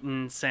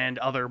pollutants and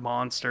other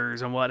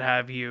monsters and what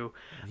have you.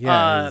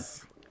 Yeah,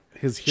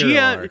 his hero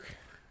arc.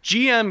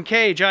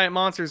 GMK, Giant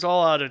Monsters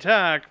All Out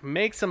Attack,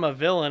 makes him a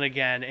villain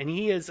again, and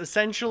he is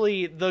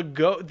essentially the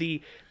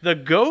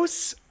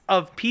ghosts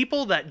of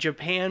people that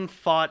Japan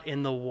fought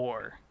in the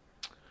war.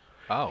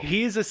 Oh.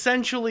 He's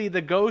essentially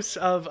the ghosts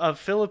of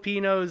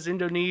Filipinos,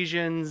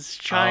 Indonesians,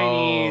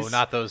 Chinese. Oh,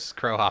 not those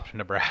crow-hopped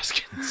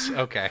Nebraskans.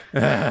 Okay.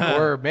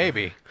 Or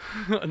maybe.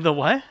 The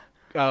what?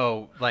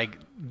 Oh, like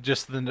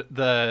just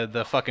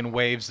the fucking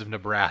waves of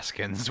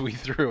Nebraskans we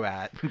threw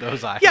at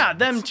those islands. Yeah,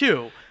 them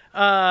too.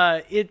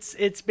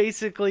 It's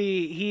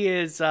basically he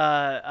is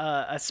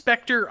a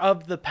specter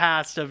of the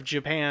past of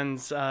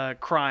Japan's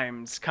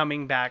crimes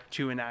coming back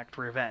to enact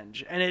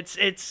revenge, and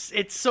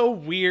it's so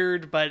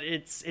weird, but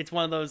it's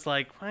one of those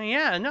like, well,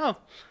 yeah, no,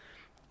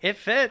 it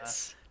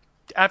fits.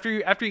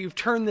 After you've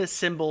turned this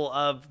symbol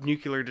of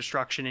nuclear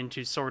destruction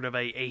into sort of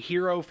a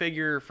hero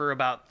figure for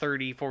about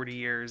 30-40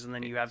 years, and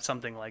then you have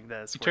something like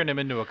this. You turned him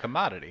into a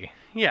commodity.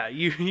 Yeah,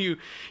 you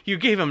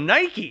gave him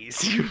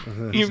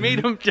Nikes. You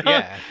made him dumb.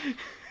 Yeah.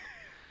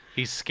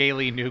 He's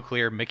scaly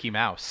nuclear Mickey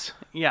Mouse.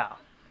 Yeah.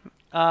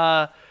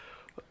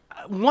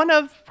 One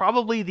of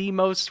probably the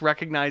most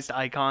recognized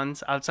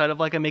icons outside of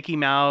like a Mickey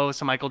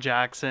Mouse, a Michael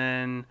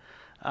Jackson,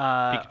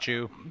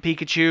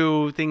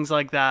 Pikachu, things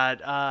like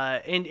that,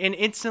 and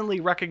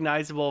instantly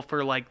recognizable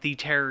for like the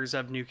terrors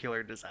of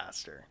nuclear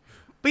disaster.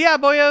 But yeah,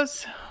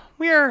 boyos,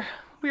 we are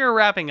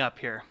wrapping up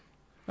here.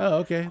 Oh,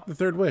 okay. The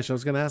third wish. I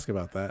was going to ask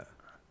about that.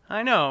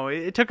 I know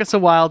it took us a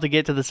while to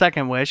get to the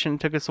second wish, and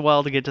it took us a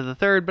while to get to the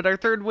third. But our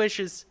third wish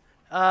is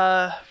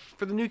for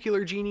the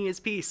nuclear genie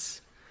is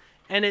peace,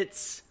 and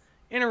it's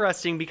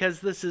interesting because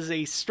this is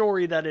a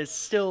story that is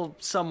still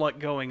somewhat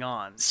going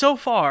on. So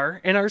far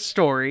in our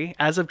story,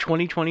 as of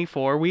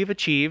 2024, we've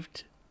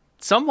achieved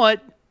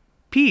somewhat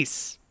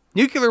peace.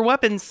 Nuclear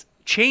weapons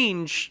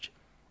changed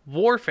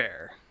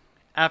warfare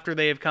after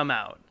they have come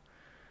out.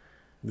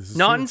 This is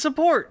Not true. in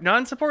support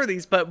of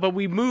these, but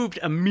we moved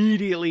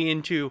immediately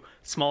into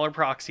smaller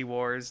proxy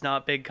wars,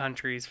 not big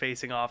countries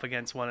facing off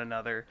against one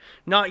another,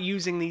 not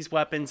using these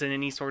weapons in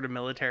any sort of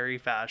military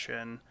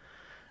fashion.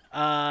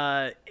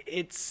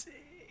 It's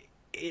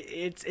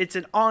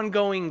an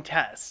ongoing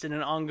test and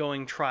an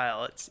ongoing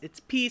trial.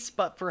 It's peace,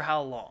 but for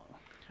how long?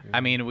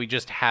 I mean, we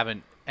just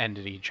haven't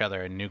ended each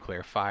other in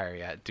nuclear fire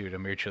yet due to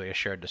mutually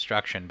assured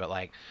destruction, but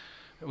like,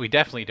 we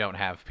definitely don't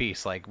have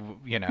peace, like,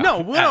 you know.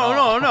 No.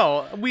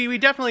 We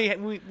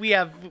definitely we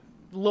have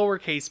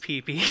lowercase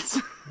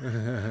pp's.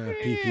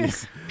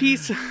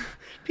 PPs.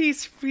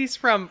 peace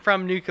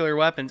from nuclear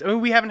weapons. I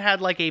mean, we haven't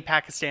had like a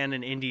Pakistan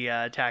and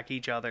India attack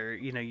each other,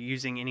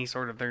 using any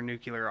sort of their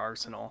nuclear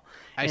arsenal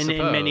in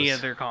many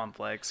of their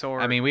conflicts. Or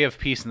I mean, we have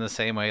peace in the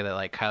same way that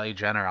like Kylie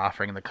Jenner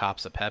offering the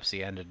cops a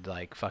Pepsi ended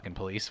like fucking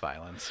police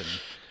violence and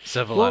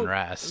civil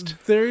unrest.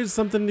 There is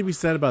something to be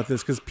said about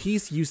this, because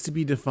peace used to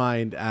be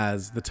defined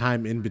as the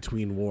time in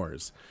between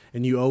wars,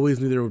 and you always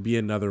knew there would be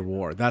another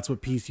war. That's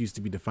what peace used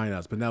to be defined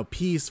as. But now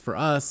peace for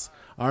us,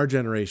 our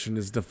generation,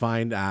 is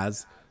defined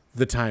as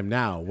the time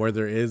now, where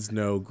there is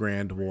no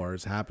grand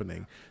wars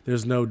happening.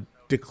 There's no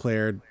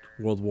declared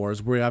world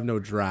wars. We have no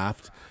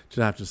draft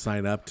to have to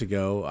sign up to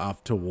go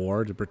off to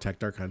war to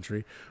protect our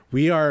country.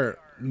 We are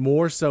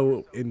more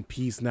so in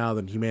peace now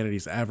than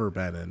humanity's ever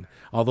been in.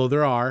 Although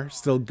there are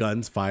still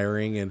guns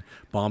firing and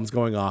bombs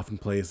going off in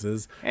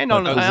places. And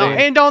on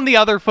the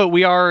other foot,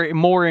 we are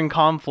more in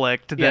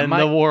conflict than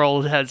the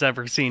world has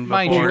ever seen before.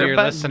 Mind you, dear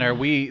listener,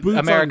 Boots on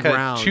America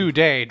ground.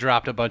 today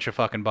dropped a bunch of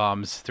fucking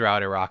bombs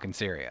throughout Iraq and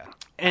Syria.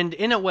 And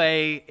in a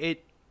way,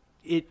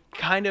 it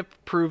kind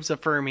of proves a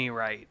Fermi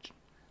right.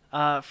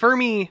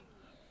 Fermi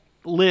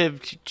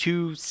lived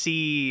to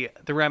see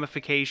the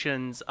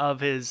ramifications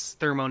of his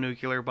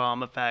thermonuclear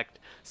bomb affect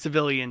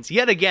civilians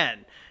yet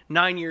again,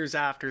 9 years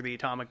after the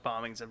atomic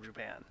bombings of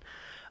Japan.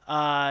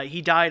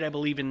 He died, I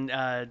believe, in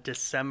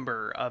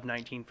December of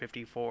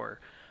 1954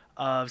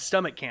 of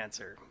stomach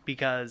cancer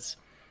because,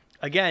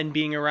 again,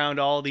 being around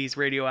all these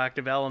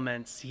radioactive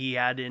elements, he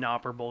had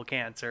inoperable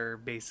cancer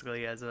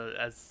basically as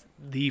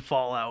the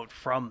fallout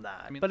from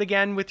that. But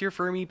again, with your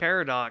Fermi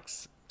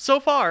paradox, so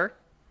far,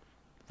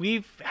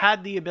 we've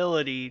had the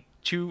ability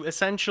to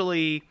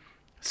essentially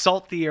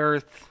salt the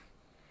earth,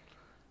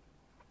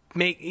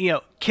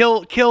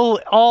 kill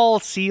all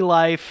sea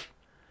life,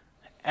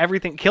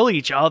 everything, kill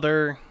each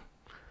other,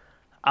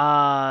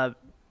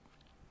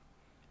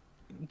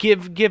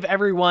 give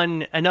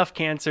everyone enough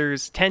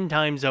cancers 10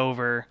 times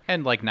over,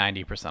 and like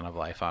 90% of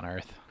life on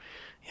Earth.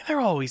 Yeah,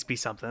 there'll always be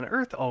something.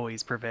 Earth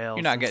always prevails.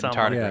 You're not getting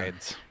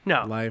tardigrades.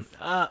 No. Life,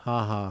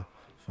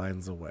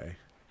 finds a way.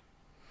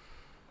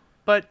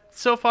 But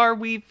so far,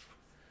 we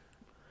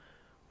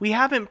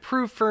haven't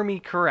proved Fermi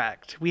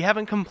correct. We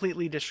haven't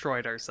completely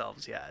destroyed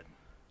ourselves yet.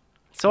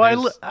 So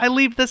I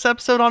leave this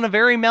episode on a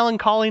very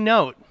melancholy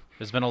note.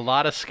 There's been a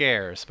lot of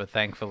scares, but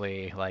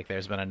thankfully, like,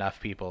 there's been enough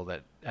people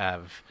that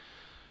have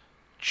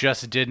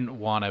just didn't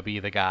want to be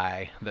the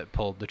guy that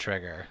pulled the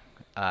trigger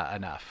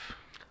enough.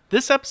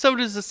 This episode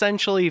is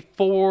essentially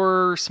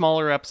 4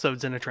 smaller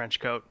episodes in a trench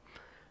coat.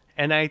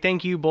 And I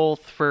thank you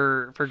both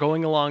for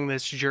going along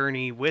this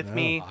journey with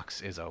me. The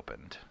box is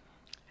opened.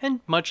 And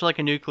much like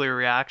a nuclear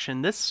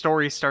reaction, this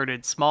story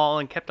started small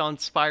and kept on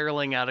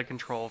spiraling out of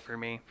control for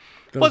me.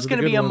 Was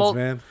going to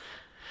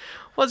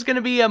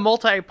be a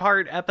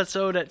multi-part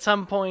episode at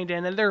some point,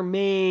 and there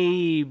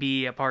may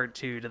be a part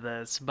 2 to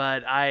this,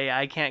 but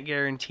I can't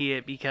guarantee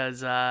it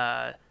because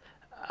behind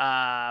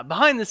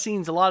the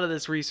scenes, a lot of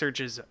this research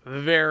is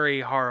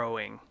very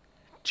harrowing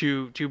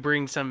to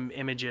bring some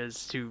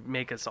images to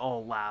make us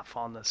all laugh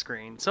on the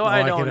screen. So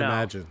I don't know.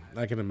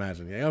 I can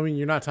imagine. Yeah, I mean,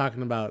 you're not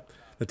talking about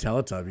the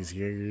Teletubbies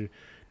here. You're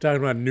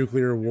talking about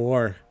nuclear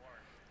war.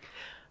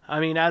 I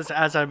mean, as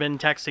I've been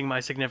texting my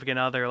significant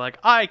other, like,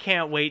 I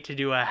can't wait to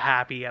do a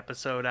happy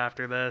episode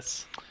after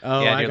this.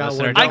 Oh, yeah, I got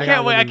listener, one. don't-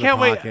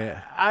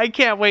 I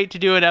can't wait to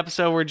do an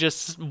episode where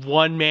just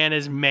one man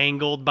is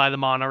mangled by the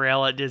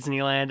monorail at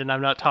Disneyland, and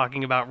I'm not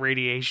talking about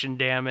radiation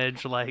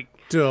damage, like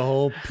To a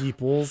whole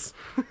people's.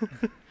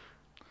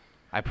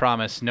 I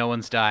promise no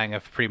one's dying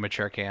of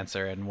premature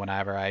cancer, and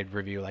whenever I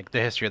review like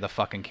the history of the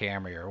fucking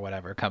Camry or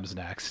whatever comes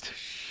next.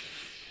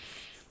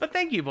 But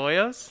thank you,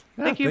 boyos.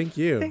 Thank you.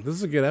 This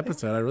is a good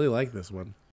episode. I really like this one.